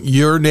feeling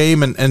your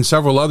name and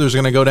several others are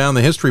going to go down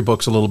the history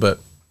books a little bit.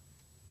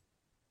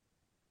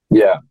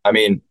 Yeah, I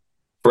mean,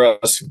 for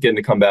us getting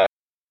to come back.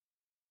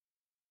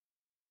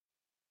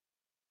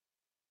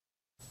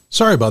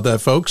 Sorry about that,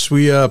 folks.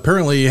 We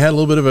apparently had a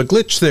little bit of a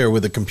glitch there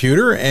with the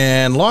computer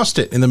and lost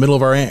it in the middle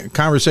of our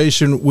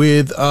conversation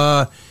with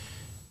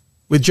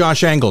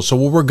Josh Engel. So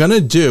what we're going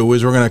to do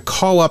is we're going to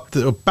call up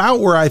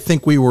about where I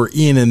think we were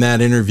in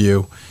that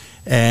interview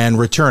and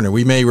return it.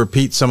 We may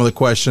repeat some of the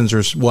questions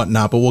or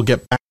whatnot, but we'll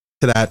get back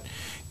to that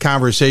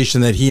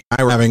conversation that he and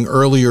I were having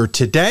earlier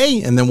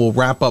today, and then we'll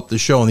wrap up the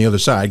show on the other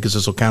side because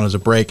this will count as a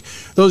break.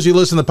 Those of you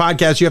listen to the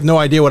podcast, you have no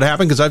idea what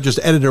happened because I've just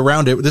edited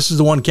around it. This is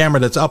the one camera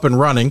that's up and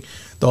running,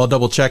 though I'll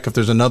double check if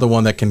there's another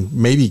one that can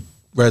maybe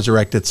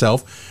resurrect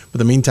itself.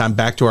 But in the meantime,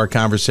 back to our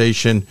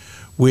conversation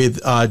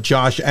with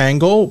Josh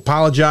Angle.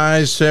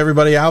 Apologize to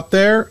everybody out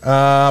there.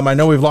 I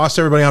know we've lost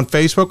everybody on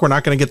Facebook. We're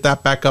not going to get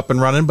that back up and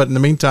running, but in the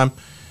meantime,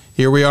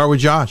 here we are with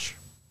Josh.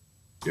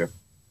 Yeah.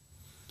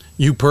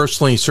 You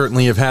personally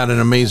certainly have had an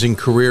amazing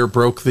career,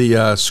 broke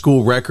the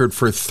school record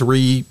for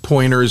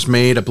 3-pointers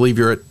made. I believe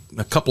you're at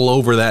a couple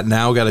over that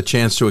now, got a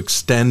chance to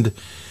extend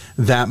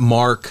that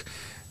mark.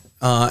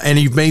 And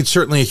you've made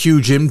certainly a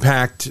huge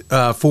impact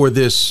for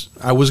this,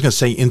 I was going to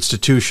say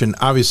institution.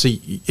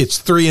 Obviously, it's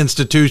 3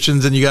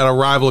 institutions, and you got a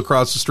rival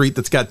across the street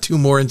that's got 2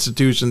 more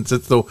institutions.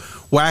 It's the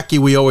wacky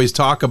we always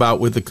talk about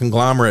with the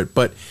conglomerate.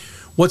 But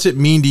what's it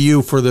mean to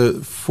you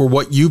for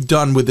what you've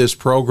done with this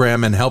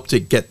program and helped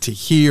it get to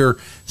here,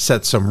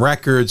 set some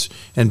records,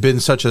 and been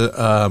such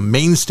a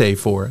mainstay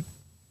for it?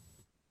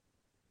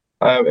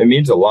 It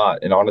means a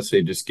lot. And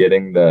honestly, just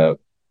getting the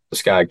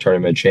SCIAC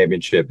Tournament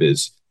Championship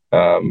is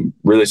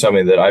really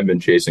something that I've been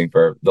chasing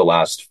for the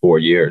last 4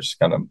 years,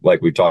 kind of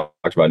like we've talked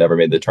about, never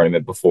made the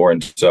tournament before.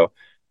 And so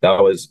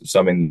that was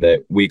something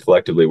that we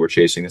collectively were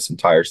chasing this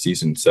entire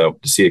season. So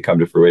to see it come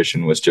to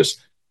fruition was just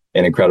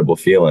an incredible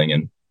feeling.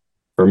 And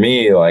for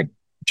me, like,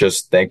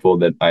 just thankful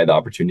that I had the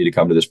opportunity to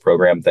come to this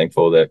program,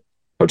 thankful that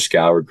Coach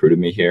Scal recruited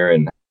me here,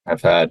 and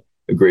I've had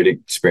a great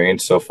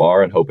experience so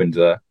far and hoping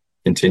to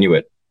continue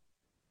it.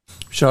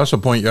 Should also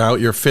point you out,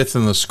 you're 5th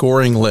in the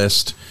scoring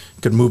list.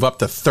 You could move up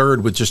to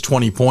 3rd with just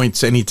 20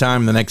 points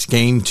anytime in the next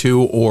game,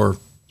 2 or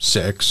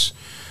 6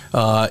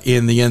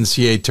 in the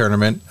NCAA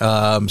tournament.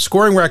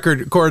 Scoring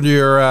record, according to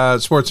your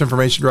sports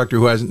information director,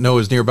 who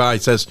is nearby,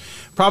 says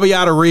probably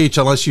out of reach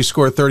unless you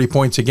score 30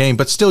 points a game.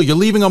 But still, you're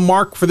leaving a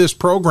mark for this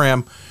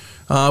program.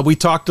 We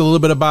talked a little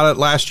bit about it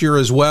last year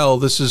as well.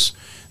 This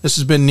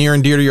has been near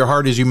and dear to your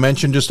heart, as you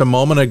mentioned just a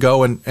moment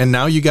ago, and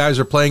now you guys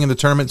are playing in the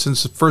tournament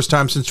since the first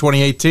time since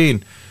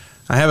 2018.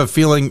 I have a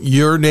feeling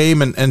your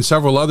name and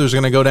several others are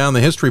going to go down the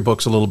history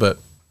books a little bit.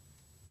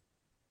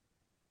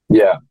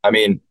 Yeah, I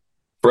mean,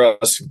 for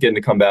us getting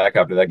to come back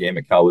after that game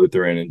at Cal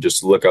Lutheran and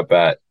just look up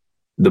at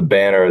the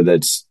banner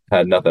that's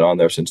had nothing on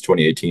there since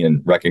 2018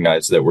 and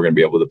recognize that we're going to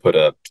be able to put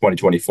a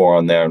 2024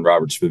 on there in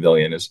Roberts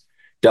Pavilion is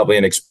definitely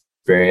an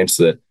experience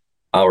that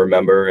I'll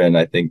remember, and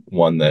I think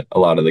one that a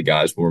lot of the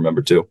guys will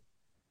remember too.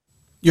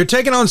 You're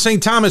taking on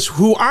St. Thomas,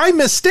 who I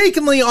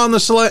mistakenly on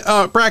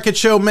the bracket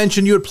show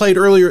mentioned you had played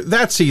earlier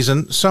that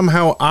season.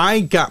 Somehow I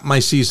got my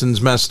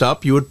seasons messed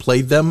up. You had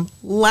played them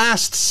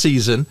last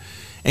season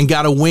and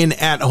got a win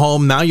at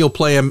home. Now you'll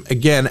play them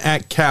again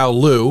at Cal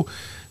Lu.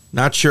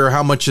 Not sure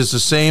how much is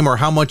the same or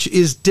how much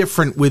is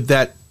different with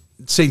that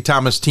St.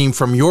 Thomas team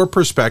from your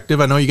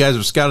perspective. I know you guys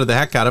have scouted the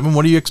heck out of them.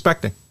 What are you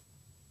expecting?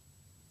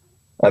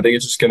 I think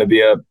it's just going to be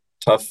a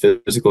tough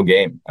physical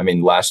game. I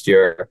mean, last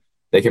year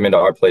they came into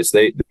our place.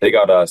 They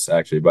got us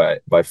actually by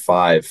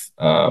 5.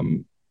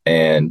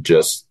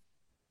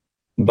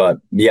 But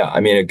yeah, I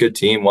mean, a good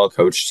team,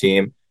 well-coached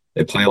team.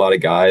 They play a lot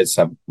of guys,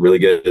 have really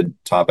good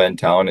top-end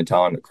talent and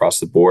talent across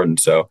the board. And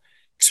so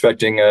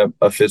expecting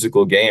a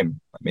physical game.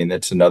 I mean,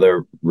 that's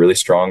another really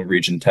strong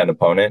Region 10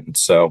 opponent. And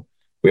so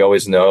we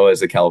always know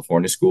as a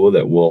California school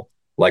that we'll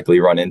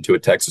likely run into a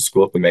Texas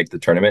school if we make the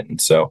tournament.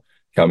 And so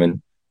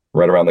coming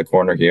right around the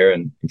corner here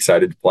and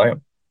excited to play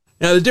them.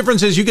 Now, the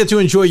difference is you get to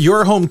enjoy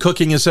your home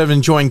cooking instead of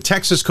enjoying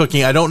Texas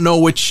cooking. I don't know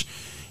which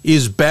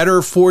is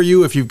better for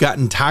you, if you've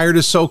gotten tired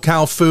of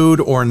SoCal food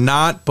or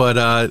not, but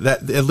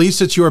that at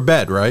least it's your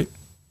bed, right?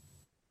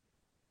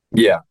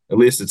 Yeah, at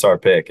least it's our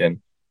pick.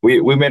 And we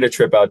made a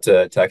trip out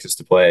to Texas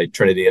to play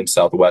Trinity and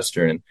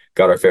Southwestern and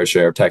got our fair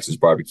share of Texas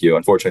barbecue.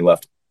 Unfortunately,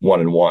 left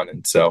 1-1.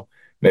 And so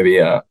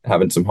maybe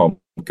having some home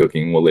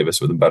cooking will leave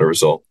us with a better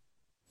result.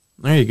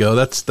 There you go.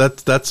 That's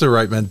the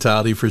right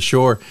mentality for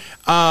sure.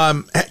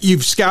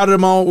 You've scouted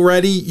them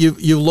already.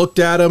 You looked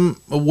at them.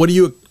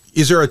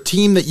 Is there a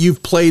team that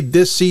you've played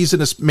this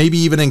season, maybe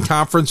even in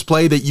conference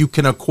play, that you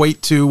can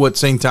equate to what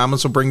St.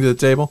 Thomas will bring to the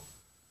table?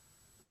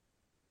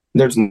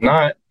 There's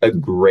not a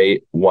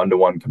great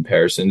one-to-one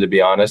comparison, to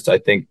be honest. I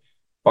think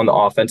on the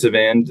offensive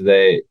end,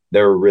 they're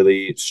a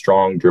really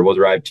strong dribble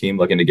drive team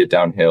looking to get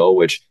downhill,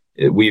 which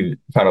we've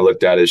kind of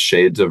looked at as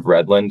shades of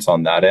Redlands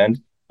on that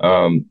end.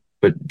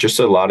 But just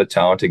a lot of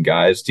talented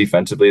guys.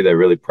 Defensively, they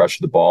really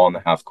pressure the ball in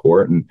the half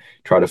court and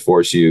try to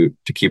force you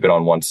to keep it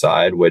on one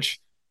side, which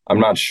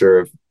I'm not sure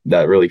if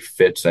that really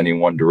fits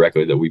anyone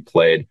directly that we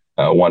played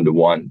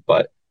one-to-one,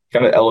 but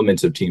kind of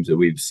elements of teams that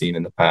we've seen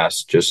in the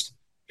past, just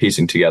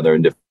piecing together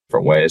in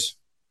different ways.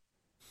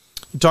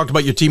 You talked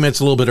about your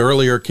teammates a little bit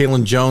earlier.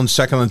 Kalen Jones,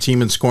 second on the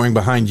team in scoring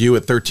behind you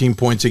at 13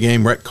 points a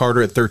game. Rhett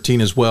Carter at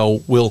 13 as well.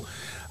 Will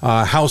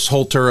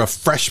Hausholter, a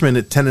freshman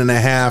at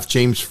 10.5.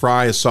 James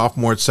Fry, a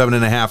sophomore at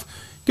 7.5.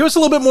 Give us a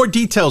little bit more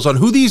details on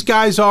who these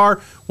guys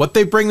are, what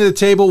they bring to the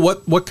table,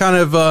 what kind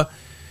of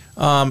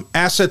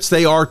assets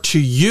they are to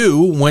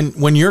you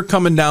when you're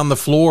coming down the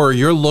floor, or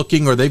you're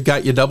looking, or they've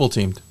got you double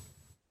teamed?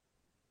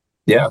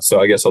 Yeah, so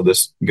I guess I'll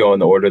just go in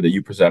the order that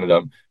you presented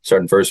them.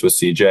 Starting first with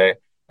CJ.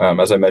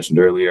 As I mentioned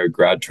earlier,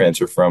 grad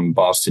transfer from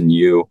Boston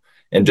U,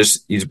 and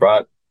just he's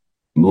brought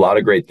a lot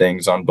of great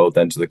things on both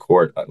ends of the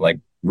court, like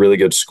really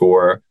good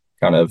scorer,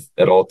 kind of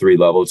at all three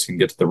levels, can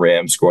get to the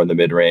rim, score in the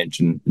mid-range,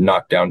 and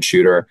knockdown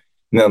shooter.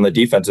 And then on the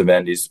defensive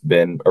end, he's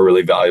been a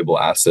really valuable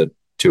asset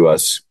to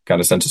us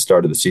kind of since the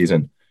start of the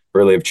season.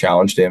 Really have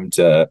challenged him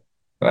to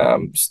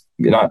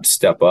not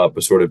step up,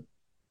 but sort of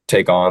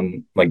take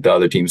on like the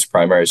other team's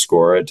primary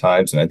scorer at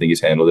times, and I think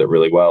he's handled it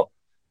really well.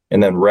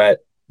 And then Rhett,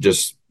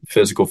 just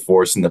physical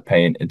force in the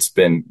paint. It's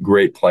been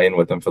great playing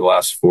with him for the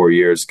last 4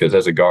 years, because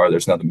as a guard,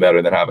 there's nothing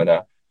better than having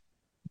a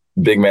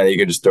big man that you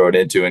can just throw it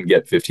into and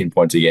get 15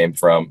 points a game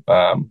from.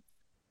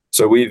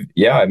 So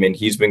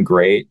he's been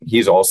great.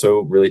 He's also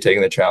really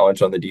taken the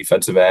challenge on the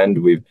defensive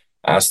end. We've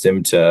asked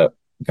him to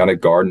kind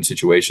of guard in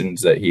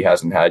situations that he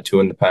hasn't had to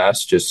in the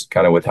past, just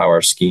kind of with how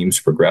our schemes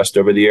progressed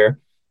over the year.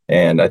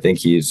 And I think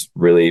he's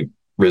really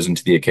risen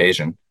to the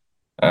occasion.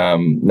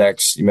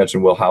 Next, you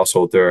mentioned Will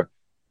Hausholter,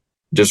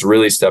 just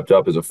really stepped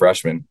up as a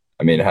freshman.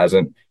 I mean,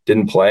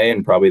 didn't play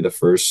in probably the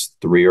first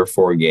 3 or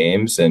 4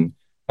 games, and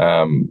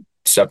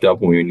stepped up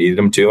when we needed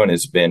him to, and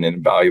has been an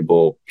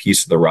invaluable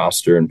piece of the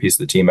roster and piece of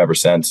the team ever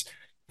since. I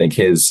think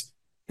his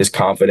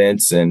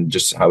confidence and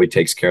just how he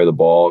takes care of the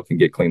ball, can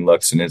get clean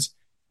looks, and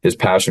his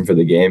passion for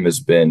the game has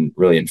been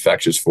really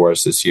infectious for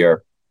us this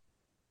year.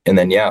 And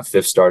then,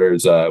 fifth starter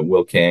is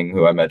Will King,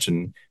 who I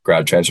mentioned,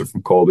 grad transfer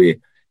from Colby,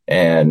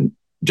 and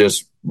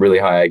just really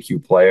high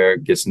IQ player,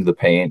 gets into the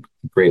paint,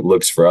 great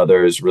looks for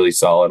others, really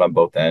solid on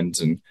both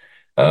ends, and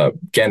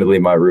candidly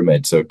my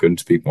roommate, so couldn't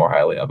speak more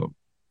highly of him.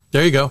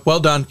 There you go. Well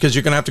done, because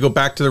you're going to have to go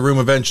back to the room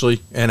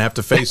eventually and have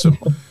to face him.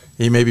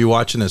 He may be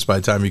watching this by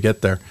the time you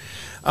get there.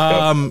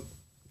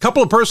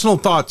 Couple of personal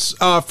thoughts.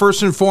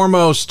 First and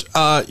foremost,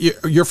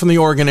 you're from the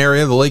Oregon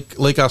area. The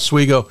Lake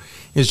Oswego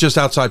is just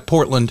outside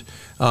Portland.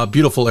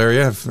 Beautiful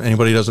area. If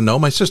anybody doesn't know,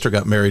 my sister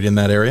got married in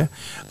that area.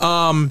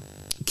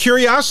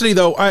 Curiosity,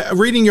 though,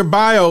 reading your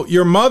bio,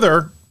 your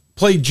mother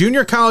played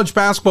junior college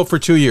basketball for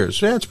 2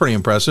 years. Yeah, that's pretty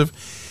impressive.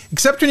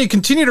 Except when you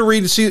continue to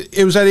read, see,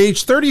 it was at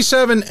age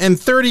 37 and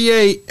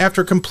 38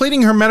 after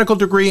completing her medical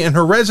degree and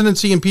her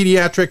residency in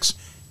pediatrics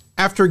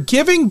after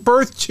giving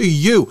birth to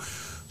you.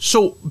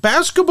 So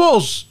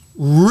basketball's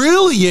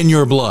really in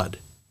your blood.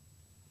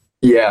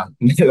 Yeah.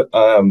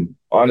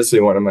 Honestly,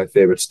 one of my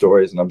favorite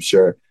stories, and I'm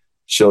sure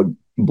she'll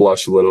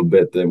blush a little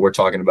bit that we're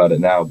talking about it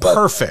now. But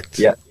perfect.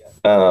 Yeah.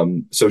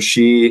 So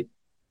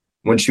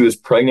when she was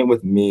pregnant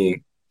with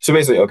me, so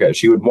basically,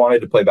 she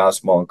wanted to play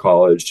basketball in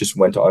college, just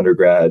went to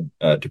undergrad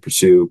to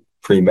pursue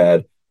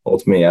pre-med.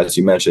 Ultimately, as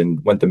you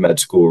mentioned, went the med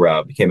school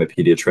route, became a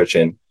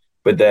pediatrician.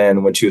 But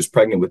then when she was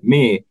pregnant with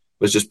me,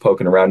 was just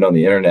poking around on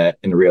the internet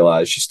and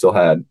realized she still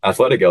had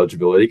athletic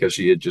eligibility because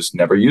she had just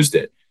never used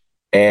it,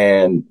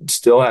 and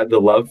still had the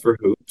love for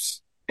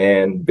hoops.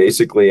 And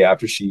basically,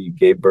 after she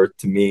gave birth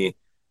to me,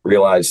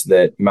 realized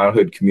that Mount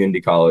Hood Community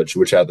College,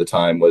 which at the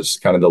time was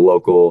kind of the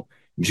local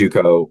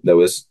JUCO that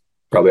was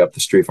probably up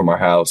the street from our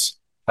house,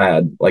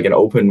 had like an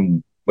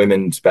open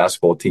women's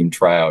basketball team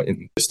tryout.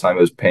 And this time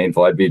it was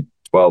painful. I'd be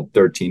 12,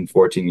 13,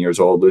 14 years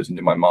old, losing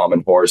to my mom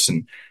and horse,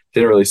 and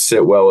didn't really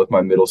sit well with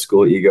my middle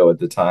school ego at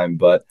the time,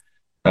 but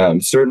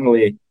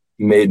certainly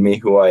made me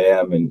who I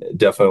am, and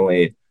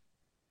definitely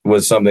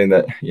was something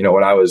that,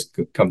 when I was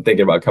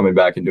thinking about coming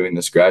back and doing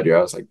this grad year,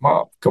 I was like,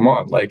 Mom, come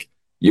on, like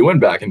you went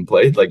back and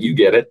played, like you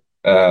get it.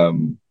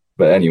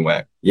 But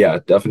anyway, yeah,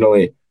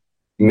 definitely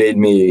made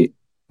me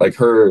like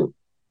her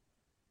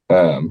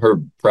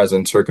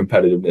presence, her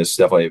competitiveness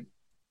definitely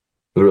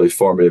was really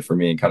formative for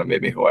me and kind of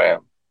made me who I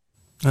am.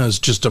 That was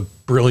just a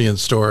brilliant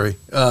story.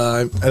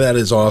 That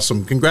is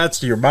awesome. Congrats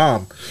to your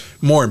mom,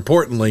 more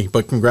importantly,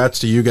 but congrats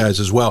to you guys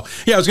as well.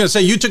 Yeah, I was going to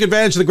say, you took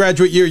advantage of the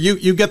graduate year.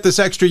 You get this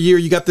extra year,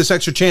 you got this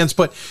extra chance,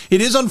 but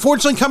it is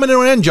unfortunately coming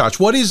to an end, Josh.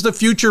 What is the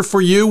future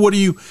for you? What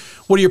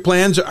are your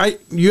plans?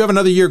 You have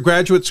another year of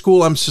graduate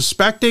school, I'm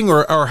suspecting,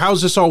 or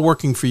how's this all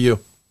working for you?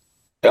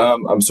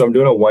 So I'm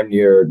doing a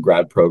 1-year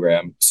grad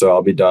program, so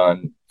I'll be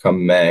done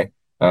come May.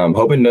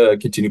 Hoping to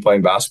continue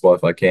playing basketball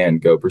if I can,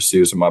 go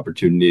pursue some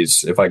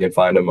opportunities if I can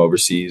find them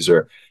overseas,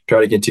 or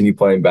try to continue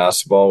playing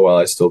basketball while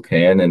I still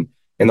can. And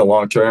in the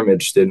long term,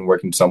 interested in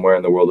working somewhere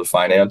in the world of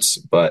finance,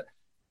 but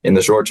in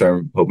the short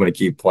term, hoping to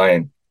keep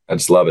playing. I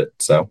just love it.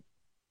 So.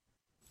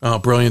 Oh,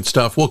 brilliant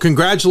stuff. Well,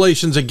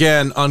 congratulations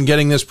again on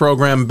getting this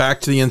program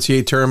back to the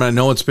NCAA tournament. I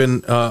know it's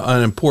been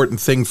an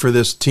important thing for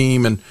this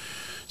team, and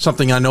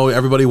something I know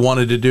everybody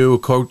wanted to do,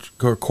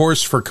 of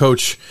course, for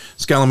Coach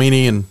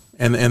Scalamini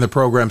and the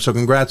program. So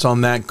congrats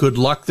on that. Good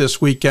luck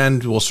this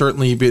weekend. We'll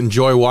certainly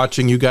enjoy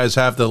watching. You guys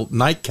have the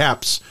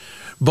nightcaps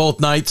both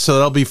nights, so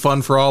that'll be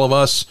fun for all of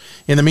us.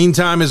 In the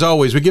meantime, as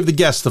always, we give the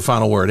guests the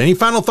final word. Any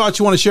final thoughts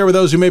you want to share with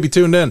those who may be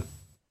tuned in?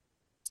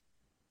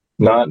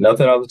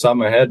 Nothing off the top of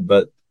my head,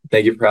 but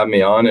thank you for having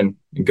me on, and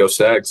go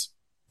Stags.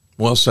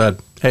 Well said.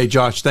 Hey,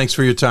 Josh, thanks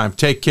for your time.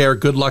 Take care.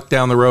 Good luck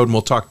down the road, and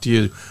we'll talk to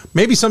you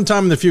maybe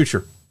sometime in the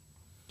future.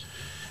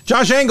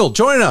 Josh Engel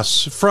joining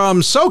us from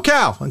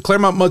SoCal and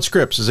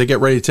Claremont-Mudd-Scripps as they get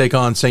ready to take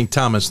on St.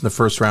 Thomas in the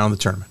first round of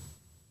the tournament.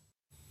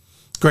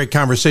 Great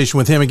conversation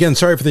with him. Again,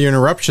 sorry for the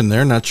interruption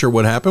there. Not sure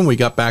what happened. We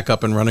got back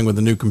up and running with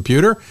a new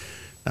computer.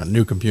 Not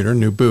new computer,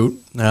 new boot.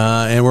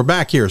 And we're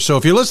back here. So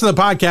if you listen to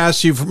the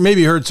podcast, you've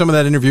maybe heard some of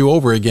that interview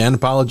over again.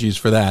 Apologies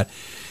for that.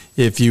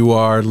 If you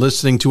are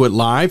listening to it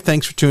live,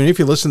 thanks for tuning in. If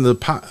you listen to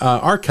the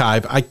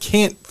archive, I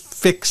can't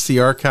fix the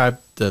archive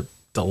to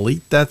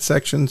delete that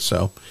section,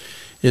 so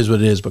it is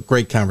what it is. But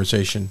great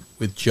conversation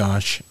with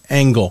Josh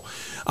Engel.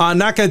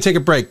 Not going to take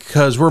a break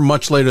because we're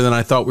much later than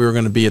I thought we were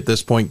going to be at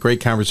this point. Great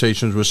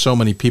conversations with so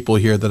many people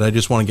here that I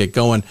just want to get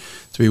going.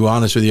 To be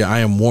honest with you, I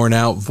am worn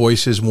out.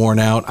 Voice is worn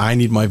out. I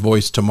need my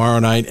voice tomorrow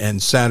night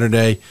and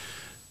Saturday.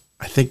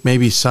 I think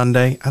maybe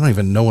Sunday. I don't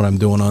even know what I'm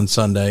doing on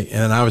Sunday.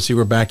 And then obviously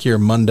we're back here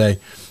Monday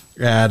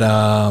at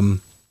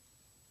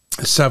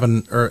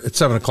 7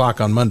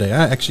 o'clock on Monday.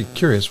 I'm actually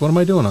curious. What am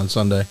I doing on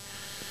Sunday?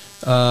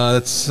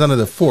 That's Sunday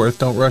the 4th.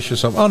 Don't rush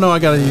yourself. Oh no,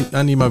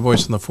 I need my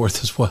voice on the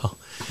 4th as well.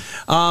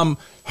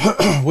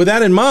 With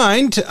that in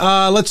mind,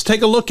 let's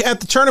take a look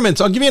at the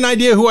tournaments. I'll give you an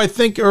idea who I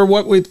think or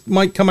what we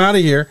might come out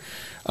of here.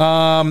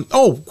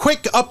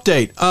 Quick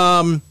update.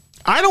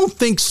 I don't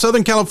think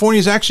Southern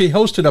California's actually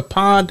hosted a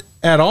pod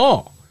at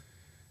all.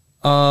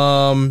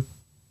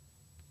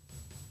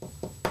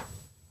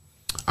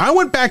 I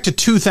went back to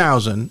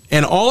 2000,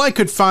 and all I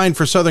could find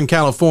for Southern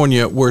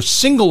California were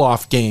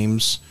single-off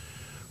games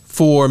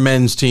for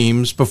men's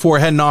teams before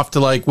heading off to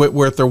like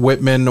Whitworth or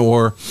Whitman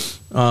or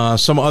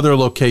some other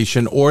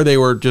location, or they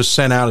were just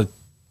sent out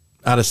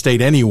of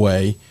state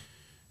anyway.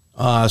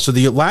 So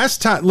the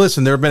last time,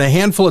 listen, there have been a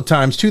handful of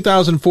times,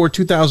 2004,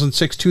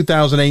 2006,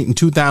 2008, and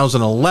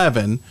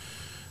 2011,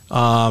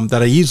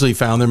 that I easily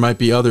found. There might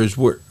be others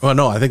where,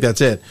 I think that's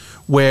it,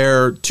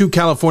 where two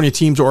California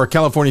teams or a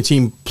California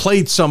team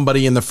played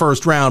somebody in the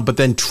first round but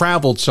then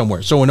traveled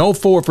somewhere. So in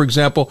 2004, for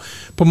example,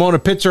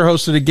 Pomona-Pitzer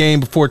hosted a game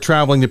before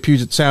traveling to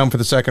Puget Sound for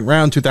the second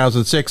round.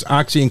 2006,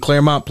 Oxy and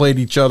Claremont played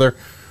each other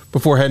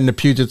before heading to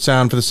Puget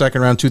Sound for the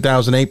second round.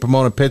 2008,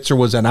 Pomona-Pitzer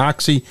was at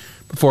Oxy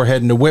before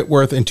heading to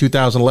Whitworth. In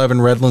 2011,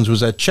 Redlands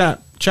was at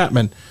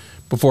Chapman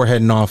before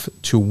heading off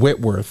to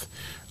Whitworth.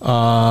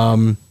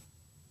 And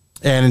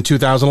in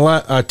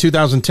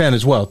 2010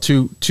 as well,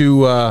 two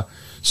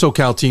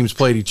SoCal teams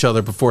played each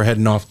other before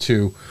heading off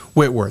to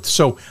Whitworth.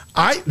 So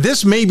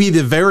this may be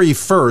the very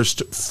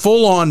first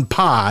full-on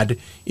pod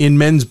in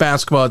men's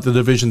basketball at the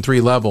Division III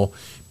level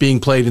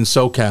being played in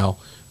SoCal,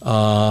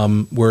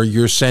 where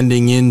you're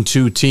sending in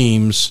two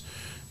teams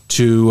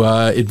to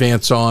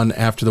advance on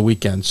after the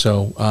weekend.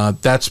 So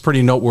that's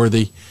pretty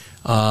noteworthy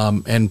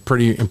and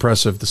pretty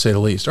impressive, to say the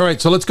least. All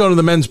right, so let's go to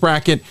the men's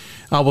bracket.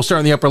 We'll start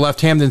in the upper left.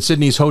 Hamden,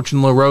 Sydney's,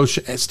 Hochin, LaRoche,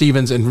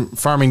 Stevens, and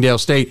Farmingdale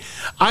State.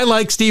 I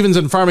like Stevens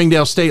and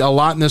Farmingdale State a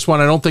lot in this one.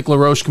 I don't think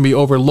LaRoche can be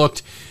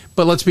overlooked.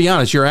 But let's be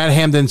honest, you're at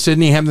Hamden,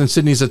 Sydney. Hamden,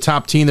 Sydney's a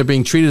top team. They're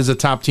being treated as a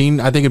top team.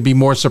 I think it'd be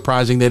more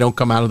surprising they don't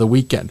come out of the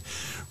weekend.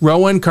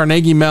 Rowan,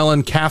 Carnegie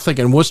Mellon, Catholic,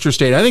 and Worcester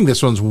State. I think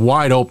this one's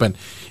wide open.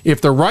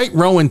 If the right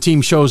Rowan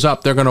team shows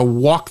up, they're going to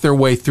walk their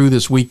way through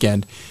this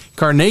weekend.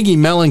 Carnegie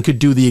Mellon could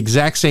do the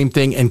exact same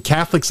thing, and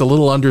Catholic's a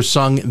little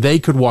undersung. They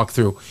could walk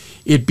through.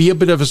 It'd be a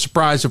bit of a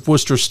surprise if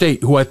Worcester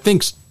State, who I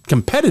think's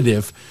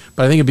competitive,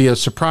 but I think it'd be a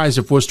surprise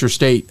if Worcester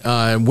State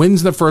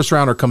wins the first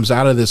round or comes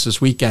out of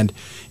this weekend.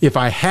 If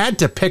I had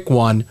to pick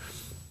one,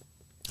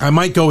 I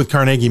might go with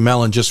Carnegie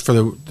Mellon just for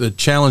the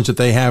challenge that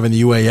they have in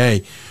the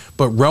UAA.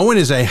 But Rowan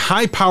is a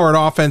high-powered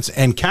offense,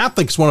 and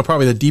Catholic's one of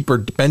probably the deeper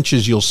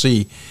benches you'll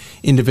see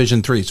in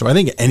Division III. So I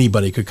think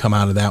anybody could come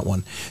out of that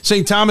one.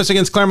 St. Thomas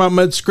against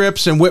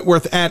Claremont-Mudd-Scripps, and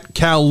Whitworth at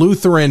Cal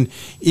Lutheran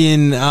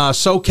in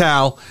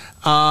SoCal.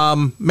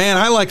 Man,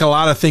 I like a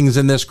lot of things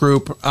in this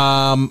group.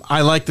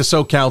 I like the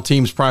SoCal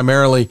teams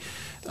primarily.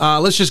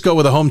 Let's just go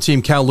with a home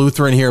team, Cal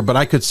Lutheran here, but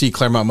I could see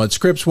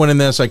Claremont-Mudd-Scripps winning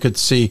this. I could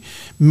see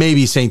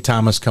maybe St.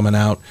 Thomas coming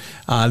out.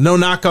 No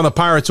knock on the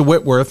Pirates of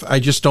Whitworth. I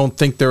just don't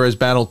think they're as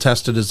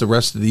battle-tested as the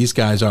rest of these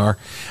guys are.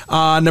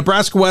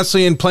 Nebraska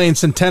Wesleyan playing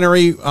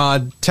Centenary.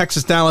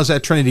 Texas Dallas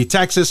at Trinity,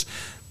 Texas.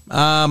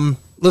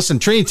 Listen,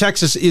 Trinity,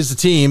 Texas is the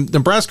team.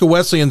 Nebraska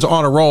Wesleyan's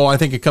on a roll. I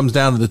think it comes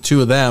down to the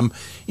two of them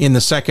in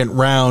the second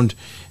round.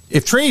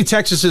 If Trinity,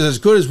 Texas is as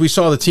good as we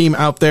saw the team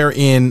out there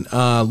in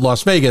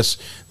Las Vegas,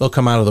 they'll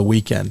come out of the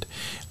weekend.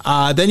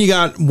 Then you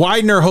got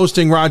Widener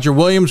hosting Roger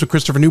Williams with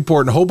Christopher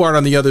Newport and Hobart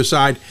on the other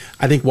side.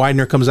 I think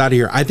Widener comes out of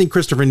here. I think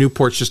Christopher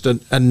Newport's just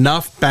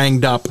enough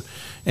banged up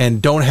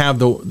and don't have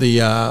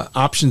the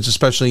options,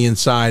 especially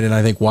inside, and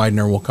I think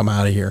Widener will come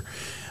out of here.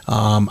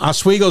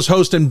 Oswego's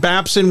hosting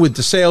Babson with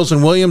DeSales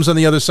and Williams on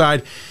the other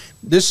side.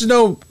 This is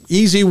no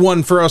easy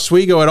one for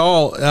Oswego at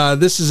all.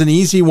 This is an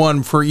easy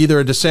one for either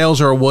a DeSales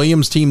or a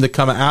Williams team to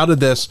come out of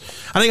this.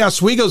 I think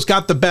Oswego's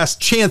got the best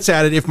chance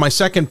at it if my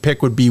second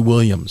pick would be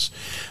Williams.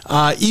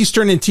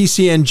 Eastern and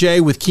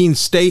TCNJ with Keene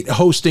State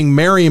hosting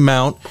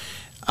Marymount.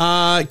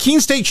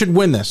 Keene State should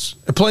win this.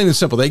 Plain and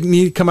simple. They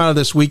need to come out of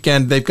this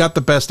weekend. They've got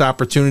the best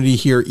opportunity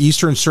here.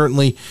 Eastern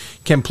certainly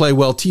can play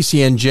well.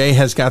 TCNJ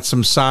has got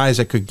some size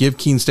that could give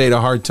Keene State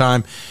a hard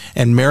time,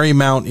 and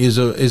Marymount is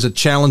a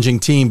challenging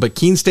team. But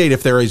Keene State,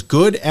 if they're as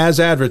good as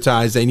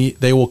advertised,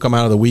 they will come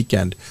out of the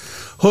weekend.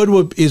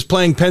 Hood is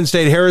playing Penn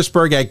State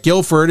Harrisburg at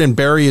Guilford, and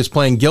Berry is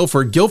playing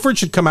Guilford. Guilford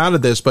should come out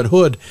of this, but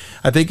Hood,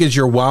 I think, is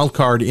your wild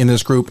card in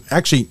this group.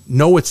 Actually,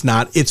 no, it's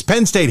not. It's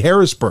Penn State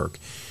Harrisburg.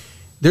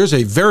 There's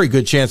a very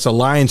good chance the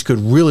Lions could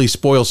really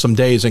spoil some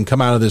days and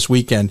come out of this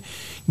weekend.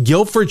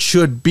 Guilford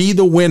should be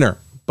the winner,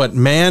 but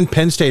man,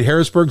 Penn State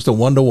Harrisburg's the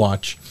one to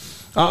watch.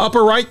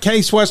 Upper right,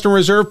 Case Western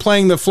Reserve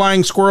playing the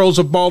Flying Squirrels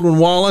of Baldwin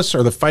Wallace,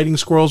 or the Fighting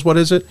Squirrels, what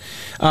is it?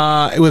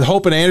 With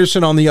Hope and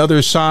Anderson on the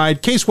other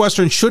side. Case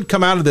Western should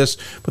come out of this,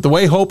 but the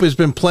way Hope has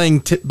been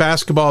playing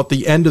basketball at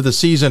the end of the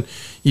season,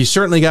 you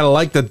certainly got to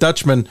like the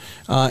Dutchman.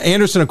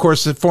 Anderson, of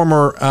course,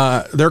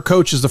 their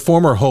coach is the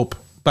former Hope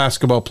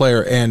basketball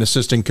player and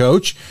assistant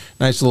coach.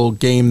 Nice little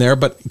game there.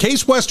 But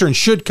Case Western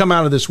should come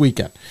out of this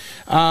weekend.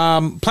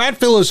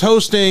 Platteville is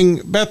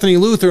hosting Bethany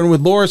Lutheran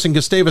with Loris and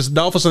Gustavus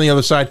Adolphus on the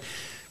other side.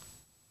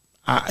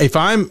 If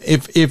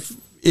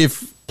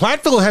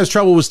Platteville has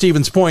trouble with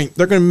Stevens Point,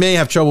 they're may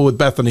have trouble with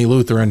Bethany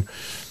Lutheran.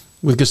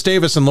 With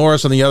Gustavus and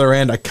Loris on the other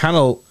end, I kind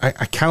of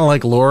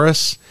like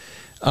Loris.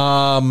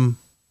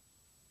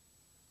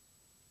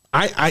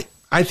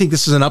 I think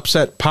this is an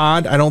upset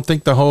pod. I don't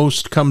think the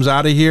host comes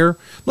out of here.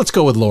 Let's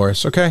go with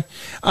Loris, okay?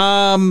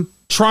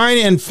 Trine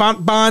and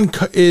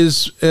Fontbonne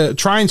is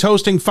Trine's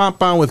hosting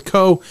Fontbonne with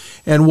Co.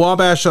 and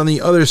Wabash on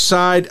the other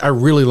side. I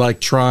really like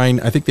Trine.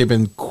 I think they've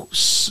been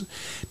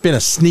a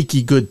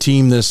sneaky good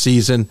team this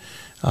season.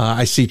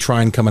 I see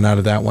Trine coming out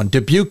of that one.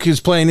 Dubuque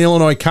is playing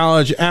Illinois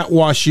College at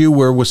Wash U,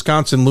 where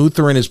Wisconsin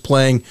Lutheran is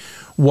playing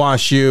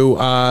Wash U.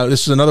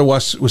 This is another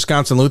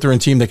Wisconsin Lutheran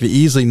team that could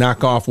easily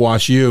knock off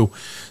Wash U.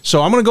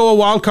 So I'm going to go a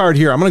wild card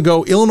here. I'm going to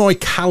go Illinois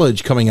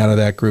College coming out of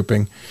that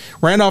grouping.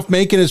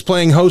 Randolph-Macon is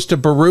playing host to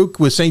Baruch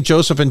with St.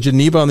 Joseph and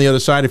Geneva on the other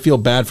side. I feel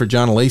bad for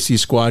John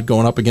Lacey's squad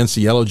going up against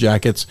the Yellow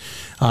Jackets.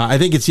 I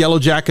think it's Yellow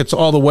Jackets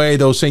all the way,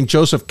 though St.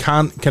 Joseph,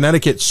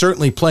 Connecticut,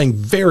 certainly playing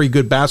very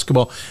good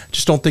basketball.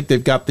 Just don't think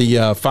they've got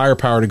the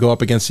firepower to go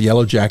up against the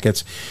Yellow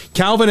Jackets.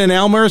 Calvin and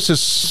Elmhurst is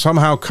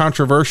somehow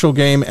controversial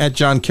game at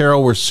John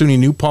Carroll, where SUNY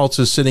New Paltz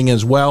is sitting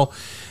as well.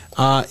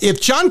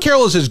 If John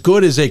Carroll is as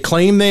good as they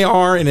claim they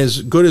are and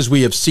as good as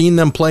we have seen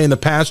them play in the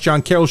past,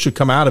 John Carroll should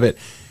come out of it.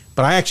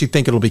 But I actually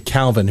think it'll be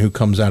Calvin who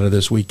comes out of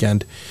this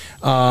weekend.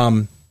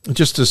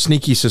 Just a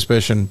sneaky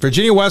suspicion.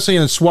 Virginia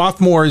Wesleyan and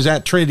Swarthmore is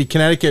at Trinity,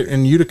 Connecticut,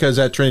 and Utica is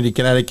at Trinity,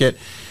 Connecticut.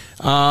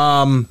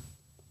 I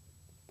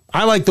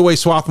like the way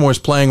Swarthmore is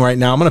playing right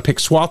now. I'm going to pick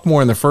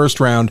Swarthmore in the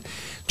first round.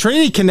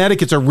 Trinity,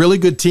 Connecticut's a really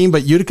good team,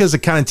 but Utica's the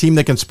kind of team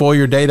that can spoil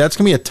your day. That's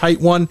going to be a tight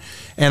one.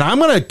 And I'm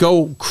going to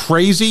go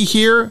crazy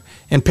here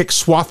and pick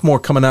Swarthmore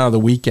coming out of the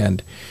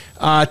weekend.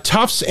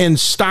 Tufts and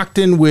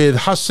Stockton with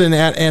Husson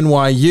at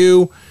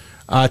NYU.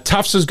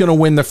 Tufts is going to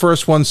win the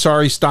first one.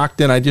 Sorry,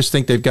 Stockton. I just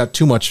think they've got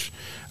too much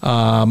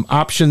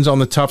options on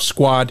the Tufts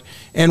squad.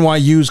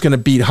 NYU is going to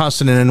beat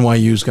Husson, and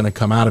NYU is going to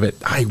come out of it.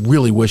 I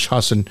really wish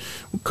Husson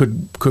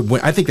could win.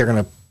 I think they're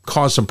going to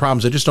cause some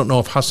problems. I just don't know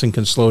if Husson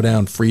can slow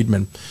down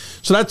Friedman.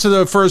 So that's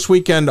the first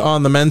weekend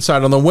on the men's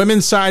side. On the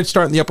women's side,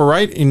 starting the upper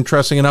right,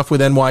 interesting enough with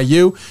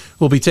NYU,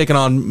 we'll be taking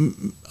on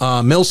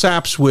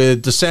Millsaps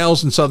with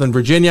DeSales in Southern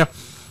Virginia.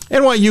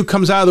 NYU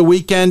comes out of the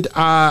weekend.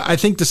 I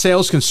think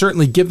DeSales can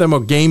certainly give them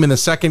a game in the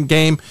second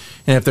game.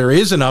 And if there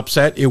is an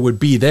upset, it would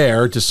be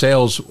there.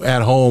 DeSales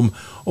at home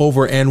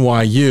over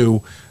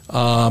NYU.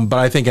 But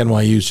I think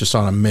NYU is just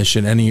on a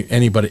mission.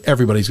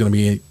 Everybody's going to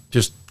be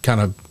just kind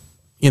of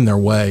in their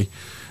way.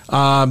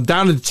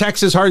 Down in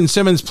Texas,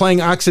 Hardin-Simmons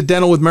playing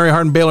Occidental with Mary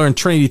Hardin-Baylor and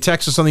Trinity,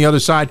 Texas on the other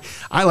side.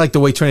 I like the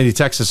way Trinity,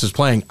 Texas is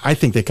playing. I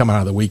think they come out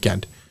of the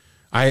weekend.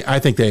 I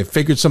think they have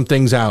figured some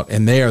things out,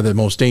 and they are the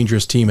most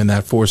dangerous team in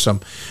that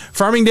foursome.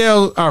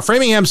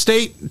 Framingham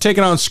State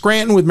taking on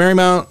Scranton with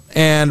Marymount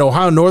and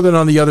Ohio Northern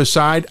on the other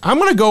side. I'm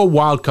going to go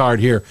wild card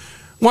here.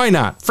 Why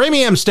not?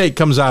 Framingham State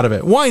comes out of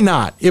it. Why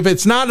not? If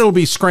it's not, it'll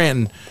be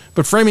Scranton.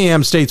 But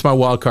Framingham State's my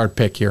wild card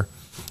pick here.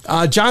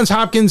 Johns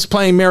Hopkins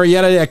playing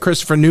Marietta at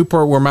Christopher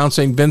Newport, where Mount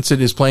St.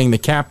 Vincent is playing the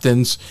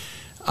Captains.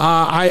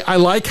 I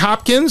like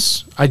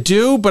Hopkins. I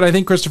do, but I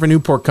think Christopher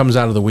Newport comes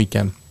out of the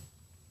weekend.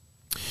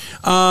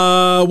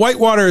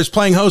 Whitewater is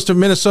playing host of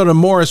Minnesota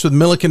Morris with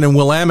Milliken and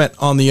Willamette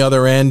on the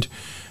other end.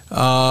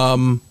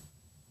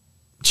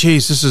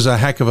 This is a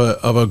heck of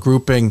a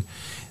grouping.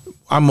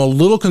 I'm a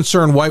little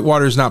concerned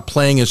Whitewater's not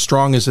playing as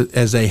strong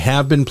as they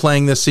have been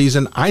playing this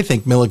season. I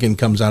think Milliken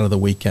comes out of the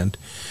weekend.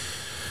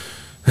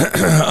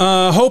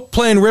 Hope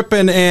playing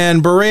Ripon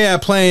and Berea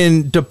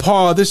playing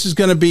DePauw. This is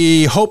going to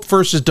be Hope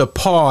versus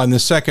DePauw in the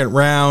second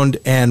round.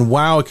 And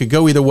wow, it could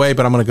go either way,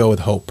 but I'm going to go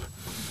with Hope.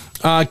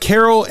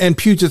 Carroll and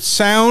Puget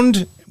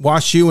Sound,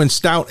 Wash U and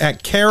Stout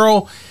at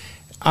Carroll.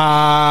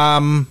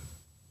 I'm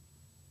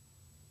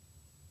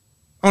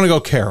going to go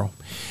Carroll.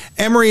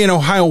 Emory and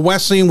Ohio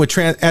Wesleyan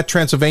at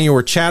Transylvania,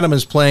 where Chatham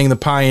is playing the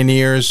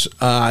Pioneers.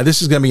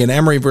 This is going to be an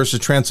Emory versus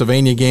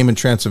Transylvania game, and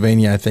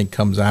Transylvania, I think,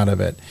 comes out of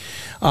it.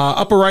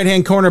 Upper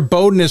right-hand corner,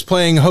 Bowdoin is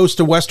playing host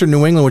to Western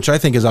New England, which I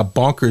think is a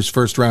bonkers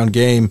first-round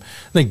game.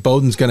 I think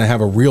Bowdoin's going to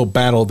have a real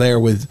battle there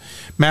with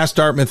Mass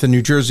Dartmouth and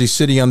New Jersey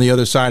City on the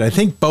other side. I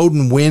think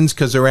Bowdoin wins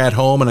because they're at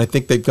home, and I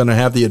think they're going to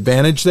have the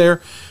advantage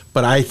there.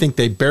 But I think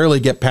they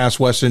barely get past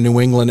Western New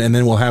England, and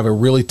then we'll have a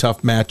really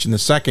tough match in the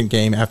second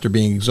game after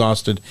being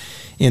exhausted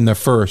in the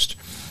first.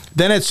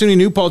 Then at SUNY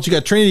New Paltz, you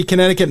got Trinity,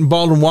 Connecticut, and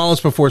Baldwin Wallace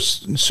before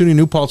SUNY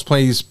New Paltz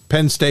plays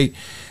Penn State.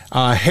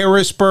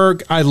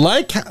 Harrisburg, I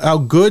like how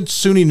good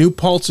SUNY New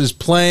Paltz is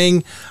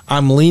playing.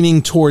 I'm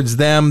leaning towards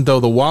them,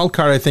 though the wild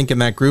card, I think, in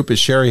that group is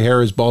Sherry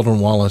Harris' Baldwin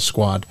Wallace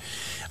squad.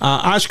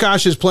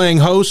 Oshkosh is playing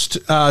host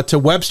to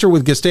Webster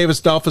with Gustavus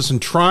Adolphus and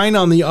Trine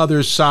on the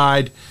other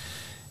side.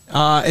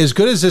 As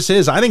good as this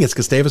is, I think it's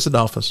Gustavus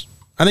Adolphus.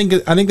 I think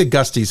the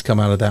Gusties come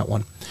out of that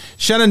one.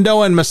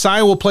 Shenandoah and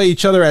Messiah will play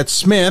each other at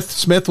Smith.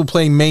 Smith will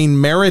play Maine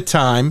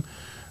Maritime.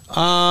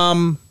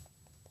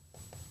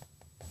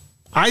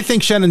 I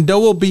think Shenandoah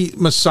will beat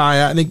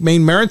Messiah. I think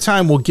Maine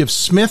Maritime will give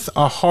Smith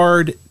a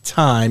hard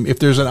time. If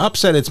there's an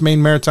upset, it's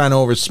Maine Maritime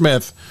over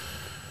Smith.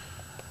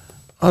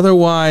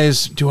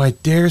 Otherwise, do I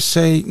dare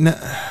say? No,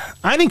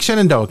 I think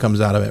Shenandoah comes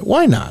out of it.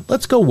 Why not?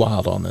 Let's go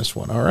wild on this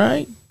one, all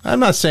right?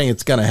 I'm not saying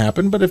it's going to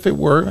happen, but if it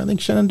were, I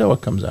think Shenandoah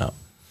comes out.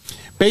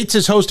 Bates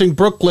is hosting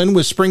Brooklyn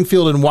with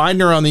Springfield and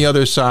Widener on the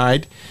other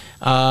side.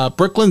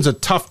 Brooklyn's a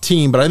tough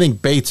team, but I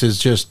think Bates has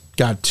just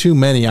got too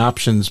many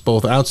options,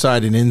 both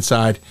outside and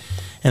inside.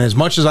 And as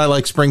much as I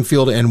like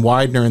Springfield and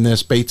Widener in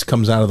this, Bates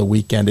comes out of the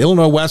weekend.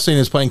 Illinois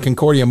Wesleyan is playing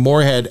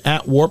Concordia-Moorhead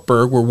at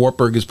Wartburg, where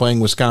Wartburg is playing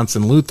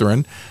Wisconsin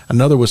Lutheran,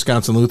 another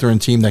Wisconsin Lutheran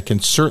team that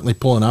can certainly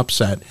pull an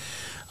upset.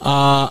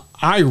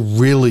 I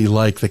really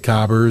like the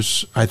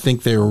Cobbers. I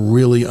think they're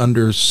really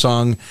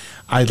undersung.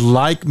 I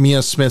like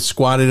Mia Smith's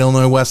squad at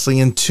Illinois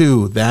Wesleyan,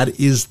 too. That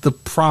is the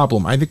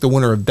problem. I think the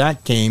winner of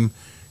that game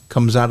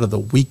comes out of the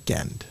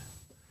weekend.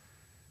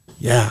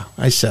 Yeah,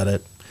 I said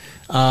it.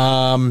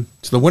 So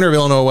the winner of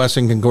Illinois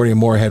Wesleyan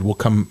Concordia-Moorhead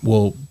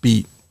will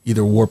beat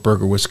either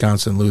Wartburg or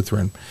Wisconsin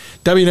Lutheran.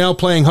 WNL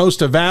playing host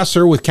to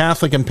Vassar with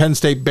Catholic and Penn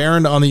State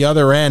Barron on the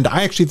other end.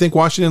 I actually think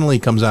Washington Lee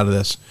comes out of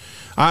this.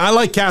 I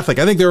like Catholic.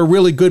 I think they're a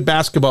really good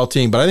basketball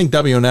team, but I think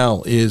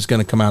WNL is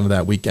going to come out of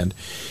that weekend.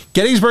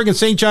 Gettysburg and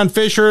St. John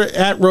Fisher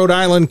at Rhode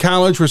Island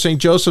College, where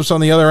St. Joseph's on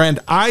the other end.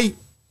 I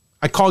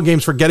call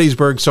games for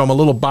Gettysburg, so I'm a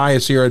little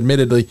biased here,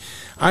 admittedly.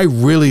 I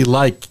really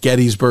like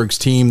Gettysburg's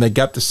team. They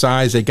got the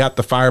size. They got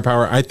the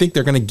firepower. I think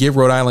they're going to give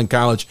Rhode Island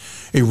College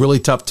a really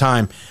tough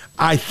time.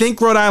 I think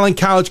Rhode Island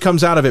College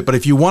comes out of it, but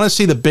if you want to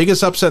see the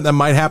biggest upset that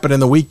might happen in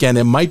the weekend,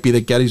 it might be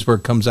that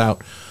Gettysburg comes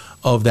out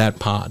of that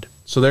pod.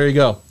 So there you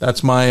go.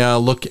 That's my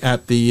look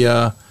at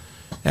the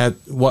at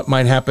what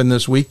might happen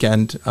this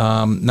weekend.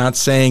 Not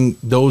saying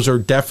those are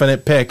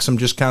definite picks. I'm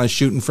just kind of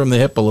shooting from the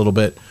hip a little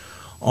bit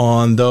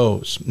on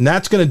those. And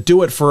that's going to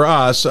do it for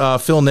us.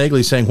 Phil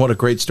Nagley saying, what a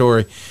great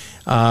story.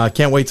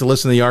 Can't wait to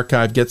listen to the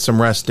archive. Get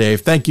some rest,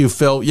 Dave. Thank you,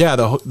 Phil. Yeah,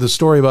 the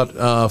story about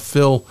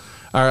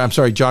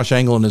Josh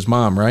Engel and his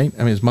mom, right? I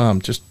mean, his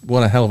mom, just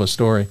what a hell of a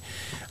story.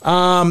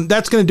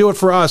 That's going to do it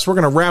for us. We're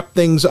going to wrap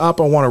things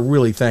up. I want to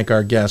really thank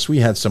our guests. We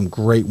had some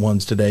great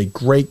ones today.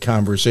 Great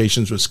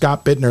conversations with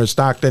Scott Bittner of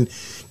Stockton,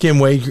 Kim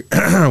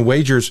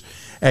Wagers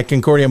at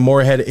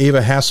Concordia-Moorhead,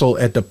 Ava Hassel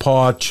at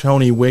DePauw,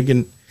 Tony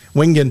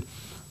Wingen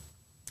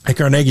at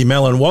Carnegie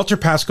Mellon, Walter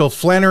Paschal,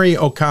 Flannery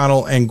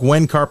O'Conner, and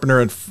Gwen Carpenter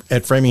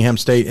at Framingham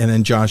State, and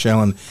then Josh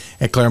Allen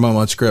at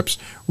Claremont-Mudd-Scripps.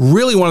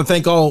 Really want to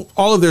thank all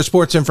of their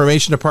sports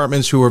information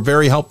departments who were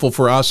very helpful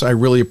for us. I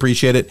really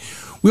appreciate it.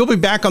 We'll be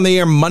back on the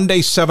air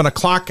Monday, 7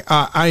 o'clock.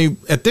 I,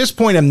 at this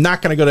point, I'm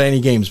not going to go to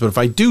any games, but if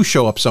I do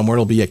show up somewhere,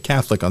 it'll be at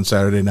Catholic on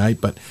Saturday night,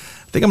 but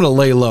I think I'm going to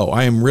lay low.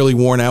 I am really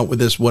worn out with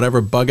this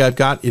whatever bug I've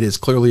got. It is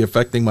clearly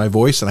affecting my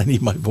voice, and I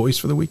need my voice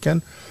for the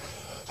weekend.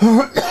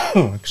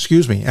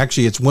 Excuse me.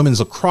 Actually, it's women's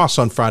lacrosse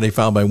on Friday,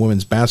 followed by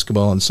women's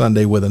basketball on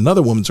Sunday with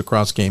another women's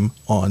lacrosse game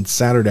on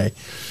Saturday.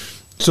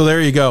 So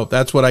there you go.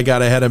 That's what I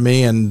got ahead of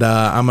me, and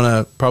I'm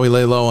going to probably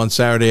lay low on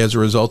Saturday as a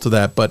result of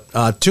that. But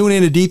tune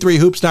in to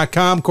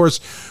D3Hoops.com. Of course,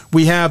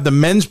 we have the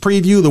men's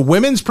preview. The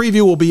women's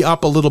preview will be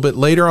up a little bit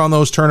later on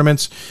those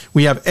tournaments.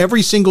 We have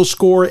every single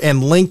score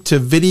and link to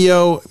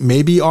video,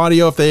 maybe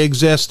audio if they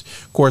exist.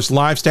 Of course,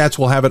 live stats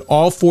will have it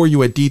all for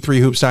you at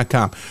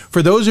D3Hoops.com.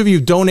 For those of you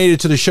who donated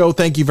to the show,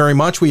 thank you very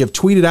much. We have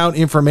tweeted out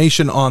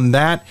information on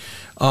that.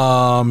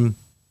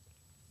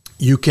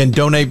 You can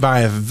donate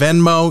via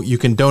Venmo, you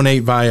can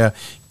donate via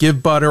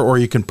GiveButter, or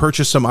you can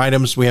purchase some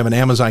items. We have an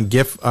Amazon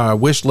gift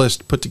wish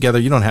list put together.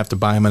 You don't have to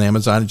buy them on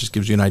Amazon. It just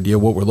gives you an idea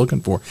of what we're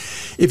looking for.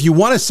 If you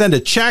want to send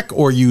a check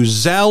or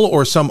use Zelle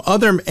or some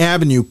other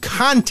avenue,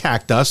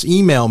 contact us,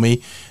 email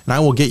me, and I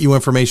will get you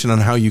information on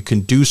how you can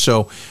do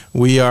so.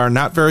 We are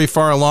not very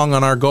far along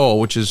on our goal,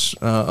 which is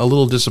a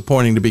little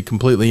disappointing to be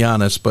completely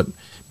honest, but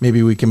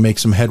maybe we can make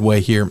some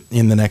headway here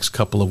in the next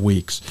couple of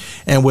weeks.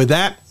 And with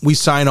that, we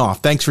sign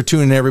off. Thanks for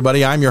tuning in,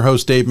 everybody. I'm your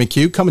host, Dave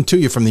McHugh, coming to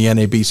you from the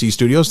NABC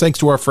Studios. Thanks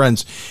to our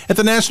friends at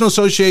the National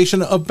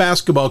Association of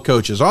Basketball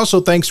Coaches. Also,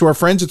 thanks to our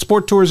friends at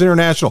Sport Tours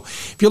International.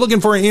 If you're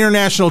looking for an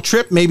international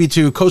trip, maybe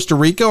to Costa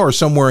Rica or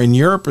somewhere in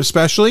Europe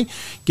especially,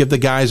 give the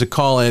guys a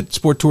call at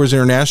Sport Tours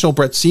International.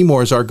 Brett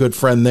Seymour is our good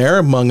friend there,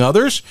 among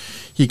others.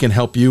 He can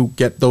help you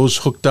get those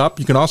hooked up.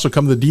 You can also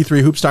come to the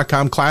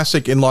D3Hoops.com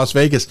Classic in Las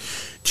Vegas.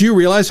 Do you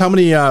realize how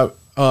many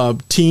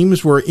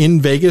teams were in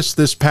Vegas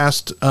this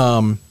past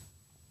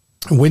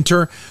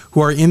winter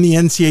who are in the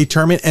NCAA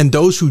tournament, and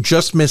those who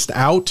just missed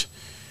out?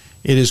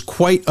 It is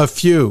quite a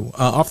few.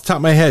 Off the top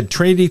of my head,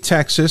 Trinity,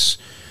 Texas.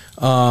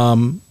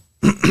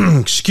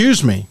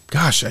 Excuse me.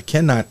 Gosh, I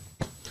cannot.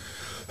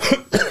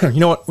 You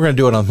know what? We're going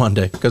to do it on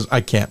Monday because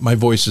I can't. My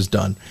voice is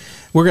done.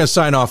 We're going to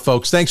sign off,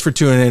 folks. Thanks for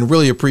tuning in.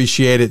 Really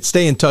appreciate it.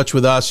 Stay in touch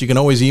with us. You can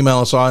always email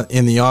us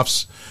in the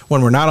offs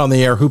when we're not on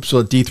the air,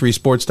 hoopsville at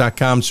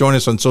d3sports.com. Join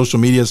us on social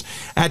medias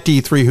at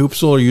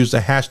D3Hoopsville or use the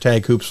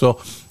hashtag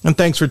Hoopsville. And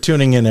thanks for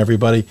tuning in,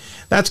 everybody.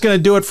 That's going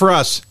to do it for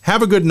us.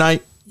 Have a good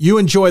night. You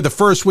enjoy the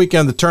first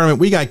weekend of the tournament.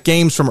 We got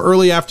games from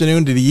early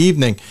afternoon to the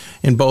evening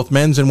in both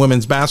men's and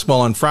women's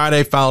basketball on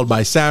Friday, followed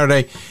by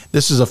Saturday.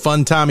 This is a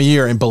fun time of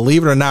year, and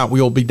believe it or not, we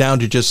will be down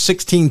to just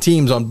 16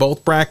 teams on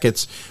both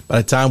brackets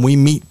by the time we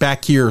meet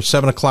back here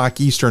 7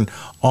 o'clock Eastern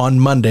on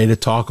Monday to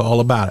talk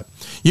all about it.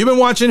 You've been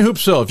watching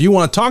Hoopsville. If you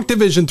want to talk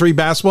Division III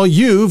basketball,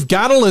 you've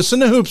got to listen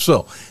to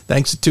Hoopsville.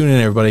 Thanks for tuning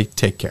in, everybody.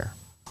 Take care.